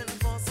dancing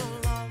for so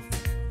long.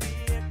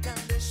 The air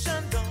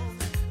conditioned on,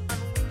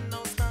 and we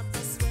know start to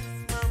sweat,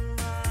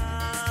 mama.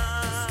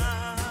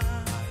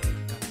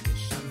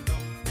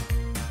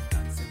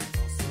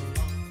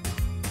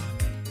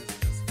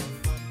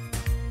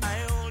 I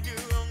hold you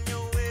round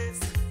your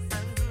waist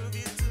and groove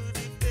you to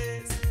the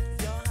bass.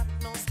 Your heart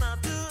no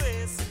start to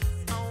race.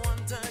 I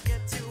want to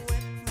get you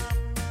wet,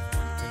 mama.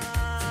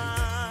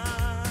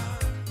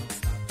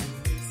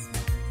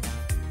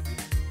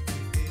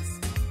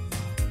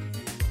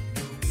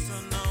 So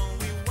now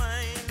we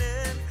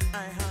winding,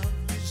 I have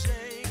you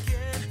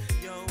shaking,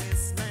 your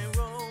waistline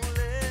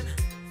rolling.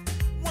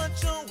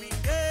 Watch how we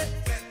get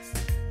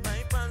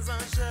my pants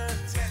and shirt,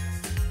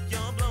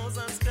 your blouse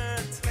and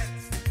skirt,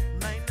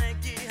 my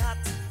Nike hat,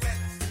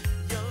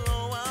 your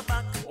lower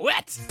back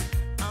Wet.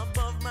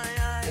 above my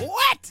eye,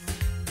 Wet.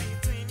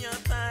 between your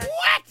thighs.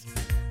 Wet.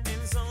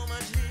 In so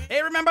much heat,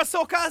 Hey, remember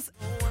Soca's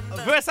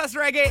versus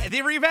Reggae,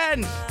 The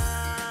Revenge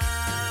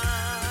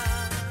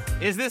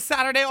is this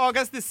Saturday,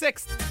 August the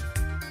 6th.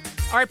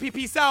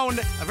 RPP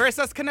Sound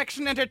versus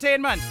Connection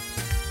Entertainment.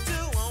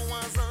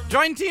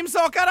 Join Team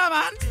Soca, da,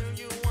 man.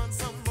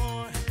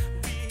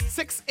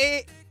 6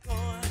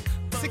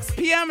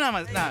 p.m.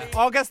 Nah,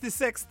 August the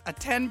 6th at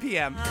 10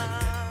 p.m.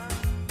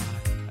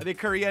 at the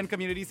Korean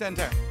Community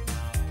Center.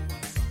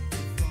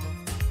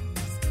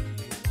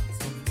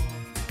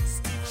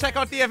 Check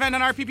out the event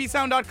on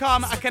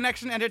rppsound.com at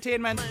Connection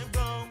Entertainment.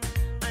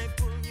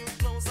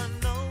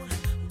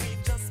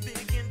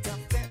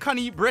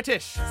 Connie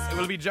British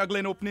will be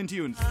juggling opening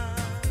tunes.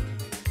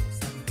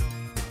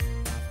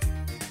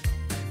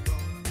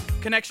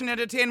 Connection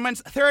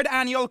Entertainment's third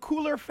annual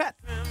Cooler Fete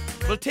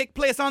will take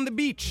place on the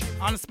beach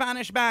on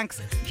Spanish Banks,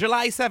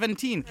 July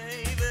 17th.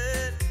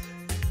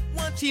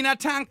 Tina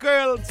Tank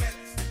Girls,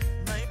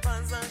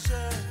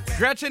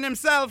 Gretchen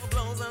himself,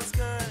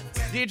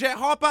 DJ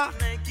Hopper,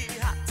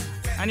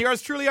 and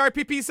yours truly,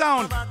 RPP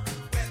Sound.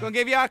 Gonna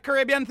give you a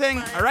Caribbean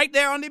thing right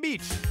there on the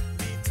beach.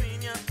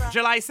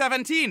 July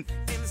 17th,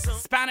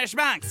 Spanish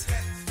Banks.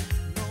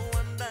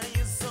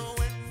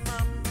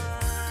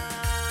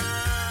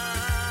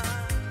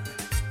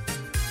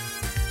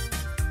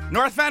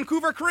 North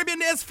Vancouver Caribbean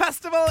Days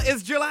Festival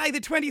is July the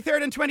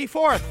 23rd and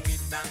 24th.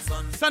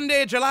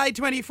 Sunday, July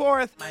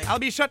 24th, I'll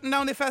be shutting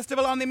down the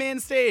festival on the main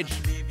stage.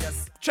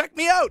 Check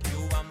me out.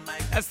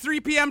 That's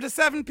 3 p.m. to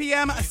 7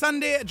 p.m.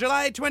 Sunday,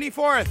 July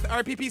 24th.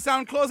 RPP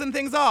Sound closing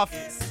things off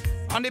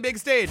on the big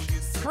stage.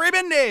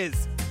 Caribbean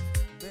Days,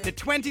 the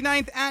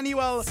 29th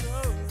annual,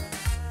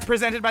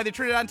 presented by the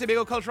Trinidad and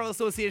Tobago Cultural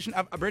Association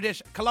of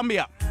British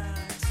Columbia.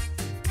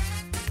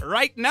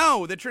 Right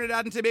now, the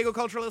Trinidad and Tobago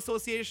Cultural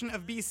Association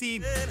of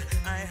BC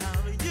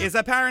is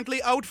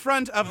apparently out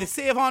front of the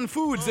Save On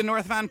Foods in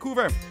North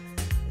Vancouver.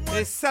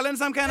 They're selling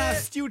some kind of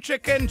stewed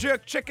chicken,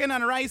 jerk chicken,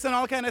 and rice and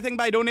all kind of thing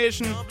by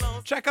donation.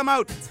 Check them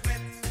out.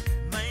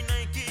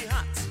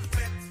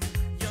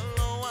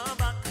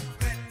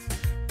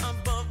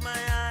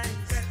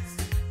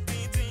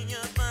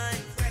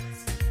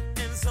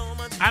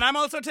 And I'm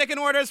also taking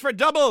orders for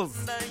doubles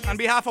on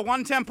behalf of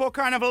One Tempo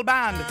Carnival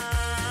Band.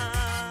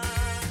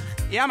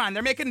 Yeah, man,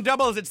 they're making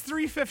doubles. It's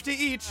 $3.50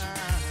 each.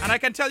 And I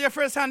can tell you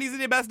firsthand, these are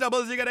the best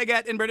doubles you're going to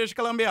get in British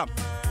Columbia.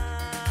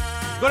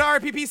 Go to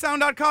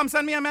rppsound.com,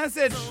 send me a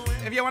message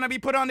if you want to be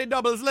put on the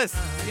doubles list.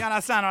 You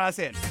understand what I'm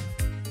saying?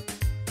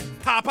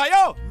 Papa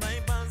yo!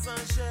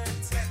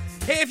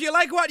 Hey, if you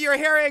like what you're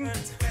hearing,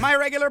 my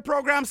regular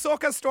program,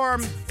 Soca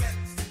Storm,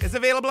 is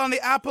available on the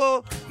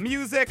Apple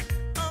Music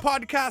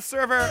podcast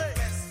server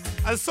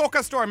as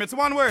Soca Storm. It's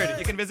one word.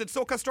 You can visit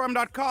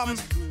socastorm.com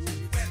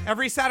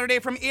every Saturday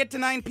from 8 to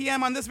 9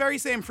 p.m. on this very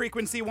same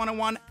frequency,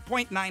 101.9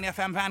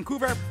 FM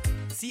Vancouver,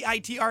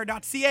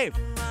 CITR.ca.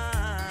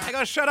 I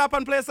gotta shut up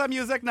and play some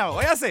music now.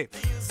 What you say?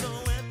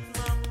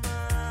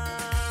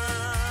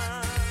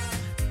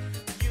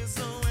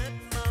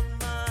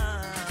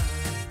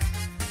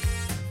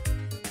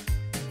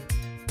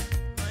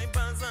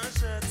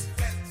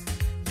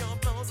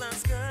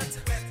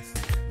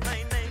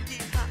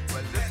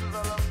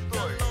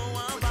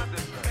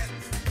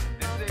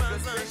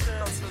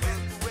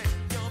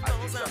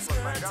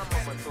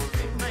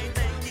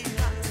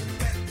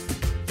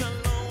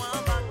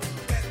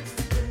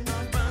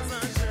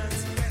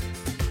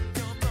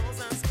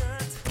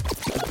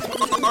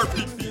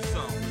 RPP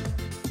sound.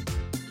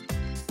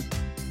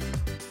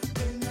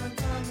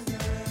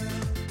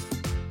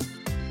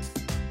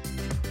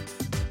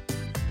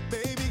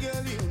 Baby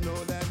girl, you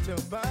know that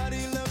your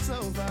body looks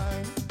so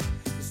fine.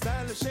 The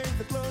stylish shape,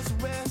 the clothes you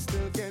wear,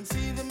 still can't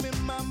see them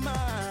in my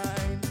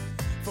mind.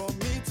 For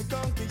me to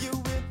conquer you,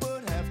 it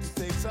would have to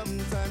take some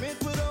time.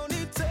 It would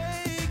only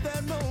take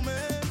that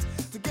moment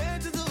to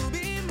get you to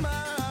be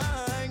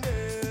mine,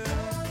 girl.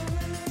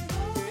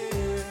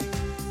 Yeah.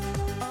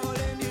 All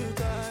in you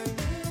time.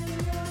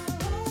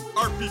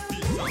 RPP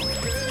sound.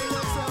 Girl, you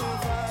look so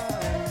fine.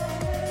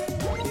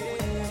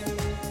 Yeah.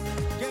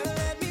 Girl,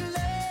 let me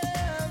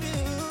love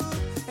you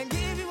and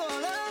give you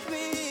all of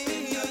me.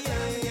 Yeah.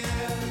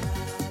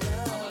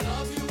 I'ma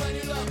love you when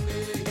you love me.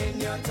 In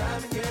your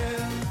time,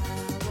 girl.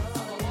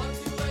 I'ma want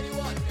you when you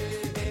want me.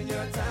 In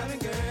your time,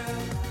 girl.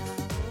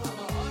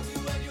 I'ma hug you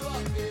when you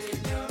hug me.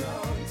 In your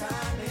own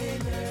time,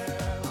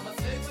 girl. I'ma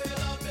sing for your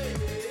love,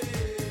 baby.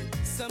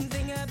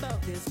 Something about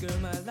this girl,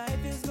 my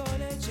life is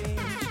gonna change.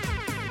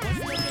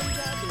 What's the things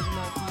I did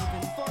not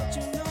even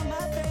fortune on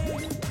my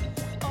fame.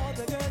 All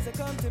the girls that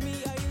come to me,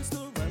 I used to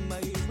run my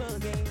usual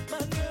game.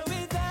 But girl,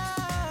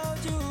 without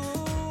you,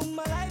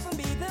 my life would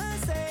be the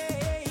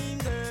same,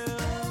 girl.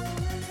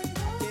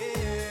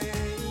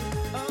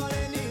 Yeah, all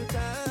in your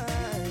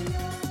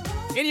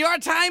time. In your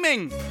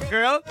timing,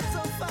 girl.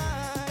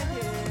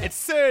 It's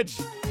Surge.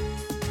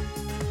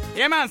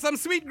 Yeah, man, some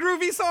sweet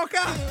groovy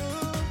soca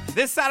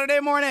this Saturday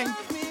morning.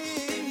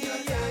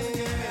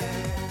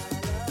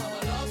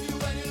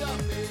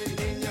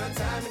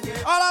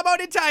 All about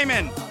the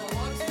timing.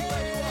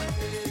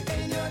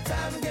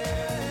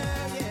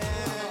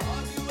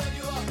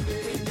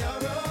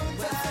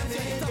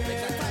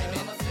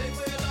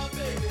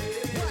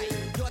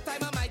 Your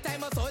time and my time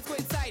must always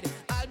coincide.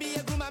 I'll be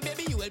your groom and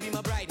baby, you will be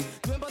my bride.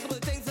 Do impossible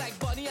things like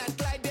Bonnie and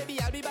Clyde, baby,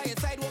 I'll be by your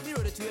side. Won't be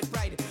rooted to with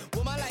pride.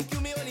 Woman like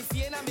you, me only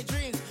see in my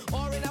dreams,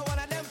 or in a one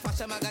of them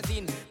fashion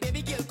magazine.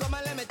 Baby girl, come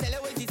and let me tell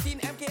you what you seen.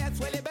 MKS,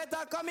 well, you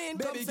better come in.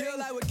 Baby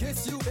girl, I would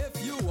kiss you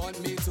if you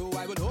want me to.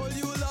 I would hold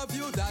you, love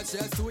you, that's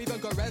just to even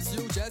caress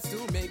you, just to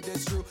make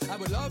this true. I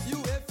would love you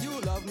if you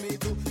love me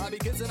too. I'll be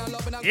kissing and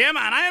loving. Yeah,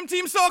 man, I am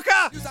Team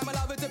Soca. You say I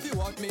love it if you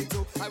want me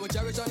to. I would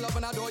cherish and love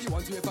and adore you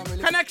want to if I'm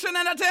really. Connection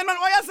Entertainment,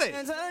 what you say?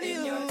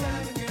 In your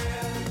time, girl.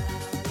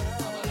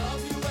 I'ma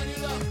love you when you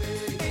love me.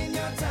 In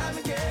your time,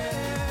 girl.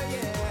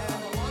 Yeah.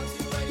 I'ma want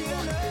you when you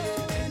want me.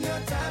 In your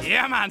time.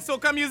 Yeah, man,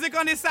 Soca music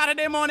on this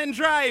Saturday morning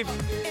drive.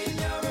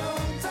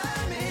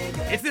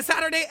 It's the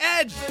Saturday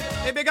Edge.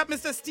 Hey, big up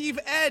Mr. Steve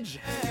Edge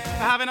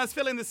for having us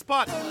fill in the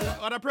spot.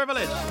 What a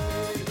privilege.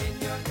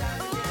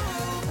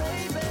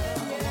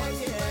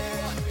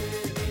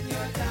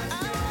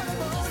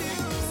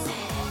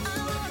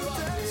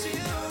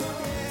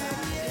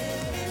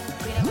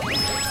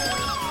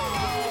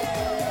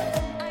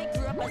 I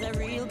grew up as a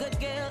real good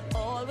girl,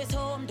 always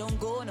home, don't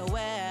go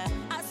nowhere.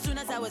 As soon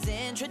as I was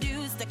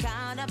introduced to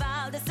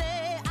Carnival, they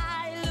say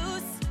I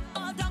loose,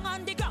 all down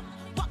on the ground,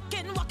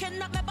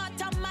 walking up my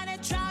bottom and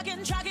it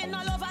dragging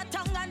all over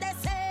tongue, and they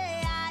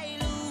say I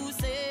lose.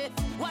 It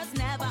was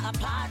never a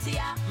party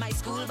at my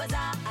school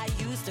bazaar I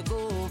used to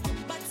go,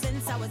 but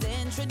since I was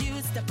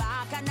introduced to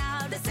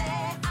Bacchanal, they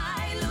say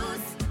I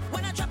lose.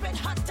 When I drop it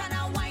hot and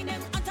I whine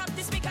it on top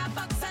the speaker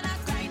box and I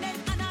grind it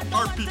and I don't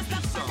want to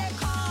stop when they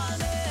call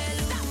me.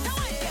 Stop the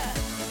wire.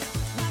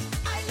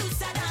 I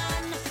looser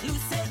than,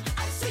 loose it,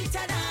 I'm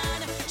sweeter than.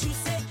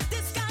 Choose it,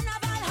 this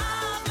carnival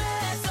have me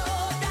so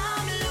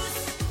damn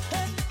loose.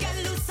 Get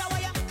loose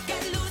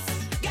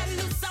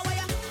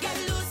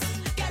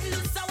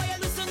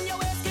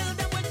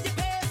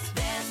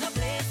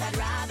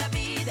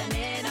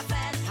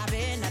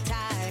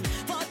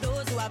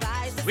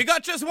We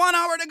got just 1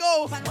 hour to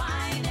go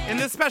in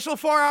this special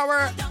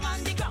 4-hour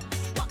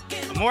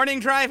morning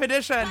drive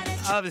edition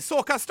of the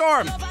Soca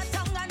Storm.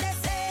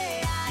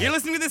 You're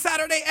listening to the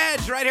Saturday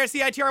Edge right here,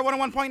 CITR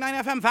 101.9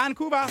 FM,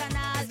 Vancouver.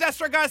 It's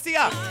Destra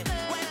Garcia.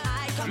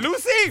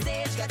 Lucy.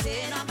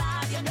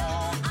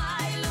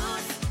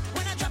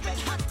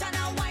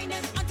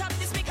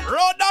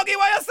 Road Doggy,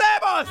 what you say,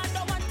 boss?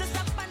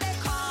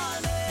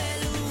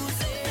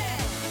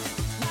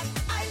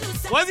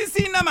 What's he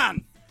seen, the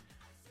man?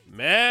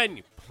 Man,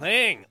 you're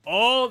playing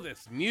all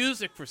this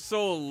music for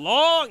so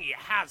long. You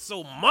have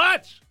so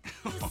much.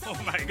 Oh,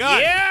 my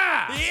God.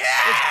 Yeah.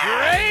 Yeah. It's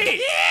great.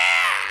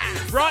 Yeah.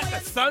 You brought the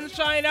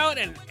sunshine out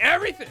and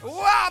everything.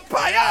 Wow,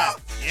 yeah.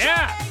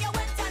 Yeah.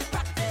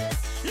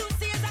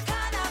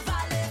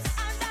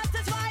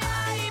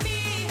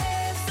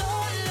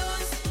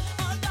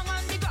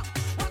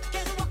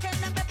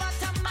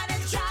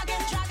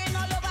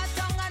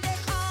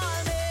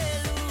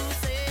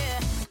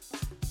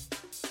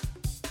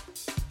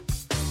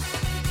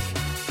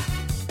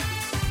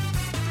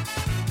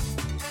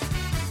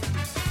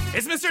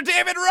 It's Mr.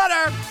 David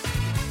Rudder,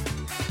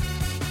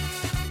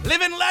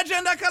 living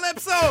legend of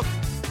Calypso,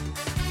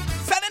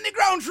 sending the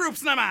ground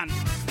troops, now, man.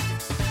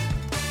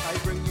 I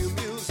bring you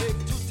music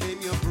to tame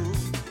your brew,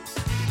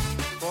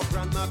 for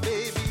grandma,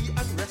 baby,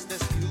 and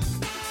restless you.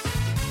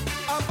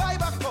 A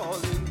vibe are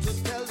calling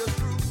to tell the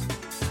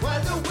truth, while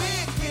the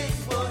wicked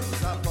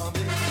ones are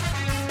bombing.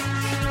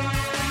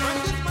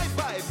 And if my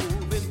vibe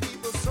moving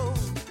people's soul,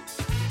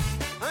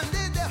 and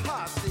in their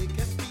hearts they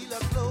can feel a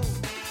glow.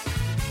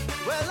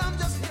 Well, I'm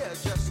just here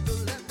just to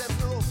let them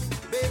know,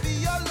 baby,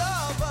 your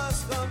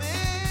lover's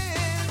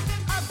coming.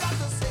 I've got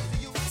to say to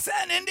you,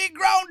 send in the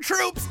ground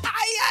troops.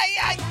 Aye, aye,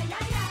 aye.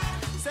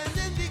 Send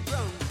in the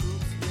ground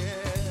troops,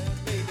 yeah,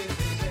 baby,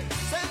 baby.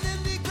 Send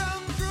in the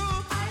ground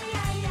troops.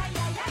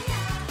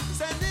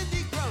 Send in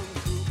the ground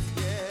troops,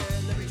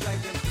 yeah. Let me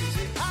drive them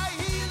crazy. High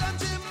heel and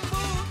gym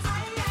boots.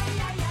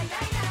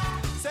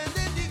 Send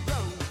in the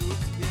ground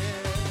troops,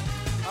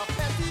 yeah. A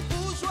petty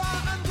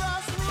bourgeois and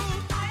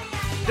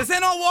grassroots. This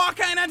ain't no war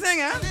kind of thing,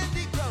 eh? Send in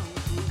the ground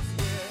troops,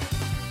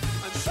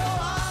 yeah. And show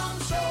on,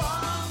 show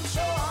on,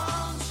 show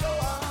on, show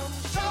on,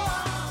 show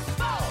on.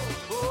 Oh,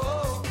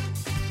 oh.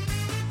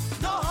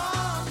 No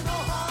harm, no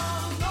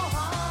harm, no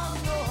harm,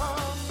 no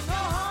harm, no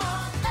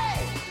harm.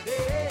 Hey,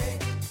 hey.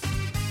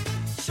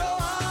 Show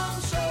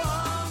on, show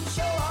on,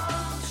 show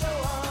on, show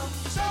on,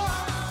 show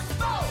on.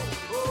 Oh,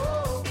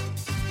 oh.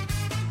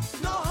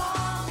 No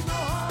harm, no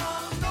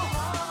harm, no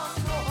harm,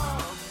 no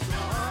harm, no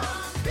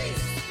harm.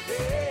 Peace,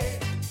 hey.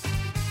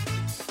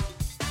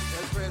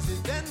 El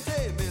Presidente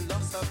me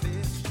lost a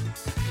bitch.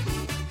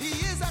 He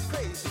is a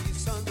crazy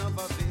son of a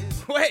bitch.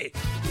 Wait.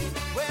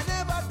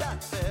 Whenever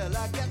that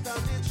fella get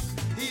an itch,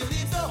 he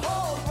leaves the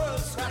whole world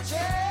scratching.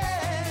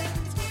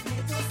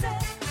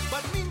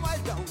 But meanwhile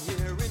down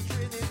here in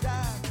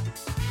Trinidad,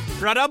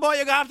 Brother boy,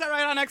 you got to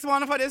write our next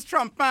one for this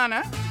Trump man,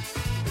 eh?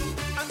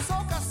 and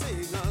soca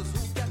singers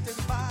who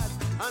getting bad,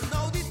 and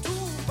now the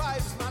two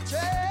vibes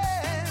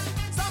matching.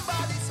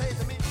 Somebody say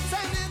to me,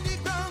 send in the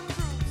ground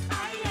troops.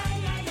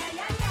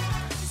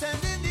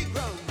 Send in the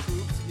ground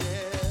troops,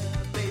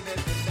 yeah, baby,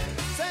 baby.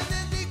 Send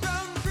in the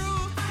ground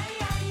troops.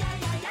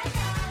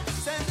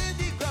 Send in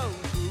the ground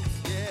troops,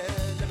 yeah.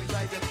 Let me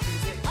drive them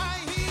crazy.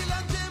 High heel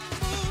and gym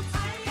boots.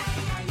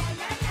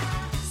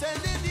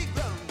 Send in the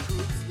ground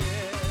troops,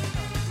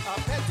 yeah. A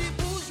petty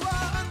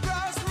bourgeois and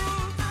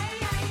grassroots.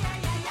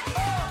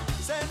 Oh,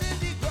 send in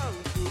the ground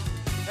troops.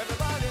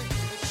 Everybody,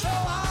 show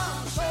on,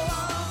 show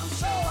on,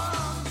 show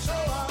on,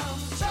 show on,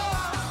 show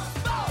on.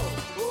 Oh,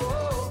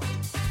 oh.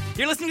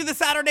 You're listening to the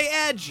Saturday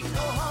Edge.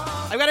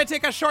 I've got to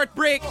take a short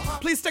break.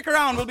 Please stick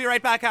around. We'll be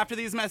right back after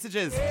these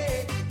messages.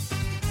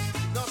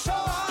 No, show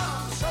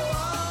on, show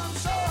on,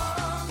 show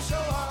on, show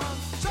on,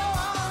 show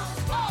on.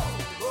 Oh,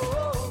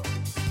 oh.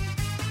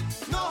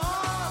 No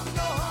harm,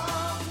 no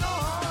harm, no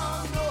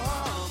harm, no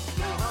harm,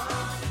 no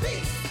harm.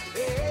 Peace,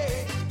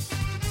 hey.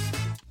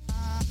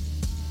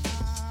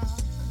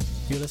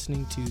 You're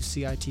listening to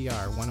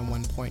CITR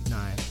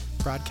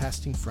 101.9,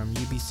 broadcasting from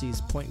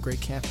UBC's Point Grey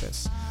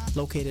campus,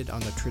 located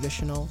on the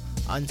traditional,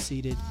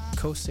 unceded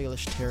Coast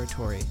Salish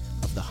territory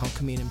of the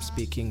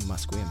Hunkaminam-speaking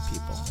Musqueam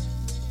people.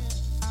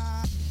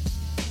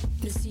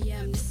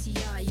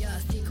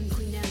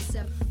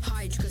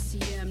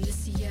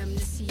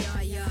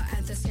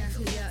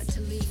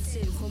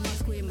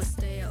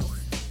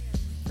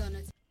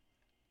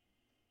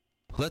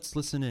 Let's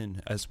listen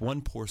in as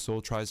one poor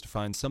soul tries to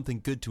find something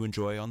good to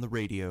enjoy on the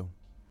radio.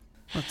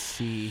 Let's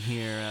see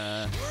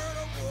here,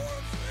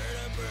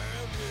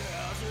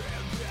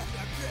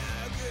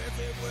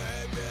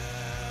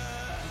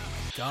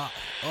 God.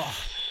 Oh.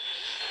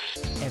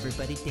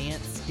 Everybody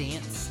dance,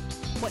 dance.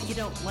 What, you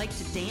don't like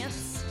to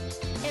dance?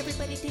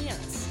 Everybody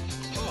dance.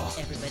 Oh.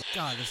 Everybody.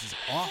 God, this is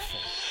awful.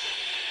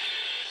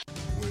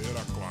 Well,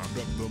 I climbed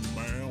up the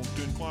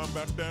mountain, climbed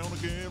back down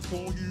again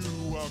for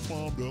you. I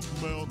climbed up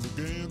the mountain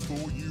again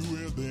for you,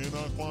 and then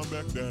I climbed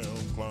back down,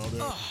 climbed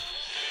up.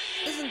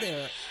 Isn't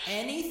there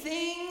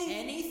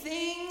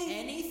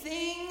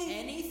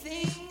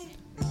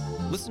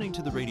Listening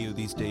to the radio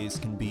these days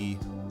can be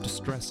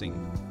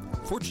distressing.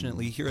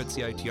 Fortunately, here at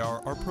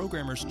CITR, our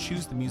programmers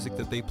choose the music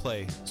that they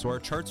play, so our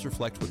charts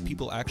reflect what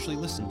people actually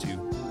listen to.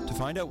 To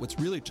find out what's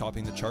really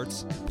topping the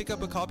charts, pick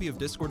up a copy of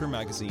Discorder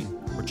magazine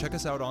or check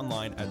us out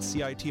online at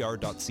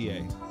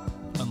citr.ca.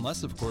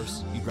 Unless, of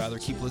course, you'd rather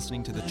keep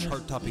listening to the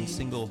chart-topping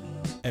single,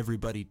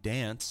 Everybody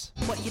Dance.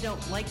 What, you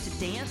don't like to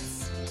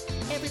dance?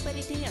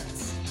 Everybody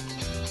dance.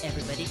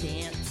 Everybody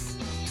dance.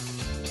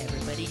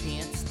 Everybody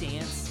dance,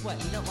 dance.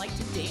 What, you don't like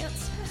to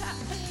dance?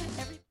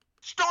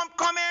 Storm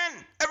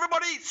coming!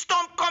 Everybody,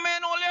 storm coming!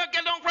 All you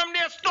get down from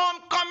there, storm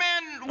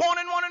coming!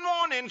 Warning, warning,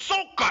 warning!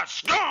 Soca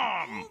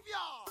storm!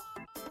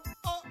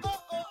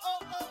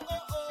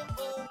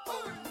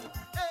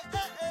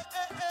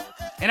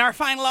 In our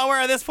final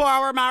hour of this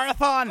 4-hour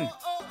marathon,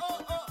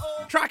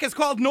 track is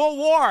called No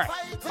War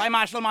by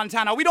Marshall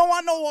Montana. We don't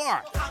want no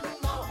war.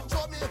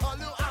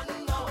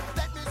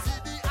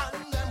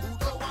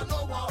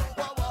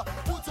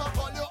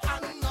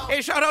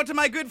 Hey, shout out to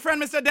my good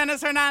friend Mr.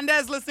 Dennis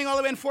Hernandez, listening all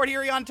the way in Fort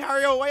Erie,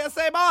 Ontario. What you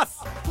say,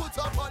 boss?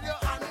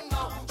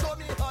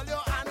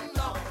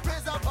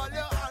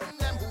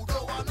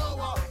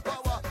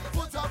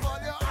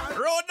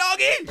 Road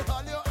doggy!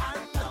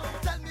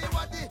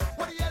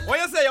 What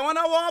you say? You want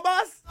a war,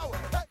 boss?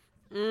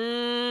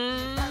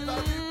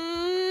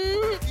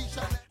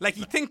 Like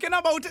he thinking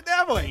about it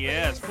there, boy?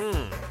 Yes.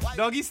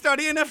 Doggy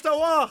studying after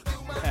war.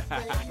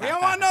 We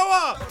don't want no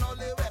war.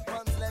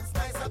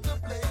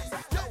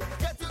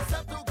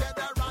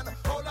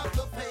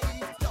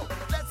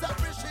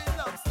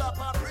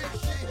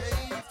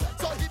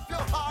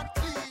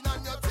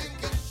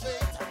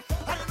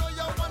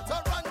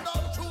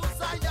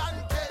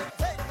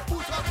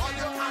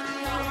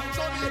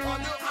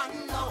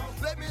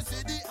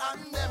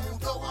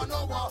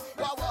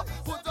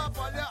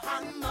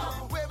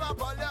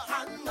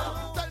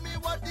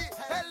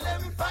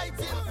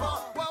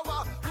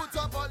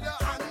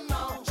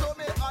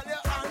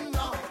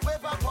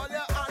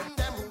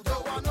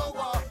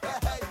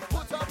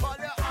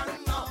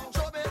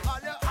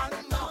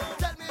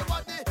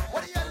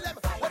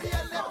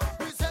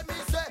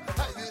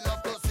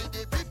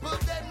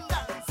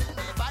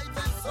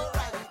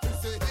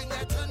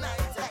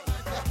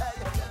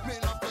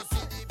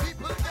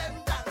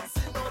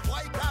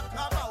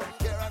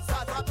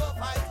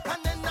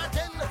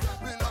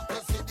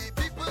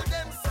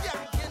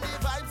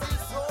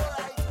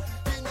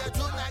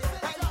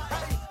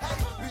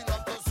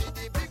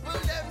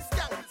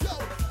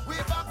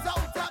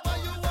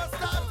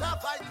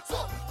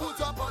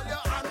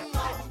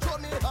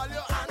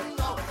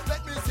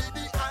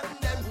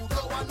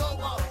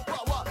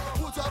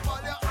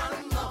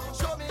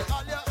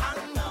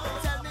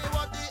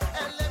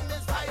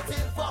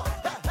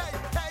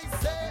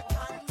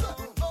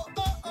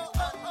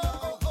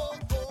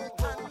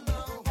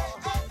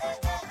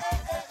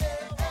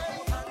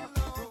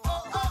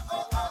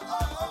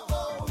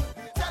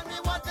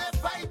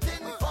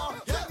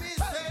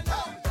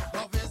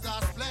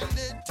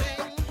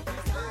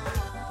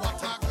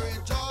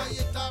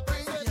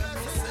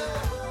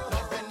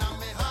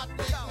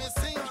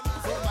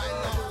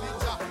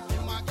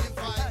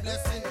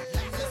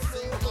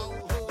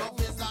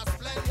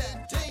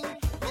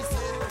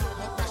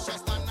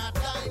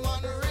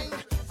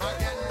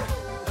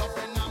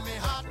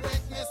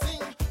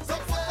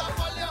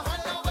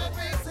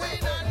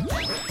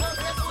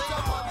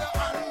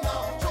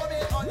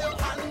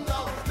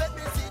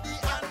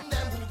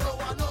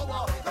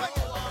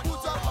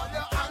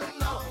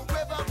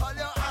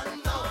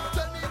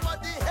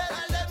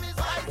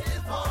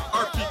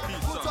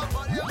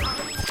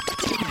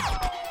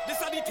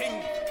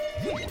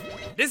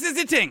 This is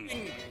the thing.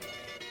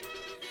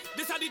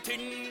 This is the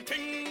thing,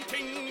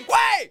 ting.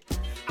 Wait!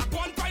 I go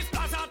on Price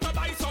Plaza to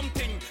buy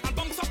something and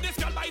bounce up this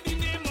girl by the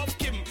name of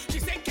Kim. She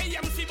said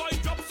KMC boy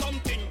drop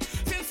something.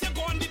 Since you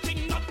go on the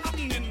thing not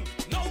happening.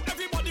 Now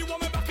everybody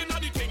want me back in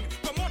the thing.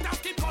 Promoters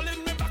keep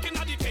calling me back in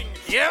the thing.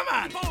 Yeah,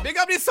 man. Big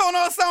up the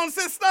Sonos sound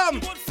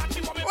system.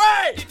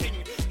 Wait!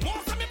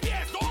 Most of me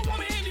peers don't want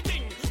me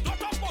anything. Not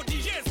talk about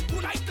DJs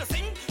who like to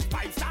sing.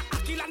 5-star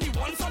Akil and the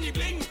ones on the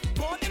bling.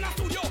 Go on in a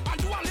studio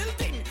and do a little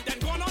thing. Then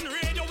go on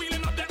radio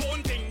wheeling up their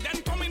own thing.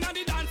 Then come in and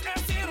the dance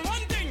saying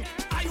one thing.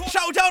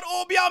 Shout out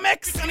Obia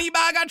Mix and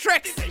Ibaga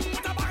Tricks.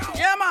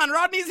 Yeah, man.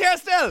 Rodney's here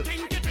still.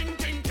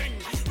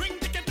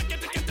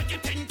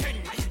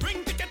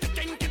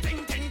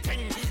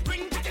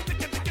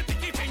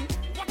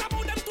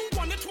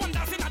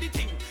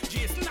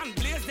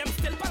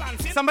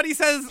 Somebody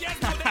says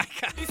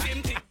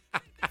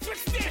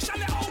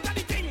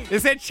they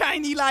said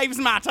Chinese lives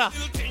matter.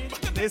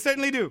 They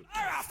certainly do.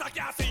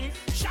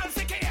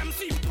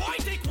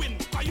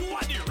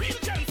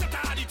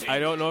 I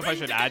don't know if I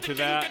should add to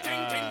that.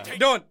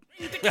 Don't.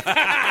 Well,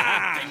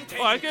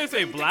 I was gonna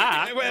say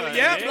black. Well,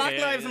 yeah, Black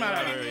Lives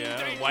Matter.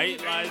 Yeah,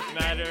 White Lives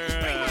Matter.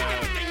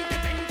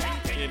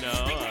 You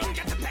know.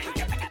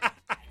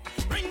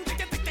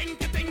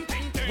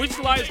 Which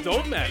lives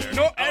don't matter?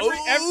 No,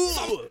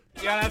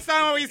 You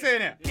understand what we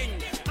saying here?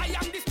 I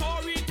am the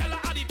storyteller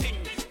of the thing.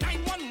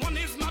 911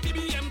 is my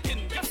BBM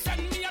pin. Just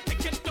send me a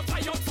ticket to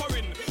fly out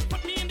foreign.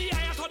 Put me in the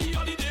air for the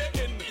holiday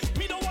in.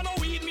 Me don't wanna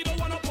weed, me don't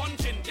wanna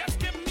punching. Just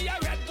give me a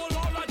Red Bull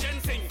or a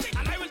ginseng,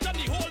 and I will turn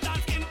the whole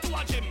dance into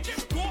a gym.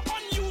 Go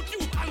on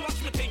YouTube and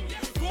watch my thing.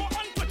 Go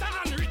on Twitter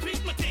and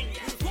retweet my thing.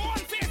 Go on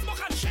Facebook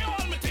and share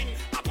all my thing.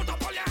 I put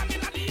up all your hand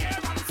in the air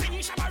and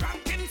sing shabba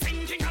ranking,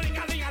 sing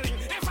ting-a-ling-a-ling-a-ling.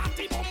 If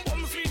auntie bum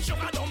bum sweet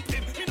sugar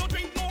dumpling. Me don't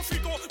drink no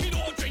frico, me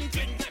don't drink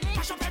cling.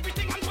 Mash up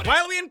everything and put it.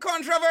 While we in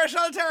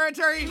controversial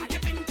territory,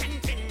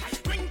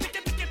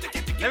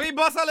 let me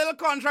bust a little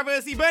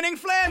controversy. Burning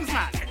flames,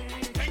 man.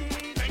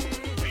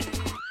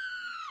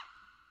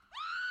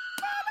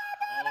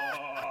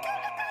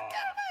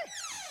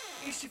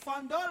 Is she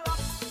fond door lock?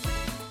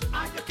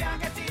 And you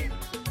can't get in.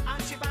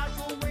 And she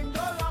bathroom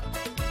window lock.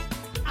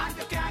 And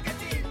you can't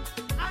get in.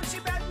 And she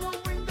bedroom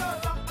window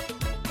lock.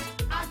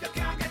 And you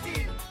can't get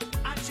in.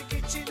 And she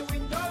kitchen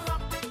window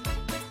lock.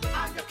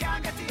 And you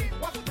can't get in.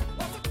 What to do?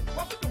 What to do?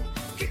 What to do?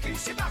 Kicking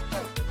she back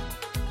though.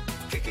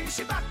 Kicking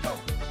she back though.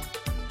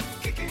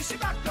 Kicking she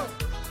back though.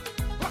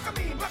 What I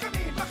mean? What I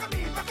mean? What I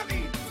mean? What I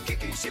mean?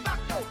 Kicking she back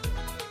though.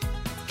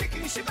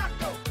 Kicking she back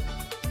though.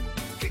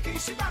 Kicking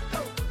she back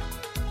though.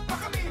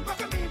 Fuck me,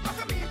 fuck me,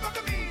 fuck me, fuck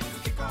me.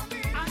 Kick on me,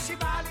 and she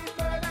bad in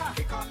murder.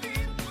 Kick on me,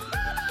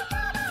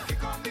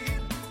 kick on me,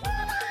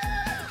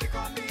 kick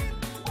on me,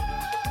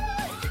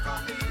 kick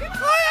on me.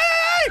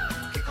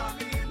 Kick on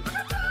me,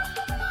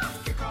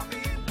 kick on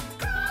me,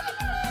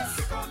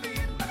 kick on me.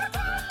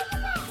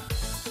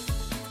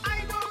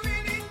 I don't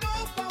really know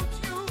about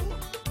you,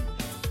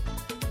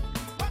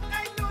 but I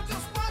know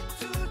just what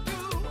to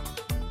do.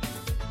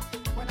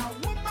 When a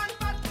woman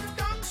battle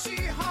down she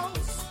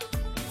house.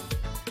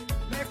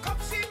 Make up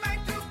she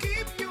might to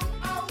keep you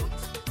out.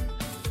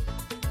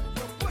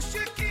 You push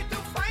your key to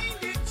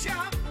find it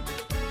jam,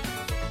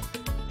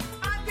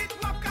 and it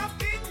walk up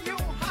in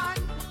your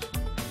hand.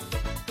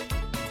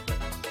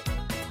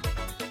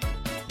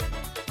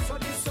 So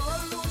the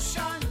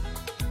solution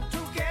to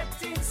get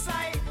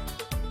inside,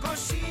 'cause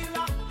she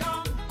locked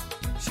down,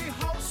 she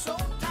house so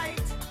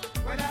tight.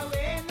 Whether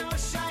rain or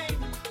shine,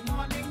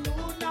 morning,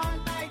 noon or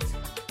night,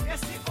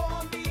 yes the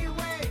only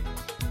way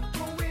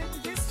to win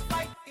this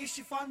fight is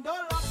she found the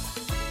lock.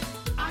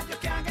 And you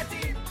can't get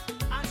in.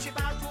 And she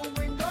bathroom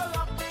window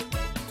lock.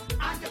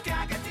 And you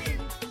can't get in.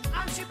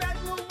 And she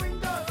bedroom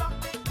window lock.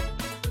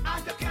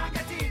 And you can't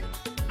get in.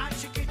 And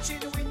she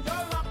kitchen window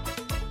lock.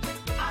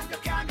 And you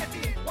can't get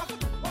in. What to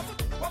do? What to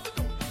do? What to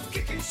do?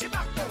 Kicking she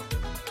back though.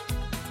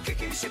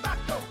 Kicking she back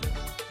though.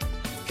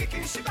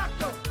 Kicking she back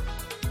though.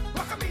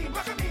 What I mean?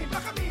 What I mean?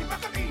 What I mean?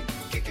 What I mean?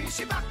 Kicking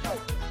she back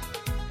though.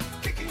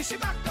 Kicking she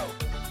back though.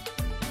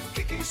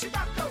 Kicking she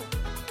back though.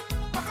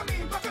 What I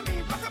mean? What I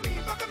mean? What I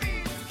mean? What I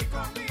mean? Kick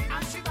on me,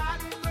 and she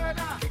bad in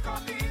murder. Kick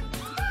on me,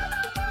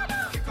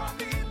 kick on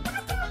me,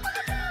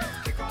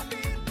 kick on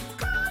me, kick on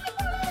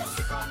me,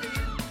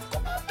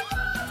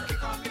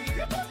 kick on me,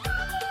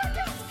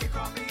 kick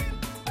on me,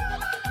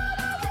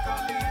 kick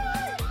on me.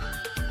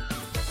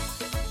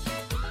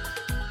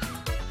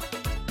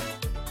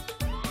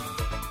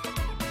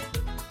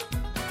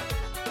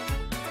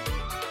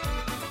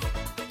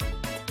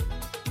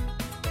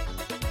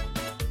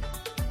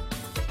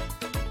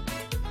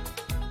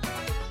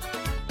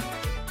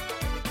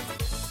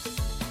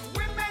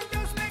 Women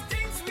just make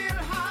things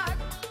real hard,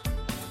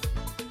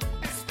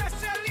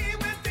 especially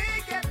when they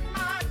get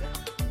mad.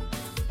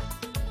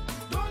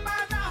 No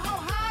matter how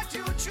hard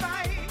you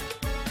try,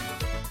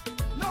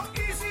 no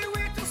easy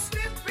way to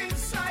slip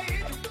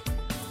inside.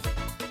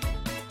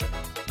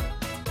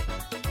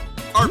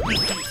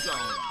 RPG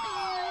sound.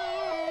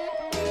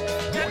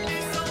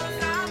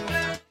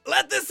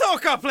 Let the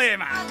soca play,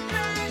 man.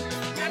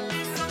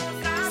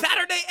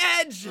 Saturday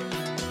Edge.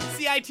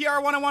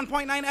 CITR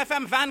 101.9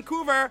 FM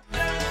Vancouver.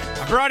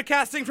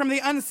 Broadcasting from the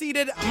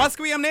unceded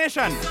Musqueam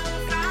Nation.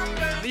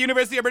 The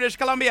University of British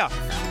Columbia.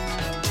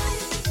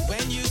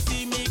 When you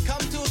see me come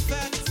to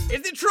set,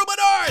 it's the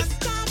Troubadours.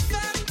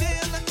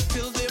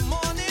 Till the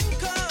morning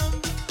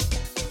come.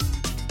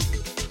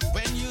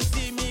 When you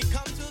see me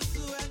come to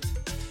sweat,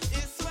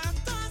 it's sweat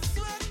or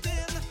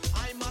sweating.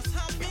 I must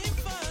have me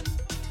fun.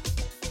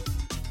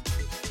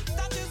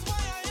 That is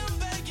why I am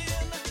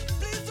begging.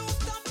 Please don't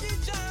stop the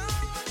jam.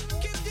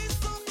 Keep this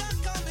soca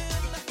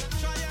coming.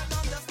 Try and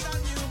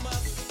understand, you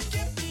must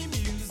give me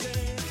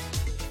music.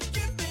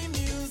 Give me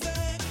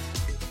music.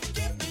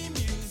 Give me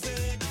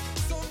music.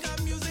 Soca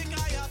music,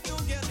 I have to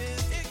get it.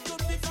 It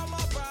could be from a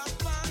brass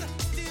band.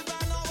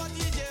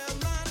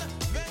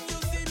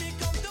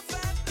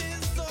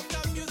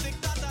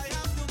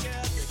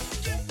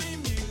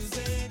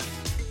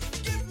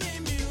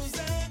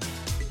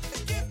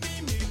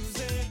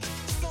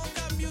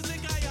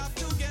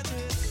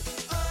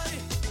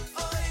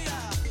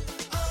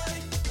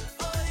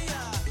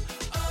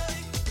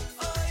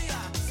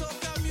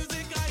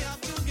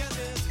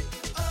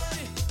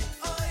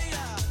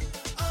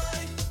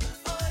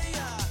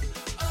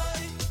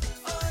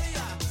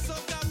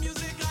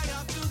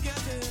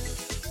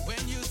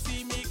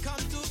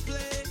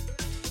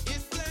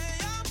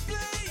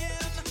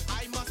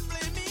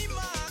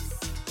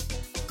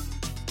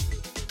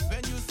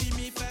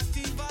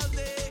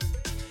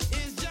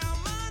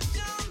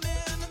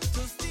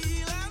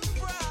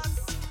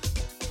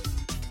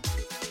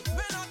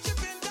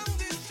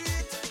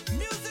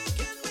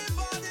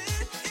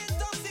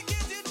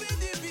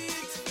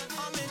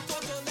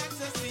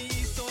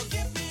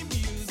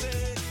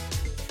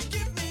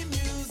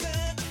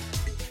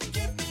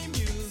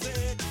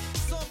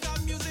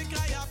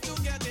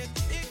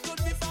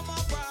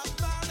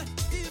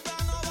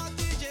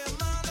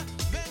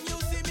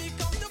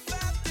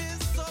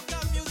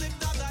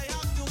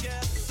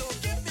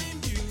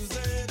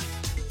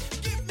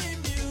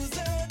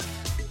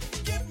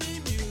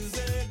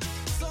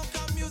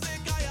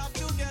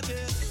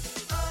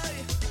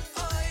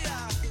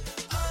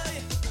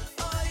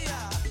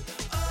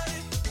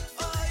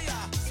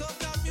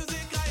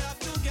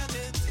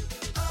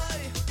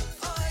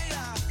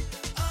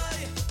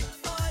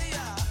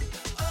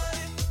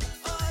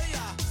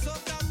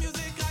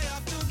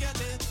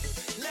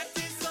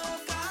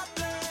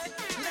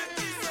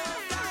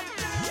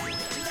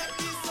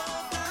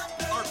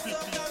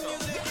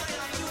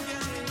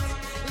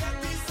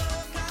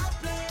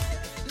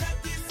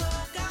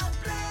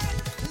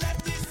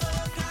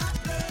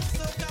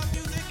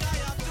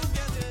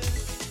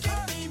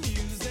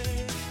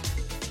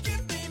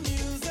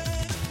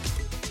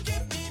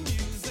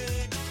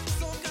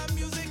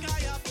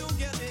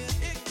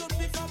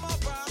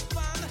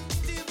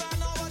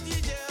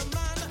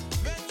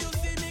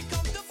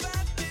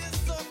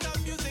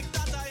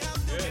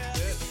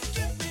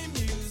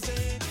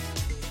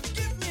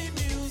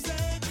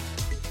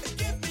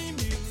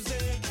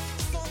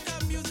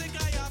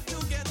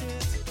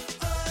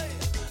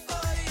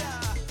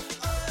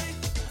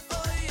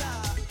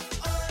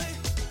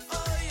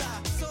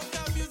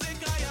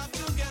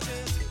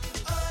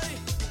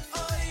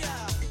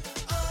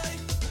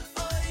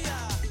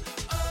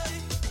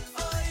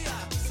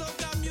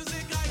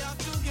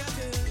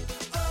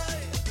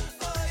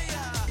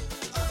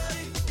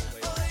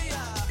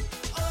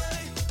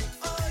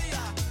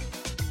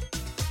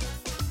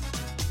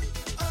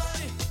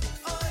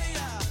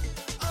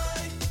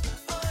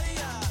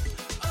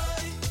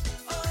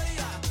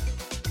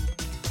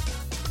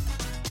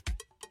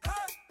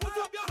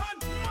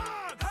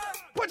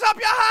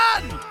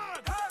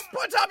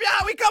 Put up,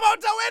 yeah, we come out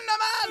to win, the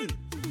man.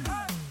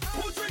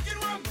 Who's drinking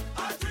rum?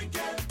 I drink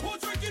it. Who's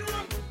drinking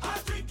rum? I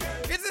drink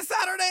it. It's a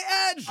Saturday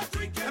Edge.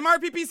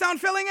 MRPP sound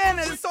filling in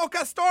is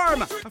Soca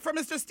Storm from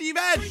Mr. Steve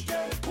Edge.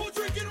 Who's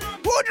drinking rum?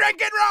 Who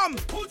drinking rum?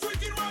 Who's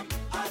drinking rum?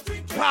 I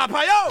drink it.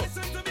 Papa, yo.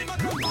 Listen to me, my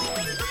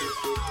compadre.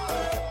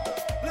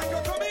 Like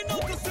you're coming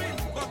out to sing,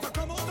 but I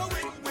come out to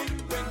win,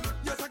 win, win.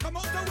 Yes, I come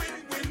out to win,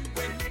 win,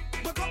 win.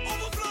 But I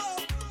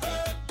overflow.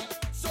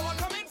 So I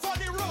come in for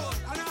the road,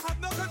 and I have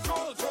no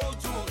control,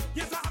 control.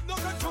 Yes, I have no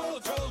control,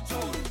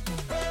 control.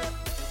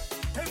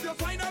 If you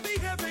find I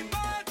behaving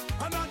bad,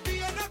 and not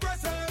being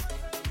aggressive,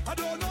 I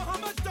don't know how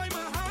much time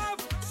I have,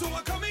 so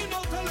I come in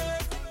out to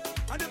live.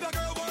 And if the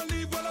girl won't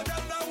leave, well, I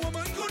tell that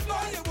woman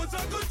goodbye. It was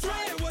a good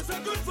try, it was a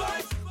good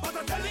fight, but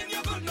I'm telling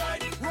you good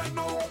night. Right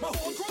now, my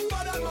whole crew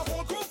bad and my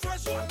whole crew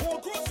fresh, my whole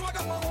crew swag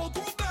and my whole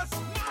crew best.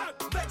 Mad,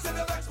 vex in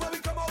the vex when we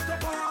come out to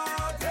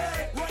party.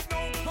 Right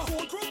now, my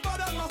whole crew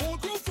bad and my whole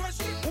crew fresh,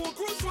 whole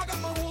crew swag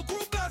and my whole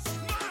crew best.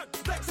 Mad,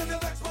 vex in the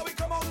vex when we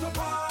come out to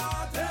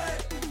party.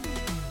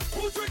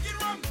 Who's drinking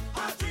rum?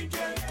 I drink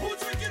it. Who's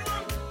drinking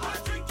rum? I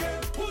drink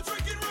it. Who's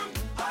drinking rum?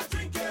 I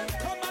drink it.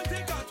 Come and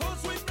take a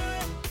toast with me.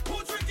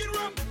 Who's drinking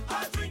rum?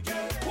 I drink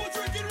it. Who's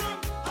drinking rum?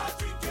 I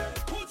drink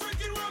it. Who's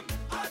drinking rum?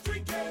 I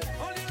drink it.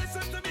 Only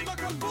listen to me, but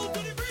come full to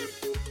the beat.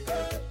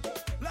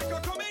 Like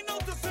you're coming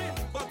out to sin,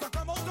 but I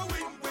come out to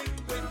win, win,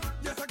 win.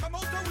 Yes, I come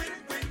out to win,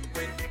 win,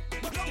 win.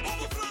 But I'm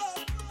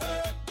overflow.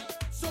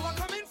 So I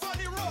come in for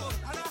the road,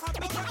 and I have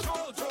no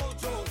control,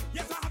 control.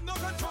 Yes, I have no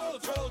control,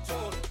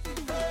 control.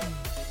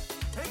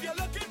 If you're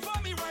looking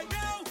for me right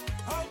now,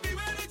 I'll be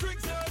where the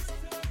drinks is.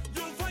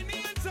 You'll find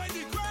me inside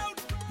the crowd.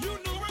 You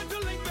know where to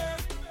link me.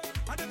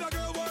 And if the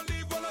girl won't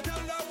leave, well, I tell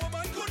that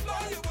woman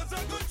goodbye. It was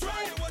a good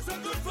try, it was a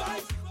good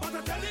fight, but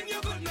I'm telling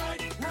you good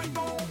night. Right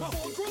now, my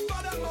whole crew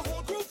bad and my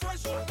whole crew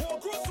fresh, whole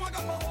crew swag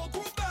and my whole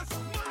crew best.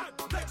 Mad,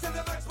 vex in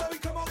the vex when we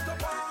come out to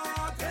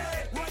party.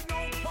 Right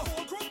now, my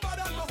whole crew bad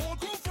and my whole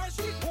crew fresh,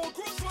 whole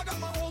crew swag and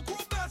my whole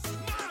crew best.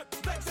 Mad,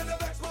 vex in the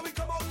vex when we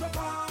come out to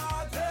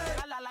party.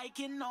 I like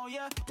it now,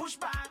 yeah. Push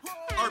back.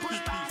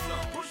 RPP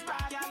sound. Push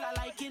back. Y'all I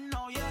like it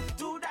now, yeah.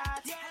 Do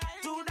that.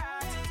 Do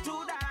that.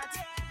 Do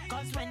that.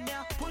 Cause when you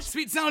push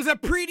Sweet sounds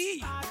of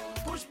Pretty.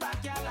 push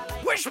back, y'all I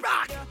like Push it.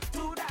 back.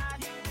 Do that.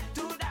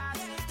 Do that.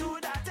 Do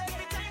that.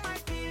 Every time I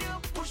feel you,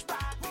 push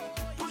back.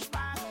 Push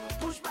back.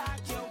 Push back.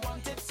 You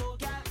want it, so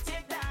girl,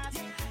 take that.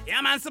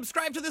 Yeah, man,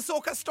 subscribe to the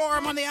Soca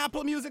Storm on the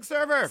Apple Music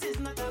server. This is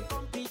not a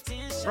competition.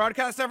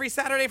 Broadcast every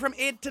Saturday from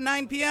 8 to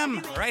 9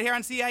 p.m. right here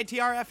on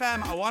CITR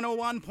FM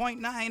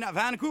 101.9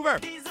 Vancouver.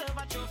 Deserve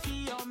a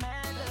trophy or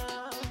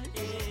medal,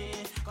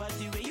 yeah. Cause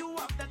the way you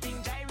walk that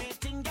thing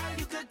gyrating, girl,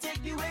 you could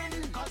take the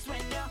win. Cause when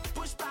you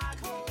push back,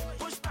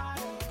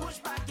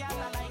 girl,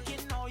 I like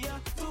it now, you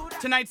do that.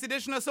 Tonight's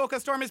edition of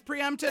Soca Storm is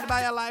preempted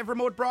by a live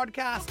remote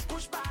broadcast.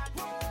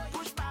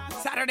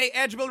 Saturday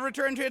Edge will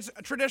return to its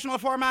traditional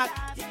format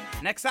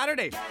next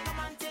Saturday. Come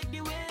and take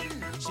the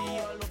win. She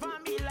all over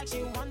me like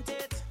she want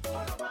it. All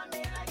over me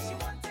like she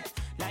want it.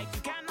 Like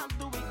you cannot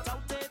do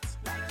without it.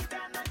 Like you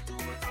cannot do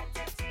without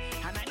it.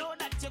 And I know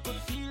that you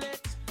could feel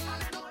it.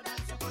 And I know that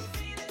you could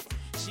feel it.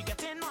 She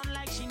getting on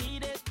like she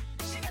need it.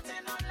 She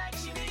getting on like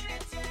she need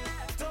it,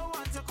 yeah. Don't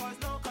want to cause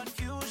no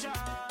confusion,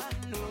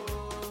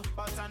 no.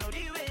 But I know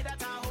the way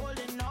that I'm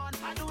holding on.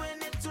 I'm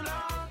doing it too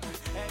long.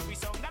 Every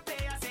song that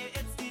play, I say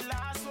it's the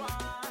last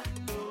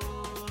one,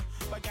 no.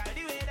 But girl,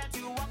 the way that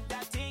you walk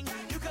that thing,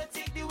 you could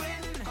take the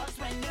win. Cause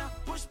when you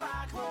push back,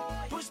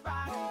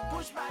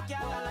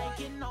 girl, I like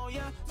it now,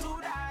 you do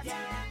that,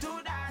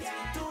 do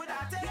that, do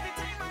that. Every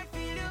time I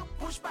feel you,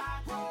 push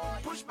back,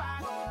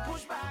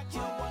 you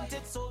want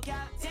it, so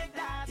girl, take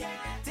that,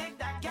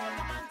 girl,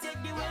 come and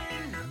take the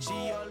win.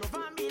 She all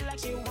over me like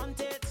she want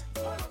it,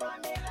 all over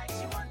me like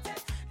she want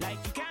it. Like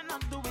you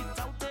cannot do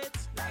without it,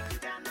 like you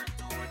cannot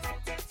do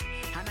without it.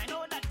 And I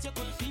know that you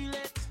could feel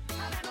it,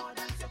 and I know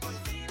that you could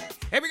feel it.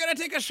 Hey, we're going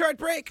to take a short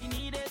break. You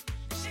need it.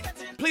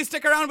 Please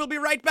stick around. We'll be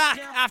right back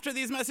after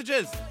these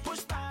messages.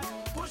 Push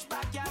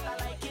back, girl, I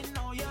like it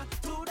now, you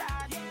do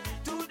that,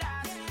 do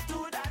that,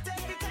 do that.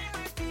 Every time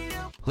I feel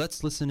you.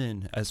 Let's listen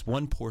in as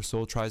one poor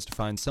soul tries to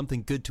find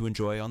something good to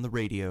enjoy on the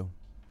radio.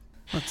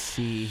 Let's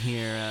see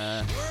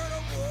here.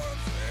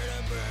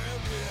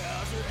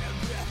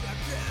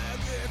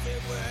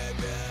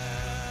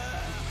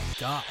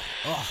 God.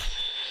 Oh.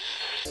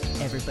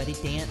 Everybody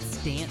dance,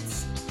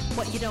 dance.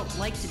 What, you don't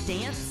like to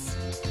dance?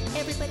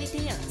 Everybody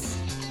dance.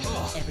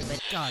 Oh. Everybody.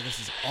 God, this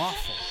is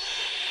awful.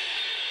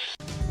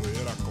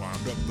 Well, I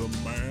climbed up the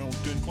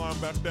mountain, climbed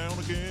back down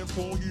again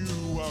for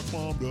you. I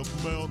climbed up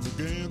the mountain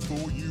again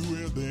for you,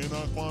 and then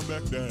I climbed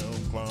back down,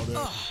 climbed down.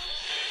 Oh.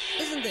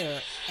 Isn't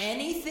there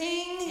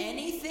anything?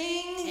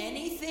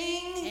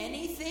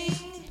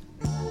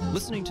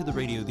 Listening to the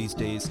radio these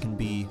days can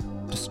be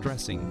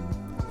distressing.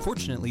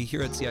 Fortunately,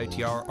 here at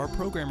CITR, our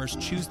programmers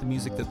choose the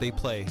music that they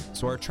play,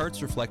 so our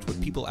charts reflect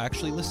what people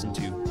actually listen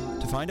to.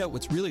 To find out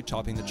what's really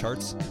topping the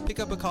charts, pick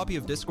up a copy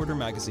of Discorder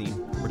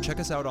magazine, or check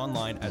us out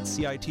online at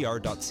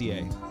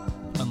citr.ca.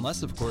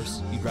 Unless, of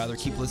course, you'd rather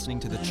keep listening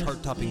to the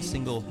chart-topping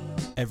single,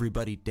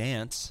 Everybody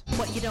Dance.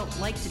 What, you don't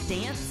like to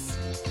dance?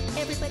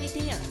 Everybody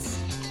dance.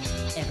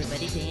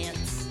 Everybody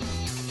dance.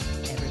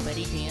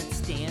 Everybody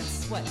dance,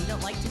 dance. What, you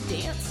don't like to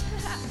dance?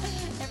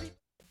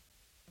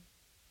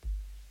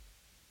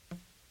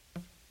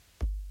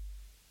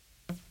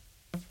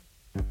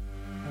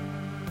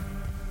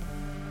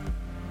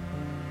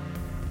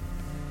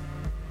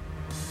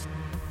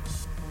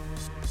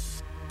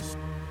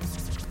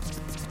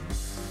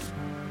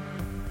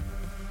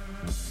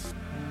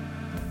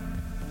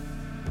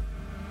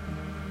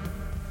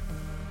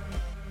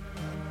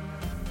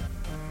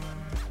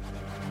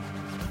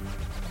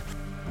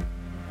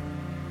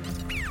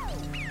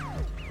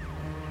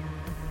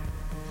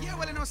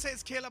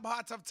 It's Caleb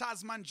Hart of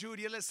Tasman Jude.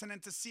 You're listening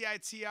to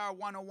CITR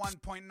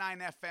 101.9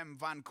 FM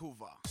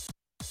Vancouver.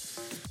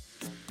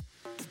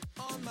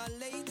 All my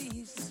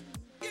ladies,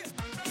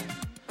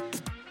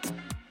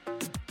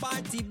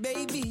 party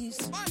babies,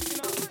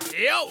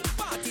 yo,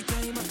 party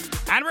time,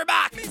 and we're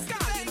back.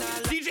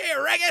 DJ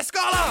Reggae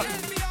Scholar,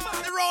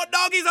 the Road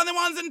Doggies on the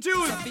ones and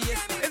twos.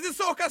 It's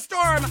the Soca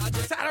Storm,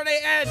 Saturday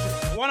Edge,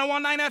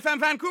 101.9 FM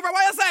Vancouver.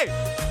 What you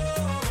say?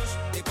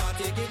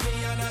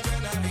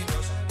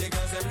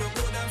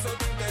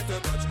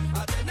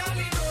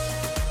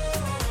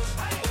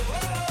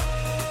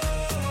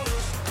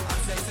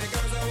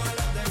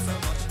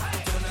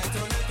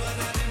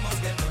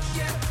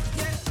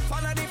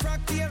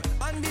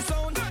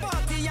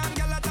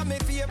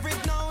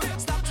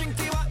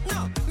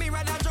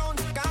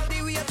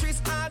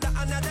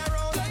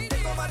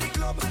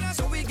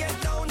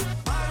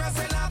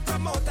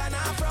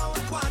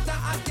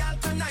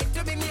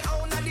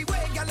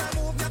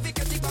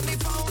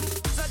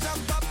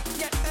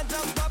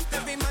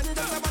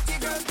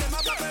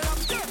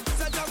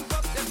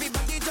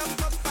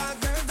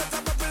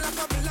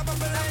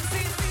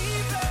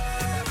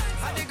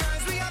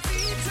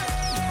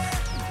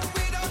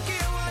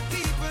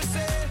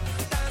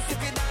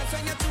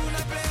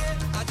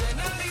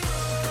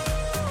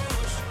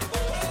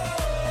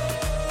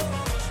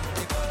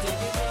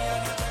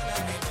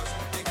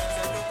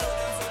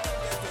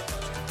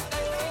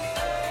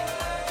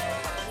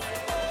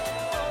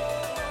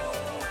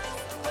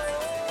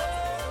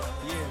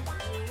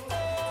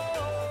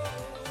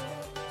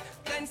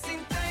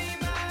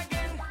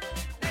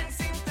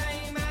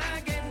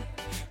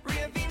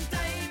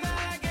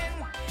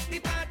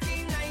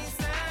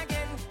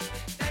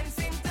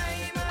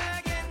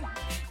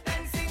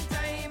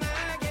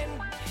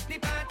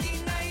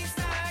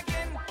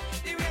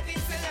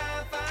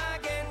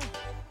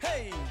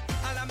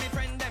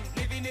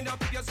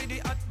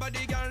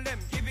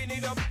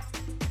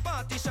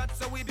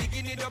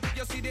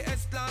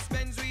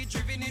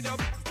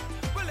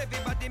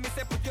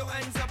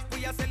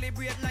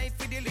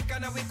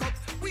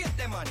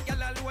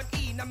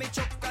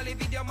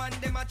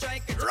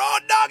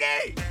 Road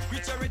Doggy!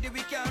 Reach already,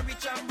 we can't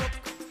reach and broke.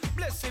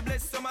 Bless we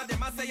bless, some of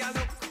them I say a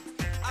look.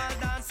 All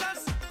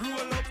dancers,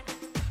 roll up.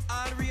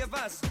 All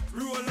ravers,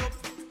 roll up.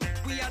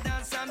 We are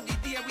dance and the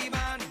day we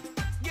ban.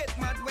 Get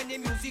mad when the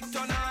music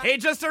turn on. Hey,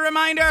 just a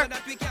reminder,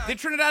 the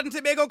Trinidad and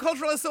Tobago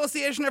Cultural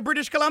Association of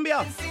British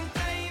Columbia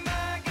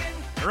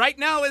right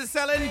now is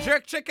selling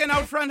jerk chicken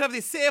out front of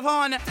the Save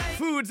On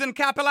Foods in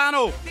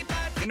Capilano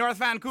in North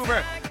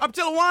Vancouver. Up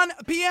till 1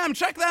 p.m.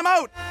 Check them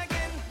out.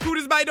 Food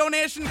is by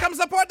donation. Come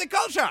support the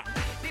culture.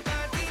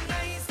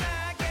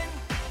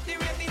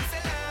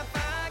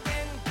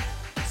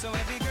 So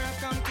every girl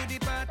come to the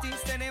party,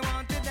 say they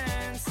want to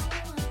dance.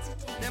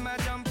 Them a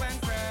jump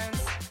and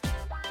friends,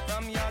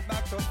 from yard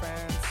back to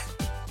France.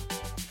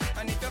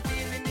 And if you're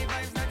feeling the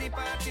vibes of the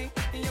party,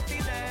 you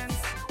feel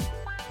dance.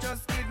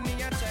 Just give me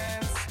a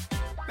chance,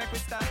 make we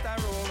start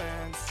a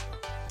romance.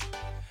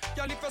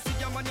 Girl, if you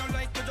see a man you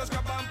like, you just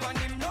grab on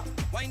him, no?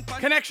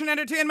 Connection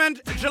Entertainment,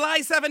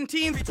 July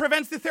 17th,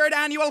 prevents the 3rd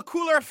annual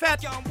Cooler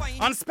Fete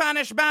on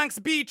Spanish Banks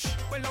Beach.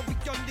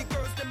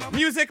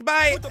 Music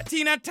by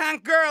Tina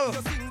Tank Girl,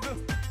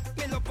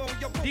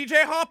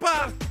 DJ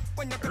Hopper,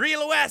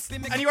 Real West,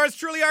 and yours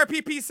truly,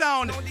 RPP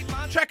Sound.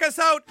 Check us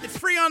out. It's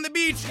free on the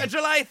beach.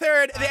 July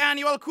 3rd, the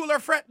annual Cooler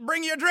Fete.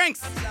 Bring your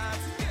drinks.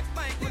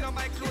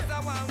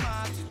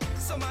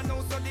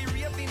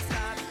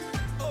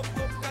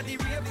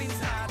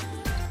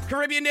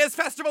 Caribbean Days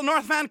Festival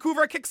North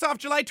Vancouver kicks off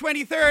July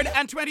 23rd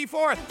and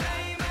 24th.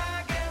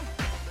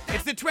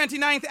 It's the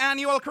 29th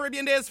annual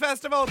Caribbean Days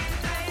Festival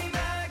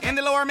in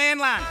the Lower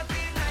Mainland.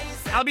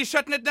 I'll be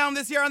shutting it down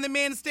this year on the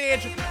main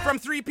stage from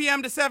 3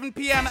 p.m. to 7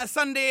 p.m.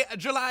 Sunday,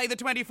 July the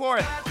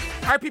 24th.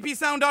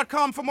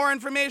 RPPsound.com for more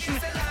information.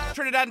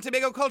 Trinidad and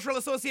Tobago Cultural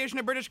Association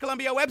of British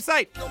Columbia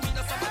website.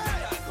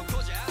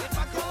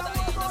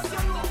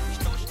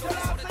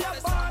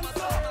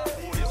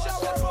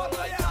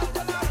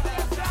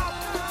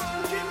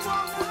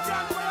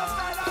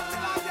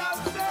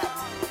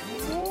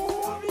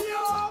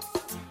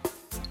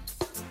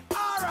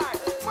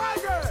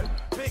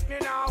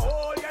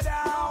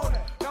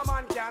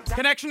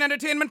 Connection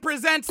Entertainment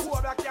presents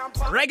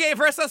Reggae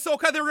vs.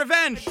 Soca The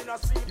Revenge.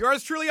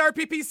 Yours truly,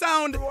 RPP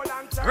Sound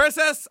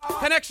versus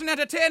Connection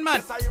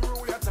Entertainment.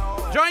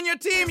 Join your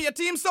team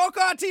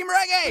Soca, Team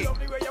Reggae.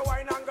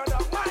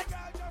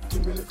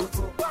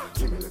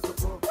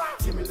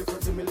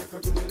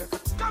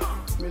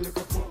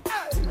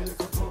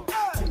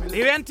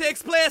 The event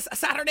takes place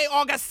Saturday,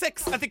 August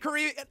 6th at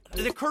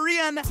the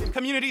Korean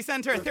Community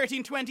Center,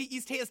 1320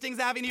 East Hastings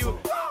Avenue.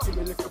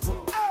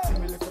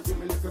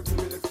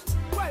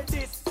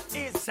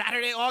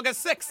 Saturday,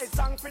 August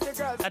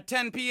 6th at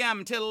 10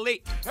 p.m. till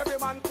late.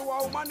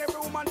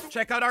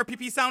 Check out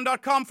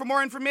rppsound.com for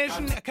more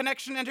information.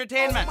 Connection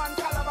Entertainment.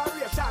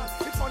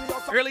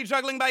 Early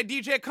juggling by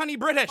DJ Cunny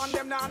British.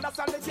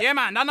 Yeah,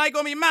 man, that night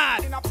gonna be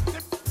mad.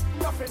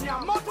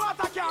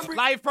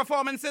 Live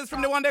performances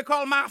from the one they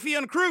call Mafia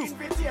and Crew.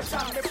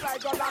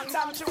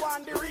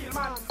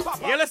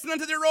 You're listening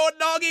to the Road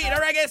Doggy, the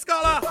Reggae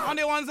Scholar, on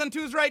the ones and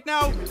twos right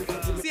now.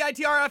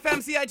 CITR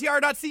FM,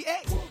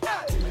 CITR.ca.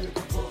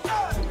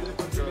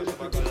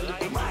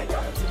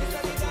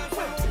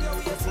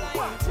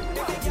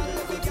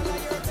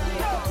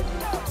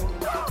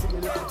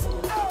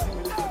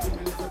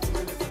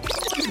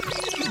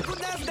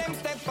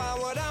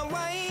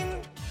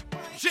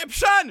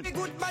 Egyptian!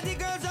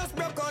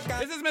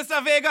 This is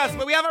Mr. Vegas,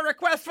 but we have a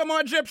request for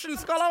more Egyptian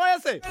Scholar. What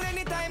you say?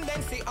 Anytime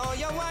them see all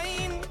your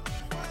wine,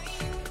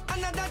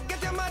 and that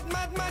get you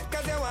mad,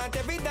 cause you want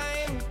every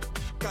dime.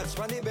 Catch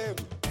money, babe.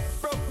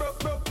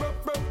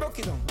 Broke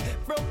it on.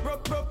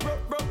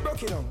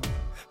 Broke it on.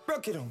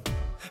 Broke it on.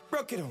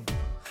 Broke it on.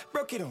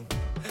 Broke it on.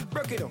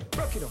 Broke it on. Broke it on.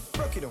 Broke it on.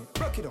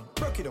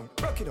 Broke it on.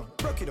 Broke it on. Broke it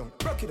on.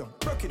 Broke it on.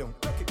 Broke it on.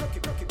 Broke it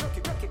on.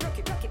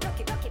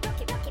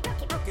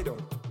 Broke it on.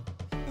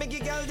 Make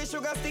a girl the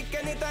sugar stick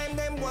anytime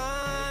them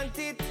want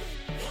it.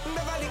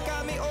 Beverly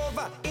call me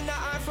over, in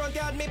her front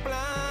yard me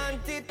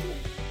plant it.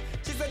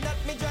 She said that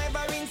me drive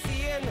her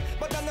insane,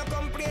 but I no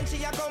complain,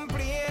 she a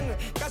complain.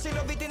 Cause she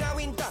love it in a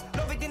winter,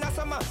 love it in a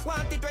summer,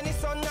 want it when the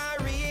sun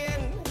or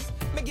rain.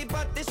 Me give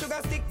her the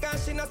sugar stick and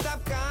she no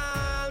stop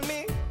call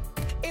me.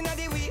 In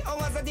the wee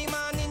hours of the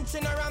morning, she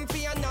no ramp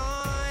fi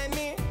annoy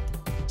me.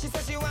 She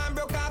said she want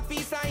broke a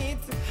piece of it,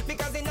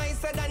 because it's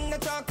nicer than the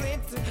chocolate.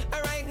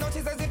 Alright, now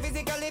she says it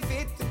physically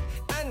fit,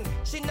 and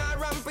she not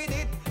ramp with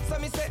it. So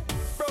me say,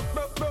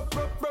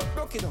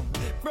 broke it on.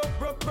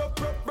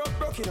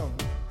 Broke it on.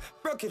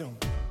 Broke it on.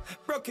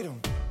 Broke it on.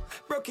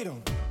 Broke it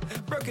on.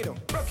 Broke it on.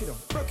 Broke it on.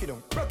 Broke it on.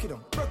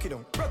 Broke it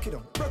on. Broke it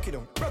on. Broke it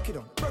on. Broke it on. Broke it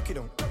on. Broke it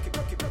on.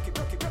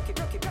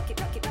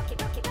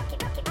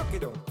 Broke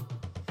it on.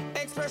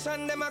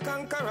 Expression them a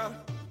conqueror.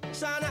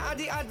 Shana a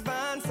the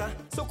advancer.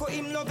 Soko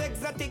him love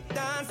exotic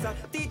dancer.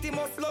 Titi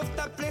must love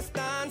topless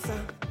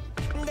dancer.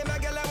 Them a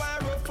gyal a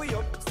want rough for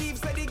you. Steve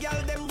said the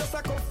gyal them just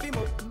a cuff him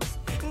up.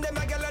 Them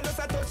a gyal a just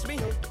a touch me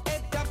up.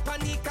 Head up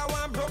panic a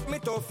want broke me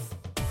tough.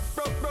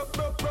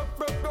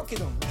 Broke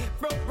it on.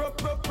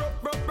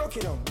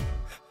 Broke it on.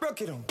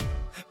 Broke it on.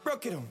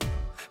 Broke it on.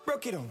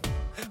 Broke it on.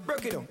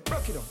 Broke it on.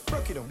 Broke it on.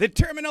 Broke it on. The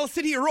Terminal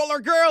City Roller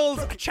Girls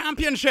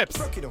Championships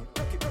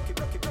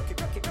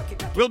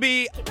will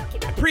be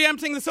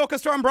preempting the Soca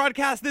Storm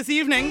broadcast this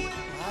evening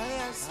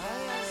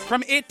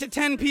from 8 to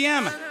 10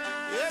 p.m.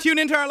 Tune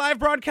into our live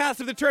broadcast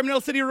of the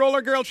Terminal City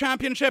Roller Girl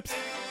Championships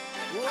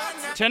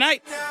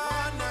tonight.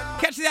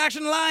 Catch the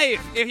action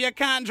live if you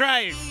can't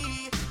drive.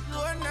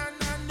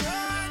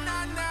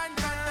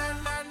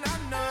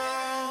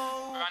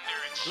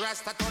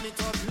 Rasta turn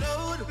it up,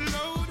 load.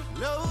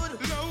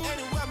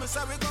 Anywhere me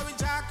say we going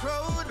Jack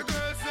Road. The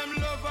girls them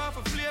love off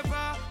a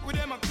flavor, with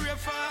them a crave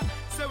for.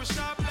 So we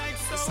sharp like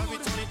so. So we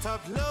turn it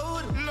up,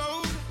 load.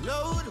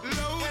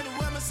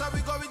 Anywhere me say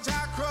we going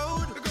Jack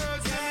Road. The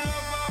girls them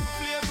love off a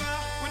flavor,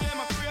 with them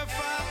a crave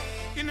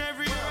for. In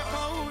every year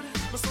code.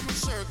 Me so me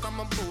shirt and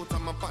my boot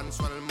and my pants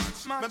well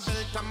match. My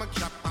belt and my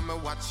cap and my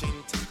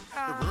watching tick.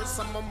 The words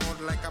on my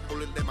mouth like a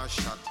bullet them a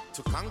shot.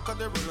 To conquer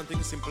the real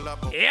nothing simple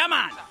about. Yeah,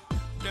 man.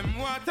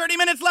 30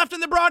 minutes left in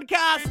the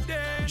broadcast.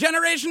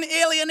 Generation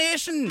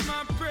Alienation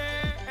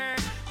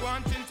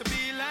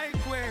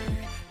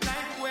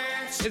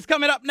is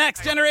coming up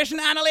next. Generation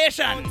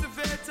Annihilation.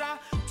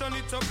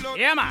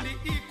 Yeah, man.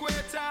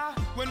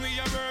 When we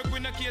are work, we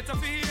no cater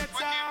for hater.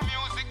 We give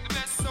music the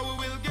best, so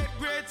we will get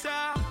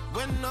greater.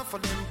 When enough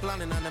of them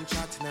planning and them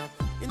chatting up.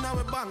 In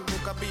our bank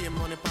book, I be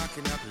money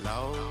packing up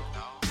loud.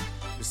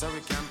 We say we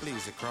can't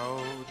please the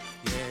crowd.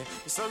 Yeah,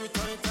 we say we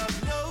turn it up,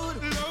 load.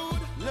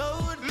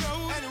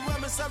 Anywhere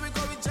me say we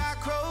go with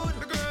Jack Road.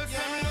 The girls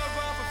them love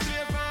off a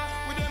flavor,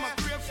 with them a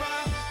crave for.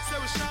 So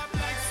we sharp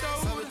like so.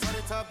 So we turn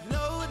it up,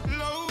 load.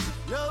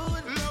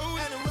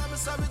 Anywhere me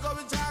say we go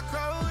with Jack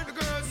Road. The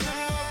girls them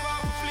love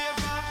off a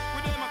flavor,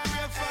 with them a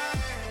crave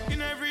for.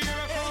 In every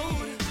year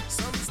code.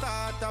 Some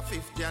start at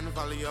 50 and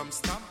volume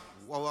stop.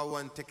 Wow, I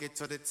want take it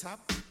to the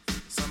top.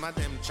 Some of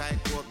them try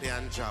go up there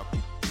and drop.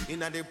 In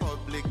the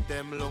public,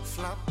 them look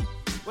flop.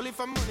 Well, if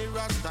I'm money,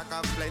 Rasta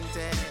have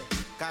plenty.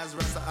 Cause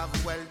Rasta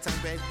have wealth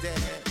and bread there.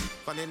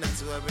 Funny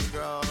that's where we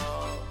grow.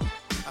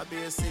 I be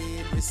a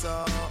seed we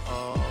sow.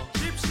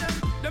 Egyptian.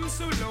 Them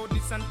so loud,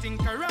 this and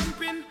think a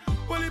ramping.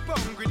 Only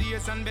hungry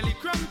days and belly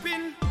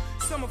cramping.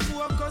 Some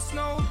focus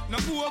now, no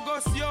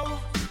bogus yo.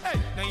 Hey,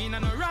 no in no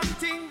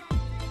ranting.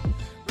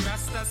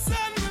 Rasta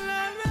sun will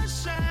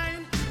always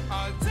shine.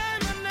 All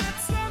time and not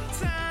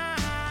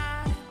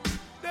sometime.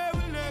 They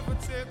will never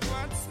take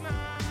what's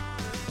mine.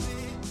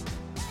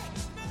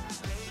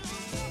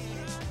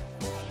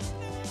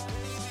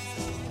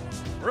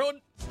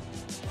 Road.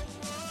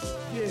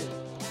 Yeah.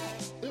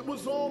 It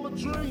was all a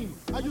dream.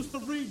 I used to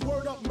read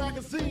Word Up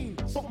magazine.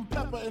 Salt and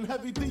Pepper and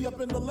Heavy D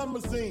up in the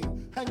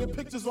limousine. Hanging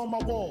pictures on my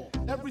wall.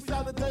 Every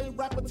Saturday,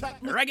 rap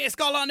attack me. Reggae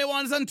skull on the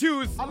ones and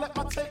twos. I let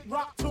my tape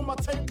rock till my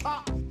tape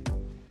pop.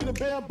 The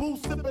bamboo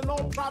sipping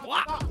on private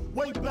stock.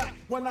 Way back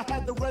when I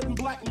had the red and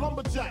black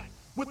lumberjack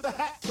with the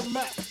hat to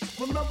match.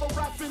 Remember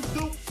rapping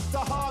Duke? The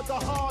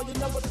hard. You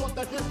never thought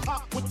that hip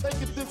hop would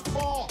take it this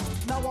far.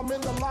 Now I'm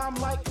in the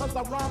limelight cause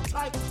I rhyme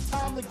tight.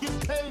 Time to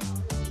get paid.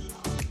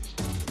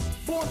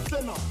 Born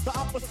sinner, the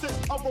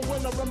opposite of a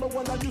winner. Remember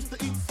when I used to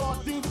eat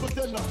sardines for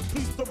dinner?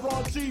 Peace to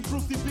Ron G,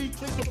 Brucey B,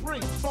 Kid Capri,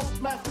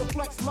 Funk Master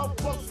Flex, Love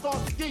Bug, Star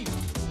Ski.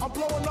 I'm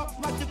blowing up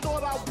like you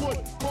thought I would.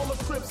 Roll a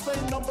crib,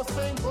 same number,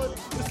 same hood.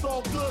 It's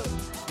all good.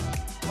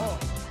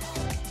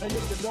 And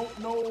if you don't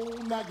know,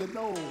 now you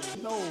know.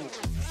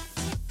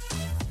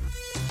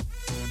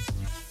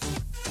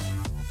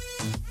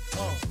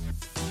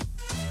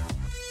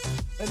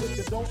 And if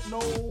you don't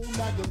know,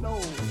 now you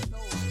know.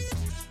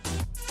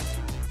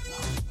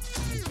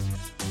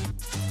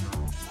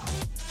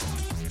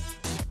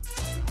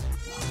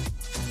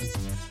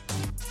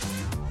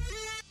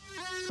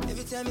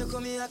 Every time you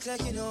come here, act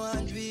like you know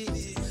I'm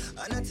dreamy.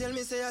 And I tell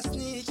me, say I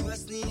sneak, you a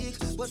sneak.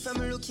 But from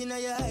looking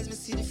at your eyes, me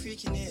see the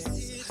freakiness.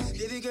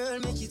 Baby girl,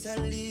 make it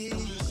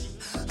unleash.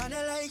 And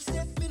I like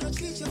step, me no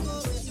treat you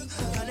good.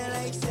 And I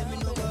like step, me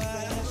no go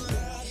hard.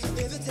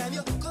 Every time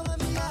you come at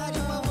me hard,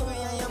 you a worry, I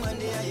am on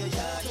there, your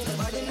yard.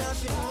 Nobody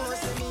nothing more,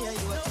 say me and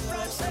you a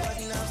touch.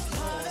 Nobody nothing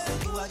more, say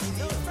you a give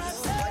it.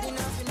 Nobody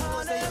nothing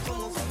more, say you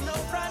come over me. No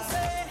France,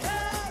 hey.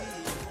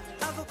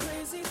 I go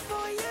crazy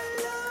for your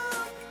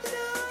love,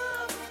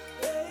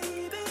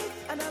 baby.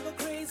 And I go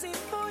crazy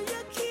for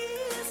your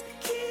kiss,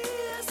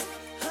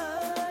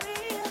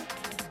 honey.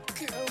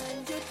 Girl, when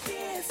you're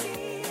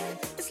dancing,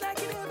 it's like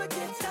you never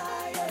get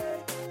tired.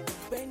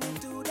 When you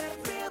do that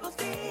rebel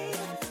thing,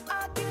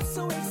 I get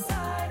so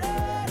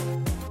excited.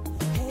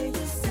 Hey,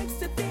 you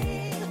sexy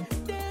thing,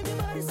 damn, your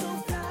body's so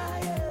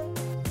fire.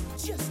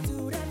 Just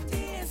do that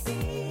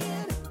dancing.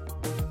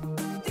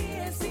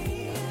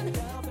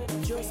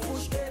 Just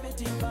push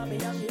everything for me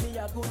and give me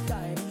a good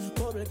time.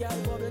 Bubble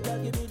girl,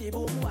 give me the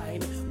boom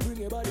wine. Bring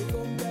your body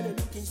come, girl, you're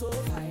looking so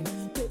fine.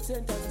 Take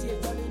center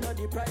stage, girl, in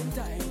the prime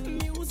time.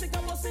 Music a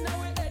bust in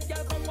our head,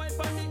 girl, come wine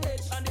from the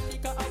edge. And the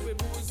liquor have a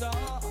boozer.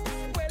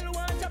 Well,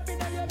 one jump in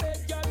your bed,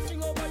 girl,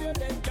 sing over your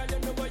leg, girl, you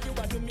know what you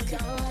got to me,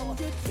 girl.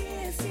 You're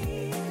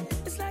dancing,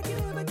 it's like you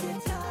never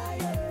get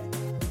tired.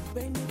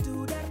 When you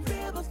do that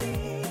rebel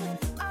thing,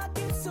 I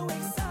get so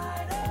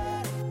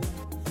excited.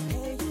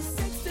 Hey, you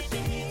sexy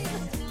thing,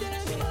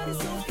 damn, your body's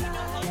so fly.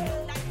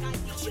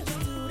 Just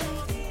do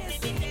that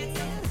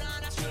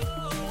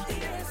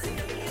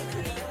dancing.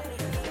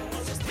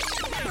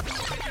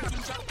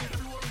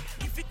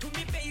 Give it to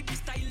me, baby,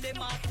 style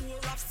them out pour.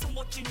 Have so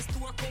much in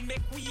store, come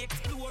make we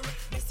explore.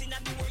 Messing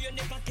at the world, you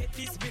never get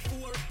this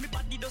before. Me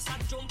body does a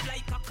jump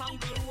like a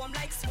kangaroo. I'm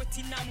like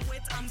sweating, I'm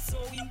wet, I'm so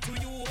into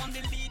you. I'm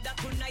the leader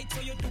tonight,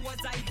 so you do as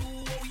I do.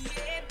 Oh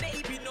yeah,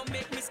 baby, no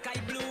make me sky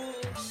blue.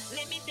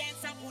 Let me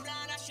dance and put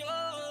on a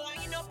show.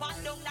 Wind up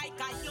and down like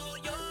a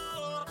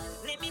yo-yo.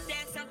 Let me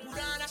dance and put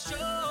on a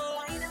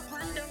show. Wind up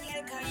and down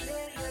like a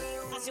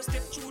yo-yo. As you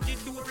step through the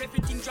door,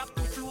 everything drop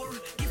to floor.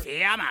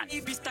 Yeah, man.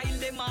 Baby, style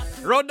them out.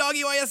 Road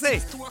Doggy, what you say?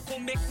 Store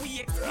come make we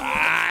explore.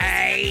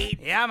 Right.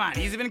 Yeah, man.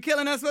 He's been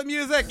killing us with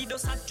music. He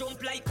does a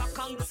jump like a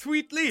kangaroo.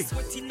 Sweetly.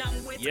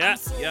 Yep,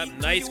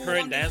 nice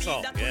current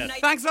dancehall. Yeah.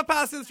 Thanks for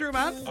passing through,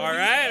 man. All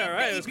right.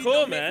 It was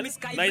cool, man.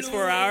 Nice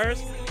 4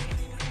 hours.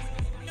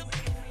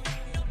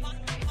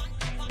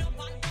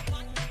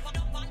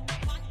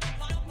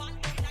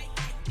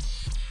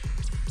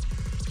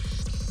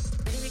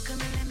 Baby,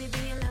 come and let me be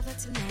your lover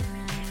tonight.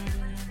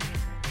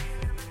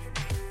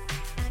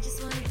 I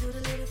just wanna do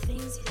the little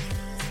things you like.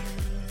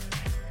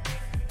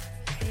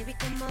 Baby,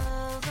 come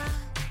over,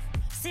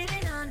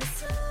 sitting on the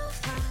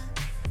sofa.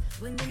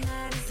 When the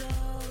night is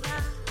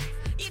over,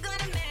 You're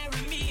gonna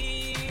marry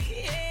me.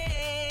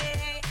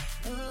 Yeah.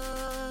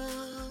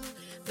 oh,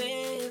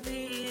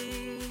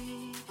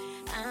 baby,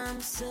 I'm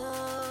so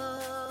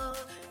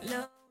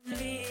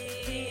lonely.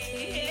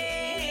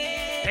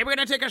 Hey, we're going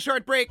to take a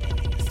short break.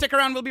 Stick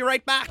around. We'll be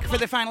right back for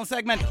the final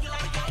segment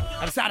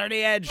of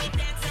Saturday Edge,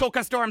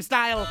 Soca Storm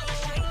style.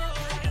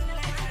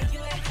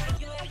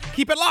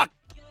 Keep it locked.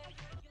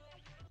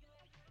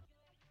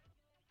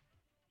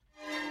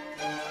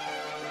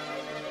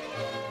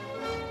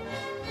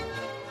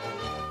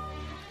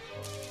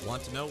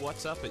 Want to know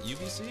what's up at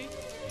UBC?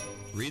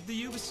 Read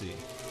the UBC.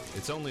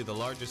 It's only the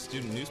largest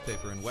student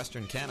newspaper in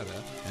Western Canada,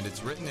 and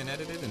it's written and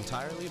edited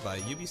entirely by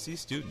UBC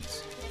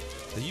students.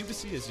 The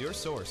UBC is your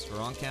source for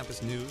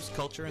on-campus news,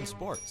 culture, and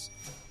sports.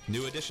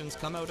 New editions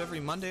come out every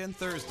Monday and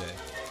Thursday.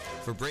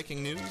 For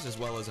breaking news as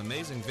well as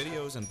amazing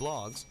videos and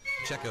blogs,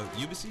 check out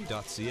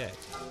ubc.ca.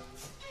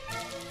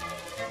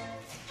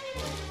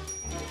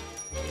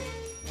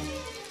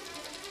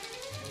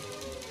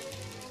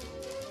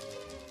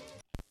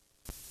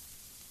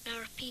 Now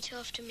repeat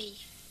after me.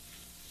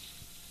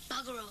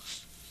 Bugger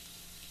off.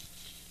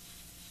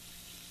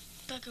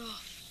 Bugger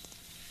off.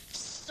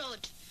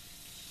 Sod.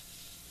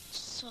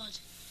 Sod.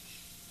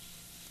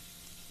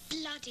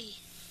 Bloody.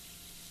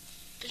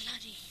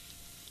 Bloody.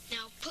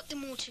 Now put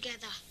them all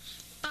together.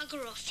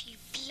 Bugger off, you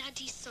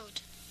bloody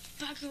sod.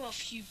 Bugger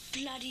off, you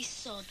bloody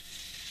sod.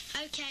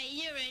 Okay,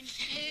 you're in.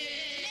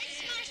 Let's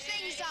smash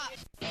things up.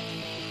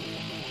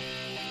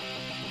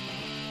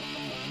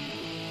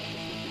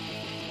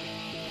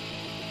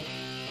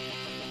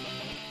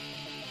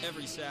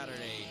 Every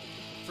Saturday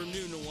from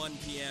noon to 1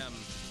 p.m.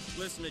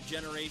 Listen to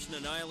Generation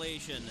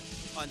Annihilation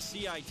on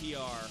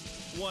CITR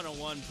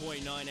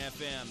 101.9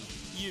 FM,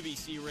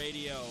 UBC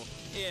Radio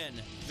in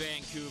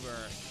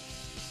Vancouver.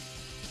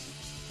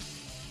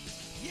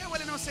 Yeah,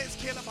 well, you know, say it's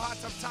Caleb Hart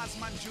of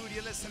Tasman Jude.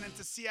 You're listening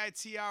to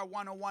CITR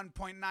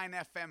 101.9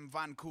 FM,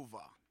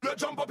 Vancouver. You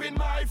jump up in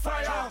my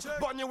fire,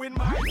 burn you in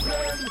my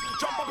flame.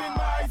 Jump up in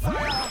my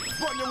fire,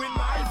 burn you in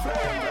my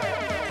flame.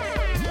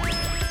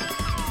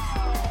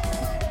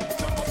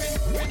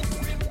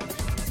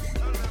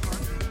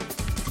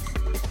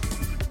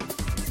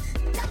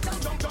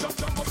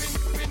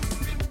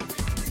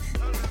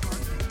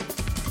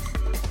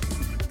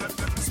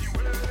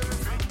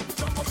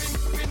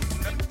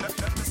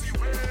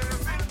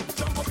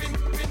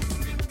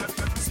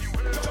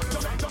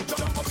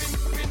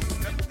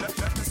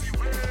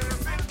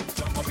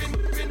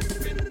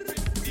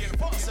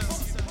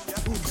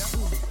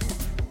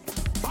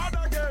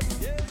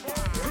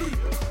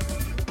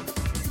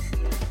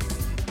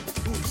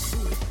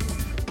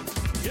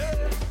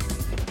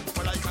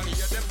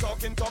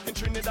 Talking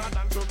Trinidad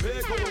and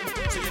Tobago.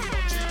 Saying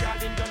country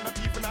girl in them, not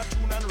even a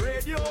tune on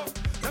radio.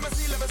 Let me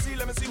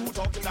see who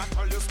talking that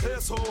all you stay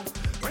so.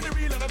 When the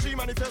real energy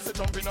manifests, it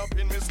jumping up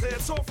in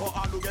mistakes. So for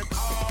all who get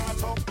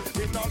caught up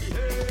in all the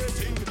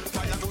hating,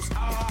 fire go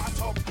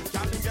start up,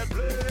 y'all get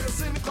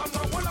blazing. Come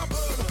now, will I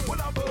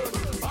burn,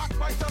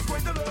 backbiters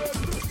going to learn.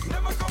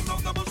 Never come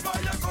down the bush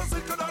fire, cause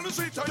it could on the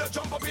street. So you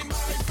jump up in my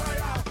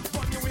fire,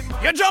 burn you in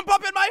my. You jump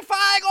up in my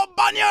fire, go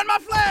burn you in my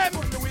flame.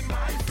 Burn you in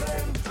my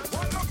flame.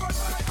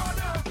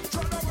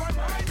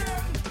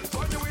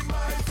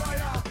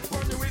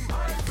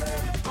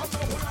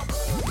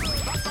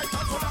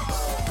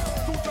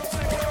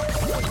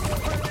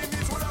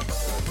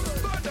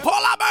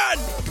 Hola, burn!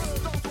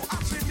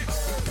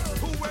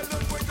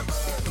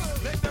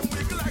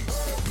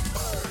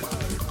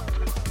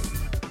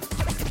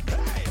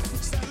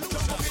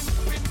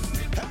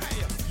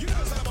 You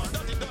know it's all about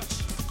Dirty Dutch,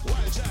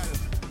 Wild Child.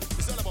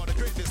 It's all about the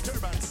great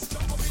disturbance.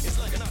 It's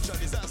like a natural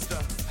disaster.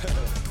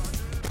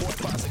 What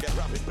parts get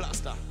rapid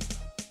blaster?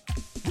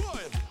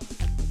 Boy!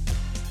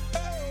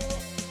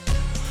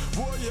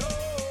 Boy, yo!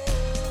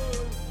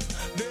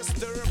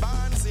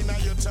 Disturbance in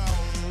your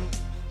town.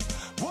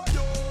 Boy,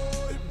 yo!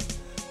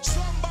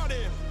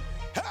 Somebody!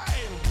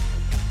 Hey!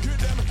 Give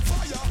them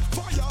fire,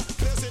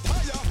 place it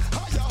higher.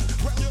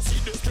 When you see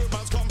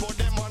disturbance, come put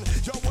them on.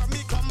 You want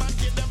me come and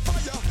give them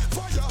fire,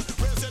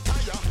 place it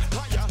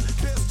higher.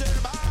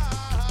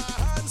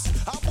 Disturbance!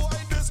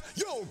 Avoid this,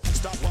 yo!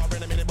 Stop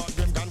warring a minute, but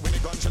grim gun with the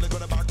gun. Shall it go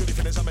back to the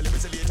finish? I'm a living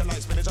silly, till I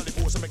spinach on the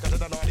post and make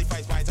it on all the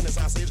five pints in the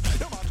sausage.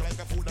 They march like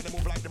a fool and they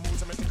move like the moon.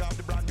 So me take off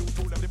the brand new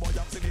tool. Every boy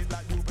obsolete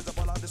like new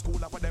principal of the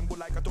school. And for them go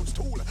like a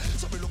toadstool.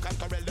 So we look and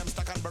corral them,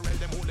 stack and barrel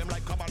them, hold them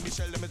like come on,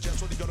 Michelle them. It's just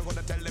so the girl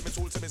gonna tell them it's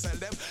all, so me sell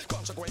them.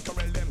 Gunshot go and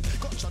corral them,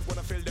 gunshot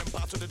gonna fill them.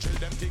 Pass to the drill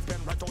them, dig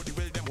them, right out the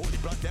will them, hold the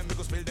blood them. We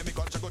go spill them, we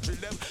gunshot go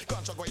drill them,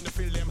 gunshot go in the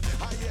fill them.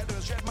 I hear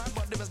there's red man,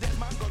 but them is dead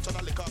man. Gunshot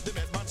and lick off the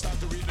bed man, start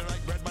to read the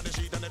right bread man, the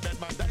sheet and the bed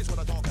man. That is what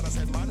I talk and I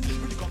said man.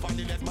 Really come on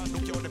the lead man,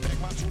 look you on the peg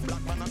man, two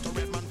black man and to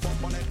red man, fuck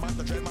one head man,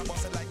 the trail man,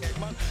 boss it like egg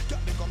man.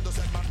 Can't they come to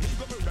set man, he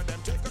go murder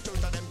them, take a turn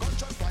of them,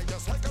 gunshot fly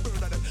just like a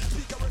bird of them.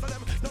 Speak a word of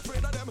them, not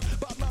afraid of them,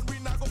 bad man we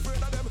not go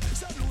afraid of them.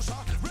 Said Lucia,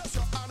 raise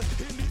your hand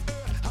in the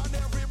air, and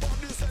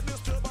everybody said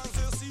disturbance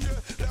is here.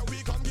 Then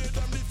we come give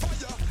them the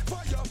fire,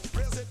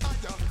 raise it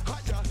higher.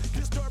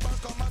 Disturbance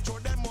come and throw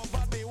them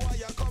over the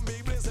wire, come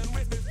be blazing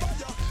with the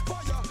fire,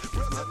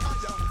 raise it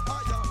higher.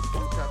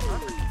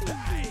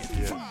 Hey,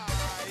 fire.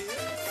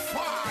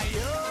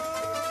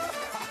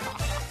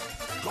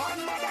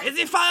 Is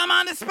the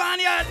fireman the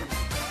Spaniard?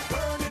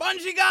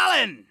 Bungie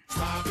Garland.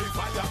 Start the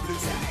fire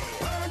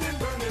blazing,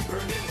 burning,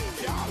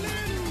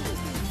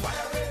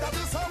 fire red, that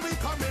is how we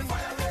come in.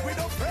 We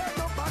don't fear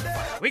nobody.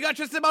 We got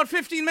just about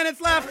 15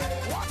 minutes left.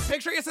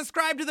 Make sure you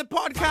subscribe to the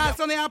podcast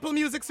on the Apple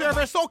Music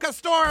server, Soca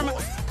Storm,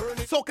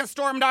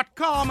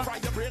 SocaStorm.com,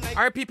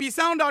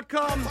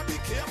 RPPSound.com.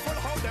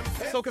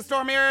 Soca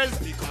Storm airs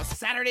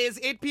Saturdays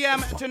 8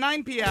 p.m. to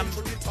 9 p.m.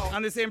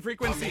 on the same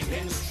frequency.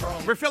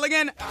 We're filling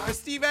in for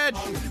Steve Edge.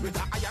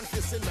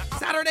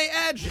 Saturday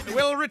Edge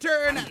will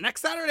return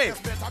next Saturday.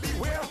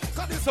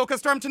 Soca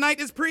Storm tonight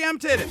is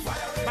preempted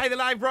by the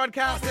live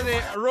broadcast of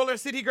the Roller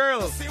City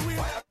Girls.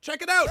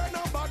 Check it out.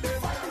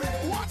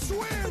 What's will?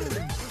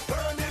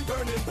 Burning,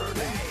 burning,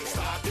 burning.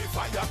 Start the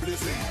fire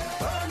blazing.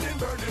 Burning,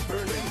 burning,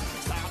 burning.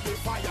 Start the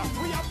fire.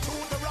 We have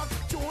tuned the rock,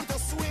 tuned the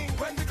swing.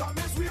 When the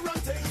comments we run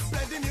things.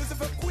 Play the music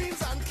for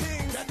queens and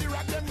kings. Let the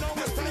rock them know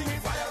this time we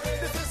fire.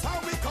 This is how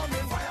we come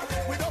in.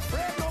 We don't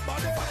afraid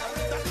nobody.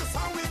 That is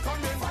how we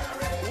come in.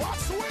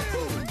 What's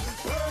will?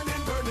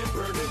 Burning, burning,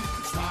 burning.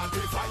 Start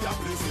the fire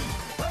blazing.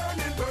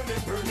 Burning,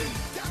 burning, burning.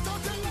 Get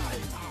out the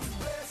light.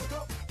 Blaze it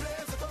up,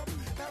 blaze it up.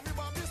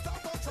 Everybody start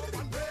to jump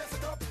and blaze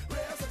it up,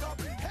 blaze it up.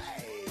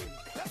 Hey,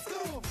 let's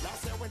go.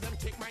 Last year when them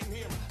take my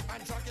name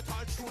and drag it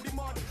all through the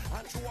mud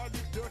and through all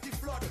the dirty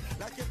flood,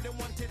 like if they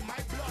wanted my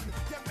blood,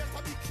 they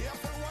better be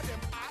careful what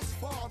them ask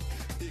for.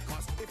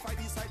 Because if I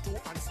decide to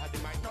answer,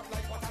 they might not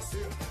like what I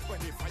say. When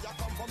the fire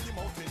come from the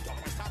mountain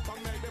top, I start to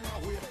melt them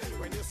away.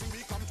 When they see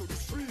me come to the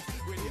street,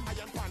 when the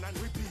iron pan and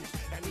repeat,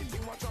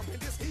 anything what jump in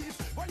this heat.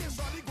 When you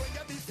surely go and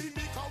get defeat,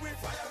 because we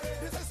fire.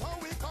 This is how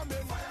we come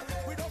in.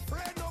 We don't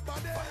afraid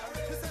nobody.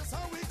 This is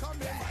how we come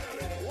in.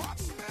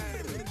 Watch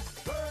me.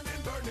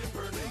 Burning, burning,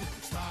 burning.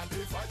 Start the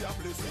fire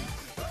blazing.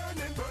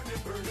 Burning,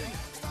 burning, burning.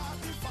 Start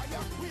the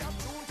fire. We have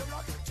tuned the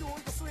rock,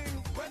 tuned the swing.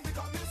 When we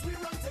come in, we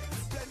run things.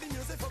 Play the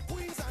music for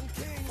queens and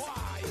kings.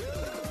 Why?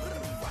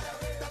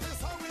 That is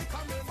how we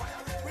come in.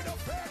 We don't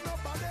afraid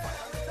nobody.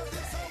 That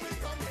is how we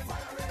come in.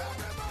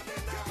 Everybody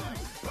now.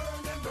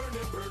 Burning,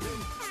 burning,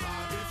 burning.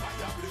 Start the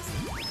fire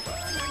blazing.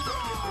 Burning,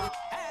 burning,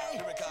 burning.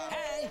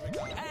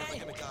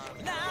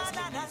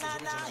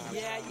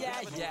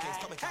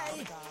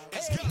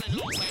 It's getting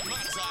alongside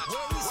Manza.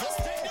 West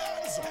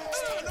Indians,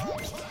 stand up.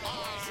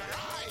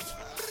 Alright.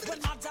 When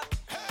Manza,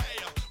 hey,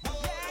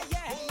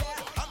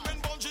 and when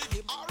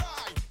Bungie,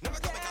 alright. Never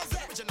come back as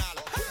original.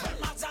 When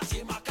Manza,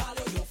 Jim, I call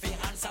you, you feel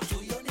answer to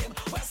your name.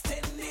 West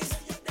Indies,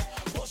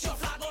 push your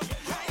flag up.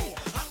 Hey,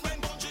 and when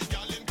Bungie,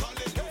 girl, in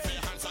calling, you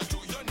feel answer to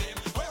your name.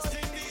 West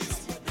Indies,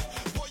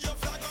 pull your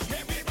flag up.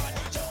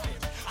 Everybody join.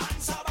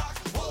 Answer back,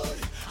 boy.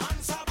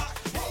 Answer back,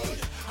 boy.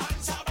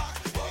 Answer back,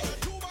 boy.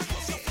 You want to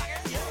see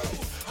flag, yo.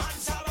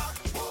 Answer back,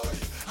 boy.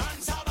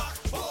 Answer back,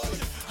 boy.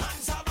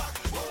 Answer back,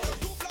 boy.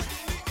 You flag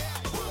in the air,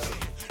 boy.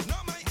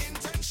 Now my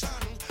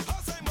intention,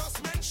 as I must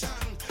mention,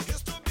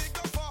 is to big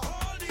up for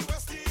all the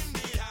West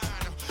Indian.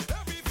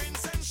 Every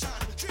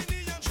Vincentian,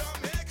 Trinidad,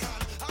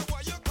 Jamaican. And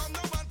why you come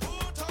now and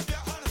put up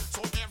your hand?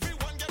 So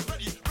everyone get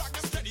ready, rock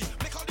them steady.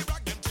 Make all the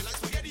rock them till like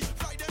spaghetti.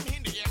 Fly them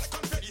in the air like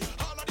confetti.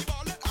 All of the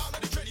ball and all of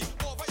the tready.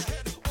 Over your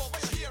head, over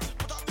your hair.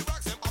 Put up the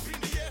rocks them up in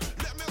the air.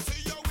 Let me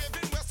see you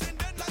waving West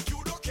Indian like you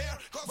don't care.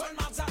 Cause when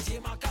Manza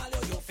Jim I call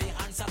you, you feel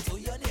answer to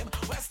your name.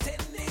 West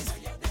Indies,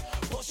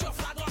 push your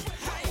flag up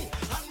high.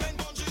 And when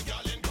Bungie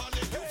girl in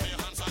calling, you feel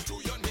answer to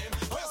your name.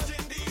 West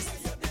Indies,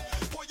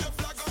 put your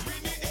flag up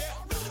in the air.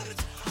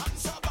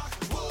 Answer back,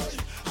 boy.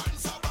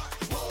 Answer back,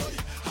 boy.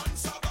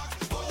 Answer back,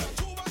 boy.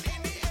 Two back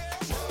in the air,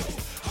 boy.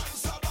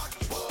 Answer back,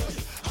 boy.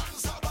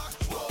 Answer back,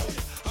 boy.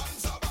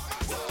 Answer back,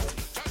 boy.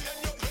 Tell them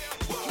you clear,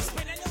 boy. Keep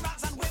spinning your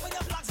rocks and waving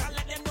your flags and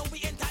let them know we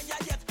ain't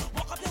tired yet.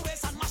 Walk up the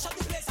waist and mash up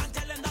the place and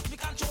tell them that we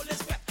control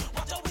this pet.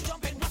 Watch how we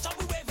jumping, watch how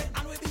we waving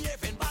and we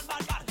behaving bad,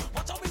 bad, bad.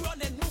 Watch how we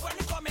running, move when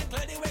we coming,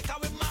 play the way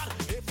 'cause we mad.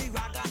 Every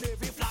rag and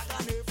every flag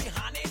and every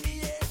hand in the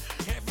air,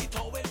 every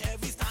towel,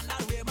 every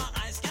standard where my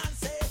eyes can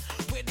say.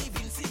 With the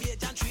Vinci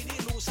Gage and Trini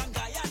Lucian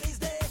Guyana is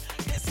there.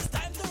 This is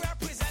time to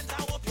represent.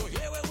 I hope you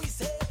hear what we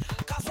say.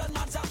 'Cause when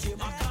man's out here,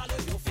 my call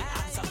you feel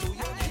answer to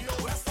your name.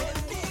 West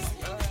Indies,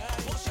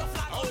 push your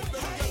flag up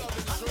high.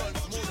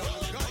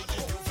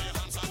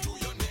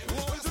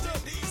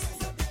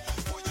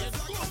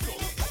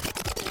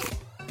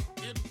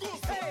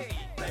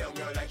 The young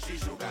girl like she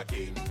sugar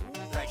cane.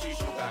 Like she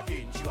sugar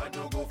cane. She want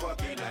to go for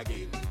cane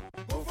again.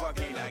 Go for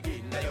cane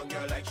again. The young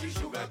girl like she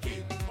sugar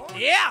cane.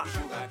 Yeah.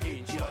 Sugar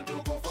cane. She want to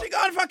go for She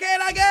gone for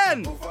Kane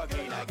again. Go for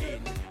cane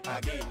again.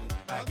 Again.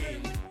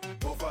 Again.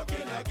 Go for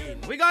cane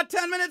again. We got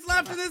 10 minutes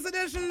left in this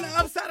edition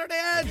of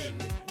Saturday Edge.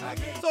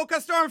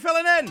 Soca Storm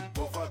filling in.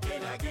 Go for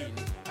cane again.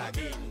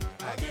 Again.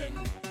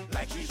 Again.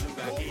 Like she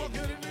sugar cane. Go for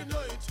cane in the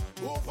night.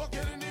 Go for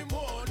cane in the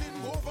morning.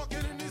 Go for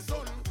cane in the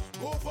sun.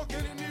 Go for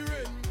cane in the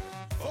rain.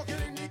 Fuck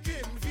it in the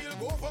game, feel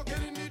go fuck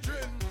it in the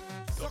drain.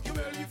 Suck your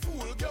belly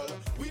full, girl,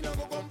 we not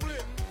go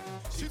complain.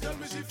 She tell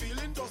me she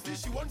feeling thirsty,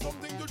 she want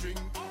something to drink.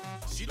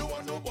 She don't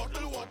want no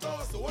bottled water,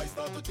 so I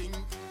start to think.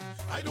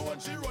 I don't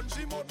want she run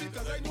she mouth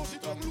because I know she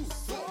tongue loose.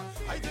 So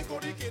I take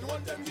out the cane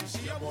one time, give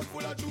she a mouth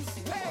full of juice.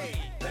 Hey,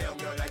 the young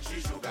girl like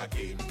she sugar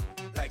cane,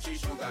 like she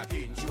sugar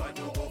cane. She want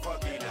to go for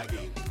cane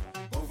again,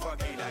 go for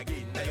cane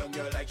again. The young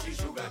girl like she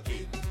sugar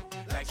cane,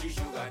 like she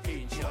sugar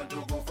cane. She want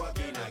to go for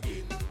cane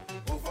again.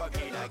 Go for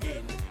again,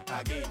 again,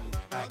 again,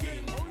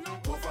 again.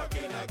 Go for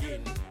again,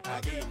 again,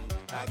 again,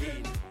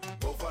 again.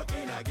 Go for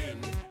again, again,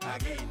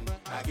 again,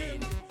 again.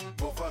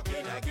 Go for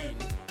again, again,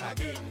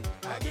 again,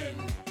 again.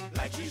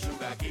 Like she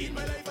sugar cane. In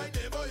my life I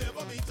never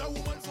ever meet a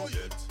woman so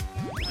yet.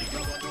 She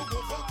come on to go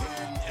for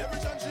cane every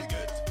chance she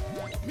get.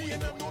 Me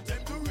and have no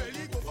time to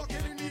really go for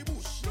cane in the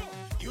bush.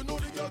 You know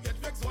the girl get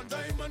vexed one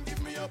time and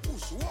give me a push.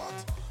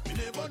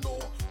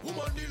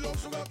 love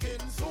sugar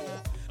cane so.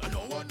 And no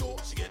one know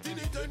she getting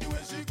it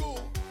anywhere she go.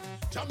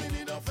 Jamming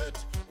in a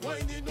fet,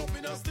 winding up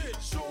in a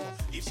stage show.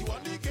 If she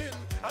want the cane,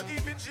 I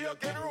give it she a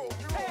cane roll.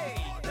 Hey,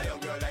 the young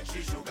girl like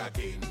she sugar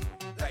cane,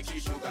 like she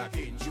sugar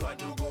cane. She want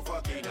to go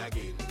for cane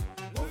again,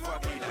 go for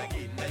cane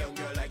again. The young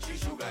girl like she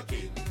sugar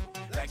cane,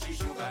 like she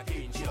sugar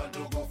cane. She want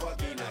to go for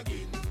cane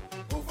again,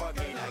 go for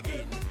cane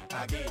again,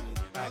 again,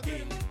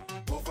 again.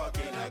 Go for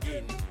cane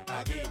again,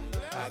 again,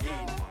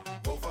 again.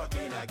 Go for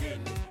cane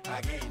again,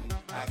 again,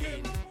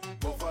 again.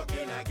 Go for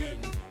cane again,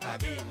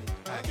 again,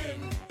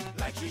 again.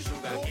 Like she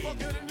sugar cane. Go for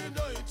cane in the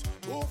night,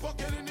 go for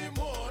cane in the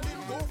morning,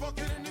 go for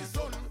cane in the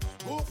sun,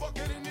 go for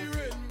cane in the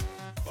rain,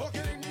 for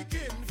cane in the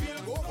cane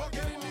field, go for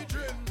cane in the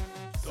drain.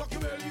 Suck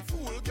your belly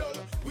full, girl,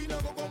 we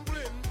never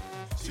complain.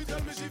 She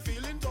tell me she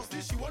feeling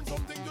thirsty, she want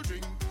something to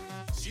drink.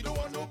 She don't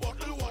want no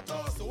bottled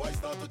water, so I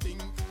start to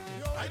think.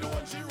 I don't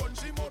want she run,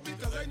 she mouth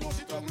because I know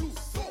she tongue loose.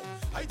 So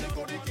I take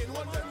out the cane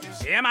one time.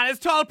 Yeah, man, it's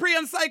Tall Pre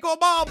and Psycho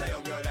Bob. The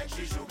young girl like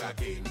she sugar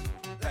cane,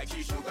 like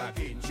she sugar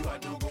cane. She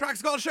want to go.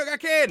 Track's called Sugar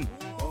Cane.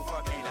 Go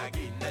for cane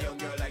again. The young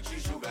girl like she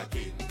sugar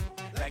cane,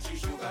 like she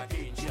sugar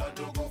cane. She want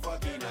to go for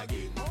cane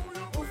again.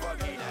 Go for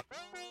cane again.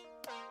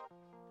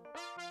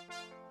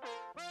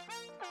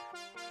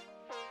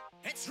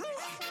 It's true.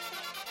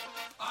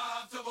 I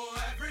have to go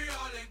every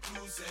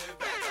all-inclusive.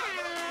 I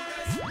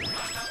have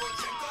to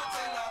drink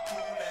until I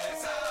cool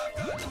this. I have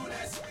to do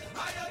this. I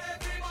had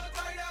every month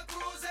by the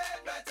cruise it.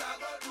 Better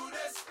go do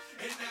this.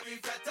 In every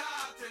fete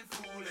acting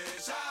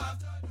foolish. I have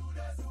to do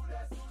this.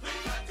 We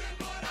getting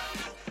more than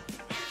you.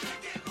 We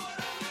drinking more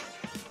than you.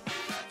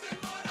 We getting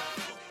more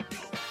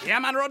than you. Yeah,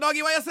 man, Road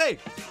Doggy, what you say?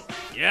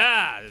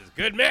 Yeah, it's a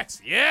good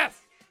mix. Yes.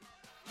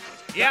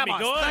 Yeah, Got me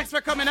boss. going. Thanks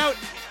for coming out.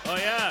 Oh,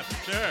 yeah,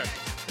 for sure.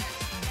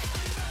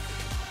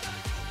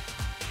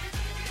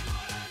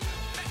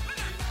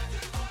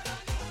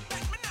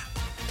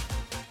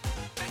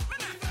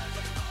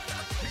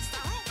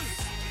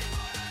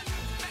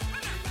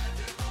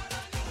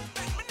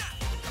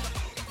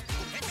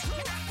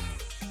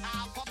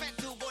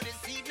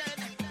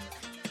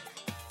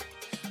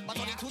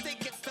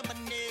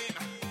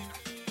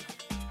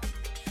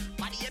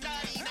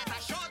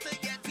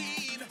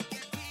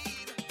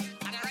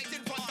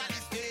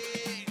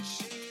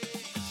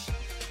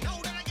 Now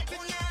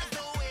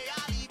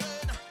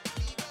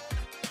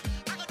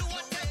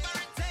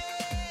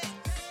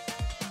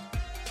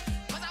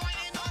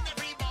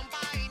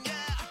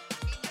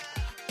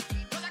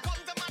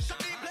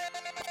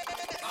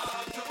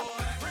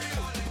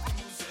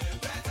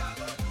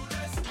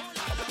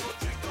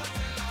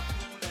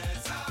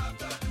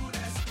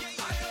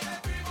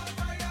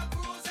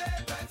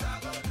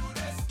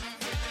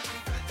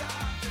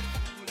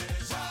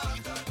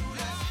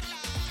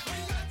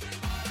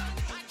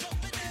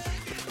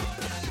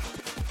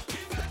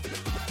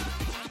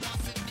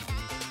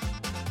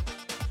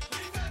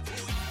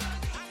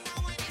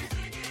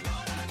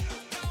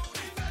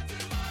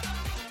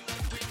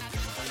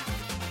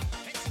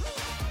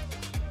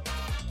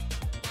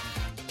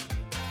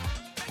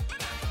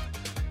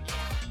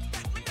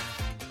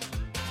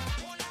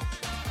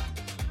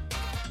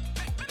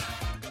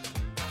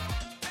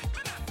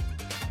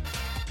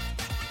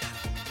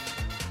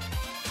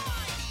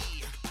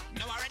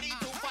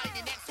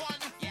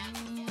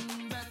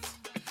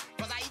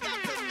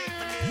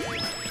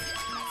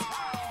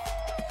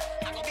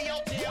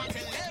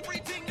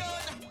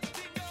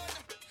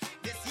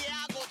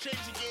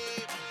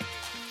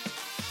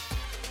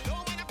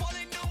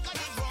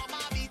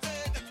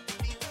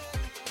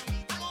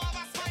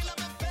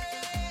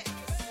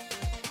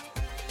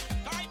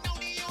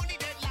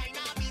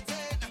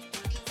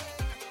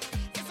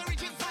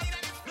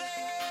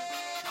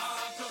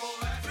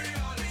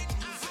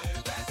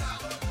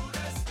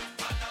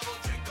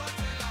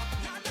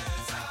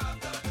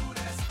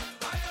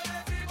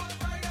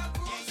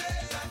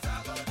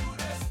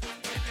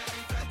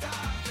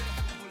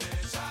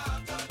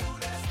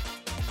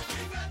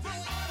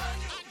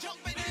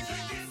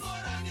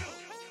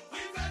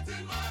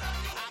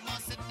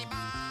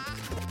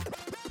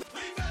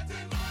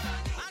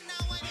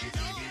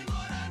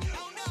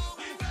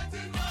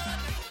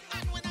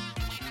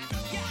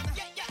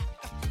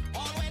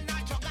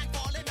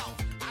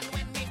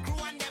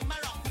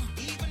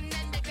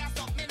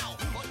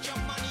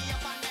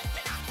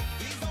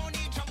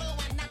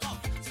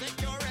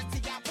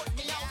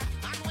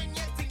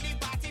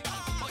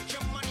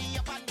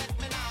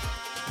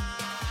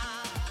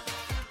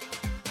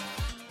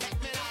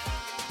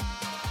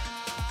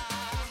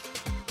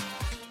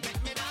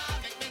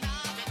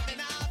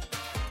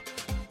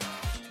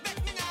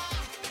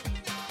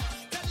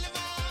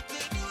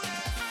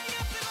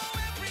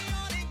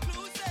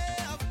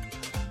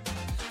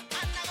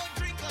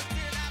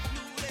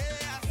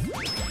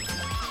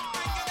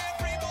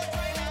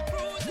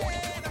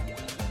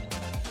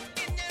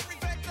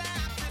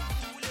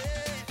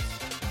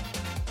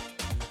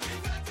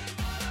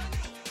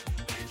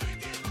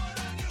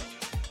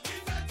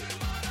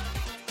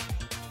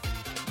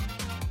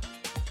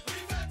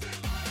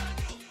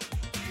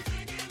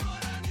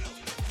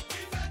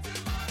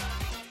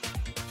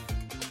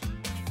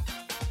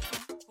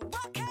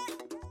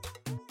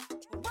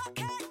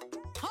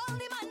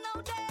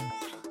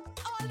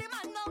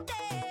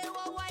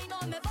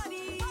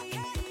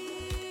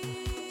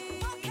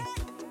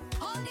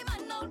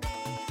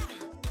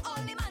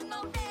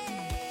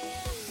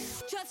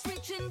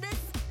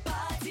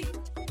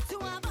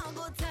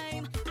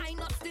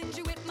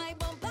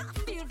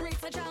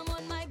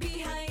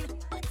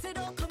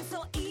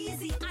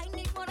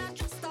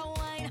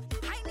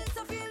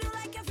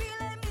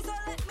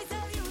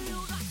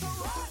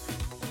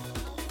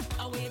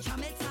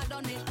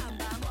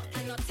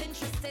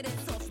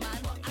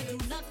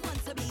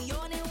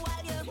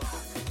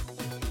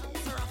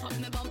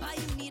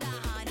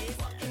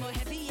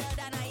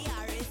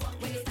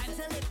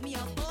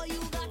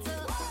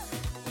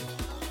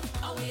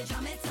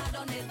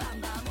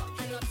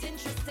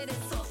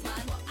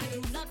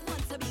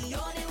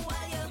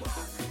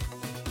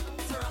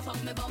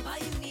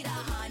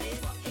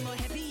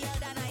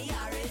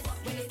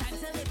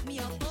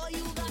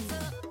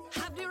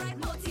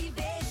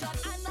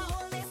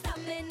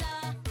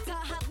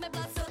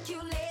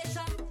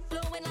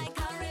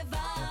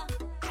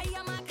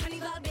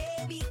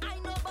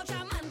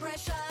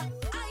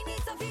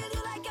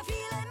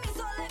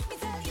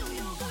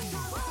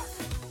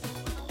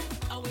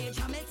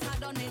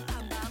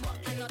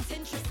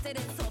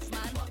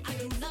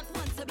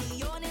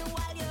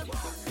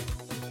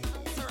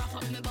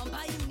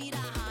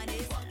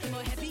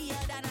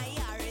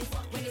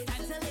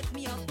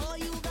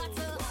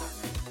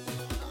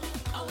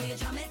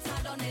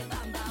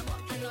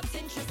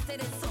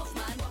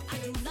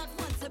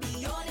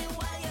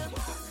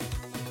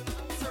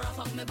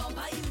me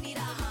bumper, you need a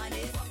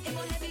harness. It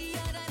more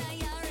heavier than a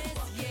Yaris,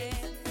 yeah.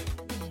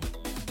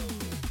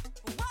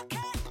 Walk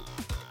it,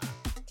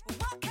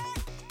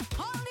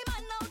 all the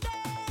man out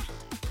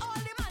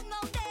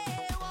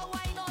there, well,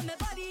 wine on me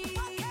body.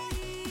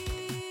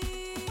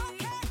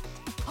 Walk it,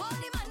 all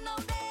the man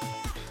out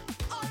there,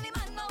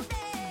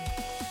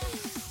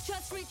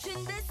 just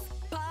reaching this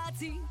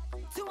party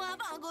to have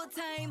a good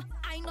time.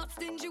 I'm not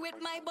stingy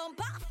with my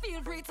bumper,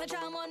 feel free to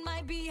jam on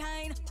my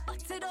behind.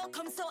 But it don't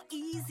come so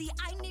easy,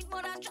 I need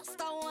more than just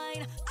a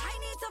wine. I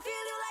need to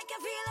feel you like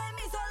you're feeling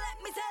me, so let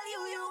me tell you,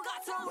 you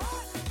got to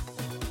rock.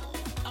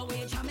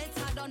 Away, jam it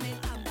hard on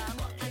it, bam bam.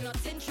 I'm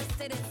not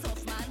interested in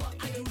soft man.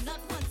 I do not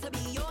want to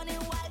be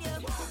yawning while you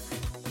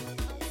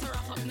to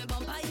rough up my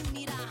bumper, you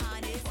need a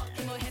harness.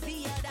 It's more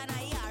heavier than a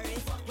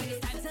Yaris. When it's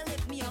time to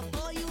lift me up,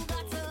 boy, you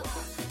got to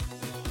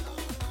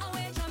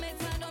away, jam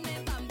it hard on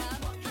it, bam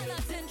bam. I'm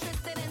not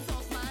interested in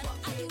soft man.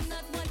 I do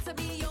not want to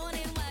be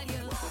yawning while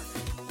you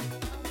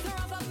to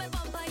rough up my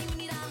bumper, you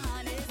need a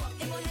harness.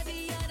 It's more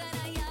heavier than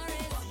a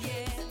Yaris,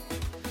 yeah.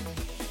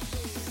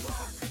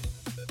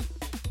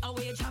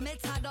 Away, jam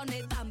it hard on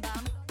it, bam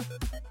bam.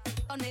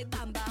 On it,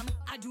 bam bam.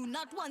 I do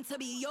not want to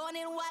be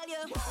yawning while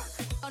you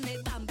on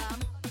it, bam bam.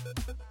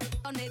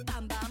 On it,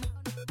 bam bam.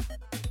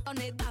 On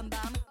it, bam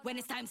bam. When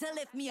it's time to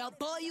lift me up,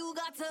 boy, you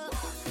got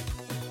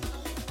to